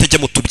n'inzoga batajya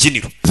mu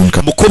tubyiniro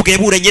umukobwa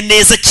yaburanye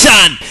neza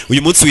cyane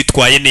uyu munsi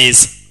witwaye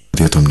neza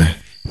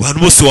abantu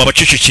bose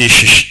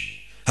wabacecekesheje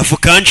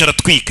avukanje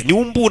aratwika niwe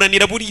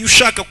umburanira buriya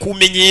ushaka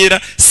kumenyera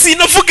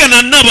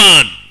sinavugana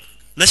n'abantu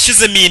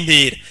nashyizemo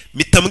intera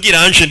mpita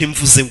mbwira Anje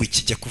ntimvuze ngo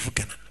iki jya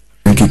kuvugana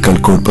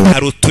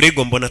hari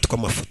uturego mbona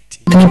tw'amafuti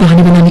इतने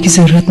बहाने बनाने की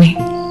जरूरत नहीं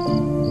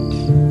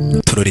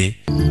turore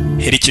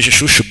herekeje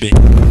shushu be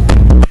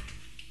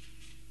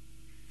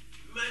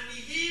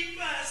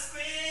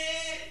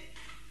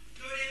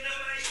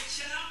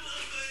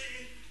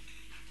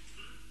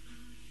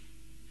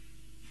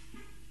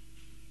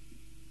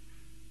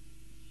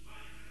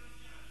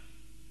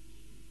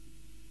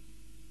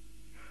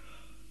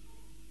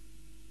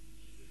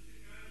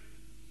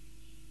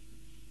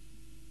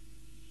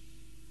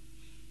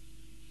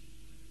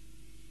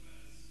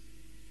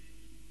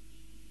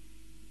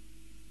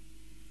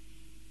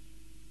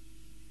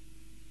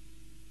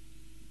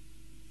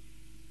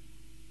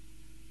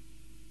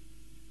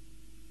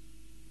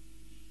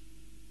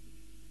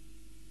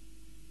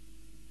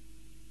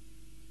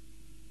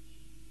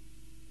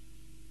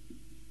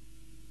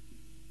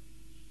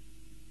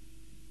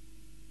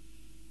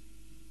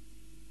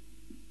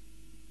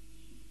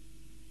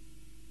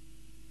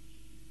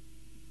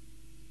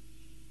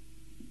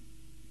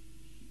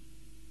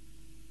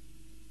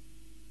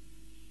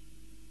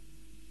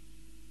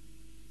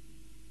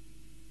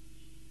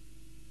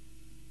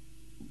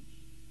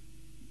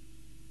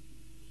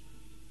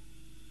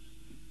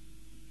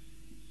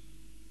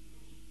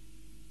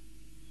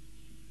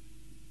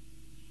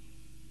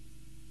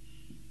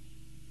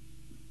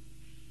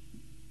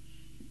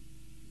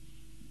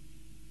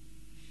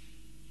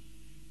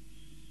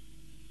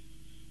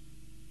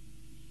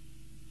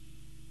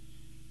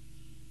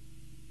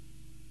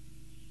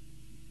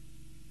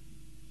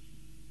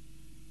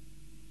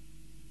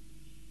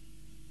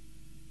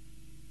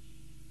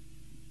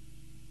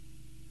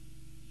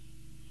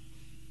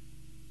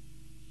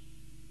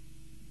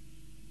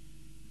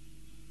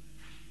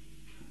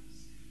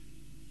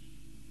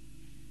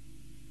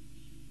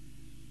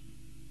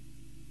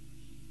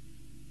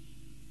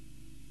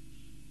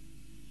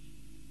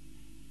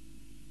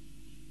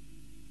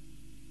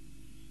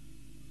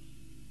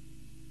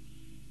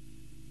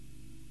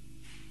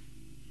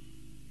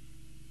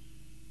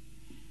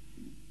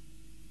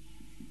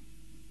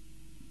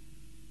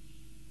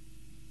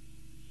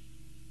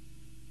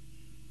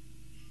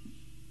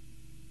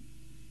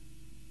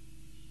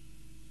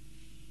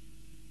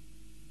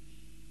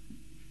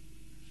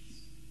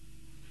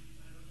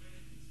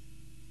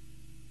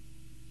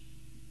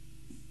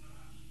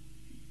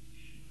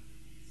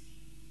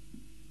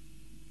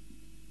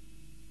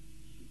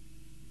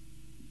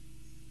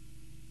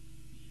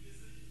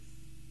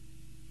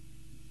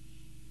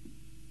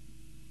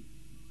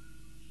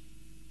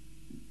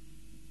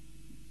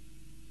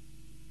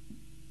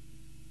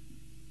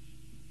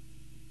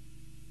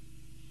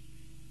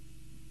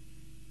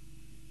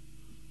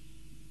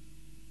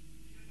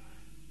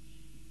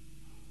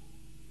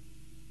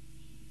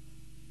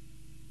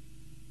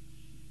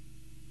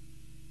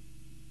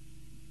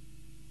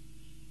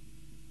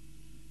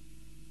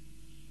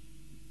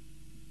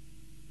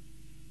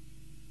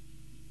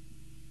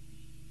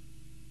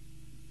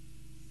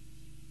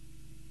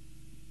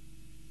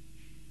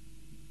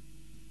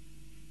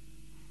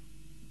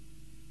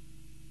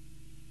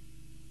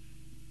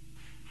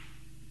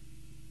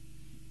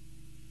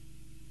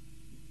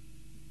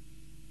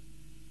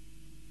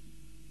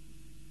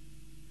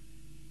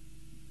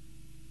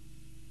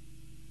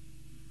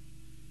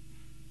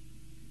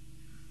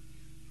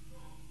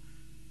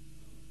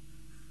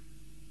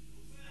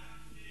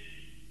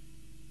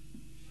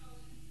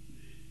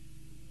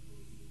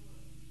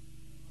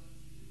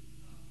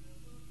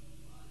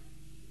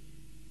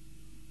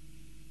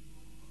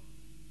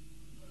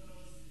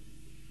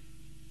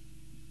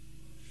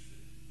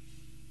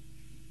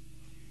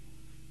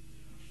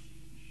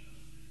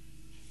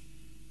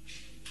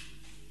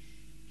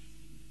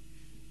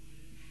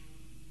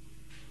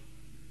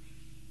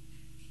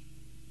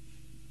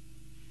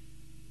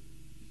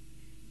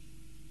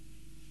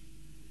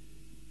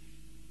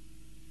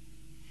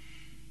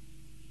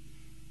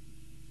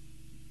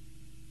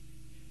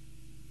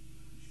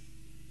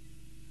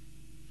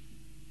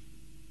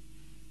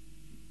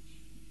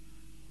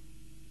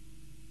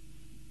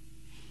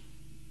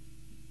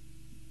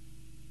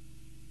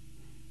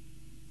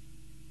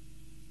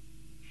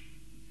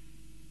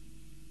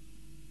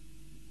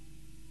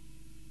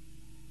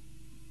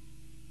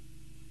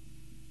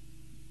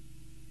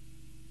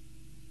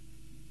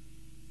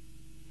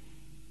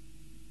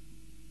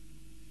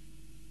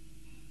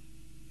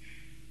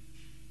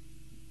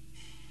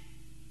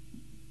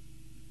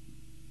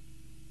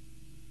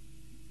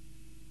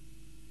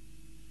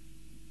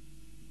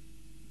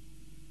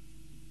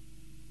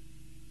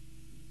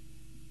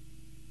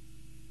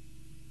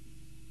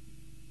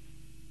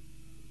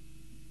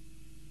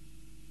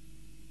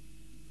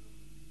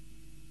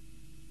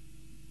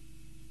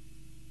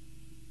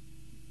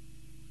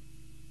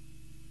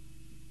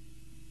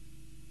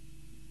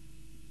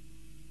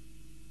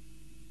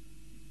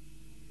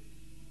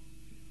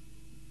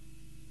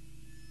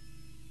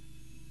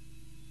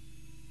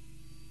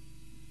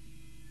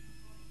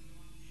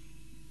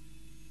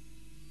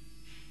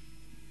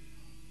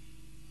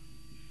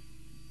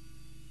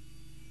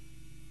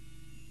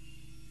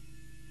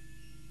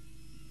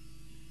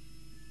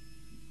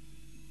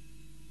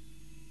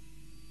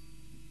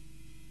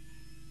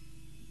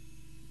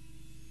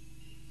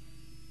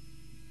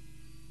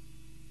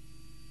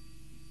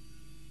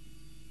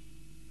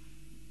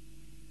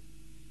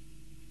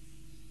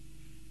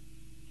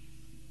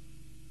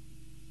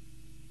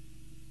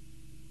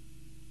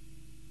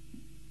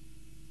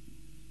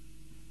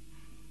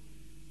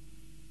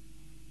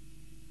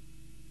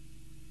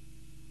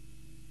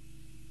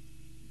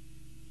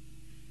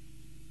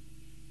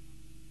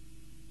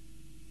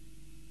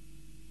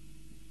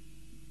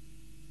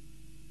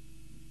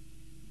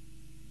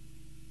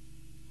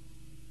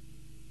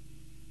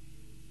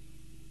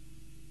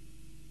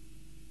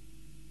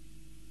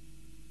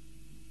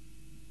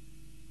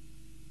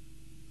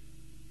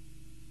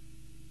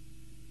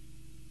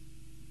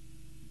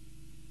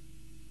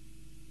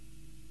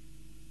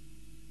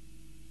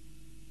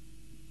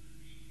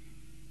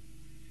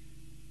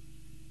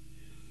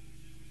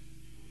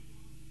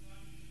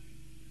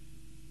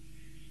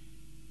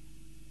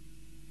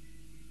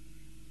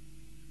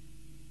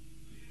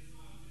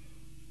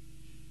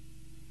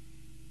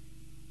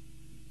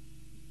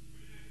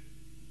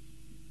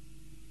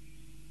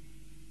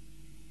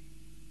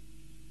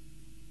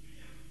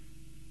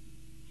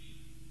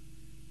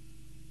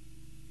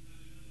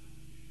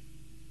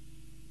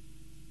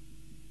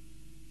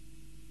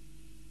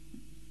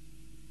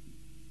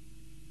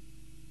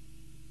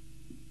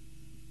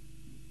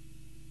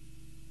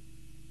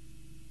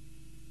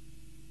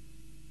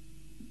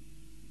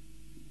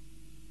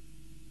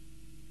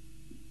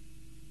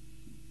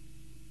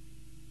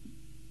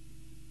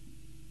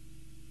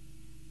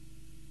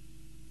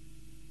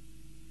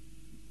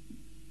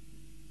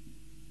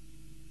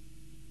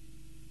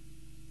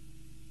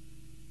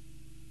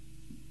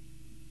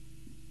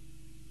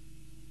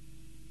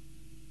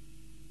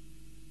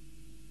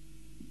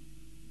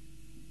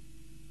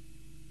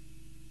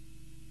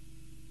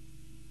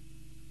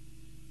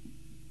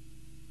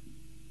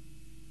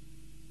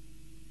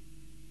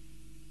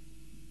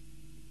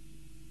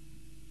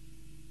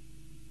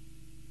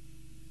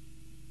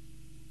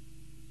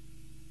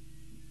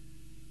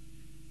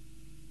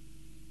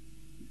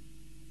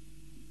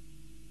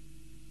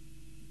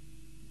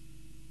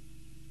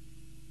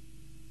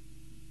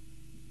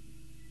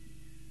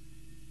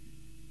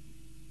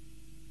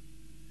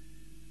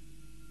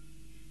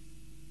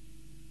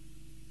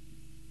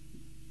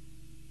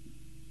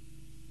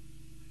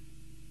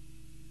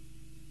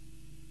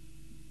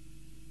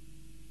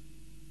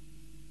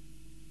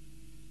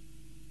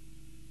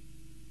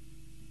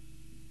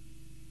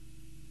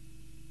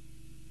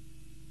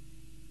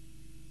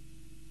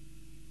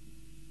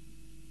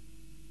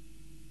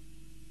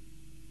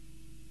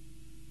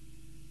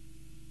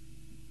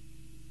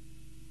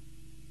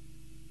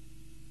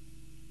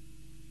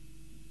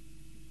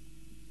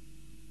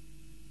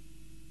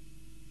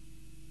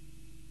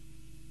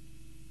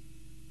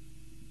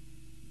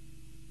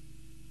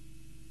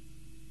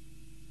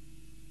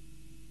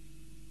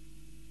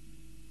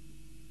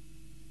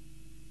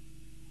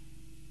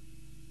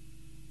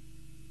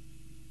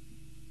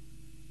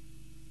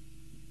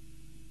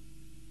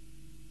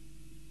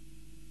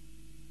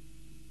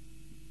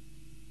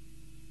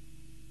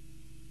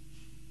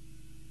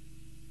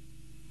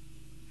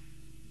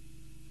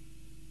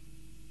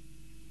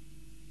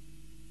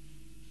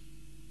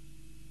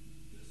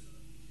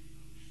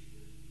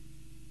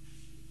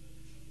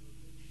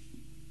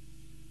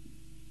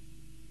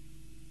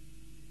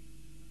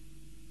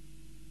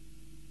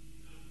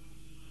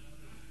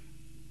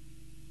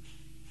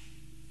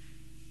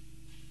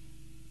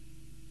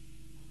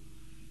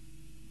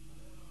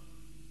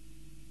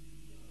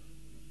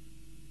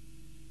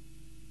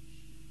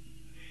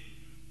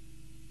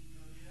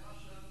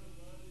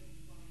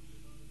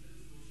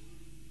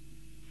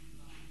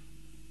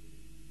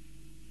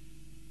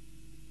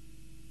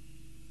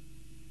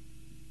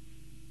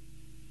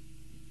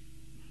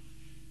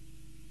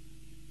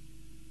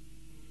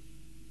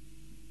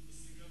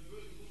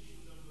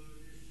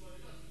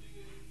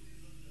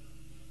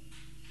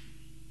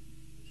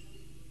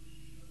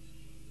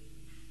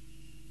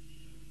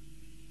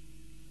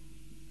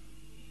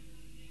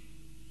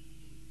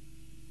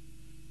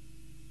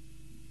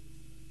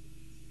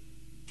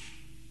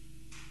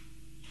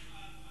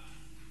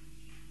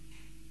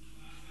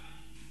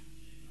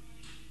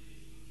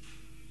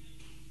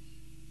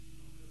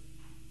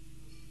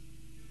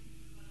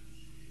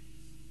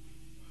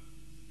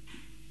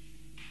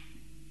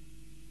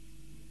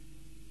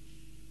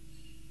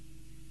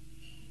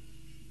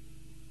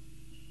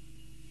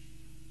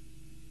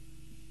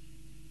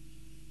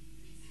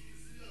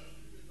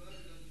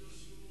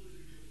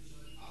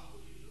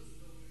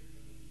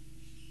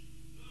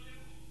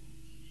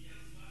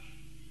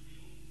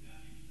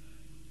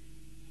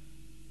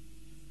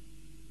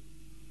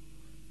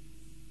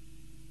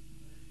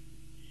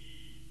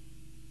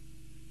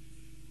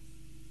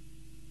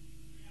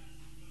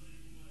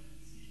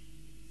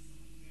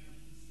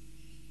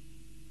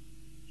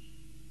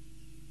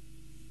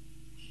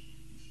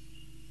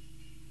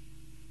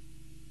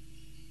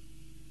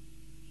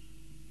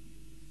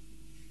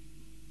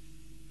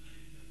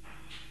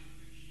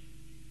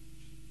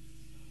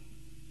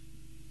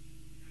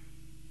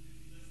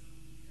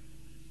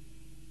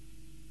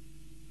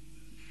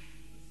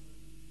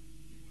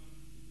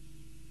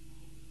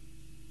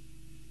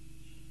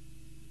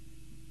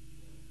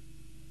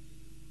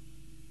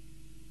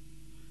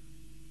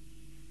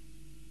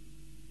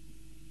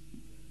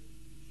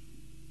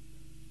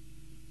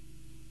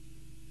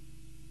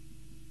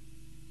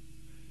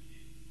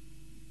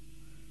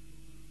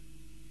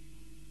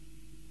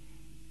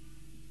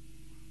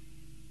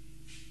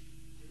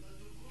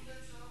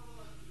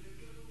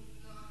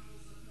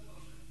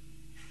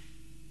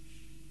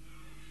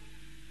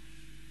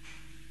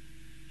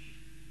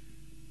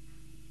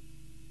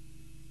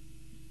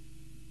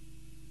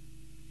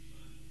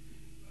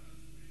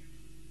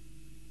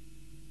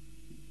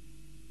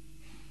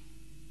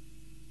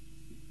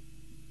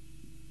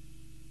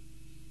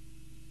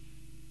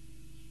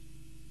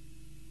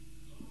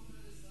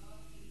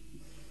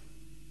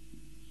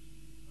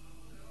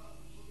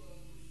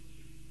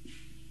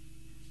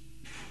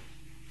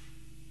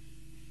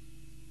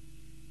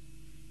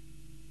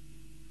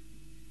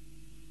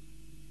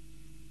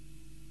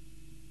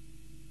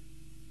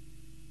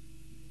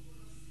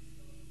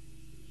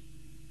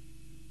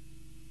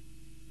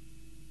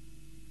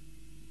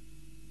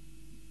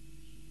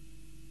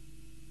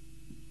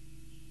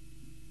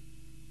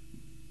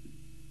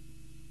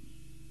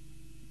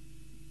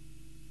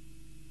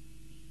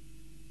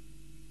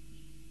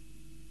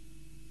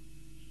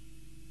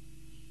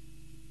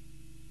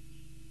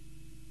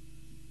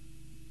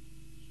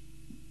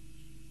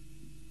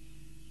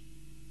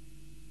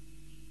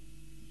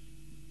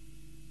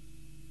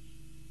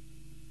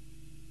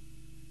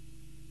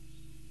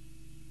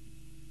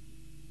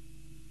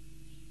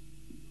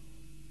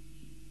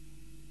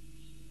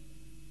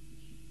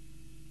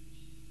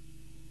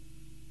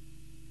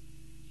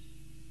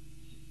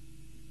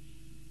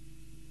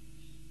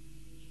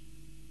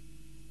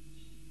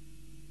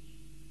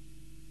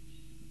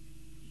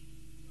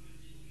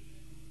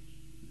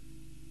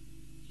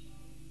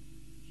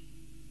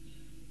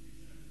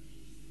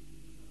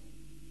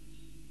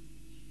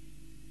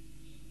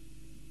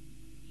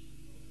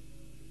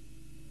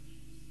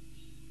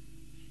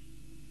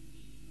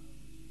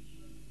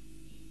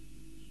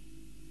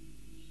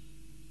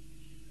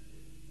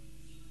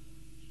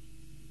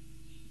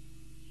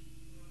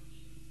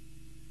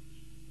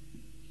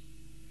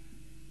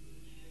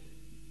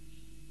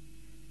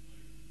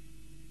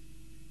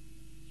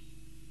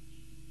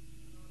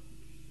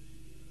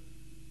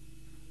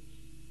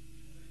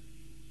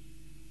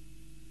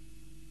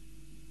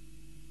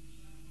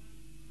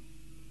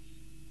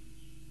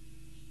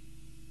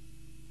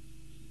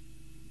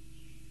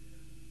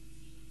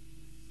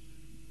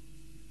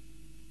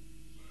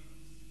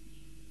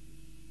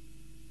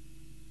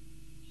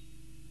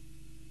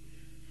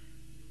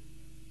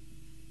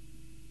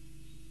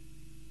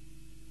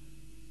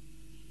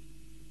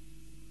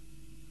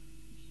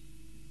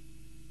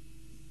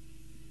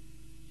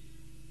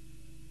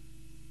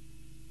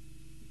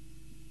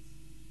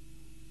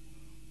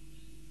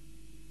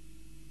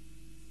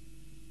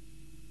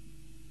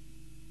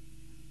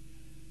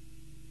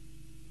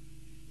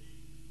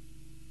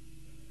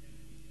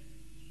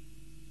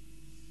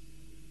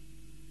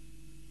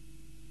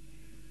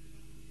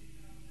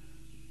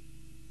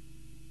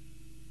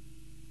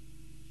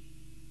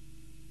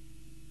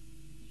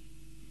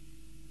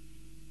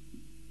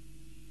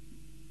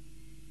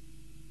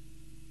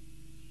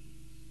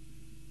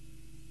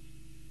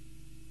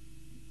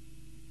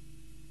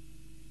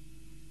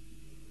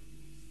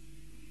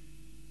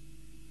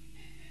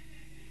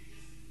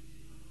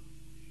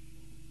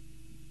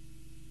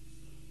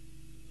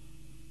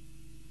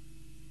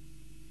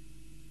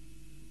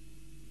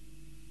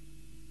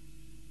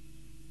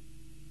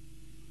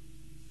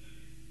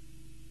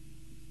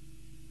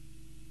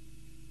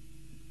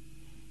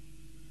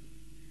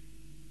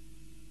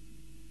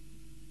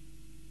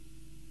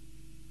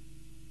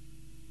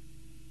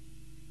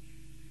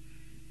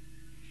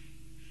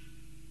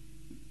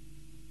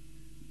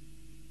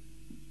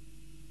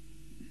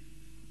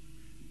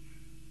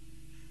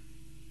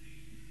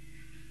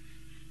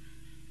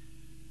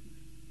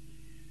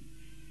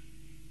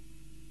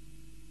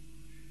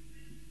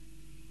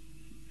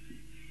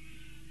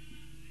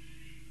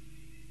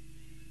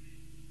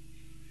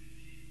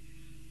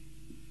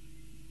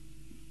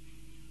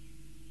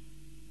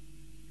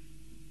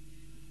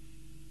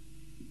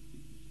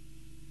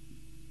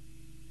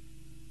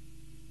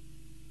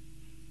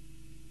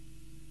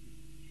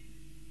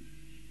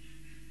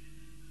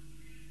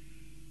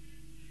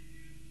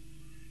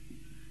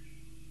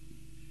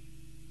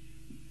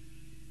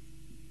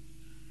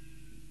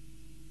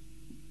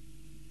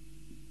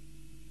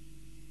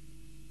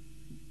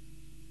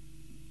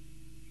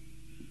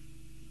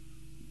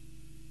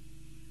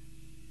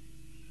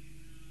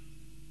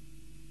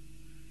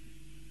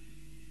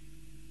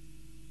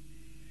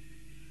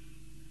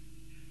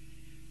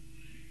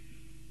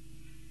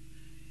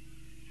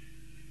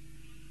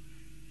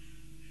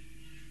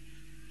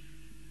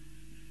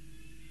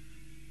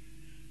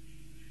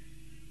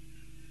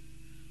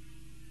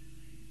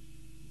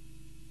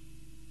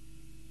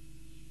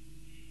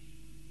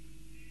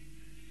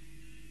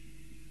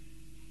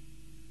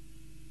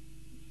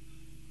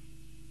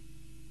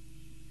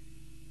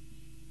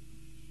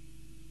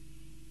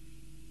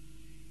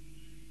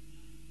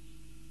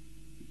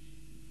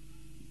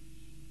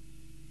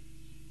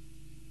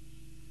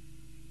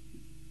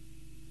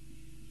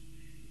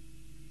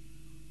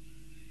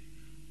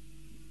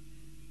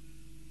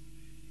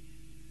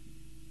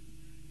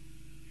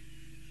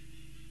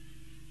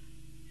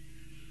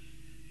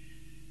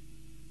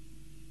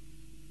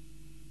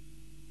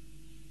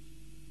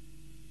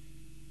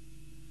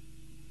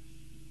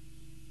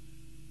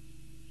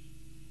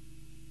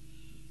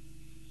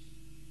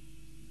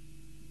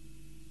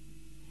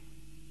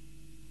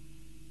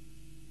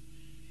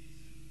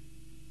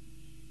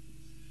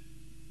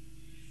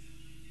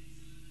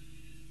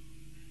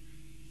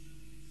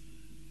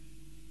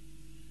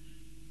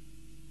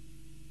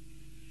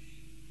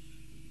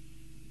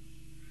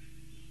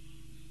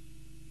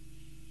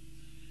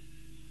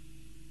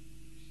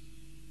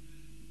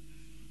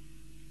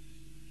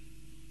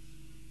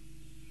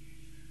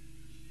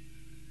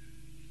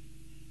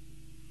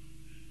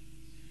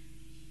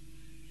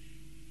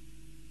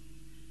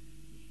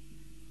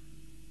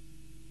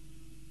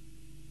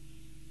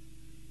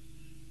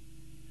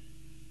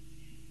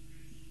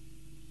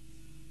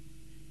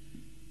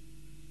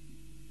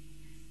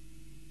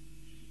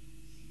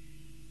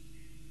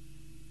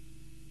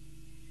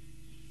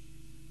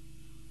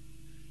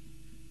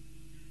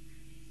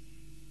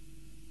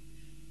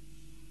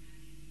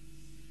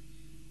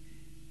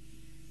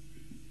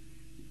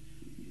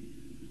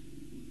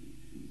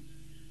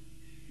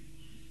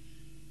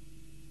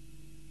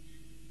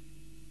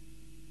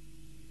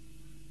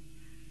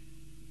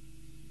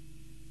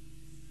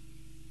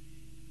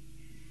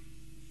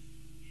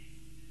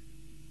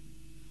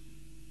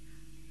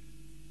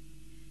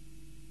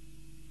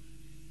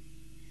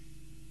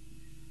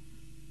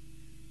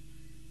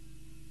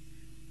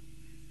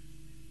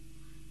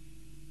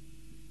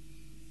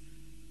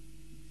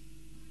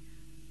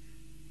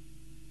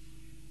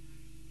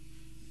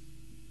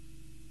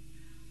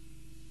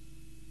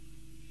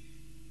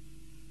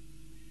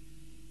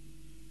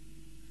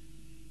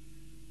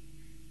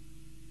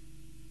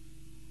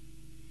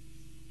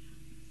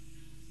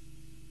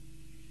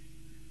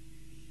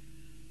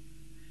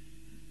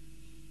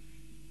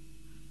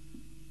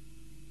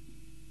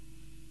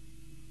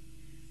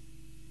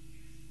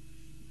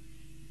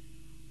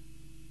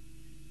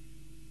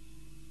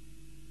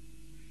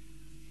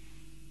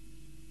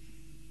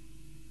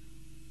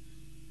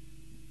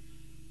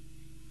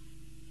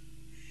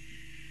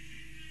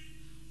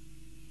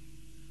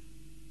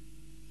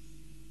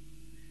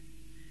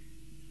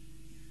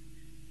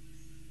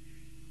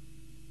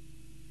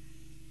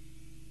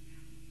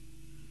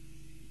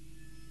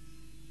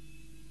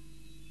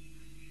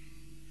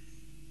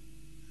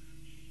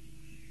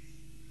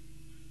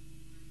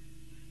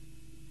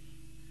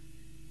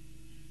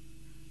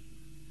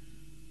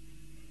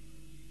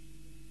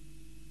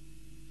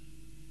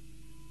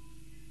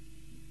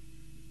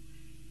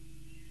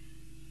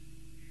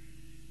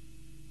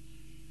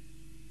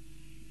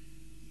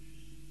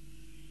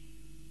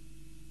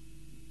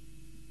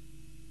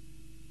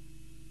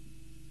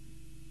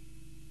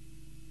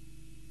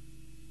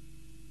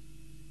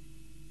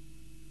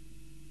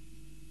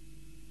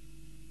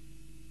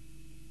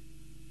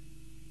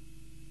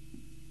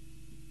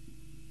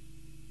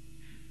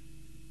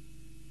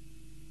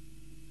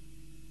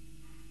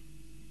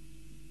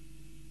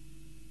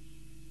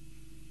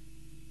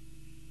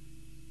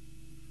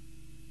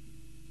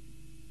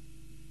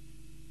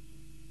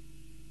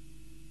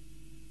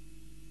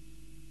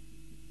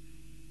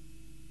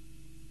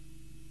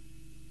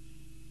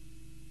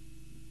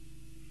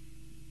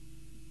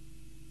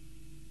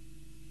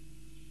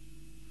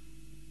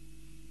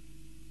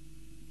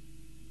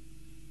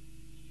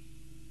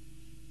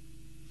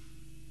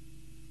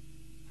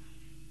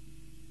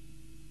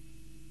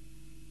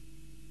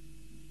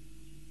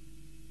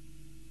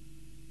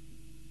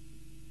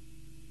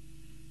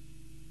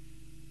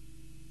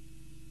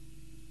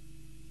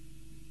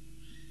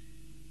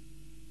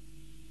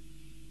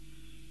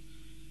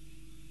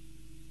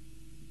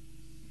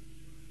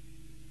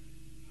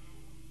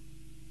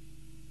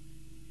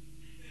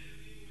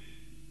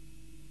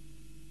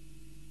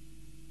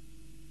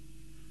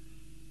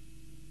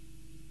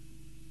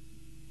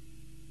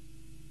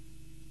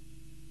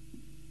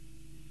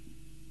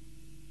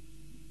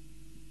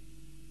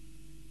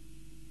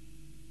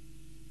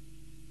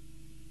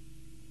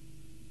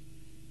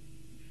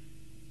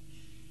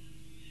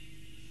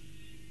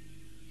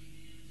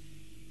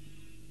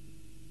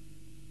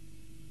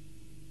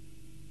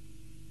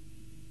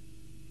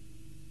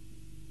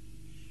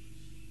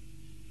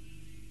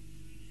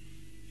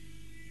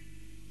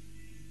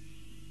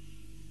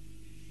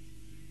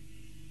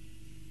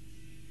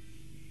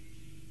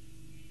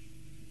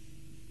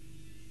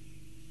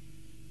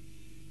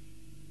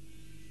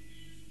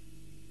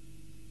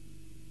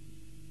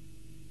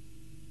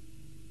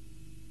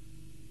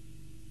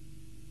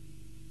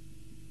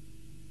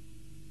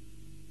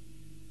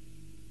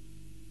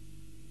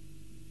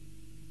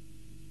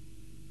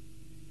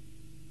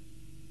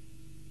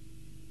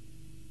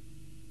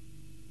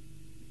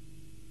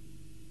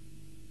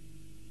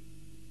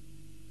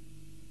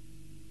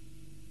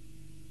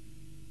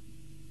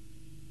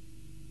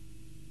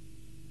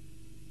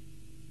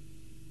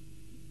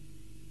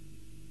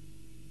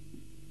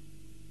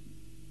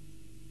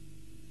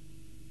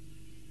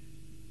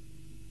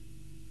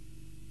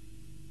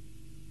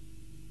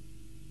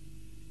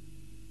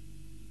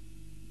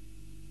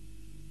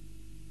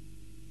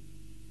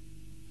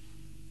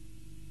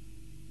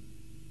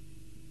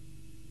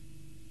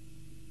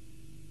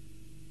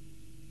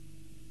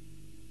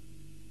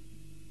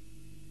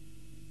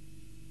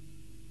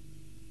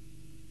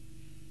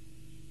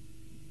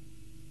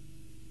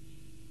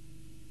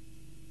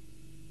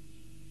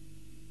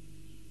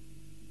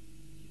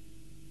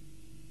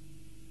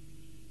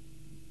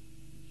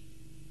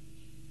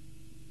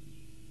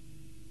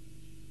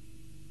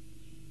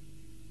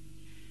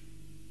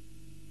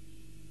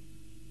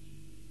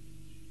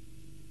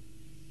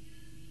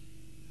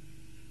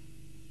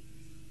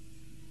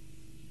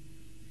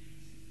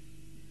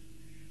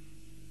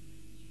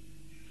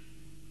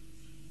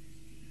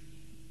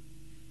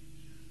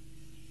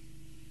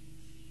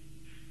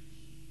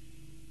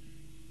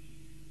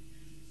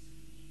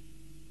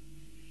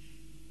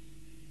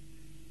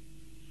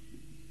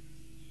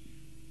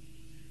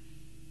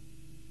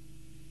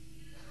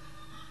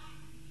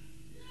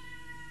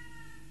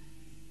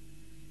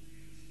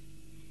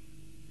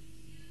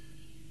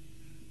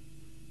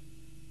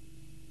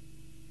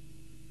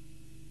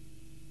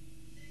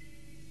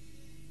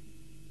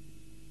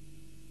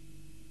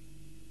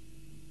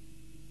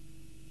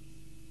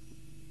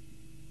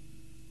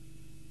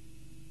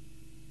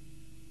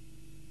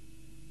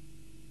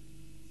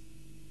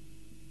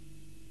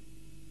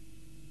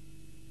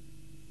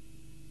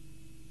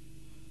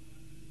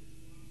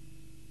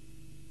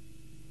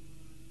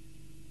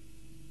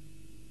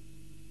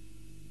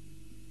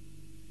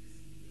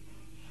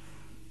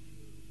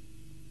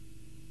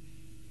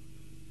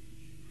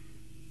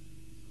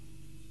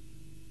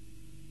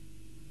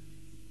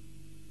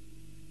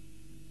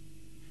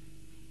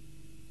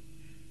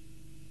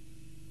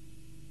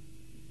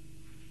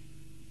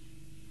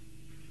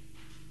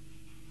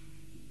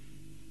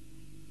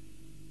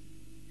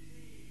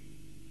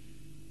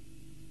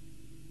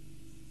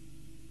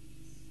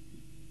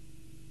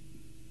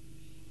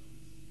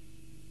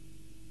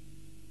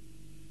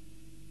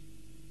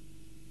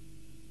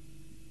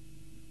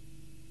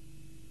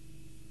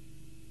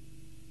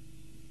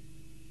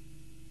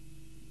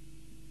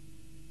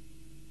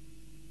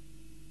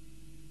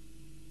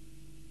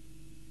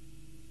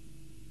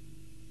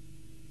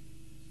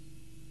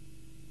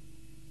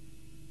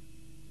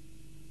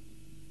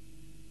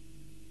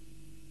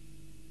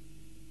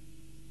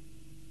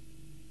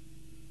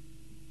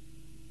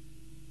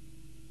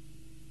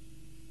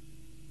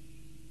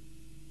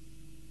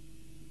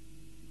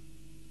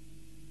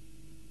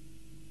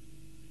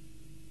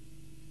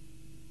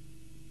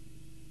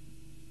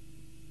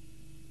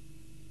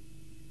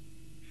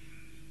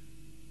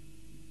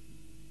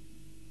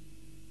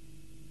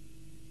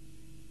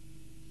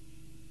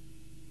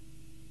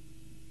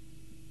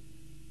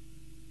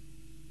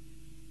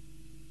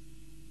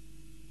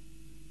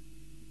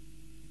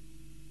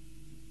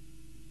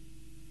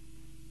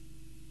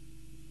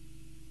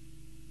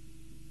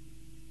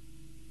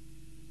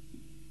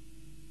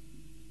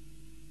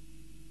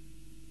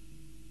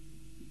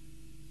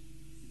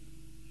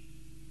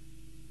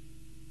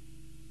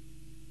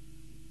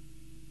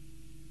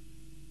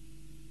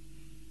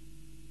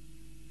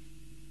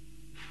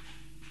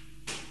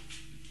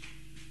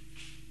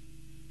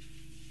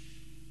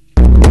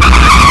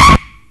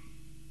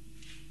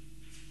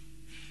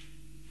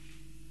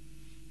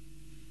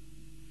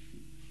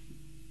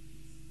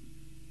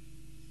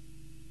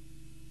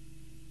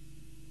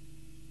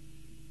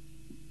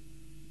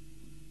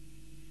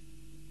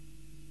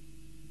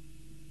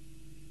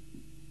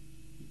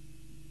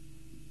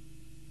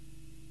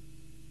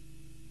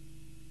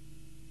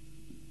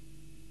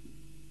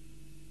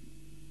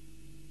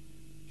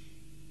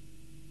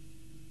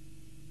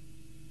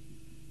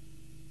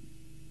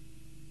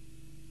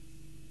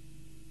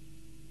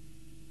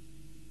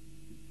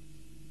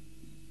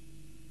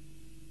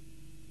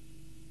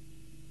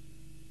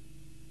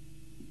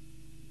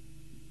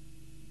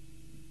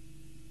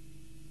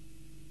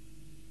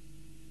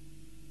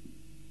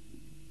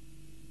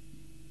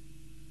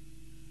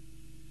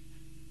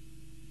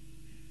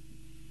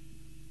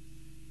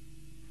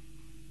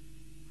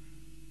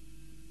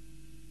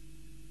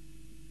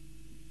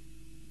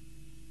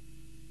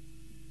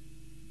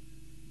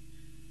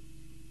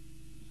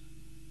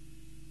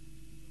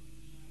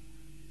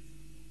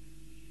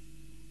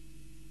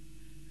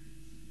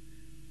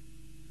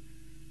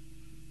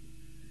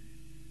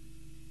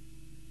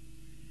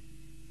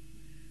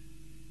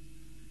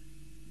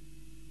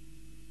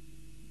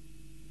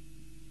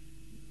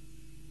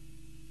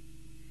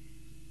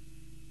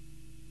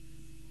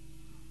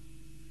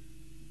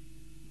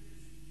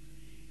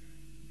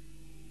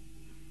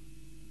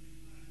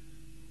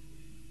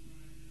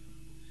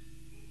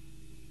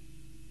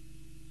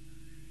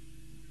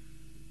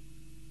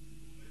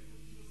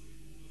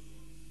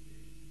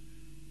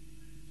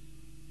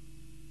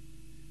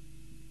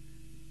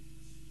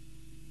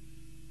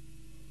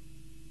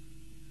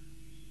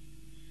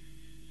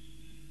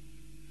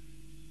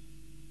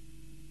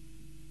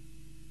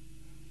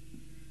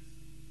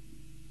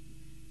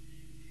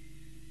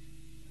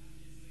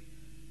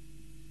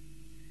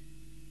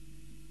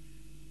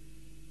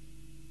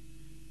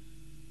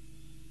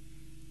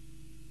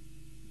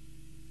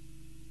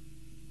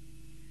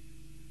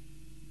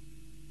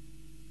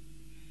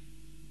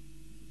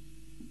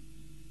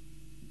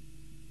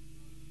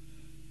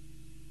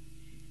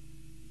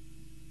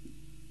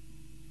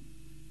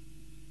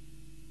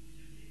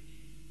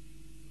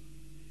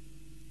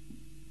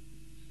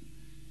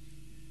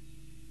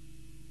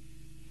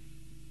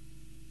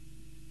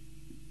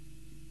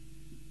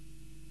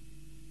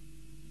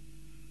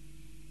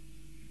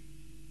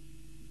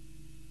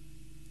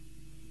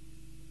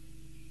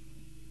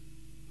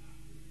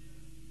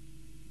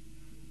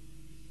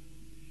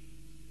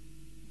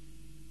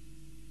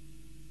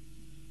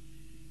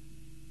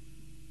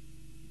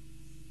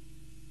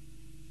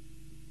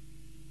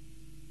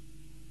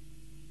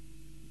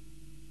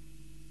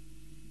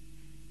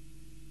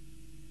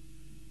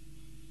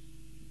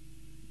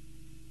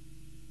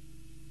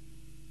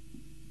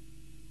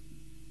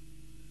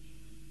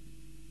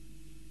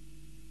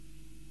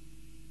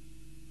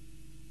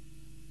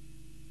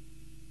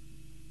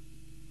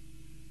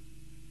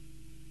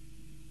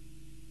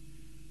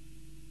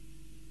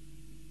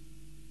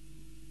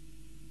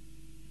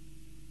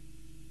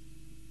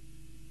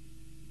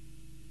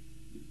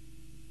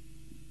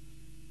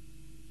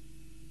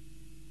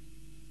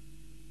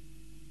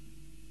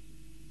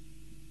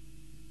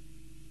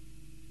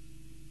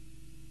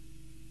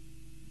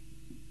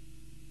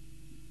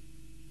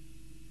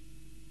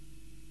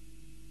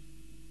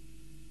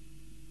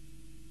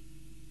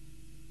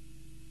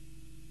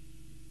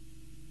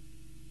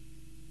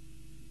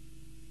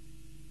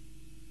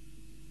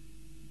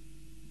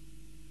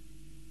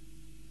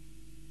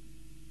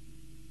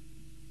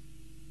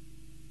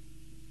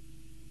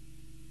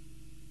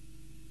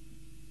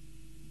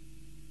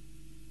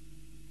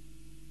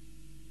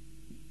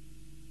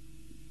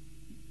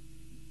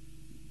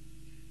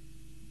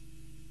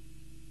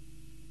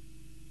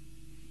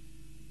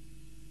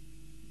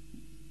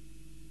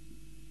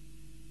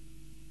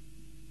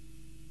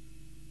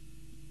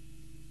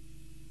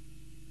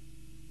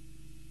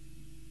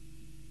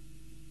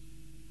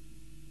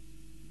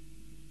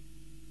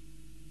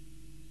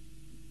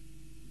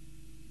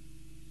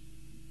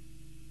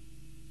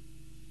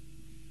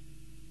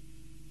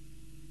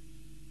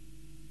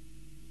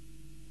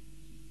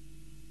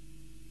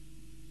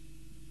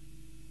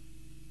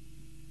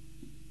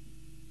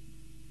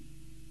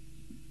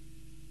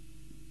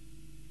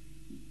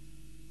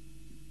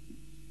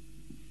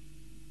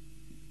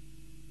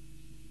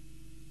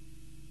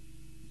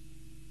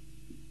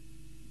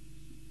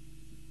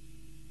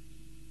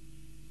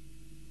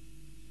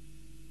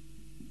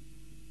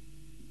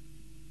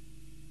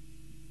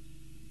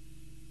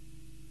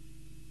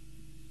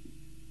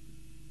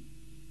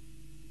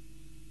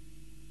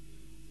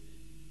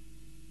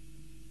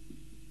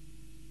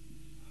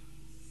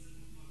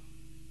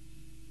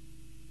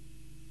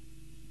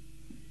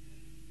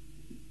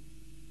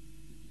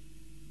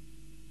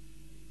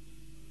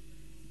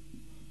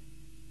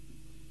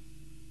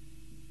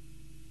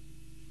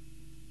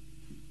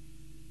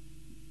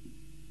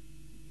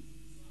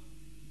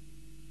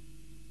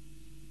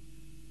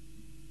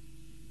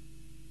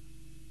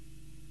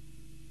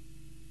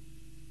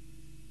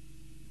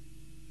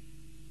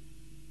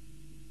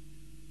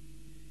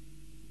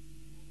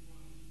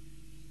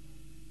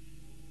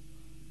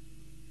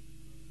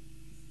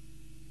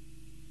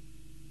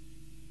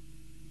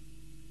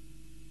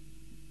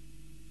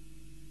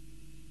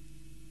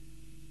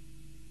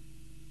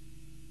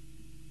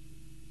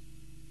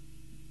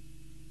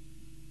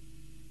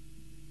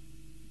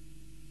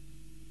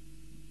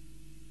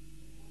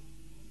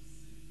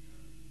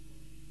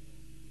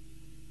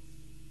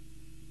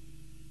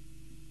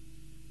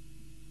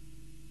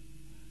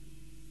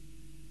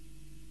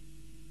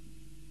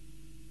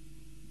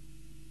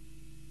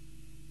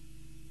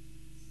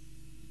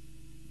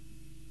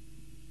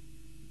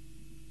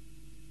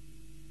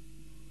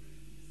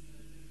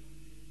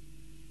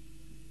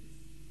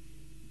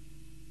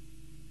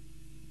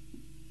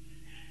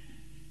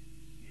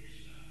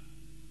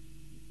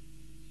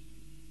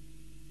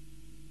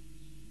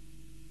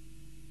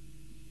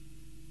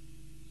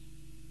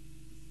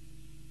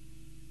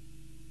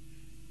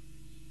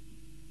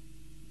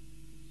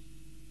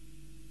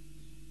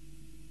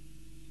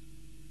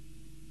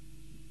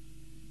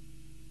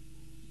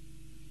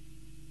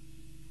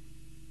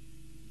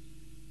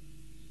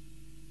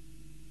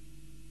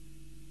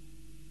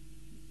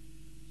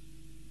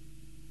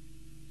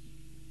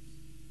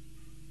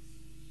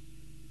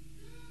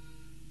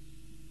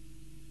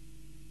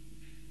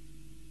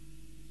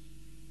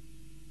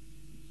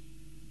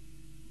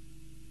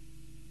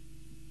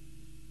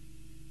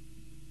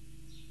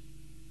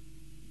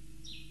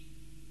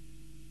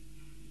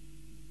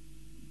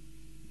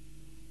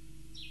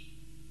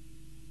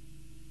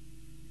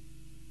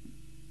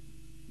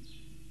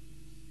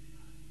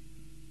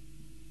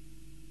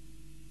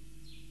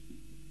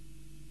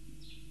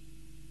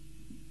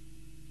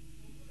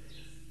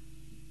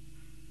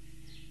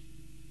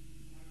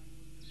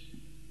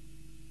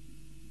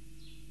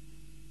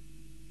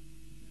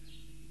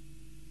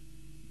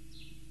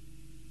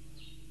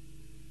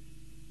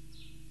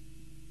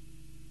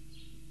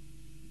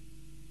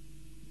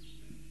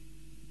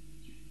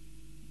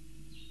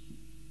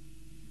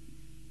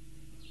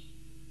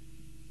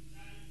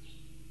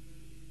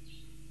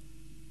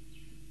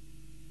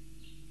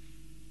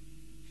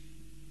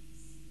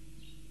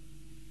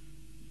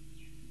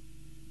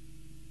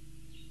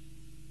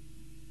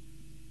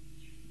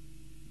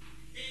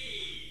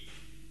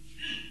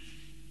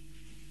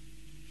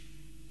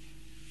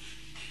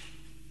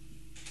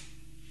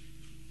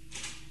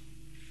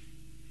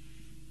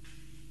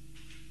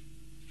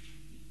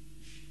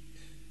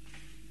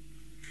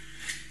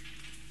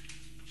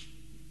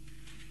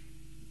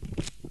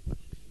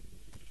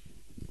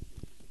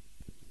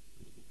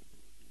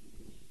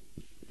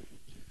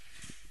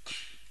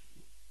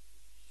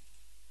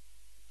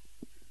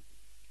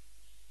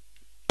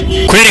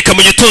kwereka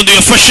mu gitondo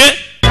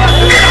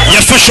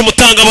yafashe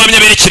umutangabuhamya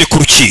berekere ku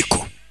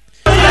rukiko.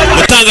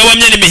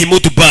 Umutangabuhamya ni Mihimu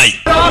Dubai,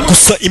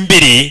 gusa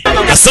imbere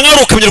asa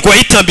nkaho ukamenya ko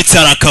yahitambitse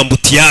hari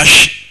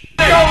akambutiyaje.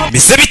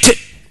 Mise bite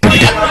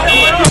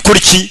dukora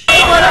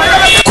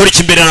iki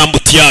imbere na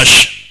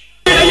ambutiyaje?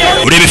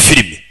 Urebe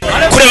filime,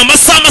 kureba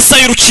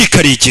amasaha y'urukiko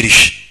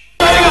aregereje.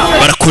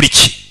 Barakora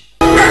iki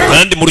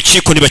kandi mu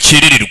rukiko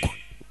ntibakiririrwa?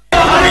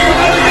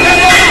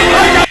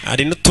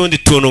 Hari n'utundi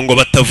tuntu ngo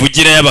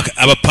batavugira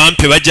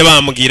abapampe bajya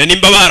bambwira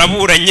nimba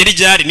baraburanye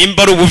ryari,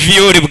 nimba ari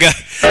ubuviyore bwa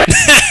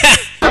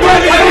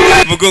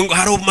vuga ngo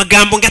hari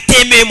amagambo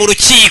ngatemeye mu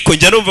rukiko.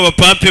 Njya numva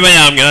abapampe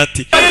bayambwira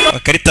ati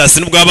bakaritasi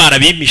nubwo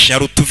barabimisha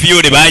hari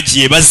utuviyore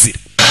bagiye bazira.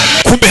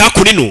 Kumbe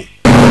hakurino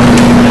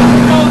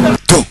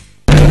to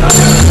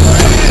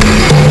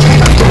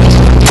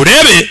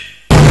urebe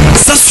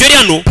sasiyo yari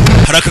hano,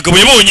 hari akagabo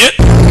yabonye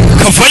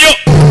kavayo,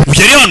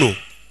 yari hano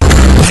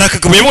hari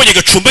akagabo yabonye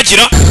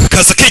gacumbagira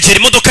kaza kegera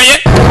imodoka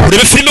ye.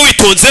 Urebe filime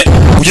witonze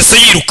ugeze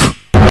yiruka.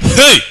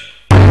 Hey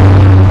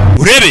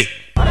urebe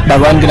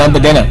भगवान के नाम पे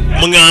देना.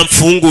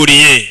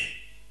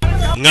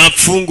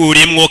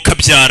 mwamfunguriye mwoka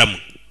byaramo.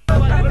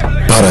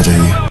 बाहर आ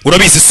जाइए.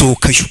 urabizi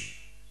sohokayo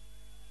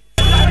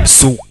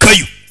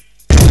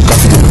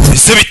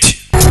ese biti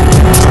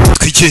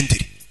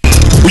twigendere.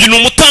 uyu ni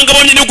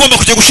umutangabuhamya niwe ugomba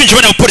kujya gushinja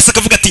abana abapolisi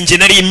akavuga ati njye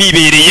nari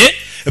imibereye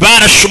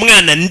barashe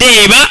umwana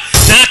ndeba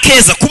nta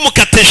keza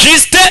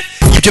k'umukatejiste.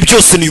 ibyo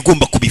byose niwe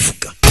ugomba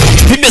kubivuga.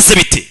 bimeze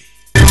bite?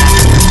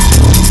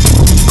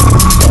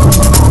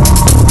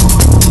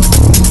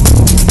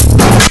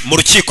 mu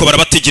rukiko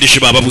barabategereje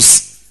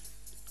bababuze.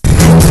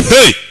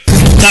 Hey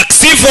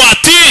taxi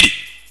voiture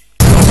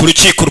ku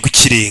rukiko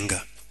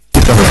rw'ikirenga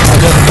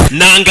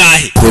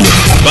nangahe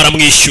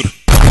baramwishyura.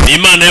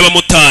 Imana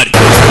y'abamotari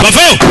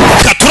bavayo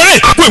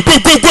katurare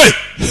gwe.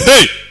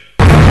 Hey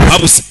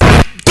abuze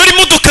dore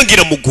imodoka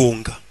ngira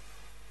mugonga,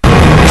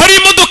 hari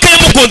imodoka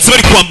yamugonze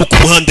bari kwambuka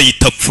umuhanda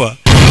yitapfa.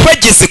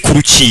 Bageze ku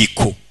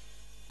rukiko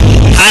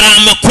hari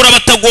amakuru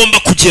abatagomba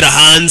kugera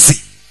hanze.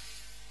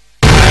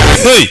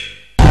 Hey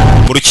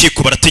mu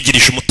rukiko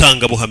barategereje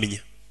umutangabuhamya.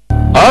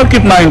 और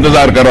कितना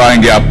इंतजार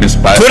करवाएंगे आप मिस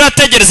पायल?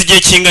 turategereza igihe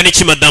kingana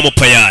iki madamu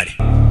Payari?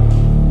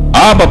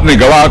 आप अपने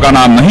गवाह का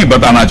नाम नहीं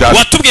बताना चाहते?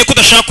 watubwiye ko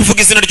udashaka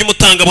kuvuga izina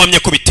ry'umutangabuhamya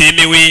ko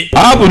bitemewe.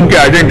 आप उनके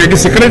आइडेंटिटी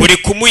सीक्रेट uri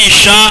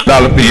kumwisha.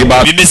 अदालत ने ये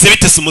बात bimeze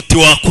bite se umuti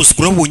wakozwe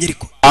urabonye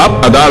ariko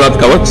आप अदालत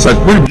का वक्त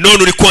सचमुच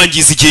none uri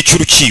kwangiza igihe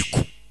cy'urukiko.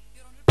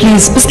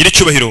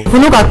 nyiricyubahiro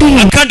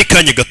akandi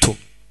kanya gato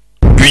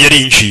uyu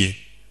yarinjiye.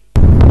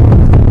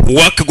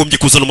 uwakagombye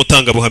kuzana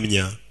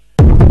umutangabuhamya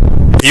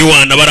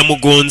iwana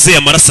baramugonze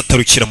amaraso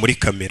atarukira muri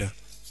kamera.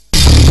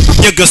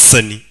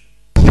 Nyagasani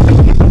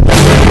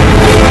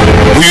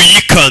uyu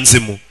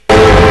yikanzemo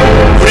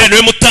uriya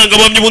niwe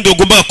mutangabuhamya ubundi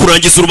wagombaga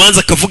kurangiza urubanza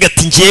akavuga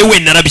ati njyewe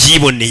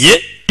narabyiboneye.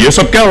 ये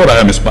सब क्या हो रहा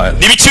है मिस पायल?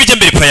 n'ibiki bijya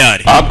mbere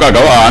Payari? आपका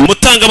गवाह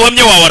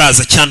umutangabuhamya wawe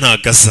araza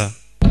cyantagaza.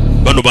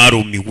 bano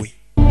barumiwe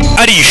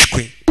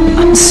arishwe.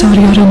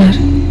 Sorry your honour.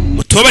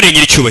 mutubabare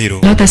nyiricyubahiro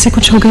बात ऐसे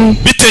कुछ हो गई.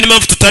 bitewe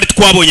n'impamvu tutari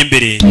twabonye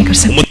mbere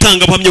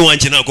umutangabuhamya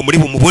wanjye ntabwo muri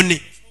bumubone.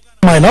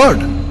 My Lord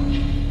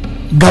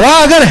गवाह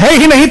अगर है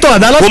ही नहीं तो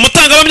अदालत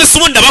umutangabuhamya si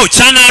ubundi abaho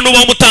cyane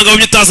n'ubaho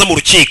umutangabuhamya utaza mu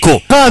rukiko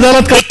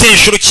अदालत का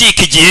utesha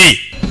urukiko igihe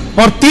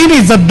और 3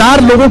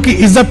 इज्जतदार लोगों की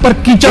इज्जत पर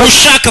कीचड़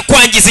ushaka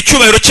kwangiza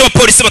icyubahiro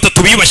cy'abapolisi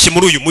batatu biyubashye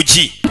muri uyu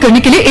mujyi.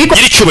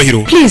 nyiricyubahiro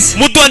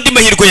muduha andi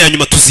mahirwe ya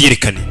nyuma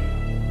tuziyerekane.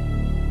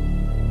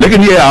 लेकिन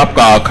ये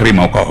आपका आखिरी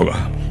मौका होगा.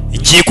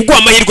 ngiye kuguha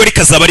amahirwe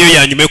ariko azaba ariyo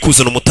ya nyuma yo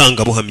kuzana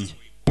umutangabuhamya.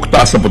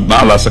 पुख्ता सबूत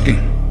ना ला सके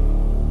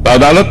तो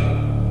अदालत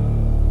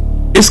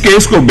इस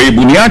केस को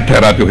बेबुनियाद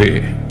ठहराते हुए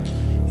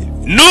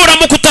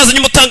nuramuka utazanye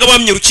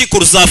umutangabuhamya urukiko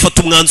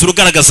ruzafata umwanzuro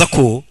ugaragaza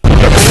ko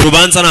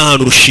urubanza nta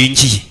hantu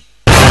rushingiye.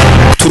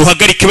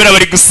 turuhagarike bera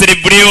bari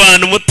guserebura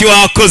abantu umuti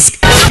wakozwe.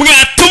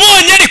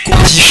 mwatubonye ariko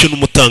byishe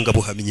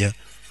n'umutangabuhamya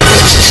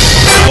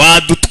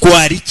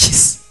wadutwara iki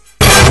se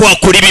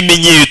wakora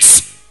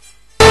ibimenyetso?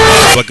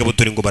 abagabo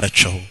dore ngo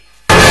baracaho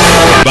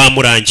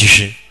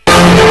bamurangije.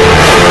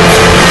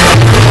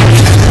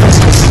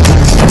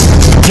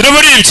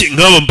 kirabarebye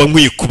nk'aba mba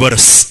nkwiye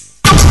kubarasa.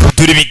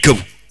 dore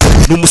bigabo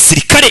ni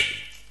umusirikare.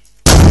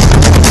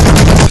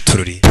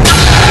 turori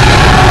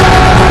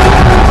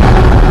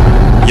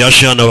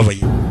yaje hano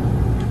ababaye.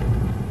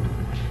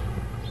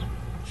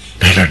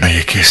 नहीं लड़ना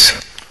ये case.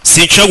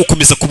 sinshaka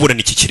gukomeza kuburana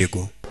iki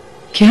kirego.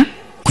 क्या?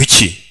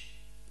 kuki?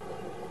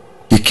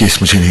 ये केस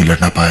मुझे नहीं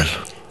लड़ना पायल.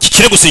 iki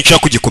kirego sinshaka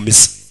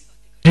kugikomeza.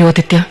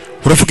 Aditya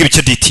uravuga ibiki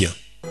Aditya?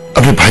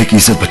 अपने भाई की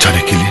इज्जत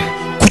बचाने के लिए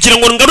kugira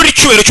ngo ngarure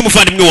icyubahiro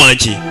cy'umuvandimwe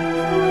wanjye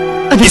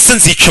ese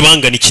nzica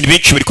bangana iki?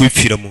 benshi bari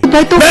kubipfiramo.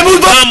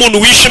 nta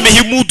muntu wishe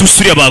Mihimu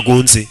dusuriye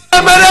bagonze.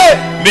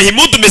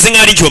 Mehimudu meze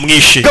nk'ari njye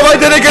wamwishe.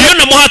 Iyo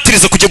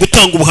namuhatiriza kujya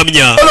gutanga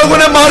ubuhamya,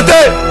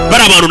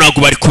 bari abantu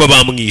ntabwo bari kuba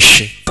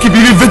bamwishe.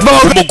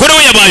 Umugore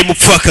we yabaye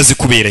umupfakazi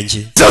kubera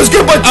njye,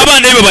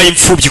 abana be babaye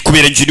imfubyi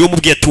kubera njye. Niwe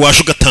mubwiye ati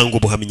waje ugatanga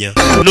ubuhamya,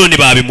 none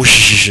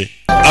babimujijije.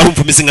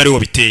 Arumva umeze nk'ari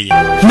wabiteye.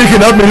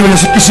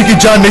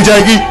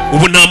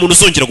 Ubu nta muntu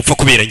uzongera gupfa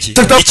kubera njye.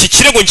 Iki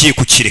kirego ngiye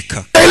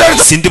kukireka,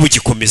 sindi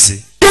bugikomeze.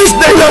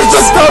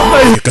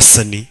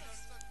 Gasani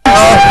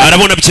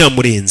arabona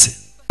byamurenze.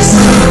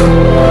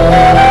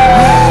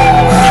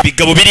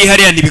 Ibigabo biri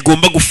hariya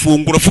ntibigomba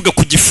gufungura, avuga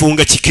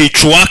kugifunga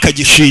kikica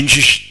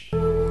uwakagishinjije.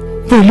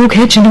 वो लोग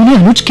हैं जिन्होंने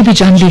अनुज की भी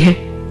जान ली है.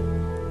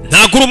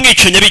 ntabwo uri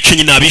umwicanyi,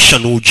 abicanyi ni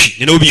abishanuji,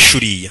 ni nabo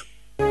bishuriya.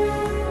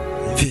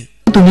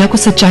 दुनिया को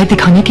सच्चाई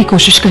दिखाने की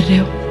कोशिश कर रहे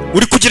हो.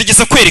 uri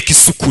kugerageza kwereka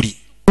isukuri.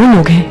 वो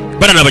लोग हैं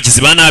bana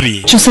n'abagizi ba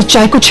nabi जो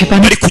सच्चाई को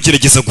छिपाने bari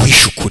kugerageza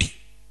guhisha ukuri.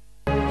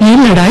 ये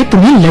लड़ाई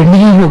तुम्हें लड़नी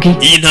ही होगी.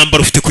 iyi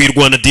ntambara ufite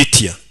kuyirwana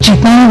Ditia,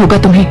 जीतना ही होगा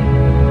तुम्हें.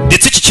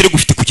 ndetse iki kirego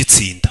ufite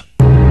kugitsinda.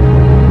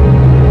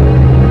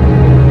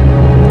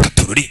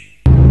 Katorori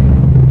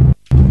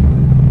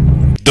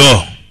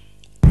do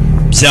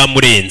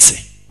byamurenze.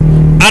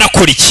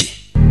 Arakora iki?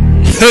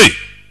 Hey,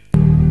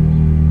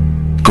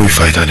 कोई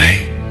फायदा नहीं.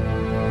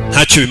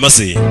 ntacyo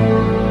bimaze.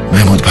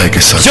 महमूद भाई के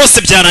साथ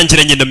byose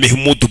byarangiranye na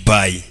Mehimudu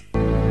Bai.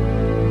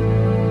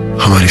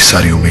 हमारी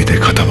सारी उम्मीदें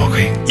खत्म हो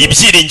गई.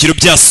 ibyiringiro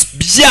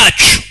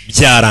byacu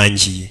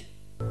byarangiye.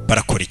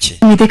 Barakora iki?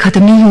 उम्मीदें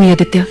खत्म नहीं हुई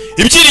Aditya.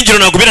 ibyiringiro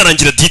ntabwo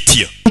birarangira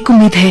Ditia. एक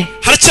उम्मीद है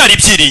haracyari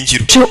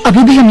ibyiringiro जो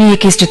अभी भी हमें ये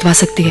केस जितवा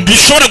सकती है.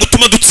 bishobora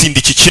gutuma dutsinda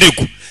iki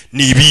kirego.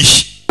 Ni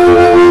ibihe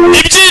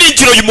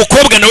ibyiringiro? uyu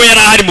mukobwa nawe yari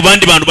ahari mu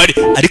bandi bantu bari,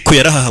 ariko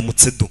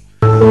yarahahamutse do.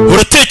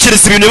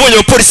 uratekereza ibintu yabonye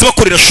abapolisi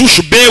bakorera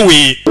shushu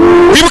bewe,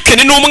 wibuke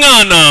ni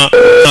n'umwana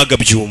ntabwo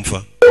abyumva.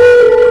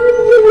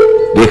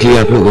 देख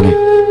लिया आप लोगों ने,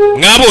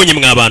 mwabonye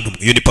mwabantu mwe,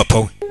 uyu ni papa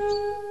we.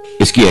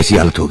 इसकी ऐसी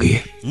हालत हो गई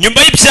है. nyuma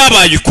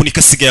y'ibyabaye ukuntu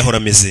ikasigaye ahora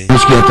ameze.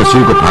 उसकी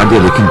तस्वीर को फाड़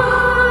दिया, लेकिन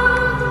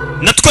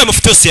natwaye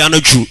amafoto yose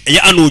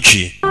ya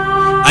Anuji,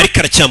 ariko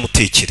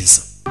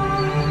aracyamutekereza.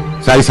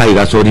 सारी सारी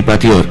रात सो नहीं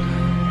पाती, और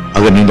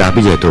अगर नींद आ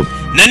भी जाए तो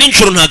na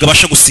nijoro ntabwo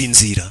abasha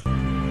gusinzira.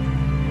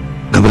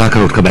 घबरा कर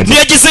उठकर बैठ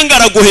ntiyageze ngo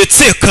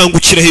aragohetse,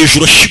 akangukira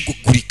hejuru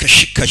ashigugurika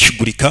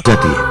ashikashigurika,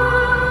 जाती है.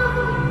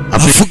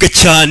 avuga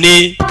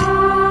cyane.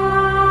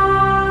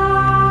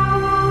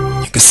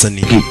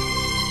 Nyagasani,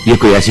 ये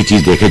कोई ऐसी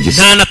चीज देखे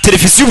जिससे nta na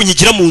televiziyo ubu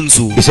nyigira mu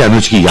nzu इसे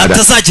अनुज की याद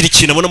atazagira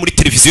ikintu abona muri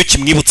televiziyo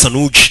kimwibutsa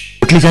Anuji.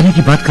 उठले जाने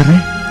की बात कर रहे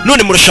हैं.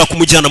 none murashaka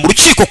kumujyana mu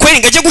rukiko kweri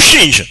ngo ajye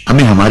gushinja?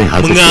 हमें हमारे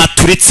हाथ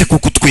mwaturetse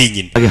kuko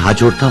twenyine. आगे हाथ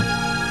जोड़ता हूं.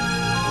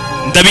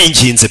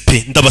 ndabinginze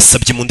pe,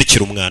 ndabasabye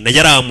mundekere umwana.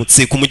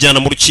 yaramutse kumujyana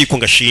mu rukiko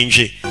ngo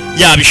ashinje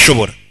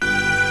yabishobora.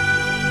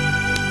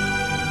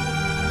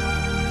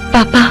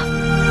 पापा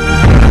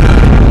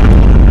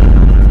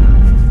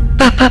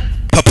पापा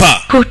papa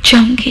पूछ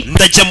जाऊंगी.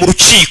 ndajya mu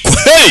rukiko.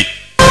 Hey,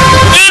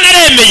 mwana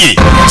aremeye,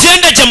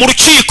 genda ajya mu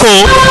rukiko.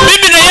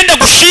 mimi nayenda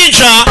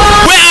gushinja,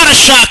 we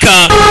arashaka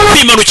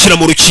kwimanukira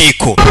mu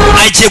rukiko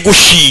ajye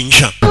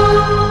gushinja.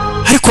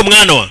 ariko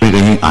mwana wa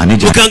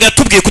muganga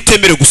yatubwiye ko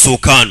utemerewe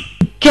gusohoka hano.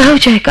 क्या हो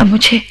जाएगा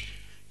मुझे?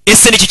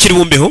 ese niki kiri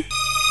bumbeho?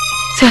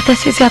 ज्यादा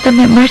से ज्यादा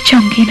मैं मर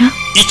जाऊंगी ना.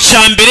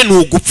 icya mbere ni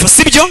ugupfa,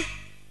 sibyo?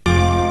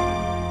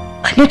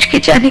 अनुज के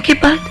जाने के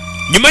बाद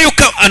nyuma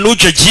yuko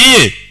Anuj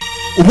agiye,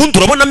 ubundi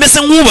urabona ameze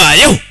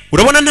nk'ubayeho?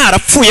 urabona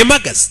ntarapfuye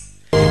mpagaze?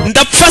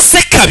 ndapfa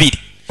se kabiri.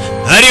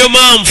 ariyo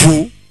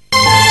mpamvu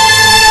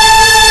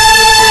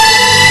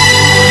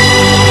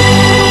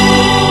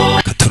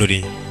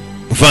Katorori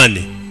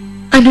muvane,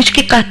 अनुज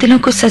के कातिलों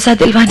को सजा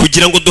दिलवाने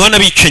kugira ngo duhane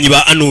abicanyi ba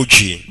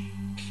Anuji,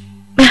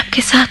 मैं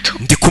आपके साथ हूँ.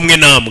 ndi kumwe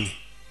namwe.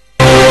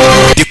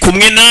 ndi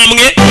kumwe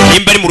namwe.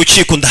 nimba ari mu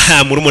rukiko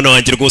ndahaye murumuna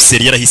wanjye rwose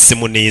yari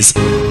yarahisemo neza.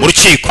 mu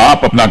rukiko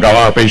आप अपना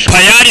गवाह पेश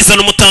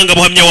payarizana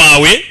umutangabuhamya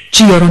wawe.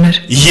 Ji your honour.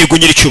 yego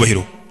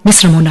nyiricyubahiro. Miss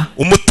Ramona.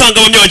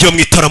 umutangabuhamya wanjye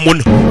bamwita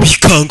Ramona.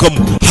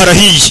 bikangamo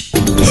harahiye.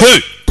 he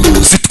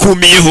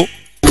zitwumiyeho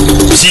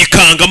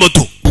byikangamo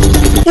do.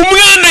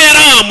 umwana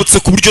yaramutse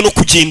ku buryo no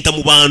kugenda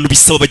mu bantu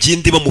bisaba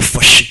bagende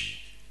bamufashe.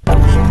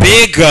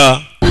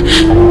 mbega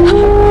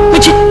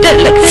मुझे डर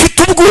लग रहा है.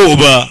 mfite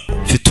ubwoba.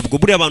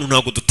 buriya abantu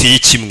ntabwo duteye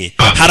kimwe.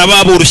 hari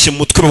ababoroshye mu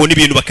mutwe babona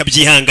ibintu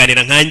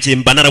bakabyihanganira, nkanjye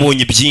mba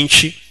narabonye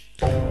byinshi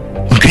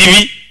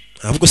bibi.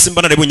 ahubwo se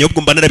mba narabonye,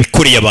 ahubwo mba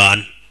narabikoreye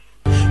abantu.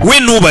 we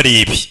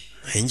ntubarebe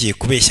ngiye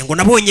kubeshya ngo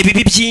nabonye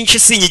bibi byinshi,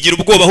 sinyigira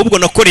ubwoba, ahubwo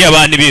nakoreye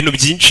abantu ibintu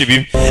byinshi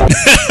bibi.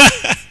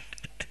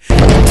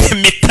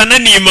 mitana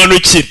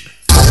nimanukira.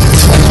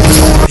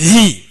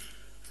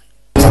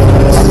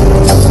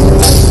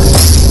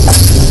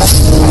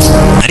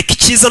 ariko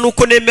icyiza ni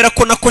uko nemera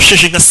ko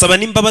nakosheje nkasaba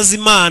n'imbabazi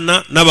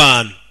Imana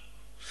n'abantu.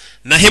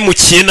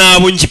 nahemukiye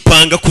n'abo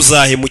ngipanga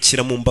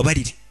kuzahemukira, mu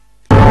mbabarire.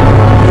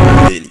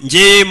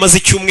 njye maze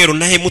icyumweru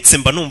nahemutse,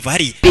 mba numva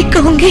hari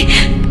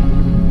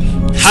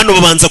hano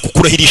babanza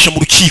kukurahirisha mu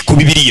rukiko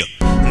Bibiliya.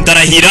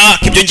 ndarahira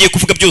ko ibyo ngiye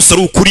kuvuga byose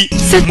ari ukuri.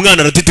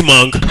 umwana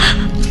aradidimanga.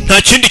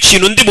 nta kindi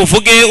kintu ndi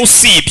buvuge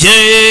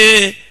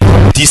usibye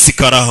disi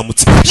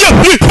karahamutse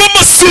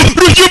mama se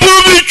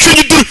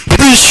rubyumvicanyi dore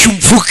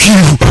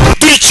bishyumvugiho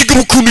dore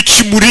ikigabo ukuntu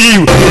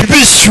kimureba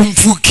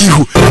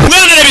bishyumvugiho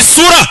mwana reba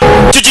isura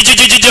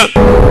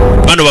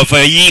bano bava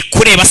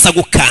yikureba asa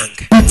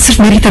gukanga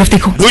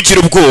ntugire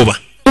ubwoba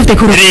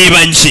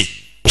reba nje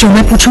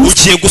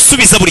ugiye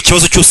gusubiza buri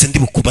kibazo cyose ndi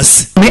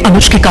bukubaze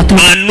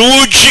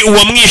anuji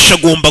uwamwishe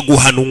agomba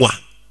guhanwa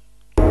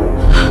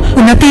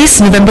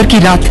 29 नवंबर की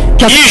रात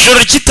क्या ijoro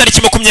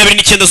ry'itariki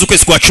 29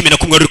 z'ukwezi kwa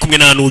 11 wari kumwe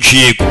na Anuji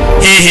yego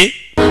hehe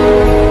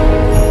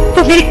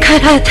वो मेरे घर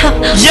आया था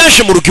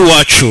yaje mu rugo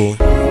iwacu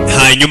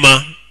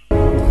hanyuma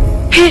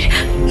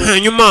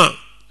हम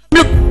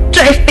लोग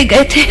ड्राइव पे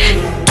गए थे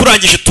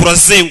turangije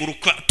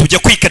turazenguruka tujya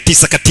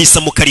kwikatisa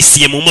mu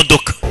karisiye mu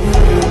modoka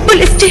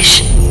police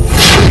station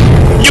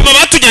nyuma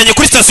batujyanye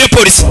kuri station ya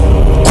polisi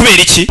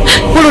kubera iki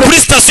kuri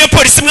station ya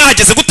polisi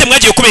mwahageze gute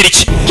mwagiye kubera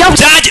iki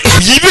byaje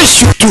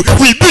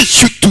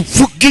wibeshye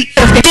tuvuge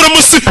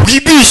turamuse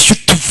wibeshye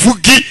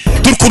tuvuge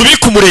turukuru biri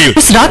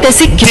kumureba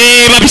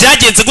reba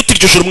byagenze gute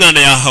iryo joro umwana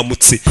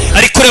yahamutse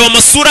ariko reba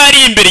amasura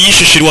ari imbere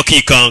yishishiri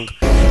wakikanga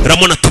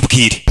ramona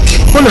tubwire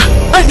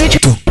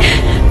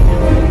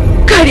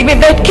गाड़ी में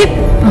बैठ के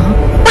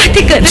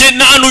बातें कर je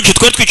na Anuji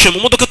twari twicaye mu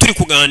modoka turi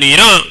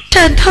kuganira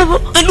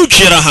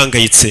Anuji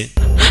yarahangayitse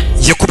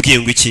yakubwiye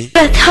ngo iki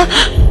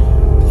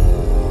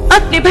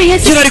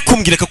yari ari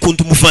kumbwira ko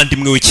akunda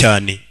umuvandimwe we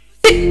cyane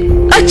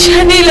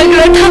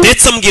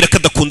ndetse ambwira ko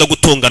adakunda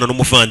gutongana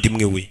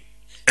n'umuvandimwe we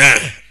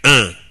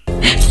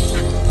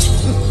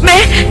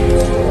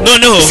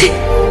noneho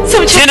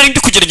njye nari ndi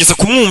kugerageza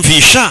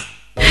kumwumvisha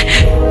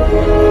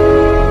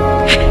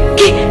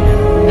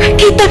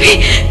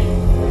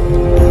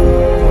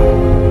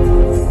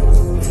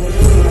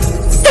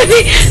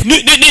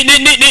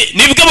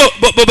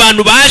nibwo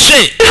bantu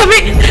baje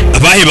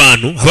abahe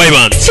bantu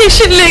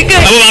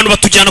abo bantu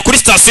batujyana kuri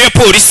station ya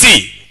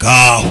polisi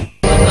ngaho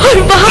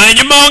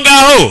hanyuma aho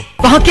ngaho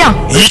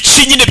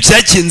iki nyine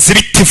byagenze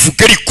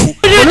bitivuga ariko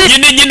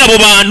nyine abo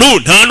bantu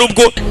nta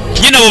nubwo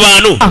nyine abo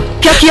bantu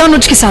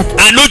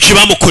Anuji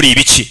bamukoreye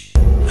ibiki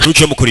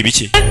Anuji bamukoreye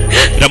ibiki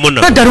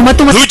Ramona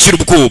ntugire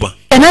ubwoba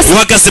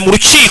uhagaze mu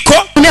rukiko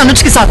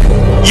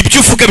ibyo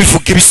uvuga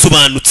bivuga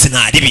bisobanutse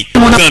nta ribi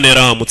umwana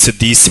yarahamutse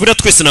disi buriya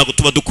twese ntabwo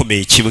tuba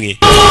dukomeye kimwe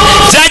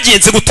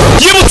byagenze gute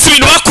yibutse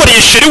ibintu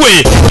bakoreye sheri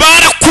we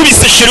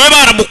barakubise sheri we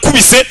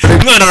baramukubise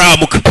umwana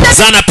arahamuka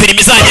zana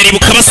perimi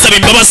zanyaribuka basaba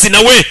imbabazi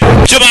nawe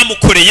ibyo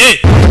bamukoreye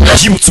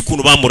yibutse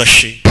ukuntu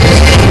bamurashe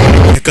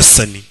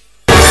Nyagasani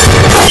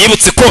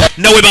yibutse ko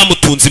nawe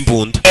bamutunze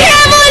imbunda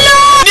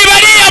ni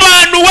bariya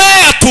abantu we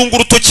atunga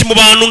urutoki mu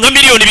bantu nka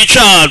miliyoni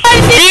bicana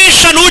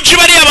bisha Anuji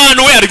bariya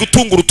abantu we ari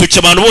gutunga urutoki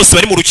abantu bose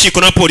bari mu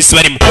rukiko na polisi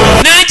barimo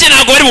nanjye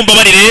ntabwo bari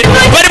bumbabarire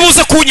bari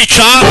buze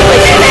kunyica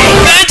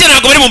nanjye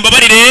ntabwo bari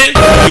bumbabarire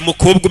uyu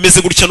mukobwa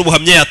umeze gutya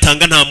n'ubuhamya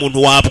yatanga nta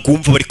muntu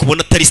wabwumva bari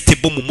kubona atari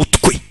stable mu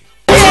mutwe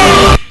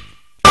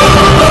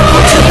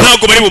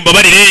ntabwo bari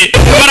bumbabarire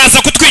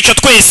baraza kutwica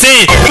twese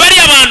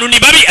bariya abantu ni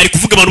babi ari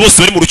kuvuga abantu bose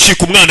bari mu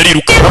rukiko umwana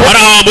ariruka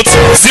arahamutse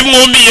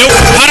zimwumiye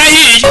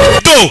harahiye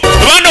do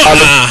bano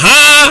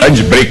lunch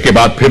break के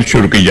बाद फिर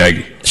शुरू की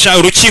जाएगी sha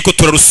urukiko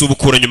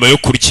turarusubukura nyuma yo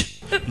kurya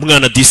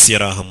umwana disi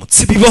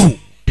yarahamutse bibaho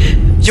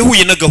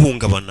yahuye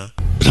n'agahungabana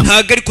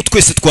ntago ariko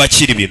twese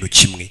twakira ibintu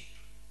kimwe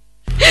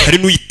hari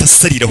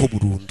n'uyitasariraho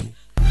burundu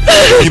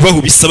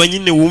bibaho bisaba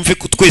nyine wumve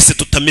ko twese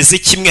tutameze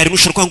kimwe hari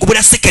n'ushobora kwanga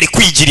buriya se kare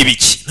kwigira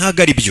ibiki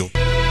ntago ari byo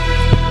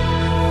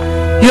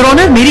Your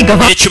Honor, मेरी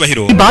गवाह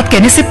की बात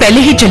कहने से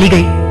पहले ही चली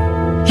गई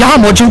यहाँ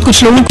मौजूद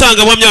कुछ लोग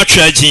umutangabuhamya wacu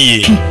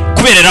yagiye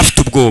kubera yari afite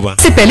ubwoba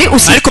से पहले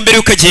उसे ariko mbere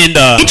yuko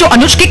agenda जो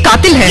अनुज के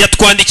कातिल है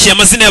yatwandikiye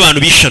amazina y'abantu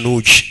bishe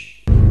Anuji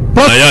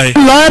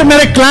lawyer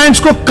मेरे क्लाइंट्स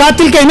को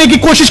कातिल कहने की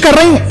कोशिश कर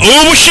रही है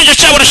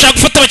ubushinjacyaha burashaka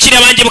gufata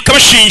abakiriya banjye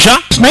bakabashinja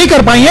नहीं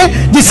कर पाई है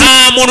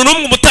nta muntu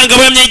n'umwe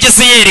umutangabuhamya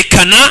yigeze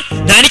yerekana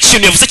nta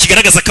n'ikintu yavuze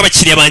kigaragaza ko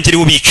abakiriya banjye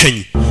aribo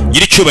bicanyi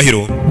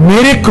nyiricyubahiro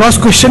मेरे क्रॉस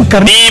क्वेश्चन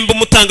करने nimba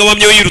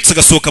umutangabuhamya we yirutse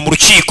agasohoka mu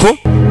rukiko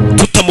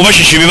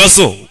tutamubajije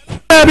ibibazo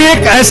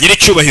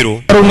nyiricyubahiro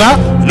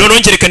noneho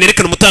ngerekana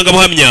nerekana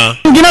umutangabuhamya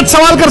गिनत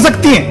सवाल कर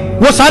सकती हैं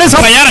वो सारे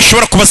सवाल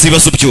yarashobora kubaza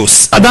ibibazo byose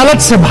अदालत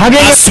से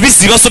भागेगा asubiza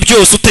ibibazo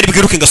byose utari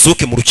bwiruke ngo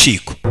asohoke mu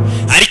rukiko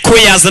ariko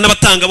yazana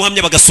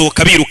abatangabuhamya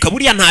bagasohoka biruka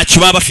buriya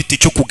ntacyo baba bafite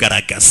cyo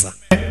kugaragaza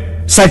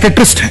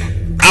psychiatrist है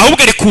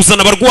ahubwo ari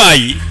kuzana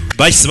abarwayi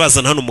bahise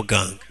bazana hano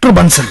umuganga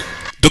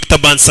Dr.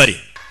 Bansari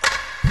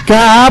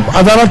क्या आप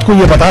अदालत को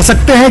ये बता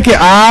सकते हैं कि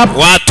आप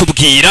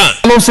watubwira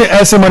से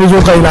ऐसे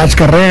मरीजों का इलाज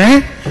कर रहे हैं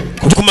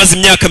kuko umaze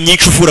imyaka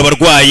myinshi uvura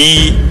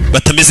abarwayi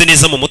batameze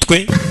neza mu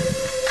mutwe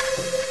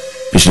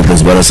पिछले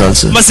 10-12 साल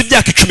से maze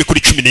imyaka 10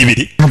 kuri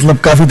 12 मतलब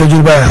काफी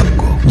तजुर्बा है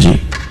आपको जी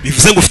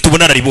bivuze ngo ufite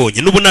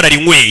ubunararibonye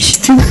n'ubunararinyweye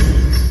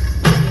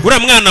uriya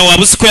mwana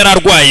waba uzi ko yari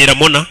arwaye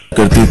Ramona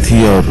करती थी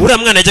और uriya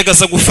mwana yajyaga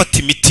aza gufata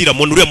imiti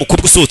Ramona uriya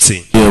mukobwa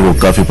usohotse वो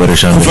काफी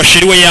परेशान kuva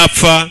sheri we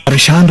yapfa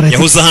परेशान रहे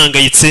yahoze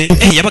ahangayitse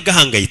yabaga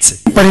ahangayitse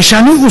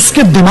परेशानी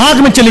उसके दिमाग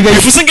में चली गई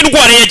bivuze ngo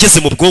indwara yageze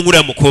mu bwonko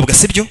uriya mukobwa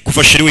sibyo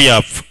kuva sheri we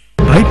yapfa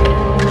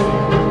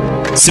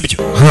sibyo?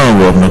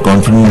 वो अपना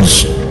कॉन्फिडेंस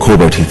खो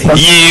बैठी थी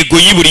yego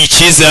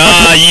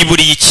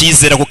yiburiye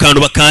icyizere ako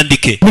kantu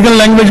bakandike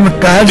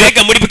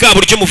mbega muri bwa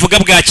buryo muvuga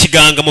bwa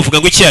kiganga muvuga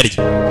ngo iki ari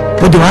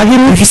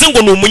bivuze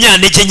ngo ni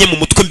umunyantege nke mu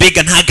mutwe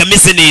mbega ntago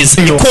ameze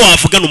neza niko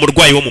wavuga ni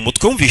umurwayi wo mu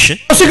mutwe wumvishe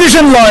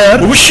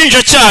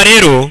ubushinjacyaha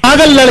rero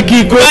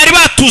bari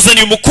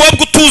batuzaniye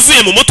umukobwa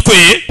utuzuye mu mutwe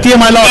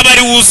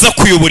bari uza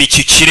kuyobora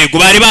iki kirego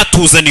bari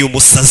batuzaniye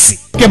umusazi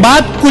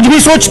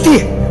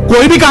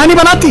कोई भी कहानी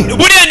बनाती है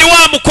buriya ni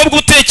wa mukobwa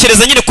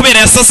utekereza nyine kubera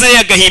yasaze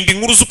agahimba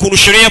inkuru z'ukuntu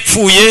shere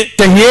yapfuye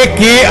चाहिए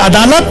कि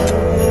अदालत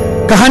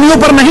कहानियों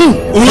पर नहीं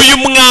uyu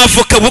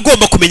mwavoka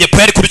ugomba kumenya ko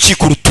yari ku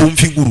rukiko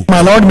rutumva inkuru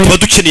tuba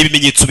dukeneye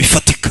ibimenyetso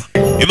bifatika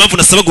niyo mpamvu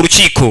nasabaga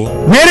urukiko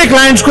मेरे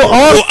क्लाइंट्स को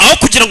और aho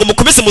kugira ngo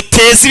mukomeze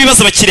muteze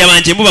ibibazo abakiriya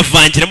banjye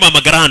mubavangira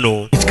muhamagara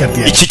hano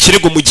iki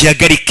kirego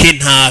mugihagarike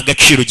nta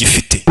gaciro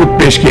gifite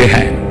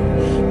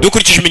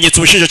dukurikije ibimenyetso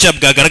ubushinjacyaha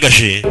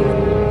bwagaragaje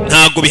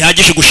ntago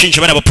bihagije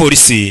gushinja bari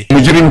abapolisi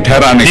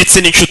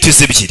ndetse n'inshuti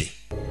ze ebyiri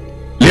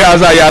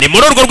ni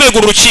muri urwo rwego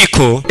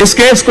urukiko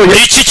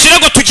iki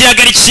kirego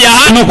tugihagarikiye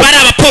ahantu bari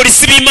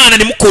abapolisi b'Imana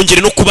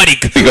nimukongere no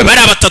kubariga bari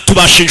abatatu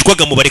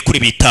bashinjwaga mu bari kuri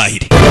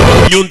bitahire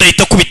nyundo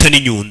ahita kubita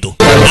n'inyundo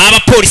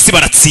abapolisi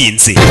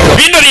baratsinze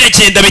bino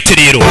biragenda bite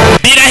rero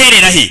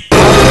biraherera he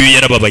uyu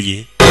yarababaye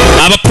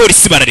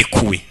abapolisi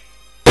bararekuwe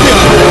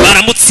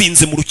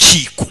baramutsinze mu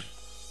rukiko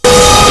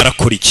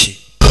barakora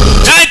iki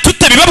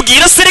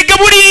tutabibabwira serega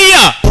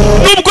buriya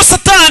nubwo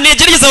satani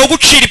yagerageza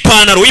kugucira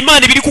ipantaro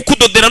Imana ibiri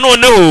kukudodera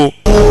noneho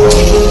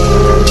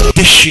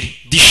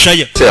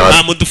dishaya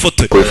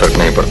amudufoto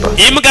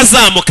imbwa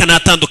zamuka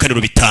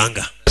natandukaniro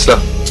bitanga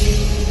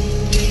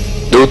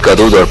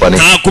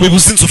ntabwo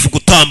bibuza inzovu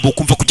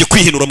gutambuka umva kujya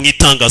kwihinura mu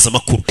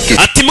itangazamakuru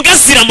ati imbwa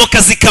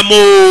ziramoka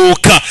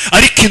zikamoka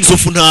ariko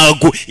inzovu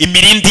ntabwo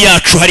imirindi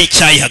yacu hari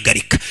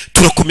icyayihagarika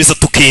turakomeza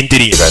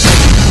tukenderera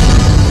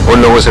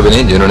उन लोगों से भी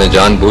नहीं जिन्होंने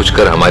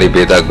जानबूझकर हमारी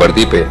बेदाग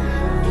वर्दी पे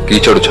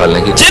कीचड़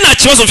उछालने की je nta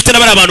kibazo mfite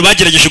n'abari abantu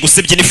bagerageje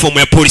gusebya inifomu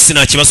ya polisi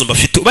nta kibazo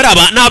mbafite bari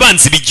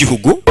n'abanzi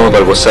b'igihugu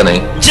पर गुस्सा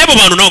नहीं je abo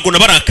bantu ntabwo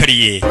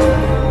nabarakariye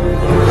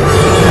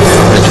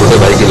छोटे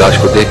भाई की लाश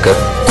को देखकर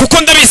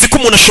kuko ndabizi ko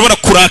umuntu ashobora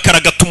kurakara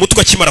agata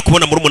umutwe akimara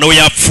kubona murumuna we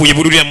yapfuye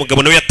buri uriya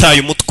mugabo nawe yataye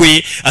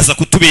umutwe aza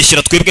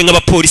kutubeshyera twebwe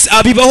nk'abapolisi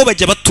abibaho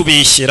bajya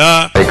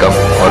batubeshyera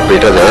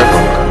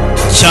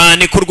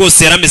cyane ko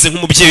rwose yarameze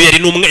nk'umubyeyi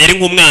yari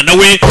nk'umwana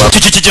we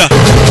kijya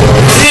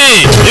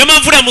niyo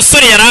mpamvu uriya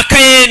musore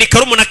yarakaye ni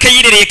karumuna ke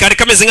yirereye kari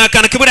kameze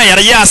nk'akana ke buriya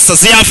yari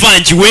yasaze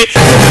yavangiwe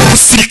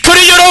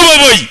umusirikare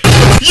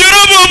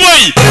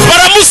yarababaye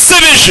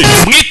baramusebeje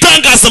mu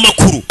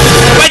itangazamakuru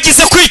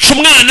bagize kwica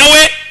umwana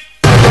we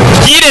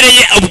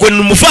yirereye ubwo ni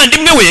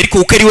umuvandimwe we ariko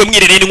kuko ari we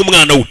mwirereye ni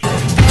nk'umwana we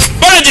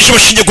barangije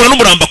bashinyagura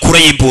n'umuramba akura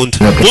y'imbunda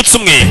umunsi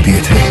umwe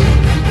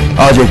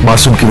आज एक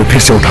मासूम की वो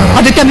फिर से उठा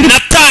रहा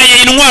nataye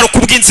intwaro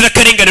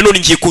kubw'inzirakarengane none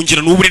ngiye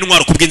kungira n'ubu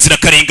intwaro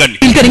kubw'inzirakarengane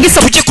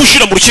tujye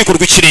kushira mu rukiko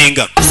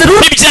rw'ikirenga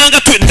n'ibyanga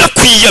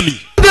ndakwiyamye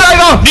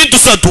ninde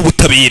uzadu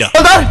ubutabera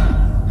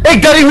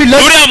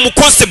uriya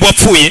mukonsebo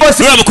wapfuye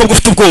uriya mukobwa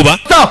ufite ubwoba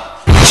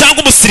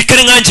cyangwa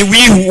umusirikare nkanjye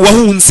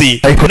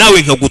wahunze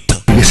nawe nkaguta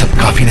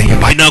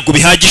ntabwo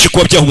bihagije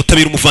kuba byaha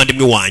ubutabera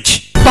umuvandimwe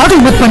wanjye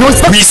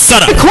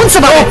wisara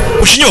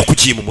ushinyaho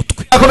kugiye mu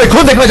mutwe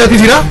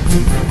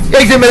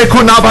एक दिन मेरे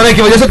खून ना पाने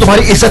की वजह से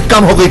तुम्हारी इज्जत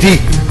कम हो गई थी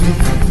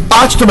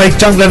आज तो मैं एक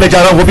जंग लड़ने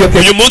जा रहा हूँ वो भी अपने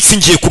uyu munsi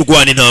ngiye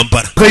kurwana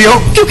intambara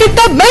क्योंकि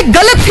तब मैं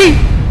गलत थी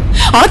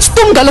आज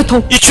तुम गलत हो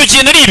icyo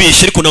gihe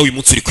naribeshye ariko nawe uyu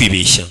munsi uri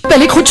kwibeshya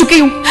पहले खो चुकी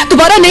हूँ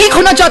दोबारा नहीं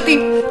खोना चाहती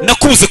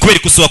nakubuze kubera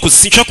ikosa wakoze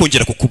sinshaka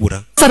kongera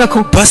kukubura रखो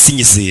basi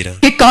nyizera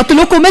कि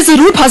कातिलों को मैं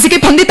जरूर फांसी के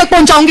फंदे तक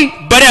पहुंचाऊंगी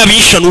bariya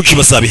bisha nuji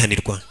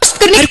bazabihanirwa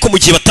ariko mu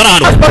gihe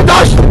batarahanwa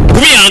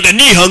kubihanga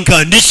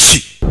nihangana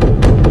iki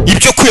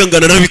ibyo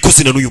kwihangana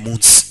nabikoze na n'uyu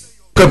munsi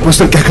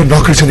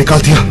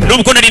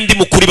nubwo nari ndi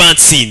mukuri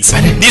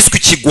bansinze niswe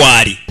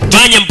ikigwari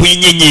banyambuye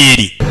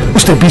inyenyeri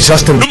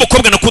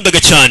n'umukobwa nakundaga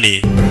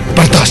cyane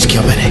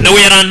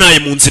nawe yarantaye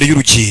mu nzira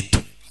y'urugendo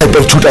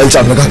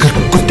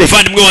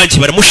umuvandimwe wanjye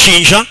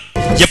baramushinja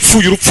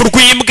yapfuye urupfu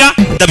rw'imbwa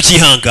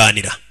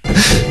ndabyihanganira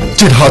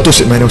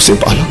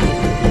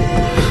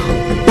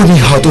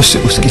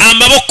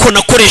amaboko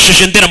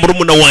nakoresheje ndera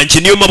murumuna wanjye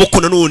niyo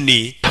maboko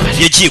nanone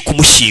yagiye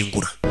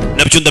kumushyingura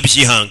nabyo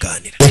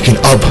ndabyihanganira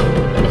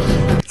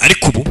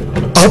ariko ubu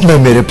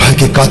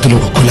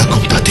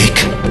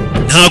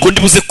ntago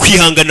ndibuze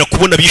kwihanganira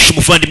kubona bishe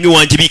umuvandimwe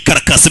wanjye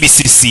bikarakasa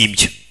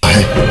bisirisimbye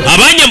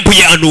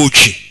abanyambuye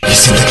anoce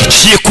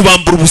ngiye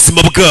kubambura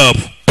ubuzima bwabo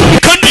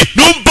kandi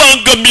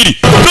ntumbangamire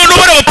none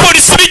bari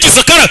abapolisi bigize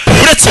akara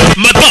uretse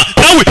mada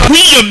nawe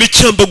wiyame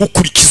cyangwa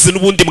gukurikiza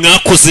n'ubundi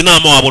mwakoze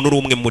inama wabona uri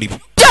umwe muri bo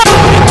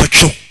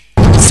taco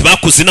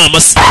sibakoze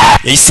inama se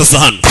yayisaza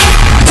hano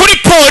kuri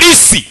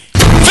polisi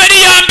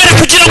veri ya mbere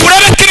kugira ngo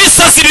urabeke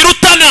ibisazi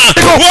birutana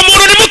uwo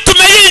muntu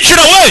nimutume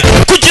yinjira we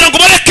kugira ngo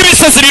bareke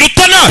ibisazi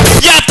birutana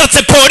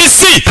yatatse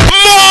polisi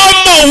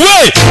momo we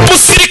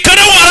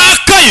musirikare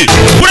warakaye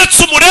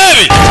uretse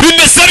umurebe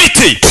bimeze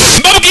bite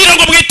mbabwira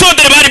ngo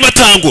mwitondere bari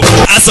matango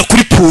aza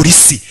kuri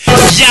polisi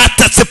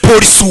yatatse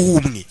polisi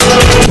w'umwe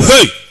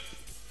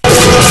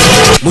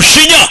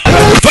mushinya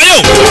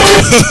vayo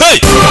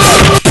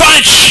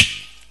punch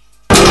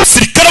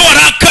sirikare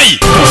warakaye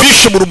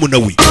bishe murumuna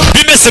we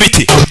bimeze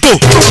biti do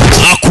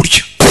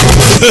hakurya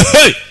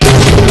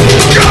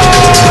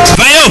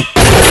vayo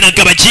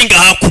nagabajinga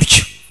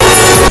hakurya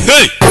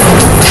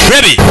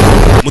rebe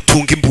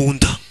mutunga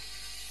imbunda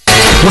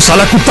वो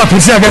साला कुत्ता फिर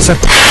से आ गया sir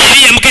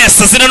iriya mbwa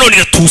yasaze nanone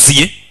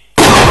iratuziye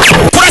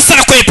kurasa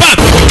arakoye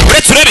paka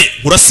uretse urebe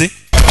urase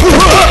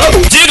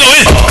jinga we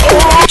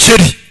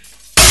cheri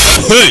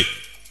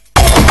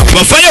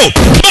bavayo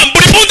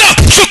bambura imbunda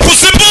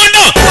shukuza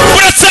imbunda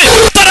uretse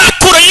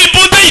tarakura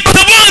y'imbunda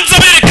itabanza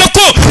bereka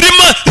ko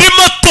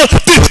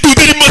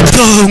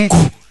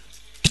rimatango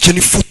icyo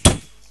ni foto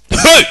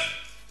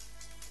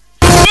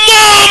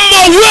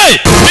mama we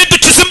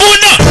bidukiza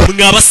imbunda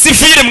mwaba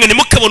sivire mwe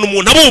nimukabona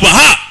umuntu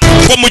abubaha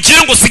ngo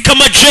mugire ngo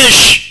sikama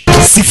jeshi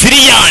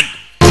siviriyan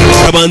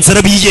abanza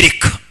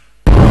arabiyereka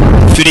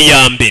firi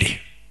ya mbere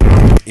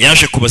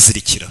yaje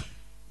kubazirikira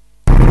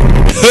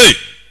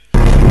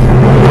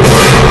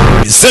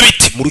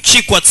izabiti mu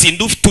rukiko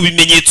watsinda ufite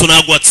ubimenyetso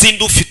ntabwo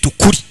watsinda ufite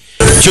ukuri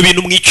ibyo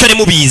bintu mwicare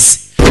mubizi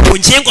ngo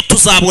ngiye ngo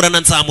tuzaburana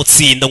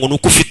nzamutsinda ngo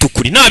nuko ufite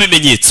ukuri nta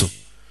bimenyetso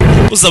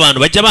uza abantu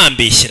bajya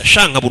bambeshyira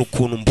shanka buri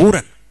ukuntu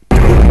mburana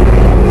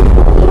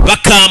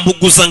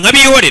bakampuguza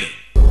nk'abihorera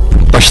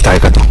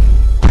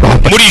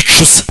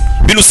muricuza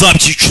bino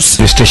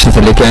uzabyicuza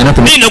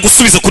nina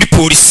gusubiza kuri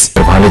polisi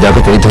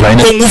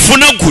ngo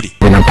nkuvunagure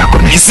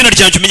izina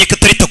ryanjye umenyeka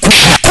atarita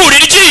kure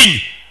iryinyo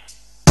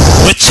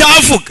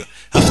uracyavuga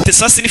afite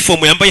sasi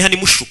n'ifomu yambaye hano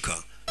imushuka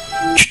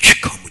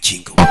ceceka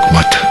muginga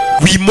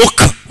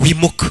wimoka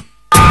wimoka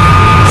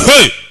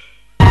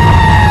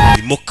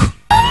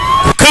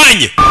ku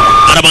kanya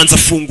arabanza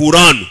afungura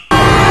hano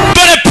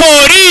dore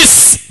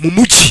polisi mu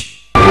mujyi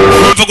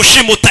urumva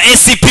gushimuta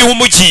ACP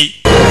w'umujyi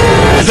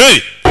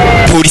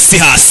polisi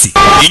hasi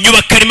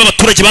inyubako arimo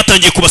abaturage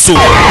batangiye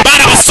kubasura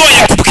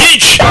barabasoye ku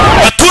bwinshi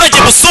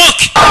abaturage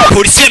musoke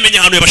polisi yamenye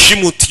ahantu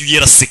yabashimutiye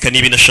yaraseka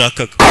niba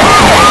inashakaga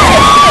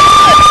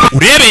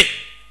urebe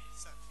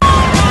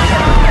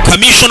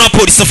kamishona wa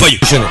polisi avayo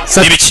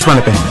ibiki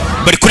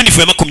bari kuri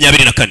nivo ya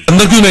 24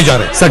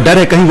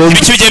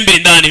 ibiki bijya imbere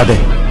indani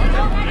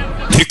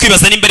turi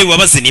kwibaza nimba ari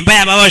bubabaze nimba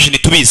yababaje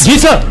ntitubizi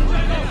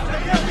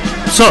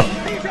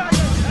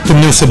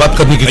तुमने उससे बात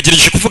करने की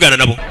agerageje kuvugana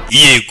nabo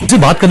yego से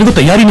बात करने को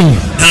तैयार ही नहीं है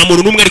nta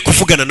muntu numwe ari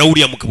kuvugana na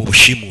uriya mugabo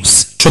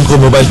bushimusi को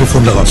मोबाइल पे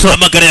फोन लगाओ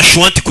hamagara ya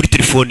Shwanti kuri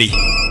telefone ye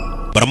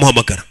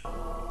baramuhamagara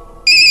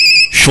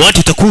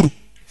Shwanti takuru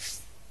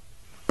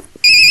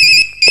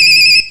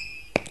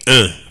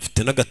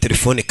afite naga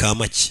telefone ka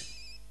make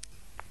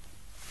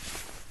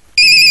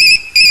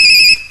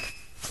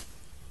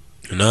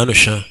nano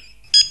sha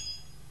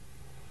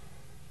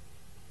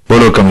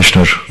बोलो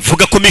commissioner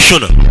vuga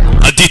commissioner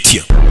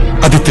Aditya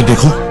Aditya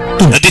देखो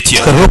तुम Aditya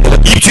कर रहे हो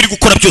ibyo uri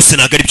gukora byose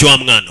ntago ari byo wa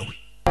mwana we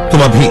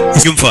तुम अभी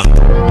yumva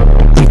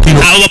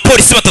aba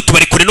bapolisi batatu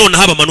bari kure none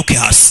haba manuke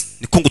hasi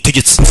niko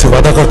ngutegetse से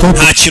वादा करता हूँ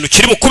nta kintu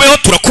kiri bukubeho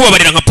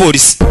turakubabarira nka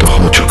polisi तो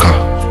हो चुका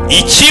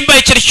ikimba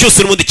icyo ari cyose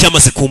n'ubundi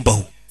cyamaze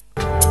kumbaho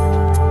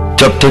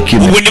जब तक ये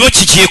ubu nibo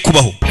kigiye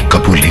kubaho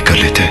कबूल नहीं कर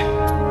लेते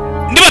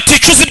niba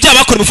ticuza ibyaha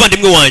bakora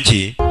umuvandimwe wanjye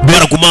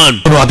baragumana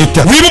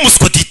Aditya wiba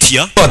umuswa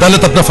Aditya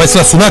अदालत अपना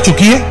फैसला सुना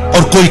चुकी है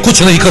और कोई कुछ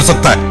नहीं कर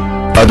सकता है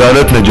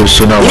अदालत ने जो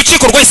सुना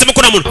urukiko rwahisemo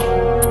ko nta muntu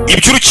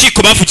ibyo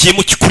urukiko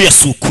bavugiyemo kikuri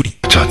yasukuri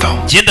चाहता हूँ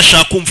genda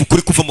shaka kumva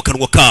ukuri kuva mu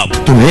kanwa kabo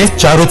तुम्हें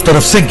चारों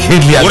तरफ से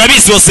घेर लिया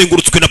urabizi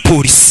wazengurutswe na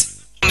polisi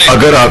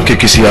अगर आपके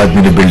किसी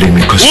आदमी ने बिल्डिंग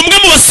में घुस umwe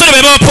mu basore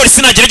baba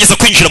abapolisi nagerageza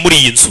kwinjira muri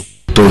iyi nzu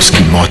तो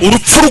उसकी मौत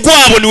urupfu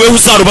rwabo ni wewe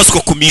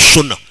uzarubazwa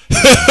komishona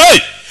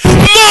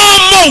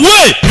mama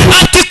we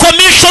ati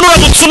komishona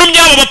uramutse unumye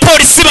abo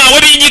bapolisi bawe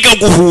binyiga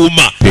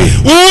guhuma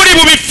uri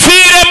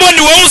bubipfiremo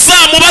ni wowe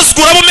uzamubazwa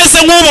uraba umeze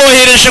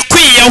nk'ubohereje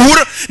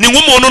kwiyahura ni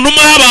nk'umuntu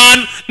numaho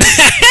abantu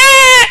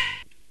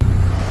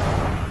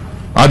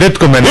Aditya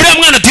को मैंने uriya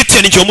mwana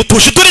Aditya ni njye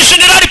wamutuje dore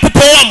generali papa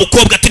wa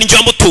mukobwa ati ni njye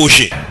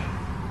wamutuje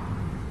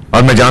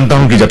और मैं जानता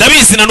हूँ कि जब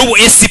ndabizi na n'ubu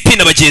ACP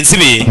na bagenzi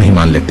be नहीं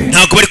मान लेते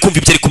ntabwo bari kumva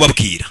ibyo ari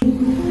kubabwira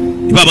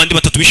ba bandi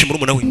batatu bishe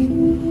murumuna we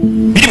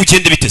biri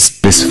bugende biteze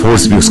इस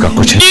फोर्स भी उसका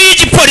कुछ है niyo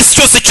igipolisi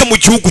cyose cyo mu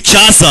gihugu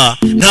cyaza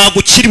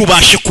ntabwo kiri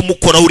bubashe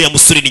kumukora uriya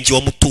musore ni njye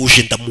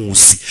wamutuje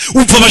ndamuzi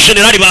umva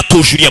abajenerali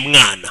batuje uriya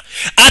mwana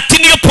ati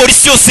niyo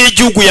polisi yose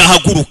y'igihugu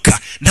yahaguruka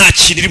nta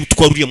kintu iri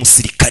butwara uriya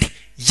musirikare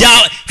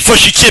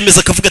yafashe icyemezo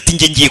akavuga ati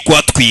njye ngiye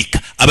kuhatwika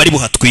abari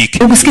buhatwike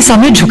लोग उसके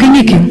सामने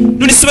झुकेंगे क्यों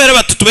none se bari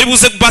batatu bari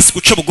buze basi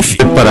guca bugufi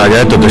पर आ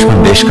जाए तो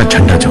दुश्मन देश का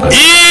झंडा झुका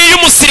iyo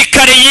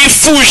umusirikare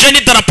yifuje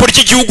n'idarapo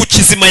ry'igihugu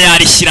kizima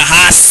yarishyira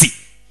hasi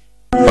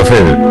और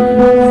फिर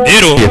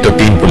rero ये तो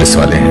 3 पुलिस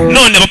वाले हैं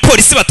none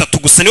abapolisi batatu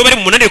gusa nibo bari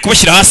mu munanire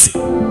kubashyira hasi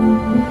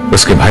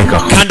उसके भाई का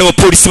kandi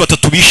abapolisi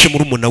batatu bishe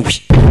murumuna we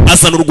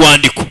azana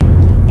urwandiko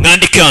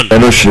mwandike hano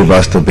hello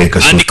Srivastava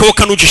बेकसूर andikaho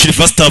kanuji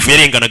Shrivastav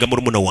yarenganaga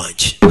murumuna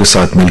wanjye के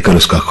साथ मिलकर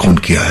उसका खून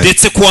किया है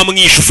ndetse ko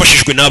wamwishe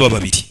ufashijwe n'aba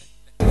babiri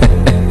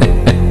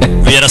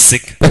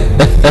uyaraseka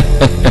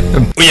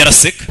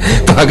uyaraseka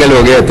पागल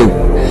हो गया तू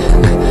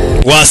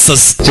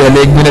wasaze चल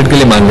 1 मिनट के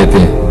लिए मान लेते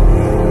हैं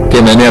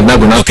कि मैंने अपना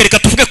गुनाह reka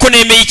tuvuge ko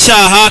nemeye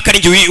icyaha kandi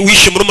njye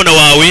wishe murumuna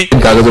wawe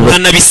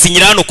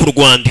nkanabisinyira hano ku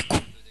rwandiko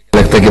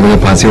लगता है कि मुझे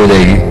फांसी हो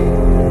जाएगी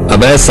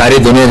अबे सारी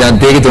दुनिया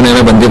जानती है कि तूने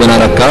हमें बंदी बना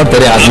रखा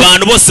तेरे आदमी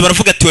abantu bose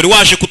baravuga ati wari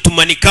waje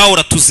kutumanika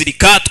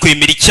uratuzirika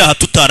twemera icyaha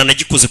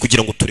tutaranagikoze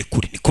kugira ngo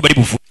turekure niko bari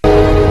buvuge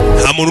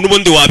nta muntu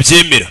n'ubundi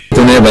wabyemera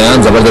तूने बयान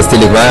जबरदस्ती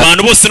लिखवाया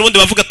abantu bose n'ubundi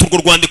bavuga ati urwo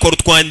rwandiko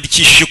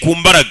rutwandikishije ku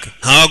mbaraga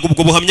ntabwo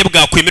ubwo buhamya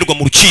bwakwemerwa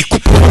mu rukiko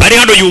ari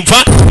hano yumva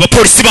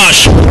abapolisi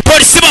baje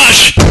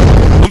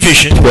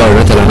umvishe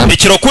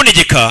rekera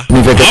kuntegeka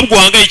ntabwo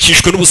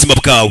uhangayikishwe n'ubuzima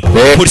bwawe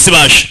abapolisi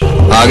baje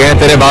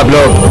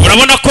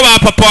urabona ko ba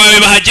papa wawe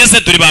bahageze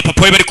dore ba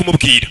papa wawe bari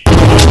kumubwira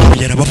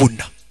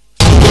yarababona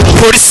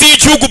polisi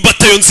y'igihugu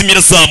batayo nzima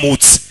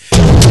irazamutse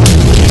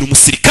ni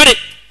umusirikare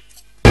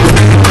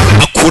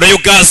akurayo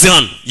gaze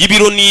hano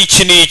y'ibiro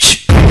n'iki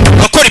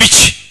akora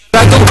ibiki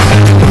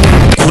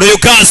akurayo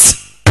gaze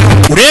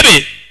urebe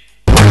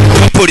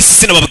abapolisi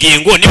sinababwiye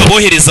ngo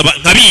nibabohereza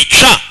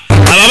nkabica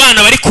aba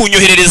bana bari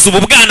kunyoherereza ubu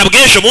bwana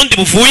bw'ejo bundi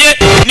buvuye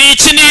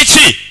n'iki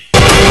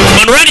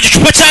manurani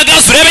igicupa cya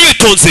gaze urebe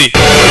yitonze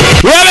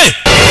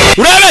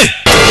urebe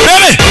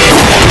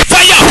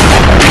faya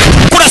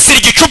kurasira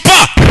igicupa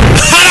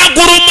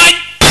haragurumanye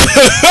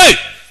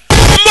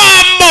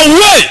mama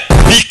we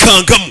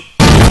bikangamo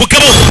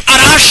umugabo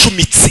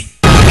arahashumitse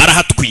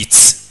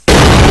arahatwitse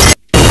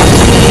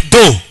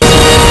do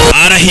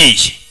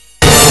arahiye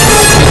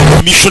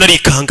mishona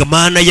rikanga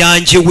mana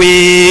yanjye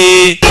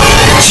we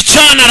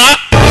kicanara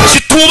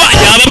kituba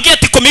yababwiye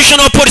ati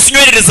commissioner wa police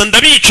nyoherereza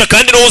ndabica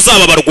kandi no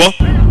uzababarwa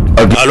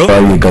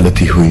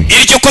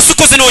iryo kosa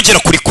ukoze nongera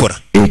kurikora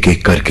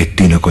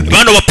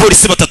bano ba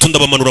polisi batatu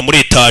ndabamanura muri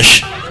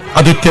etage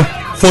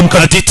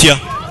Aditya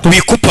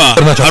wikupa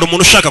hari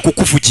umuntu ushaka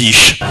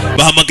kukuvugisha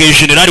bahamagaye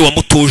generali wa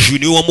mutoje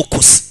niwe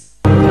wamukoze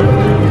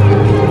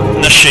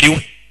na sheri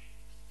we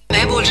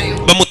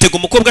bamutega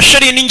umukobwa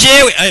sheri ni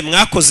njyewe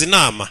mwakoze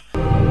inama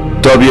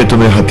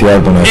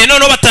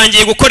none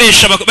batangiye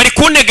gukoresha bari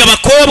kuntega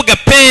abakobwa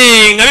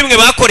pe nka bimwe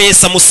bakoreye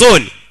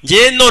Samusoni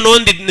njye none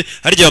ndi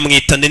harya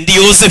bamwita ndi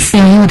Yosefu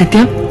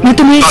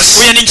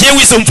oya ni njyewe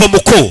wize mva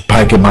muko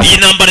iyi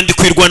nambara ndi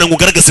kwirwana ngo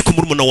ugaragaze ko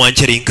murumuna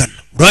wanjye arengana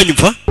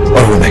uranyumva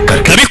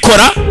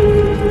nabikora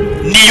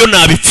niyo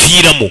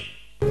nabipfiramo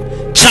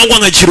cyangwa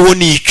nkagira uwo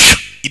nica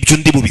ibyo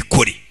ndi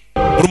bubikore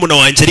murumuna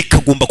wanjye ariko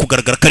agomba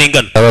kugaragara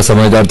karengana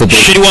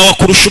sheri wawe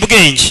akurusha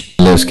ubwenge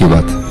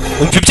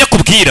umva ibyo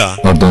akubwira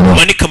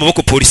umanika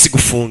amaboko polisi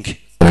gufunge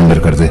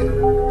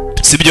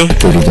sibyo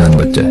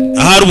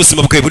ahari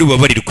ubuzima bwawe buri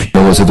bubabarirwe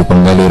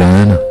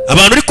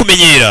abantu uri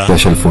kumenyera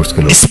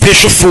ni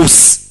special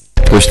force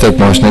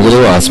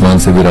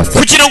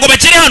kugira ngo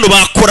bagere hano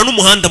bakora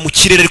n'umuhanda mu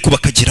kirere ariko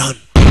bakagera hano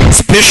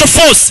special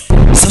force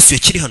sasu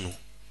yakiri hano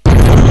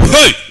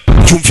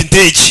yumva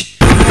indege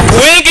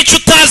wenga icyo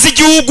utazi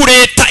igihugu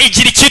leta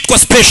igira icyitwa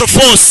special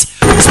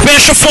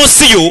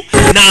force yo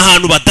ni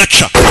ahantu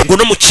badaca ngo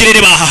no mu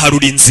kirere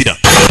bahaharura inzira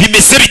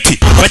bimeze biti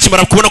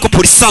bakimara kubona ko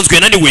polisi isanzwe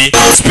yananiwe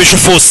special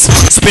force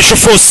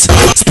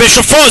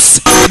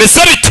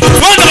bimeze biti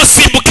bana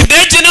basimbuka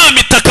indege nta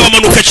mitaka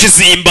bamanuka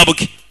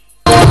Kizimbabwe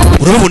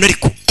urabona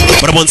ariko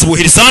barabanza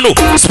bohereza hano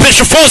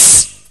special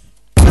force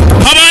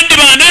abandi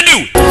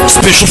bananiwe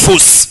special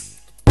force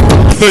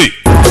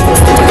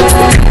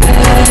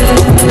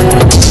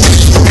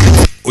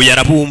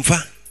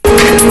uyarabumva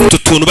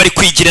tutuntu bari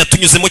kwigira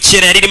tunyuzemo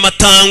kera yari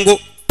matango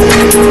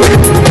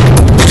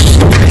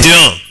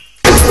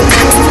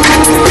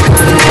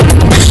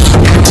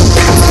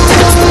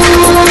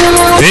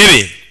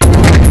bebe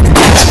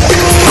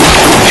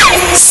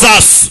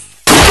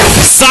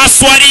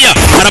sasu hariya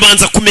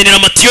arabanza kumenera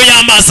amatiyo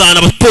y'amazi ahantu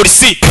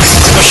abapolisi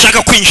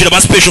bashaka kwinjira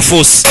ba special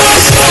force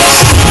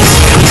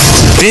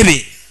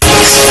bebe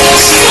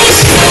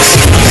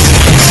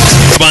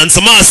abanza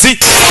amazi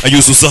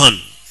ayuzuza hano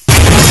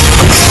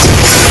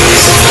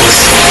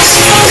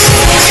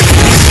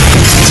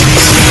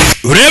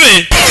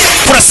urebe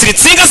kurasira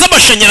insinga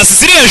z'amashanyarazi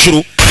ziri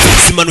hejuru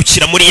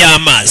zimanukira muri ya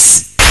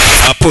mazi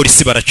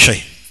abapolisi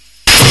baracaye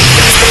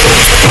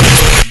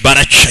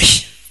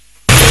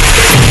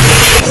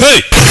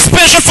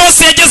special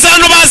force yageze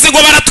hano bazi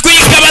ngo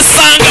baratwika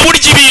basanga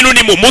burya ibintu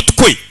ni mu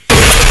mutwe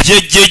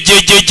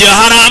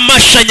hari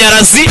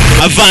amashanyarazi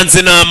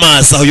avanze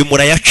n'amazi aho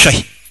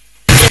murayacaye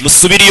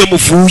musubire iyo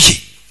muvuye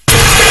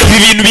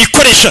ibi bintu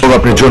bikoresha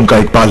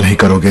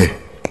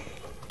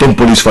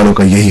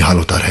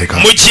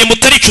mu gihe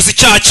mutaricuza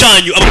icyaha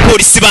cyanyu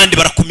abapolisi bandi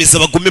barakomeza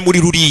bagume muri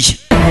ruriya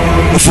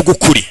uvuga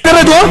ukuri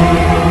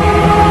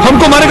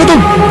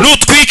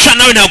nutwica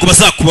nawe ntabwo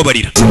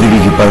bazakubabarira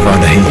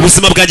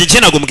ubuzima bwanjye njye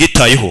ntabwo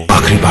mbwitayeho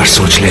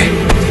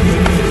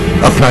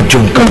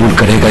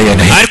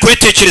ariko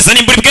wetekereza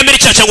nimba uri bwemere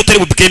icyaha cyangwa utari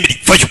bubwemere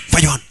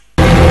vayo hano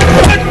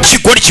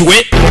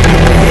kigoryiwe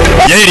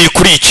yahereye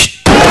kuri iki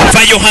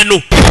vayo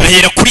hano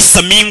ahera kuri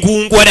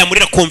Samingungu hariya muri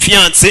la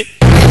confiance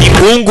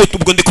ingungu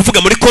ubwo ndi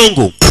kuvuga muri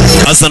Kongo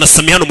azana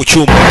Sami hano mu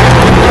cyumba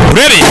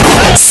urebe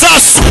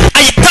sasu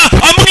ahita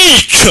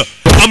amwica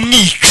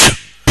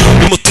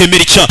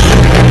bimutemera icyaha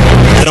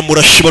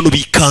aramurashiba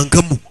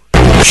n'ubikangamo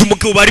uyu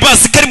mugabo bari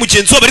bazi ko ari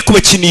mugenzi wabo bari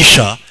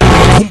kubakinisha,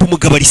 kumva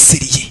umugabo ari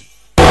seriye.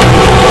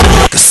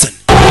 Gasani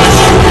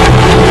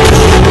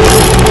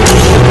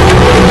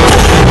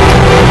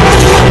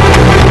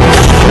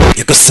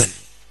Yagasani,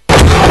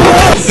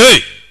 hey,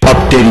 अब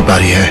तेरी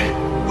बारी है.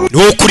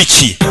 niwowe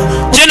ukurikiye.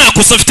 Njye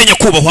nakosa mfite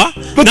nyakubahwa,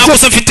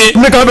 nakosa mfite.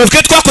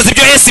 Twe twakoze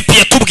ibyo SP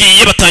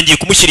yatubwiye, batangiye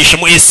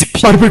kumushyirishamo SP.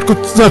 मारपीट कुछ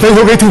ज्यादा ही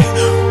हो गई थी.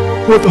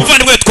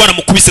 Umuvandimwe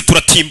twaramukubise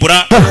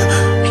turatimbura,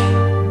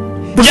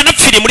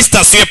 yanapfiriye muri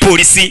sitasiyo ya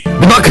polisi.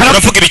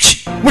 Uravuga ibiki?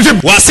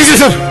 Wasize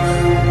sir.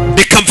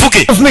 reka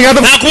mvuge.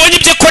 Ntabwo ubonye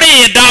ibyo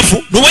akoreye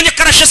dafu, ntubonye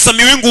ko arashe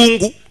Sami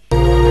w'ingungu.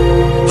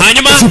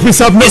 Hanyuma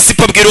SP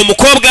abwira uwo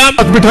mukobwa,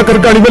 बिठाकर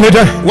गाड़ी में ले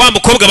जाए. wa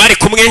mukobwa bari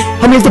kumwe,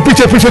 हम लोग तो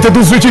पीछे पीछे थे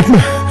दूसरी जीप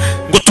में.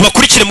 ngo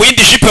tubakurikire mu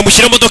yindi jipe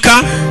bamushyire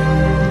imodoka.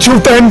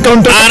 छूटा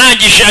encounter.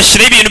 arangije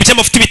ashyiraho ibintu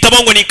by'amafuti bitabo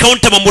ngo ni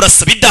encounter,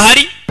 bamurasa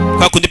bidahari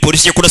kwa kundi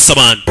polisi yo kurasa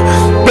abantu.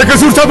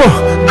 बेकसूर साहब.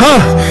 हाँ.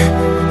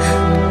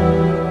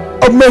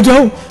 अब मैं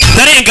जाऊं.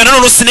 ndarengana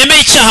none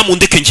sinemeye icyaha mu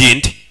ndeke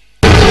ngende.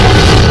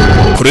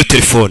 kuri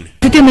telefone.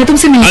 Aditya मैं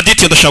तुमसे मिलना.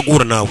 Aditya ndashaka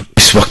guhura nawe.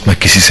 इस वक्त मैं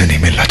किसी से नहीं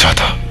मिलना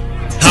चाहता.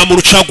 nta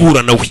muntu ushaka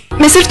guhura nawe.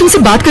 मैं सिर्फ तुमसे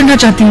बात करना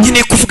चाहती हूँ.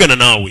 nkeneye kuvugana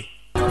nawe.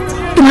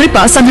 तुम्हारे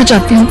पास आना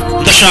चाहती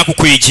हूँ. ndashaka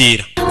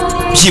kukwegera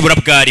byibura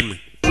bwa rimwe.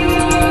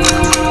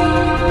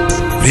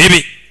 urebe.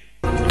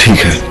 ठीक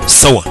है.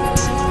 sawa.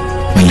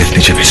 मैं लिफ्ट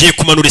नीचे भेज. ugiye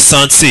kumanura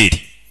esanseri,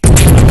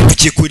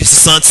 ugiye kohereza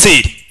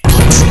esanseri,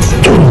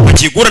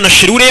 ugiye guhura na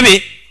sheri. urebe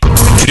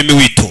filime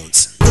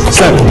witonze.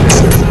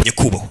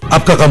 nyakubahwa,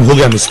 आपका काम हो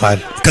गया miss file.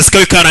 akazi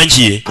kawe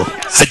karangiye,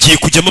 hagiye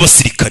kujyamo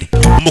abasirikare.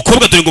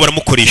 umukobwa dore ngo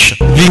baramukoresha.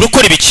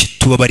 urakora ibiki?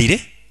 tubabarire,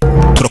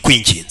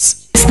 turakwinginze.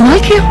 इस्तेमाल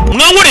किया.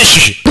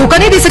 mwankoresheje. धोखा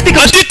नहीं दे सकते.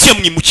 Aditya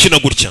mwimukina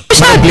gutya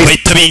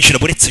bahita binjira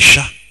buretse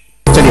sha.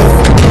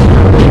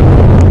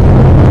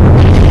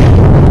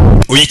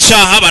 uyu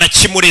icyaha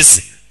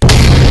barakimureze,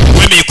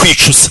 wemeye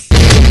kwicuza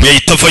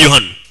yahita avayo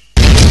hano.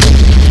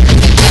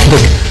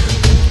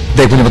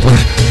 देख मुझे मत मार.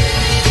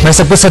 मैं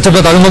सब कुछ सच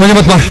बता दूंगा, मुझे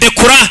मत मार.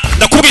 ndekura,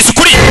 ndakubwiza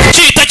ukuri.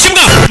 cyita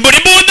kimwa mbona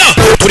imbunda,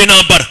 turi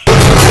nambara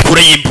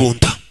kure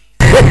y'imbunda.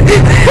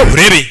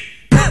 urebe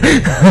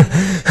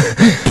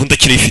imbunda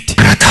kirayifite.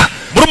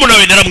 murumuna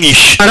wawe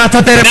naramwishe,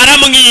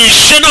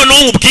 naramwishe.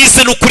 noneho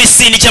nkubwize n'ukuri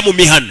sinijya mu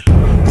mihana.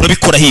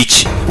 urabikoraho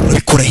iki?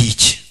 urabikoraho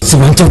iki?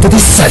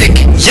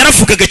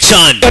 yaravugaga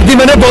cyane,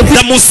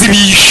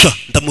 ndamuzibisha,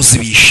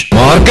 ndamuzibisha.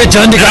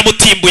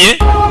 naramutimbuye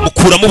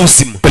mukuramo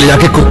ubuzima.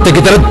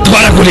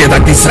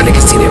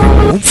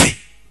 umve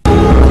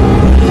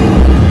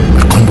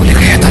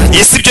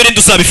ese ibyo rindi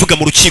uzabivuga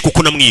mu rukiko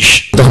uko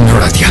namwishe.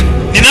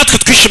 ni natwe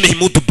twishimiye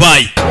mu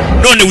Dubai,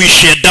 none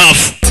wishe ya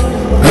dafu.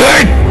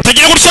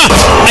 tagira gutya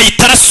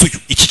ahita arasuye.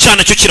 iki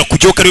cyana cyo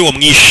kirakujyaho ko ari we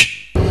wamwishe.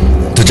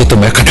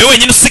 niwe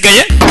wenyine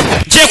usigaye.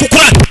 ngiye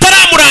kukura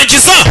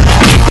taramurangiza.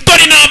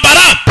 dore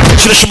intambara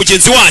kirashe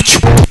mugenzi wacyo.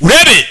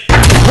 urebe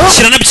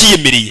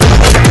kiranabyiyemereye.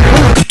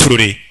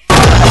 katurore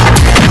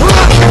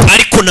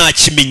ariko nta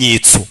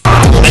kimenyetso.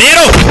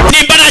 rero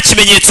nimba nta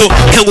kimenyetso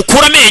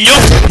nkangukura amenyo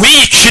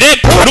wiyicire,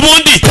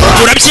 n'ubundi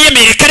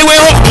urabyiyemereye ko ari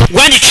weho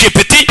wanyiciye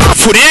peti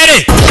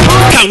furere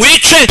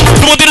kankwice,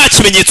 n'ubundi nta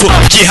kimenyetso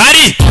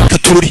gihari.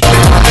 katururi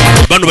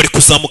bano bari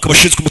kuzamuka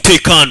abashinzwe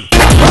umutekano.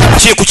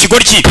 kiye ku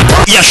kigoryi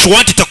ya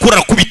shwanti itakura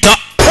arakubita.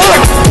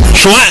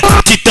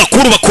 shwanti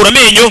itakura bakura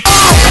amenyo.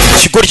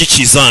 ikigoryi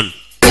kizana.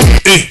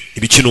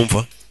 ibiki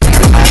numva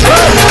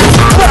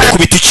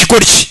kubita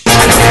ikigoryi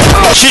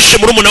shishe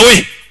murumuna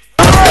we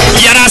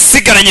yari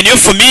asigaranye niyo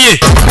famiye.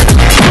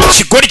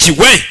 ikigoryi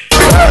we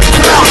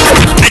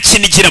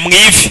akinigira mu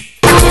ivi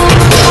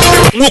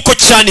nk'uko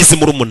cyanize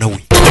murumuna we,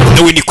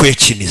 nawe niko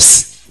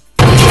yakinize.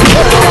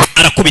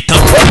 arakubita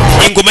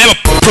ingoma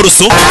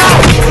y'abaporoso,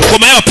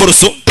 ingoma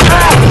y'abaporoso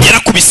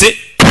yarakubise.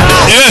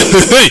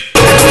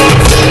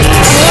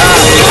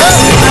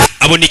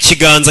 abona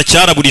ikiganza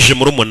cyaraburije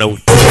murumuna we.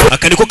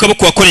 aka niko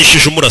kaboko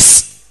wakoresheje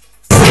umurasa,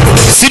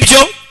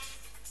 sibyo?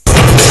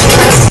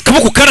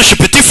 akaboko karashe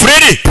petit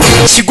frere.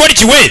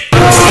 ikigoryi we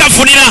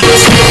kavunira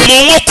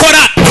mu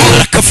nkokora,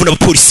 arakavuna.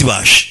 abapolisi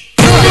baje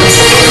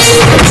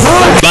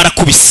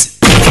barakubise.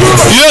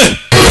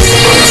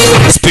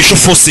 special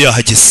force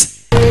yahageze.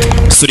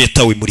 musore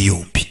yatawe muri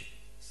yombi.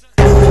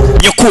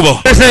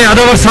 nyakubahwa,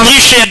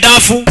 yishe ya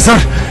dafu,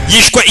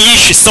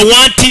 yishe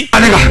sawanti.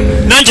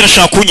 nanjye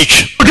arashaka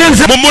kunyica.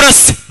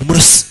 mumurase,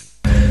 mumurase.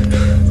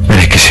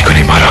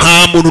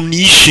 nta muntu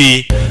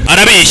nishe,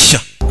 arabeshya.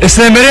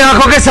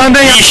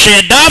 yishe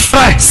ya dafu,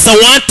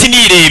 sawanti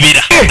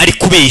nirebera, ari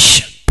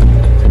kubeshya.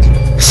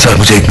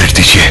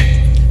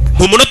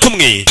 mu munota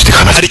umwe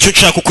hari icyo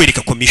nshaka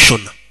kukwereka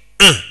komishona.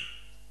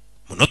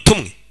 munota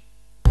umwe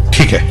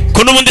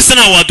ko n'ubundi se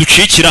nawe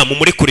waducikira.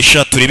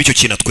 mumurekoresha turebe icyo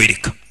kintu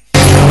atwereka.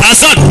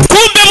 azana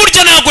kumbe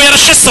burya ntabwo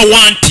yarashe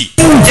sawanti,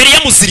 yari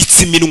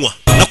yamuziritse iminwa.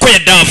 nako ya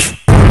dafu.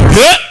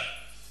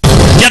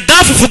 ya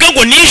dafu uvuga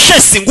ngo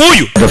nishe si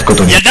nguyu.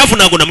 ya dafu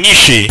ntabwo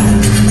namwishe,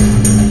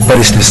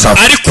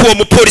 ariko uwo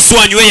mupolisi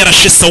wanyu we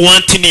yarashe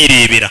sawanti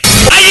nirebera.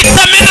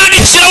 ahita amena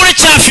n'ikirahure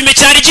cya fime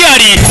cyari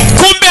gihari.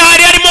 kumbe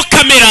hari harimo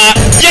kamera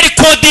yari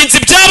kodinze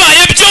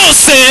ibyabaye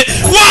byose.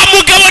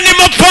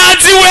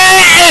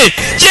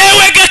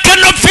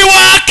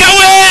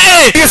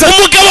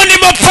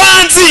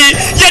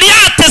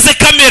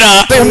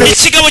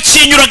 ikigabo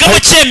kinyuragamo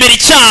cyemera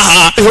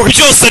icyaha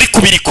byose ari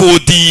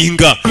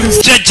kubirikodinga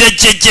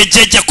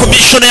jya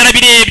komishona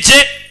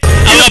yarabirebye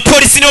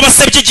abapolisi nibo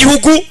basabye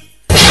igihugu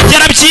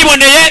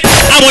yarabyiboneye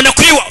abona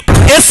kuri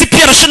SP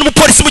arashe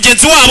n'umupolisi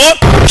mugenzi wabo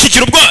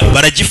kigira ubwo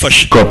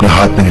baragifasha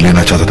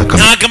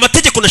ntago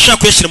amategeko nashaka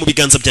kuyashyira mu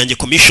biganza byanjye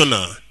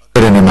komishona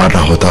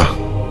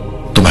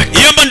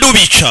iyo mba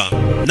ndubica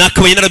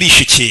nakabaye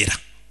narabishe kera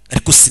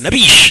ariko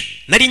sinabishe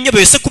nari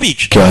nyabaye se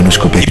kubica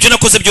ibyo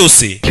nakoze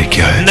byose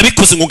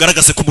nabikoze ngo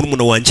ngaragaze ko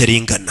murumuna wanjye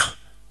arengana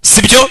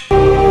sibyo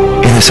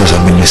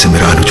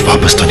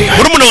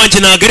murumuna wanjye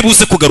ntago ari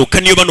buze kugaruka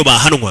niyo bano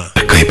bahanwa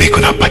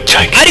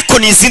ariko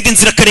ni izindi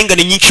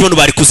nzirakarengane nyinshi bano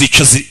bari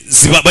kuzica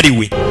ziba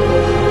bariwe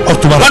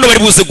bano bari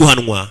buze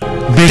guhanwa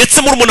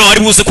ndetse murumuna wari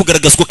buze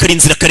kugaragazwa ko ari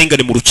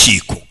inzirakarengane mu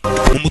rukiko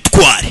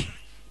umutware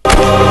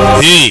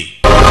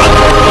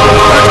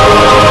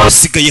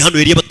usigaye hano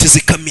yari yabateze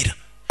kamera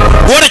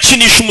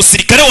warakinisha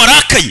umusirikare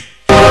warakaye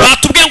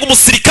batubwiye ngo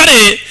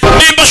umusirikare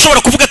nimba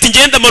ashobora kuvuga ati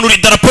ngenda manura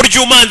idarapo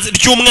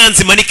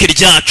ry'umwanzi manike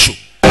ryacu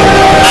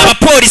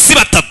abapolisi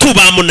batatu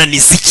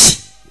bamunaniza iki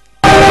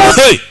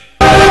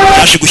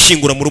yaje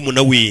gushyingura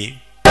murumuna we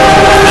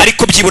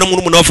ariko byibura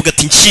murumuna we avuga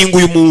ati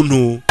nshyinguye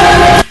umuntu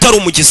utari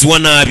umugizi wa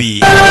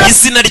nabi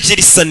izina rye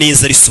risa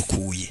neza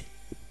risukuye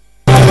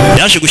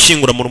yaje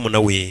gushyingura murumuna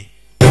we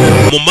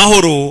mu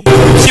mahoro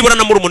byibura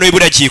na murumuna we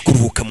buriya agiye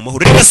kuruhuka mu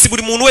mahoro reka si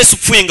buri muntu wese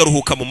upfuye ngo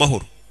aruhuka mu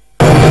mahoro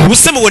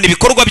ubuse mubona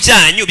ibikorwa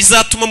byanyu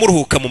bizatuma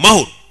muruhuka mu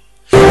mahoro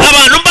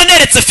abantu mba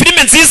neretse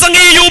filime nziza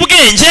nk'iyi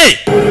y'ubwenge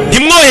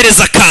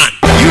ntimwohereza akantu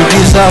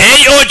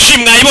AOG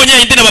mwayibonye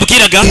yindi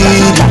nababwiraga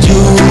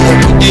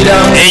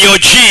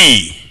AOG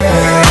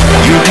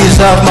You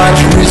deserve much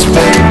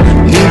respect.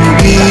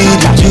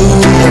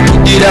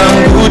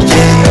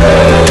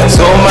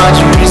 So much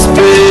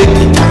respect.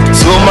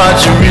 So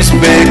much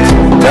respect.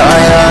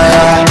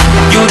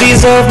 You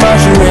deserve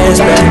much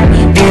respect.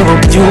 Niba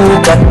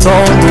ubyuka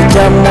tonde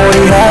ujya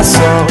muri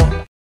haso.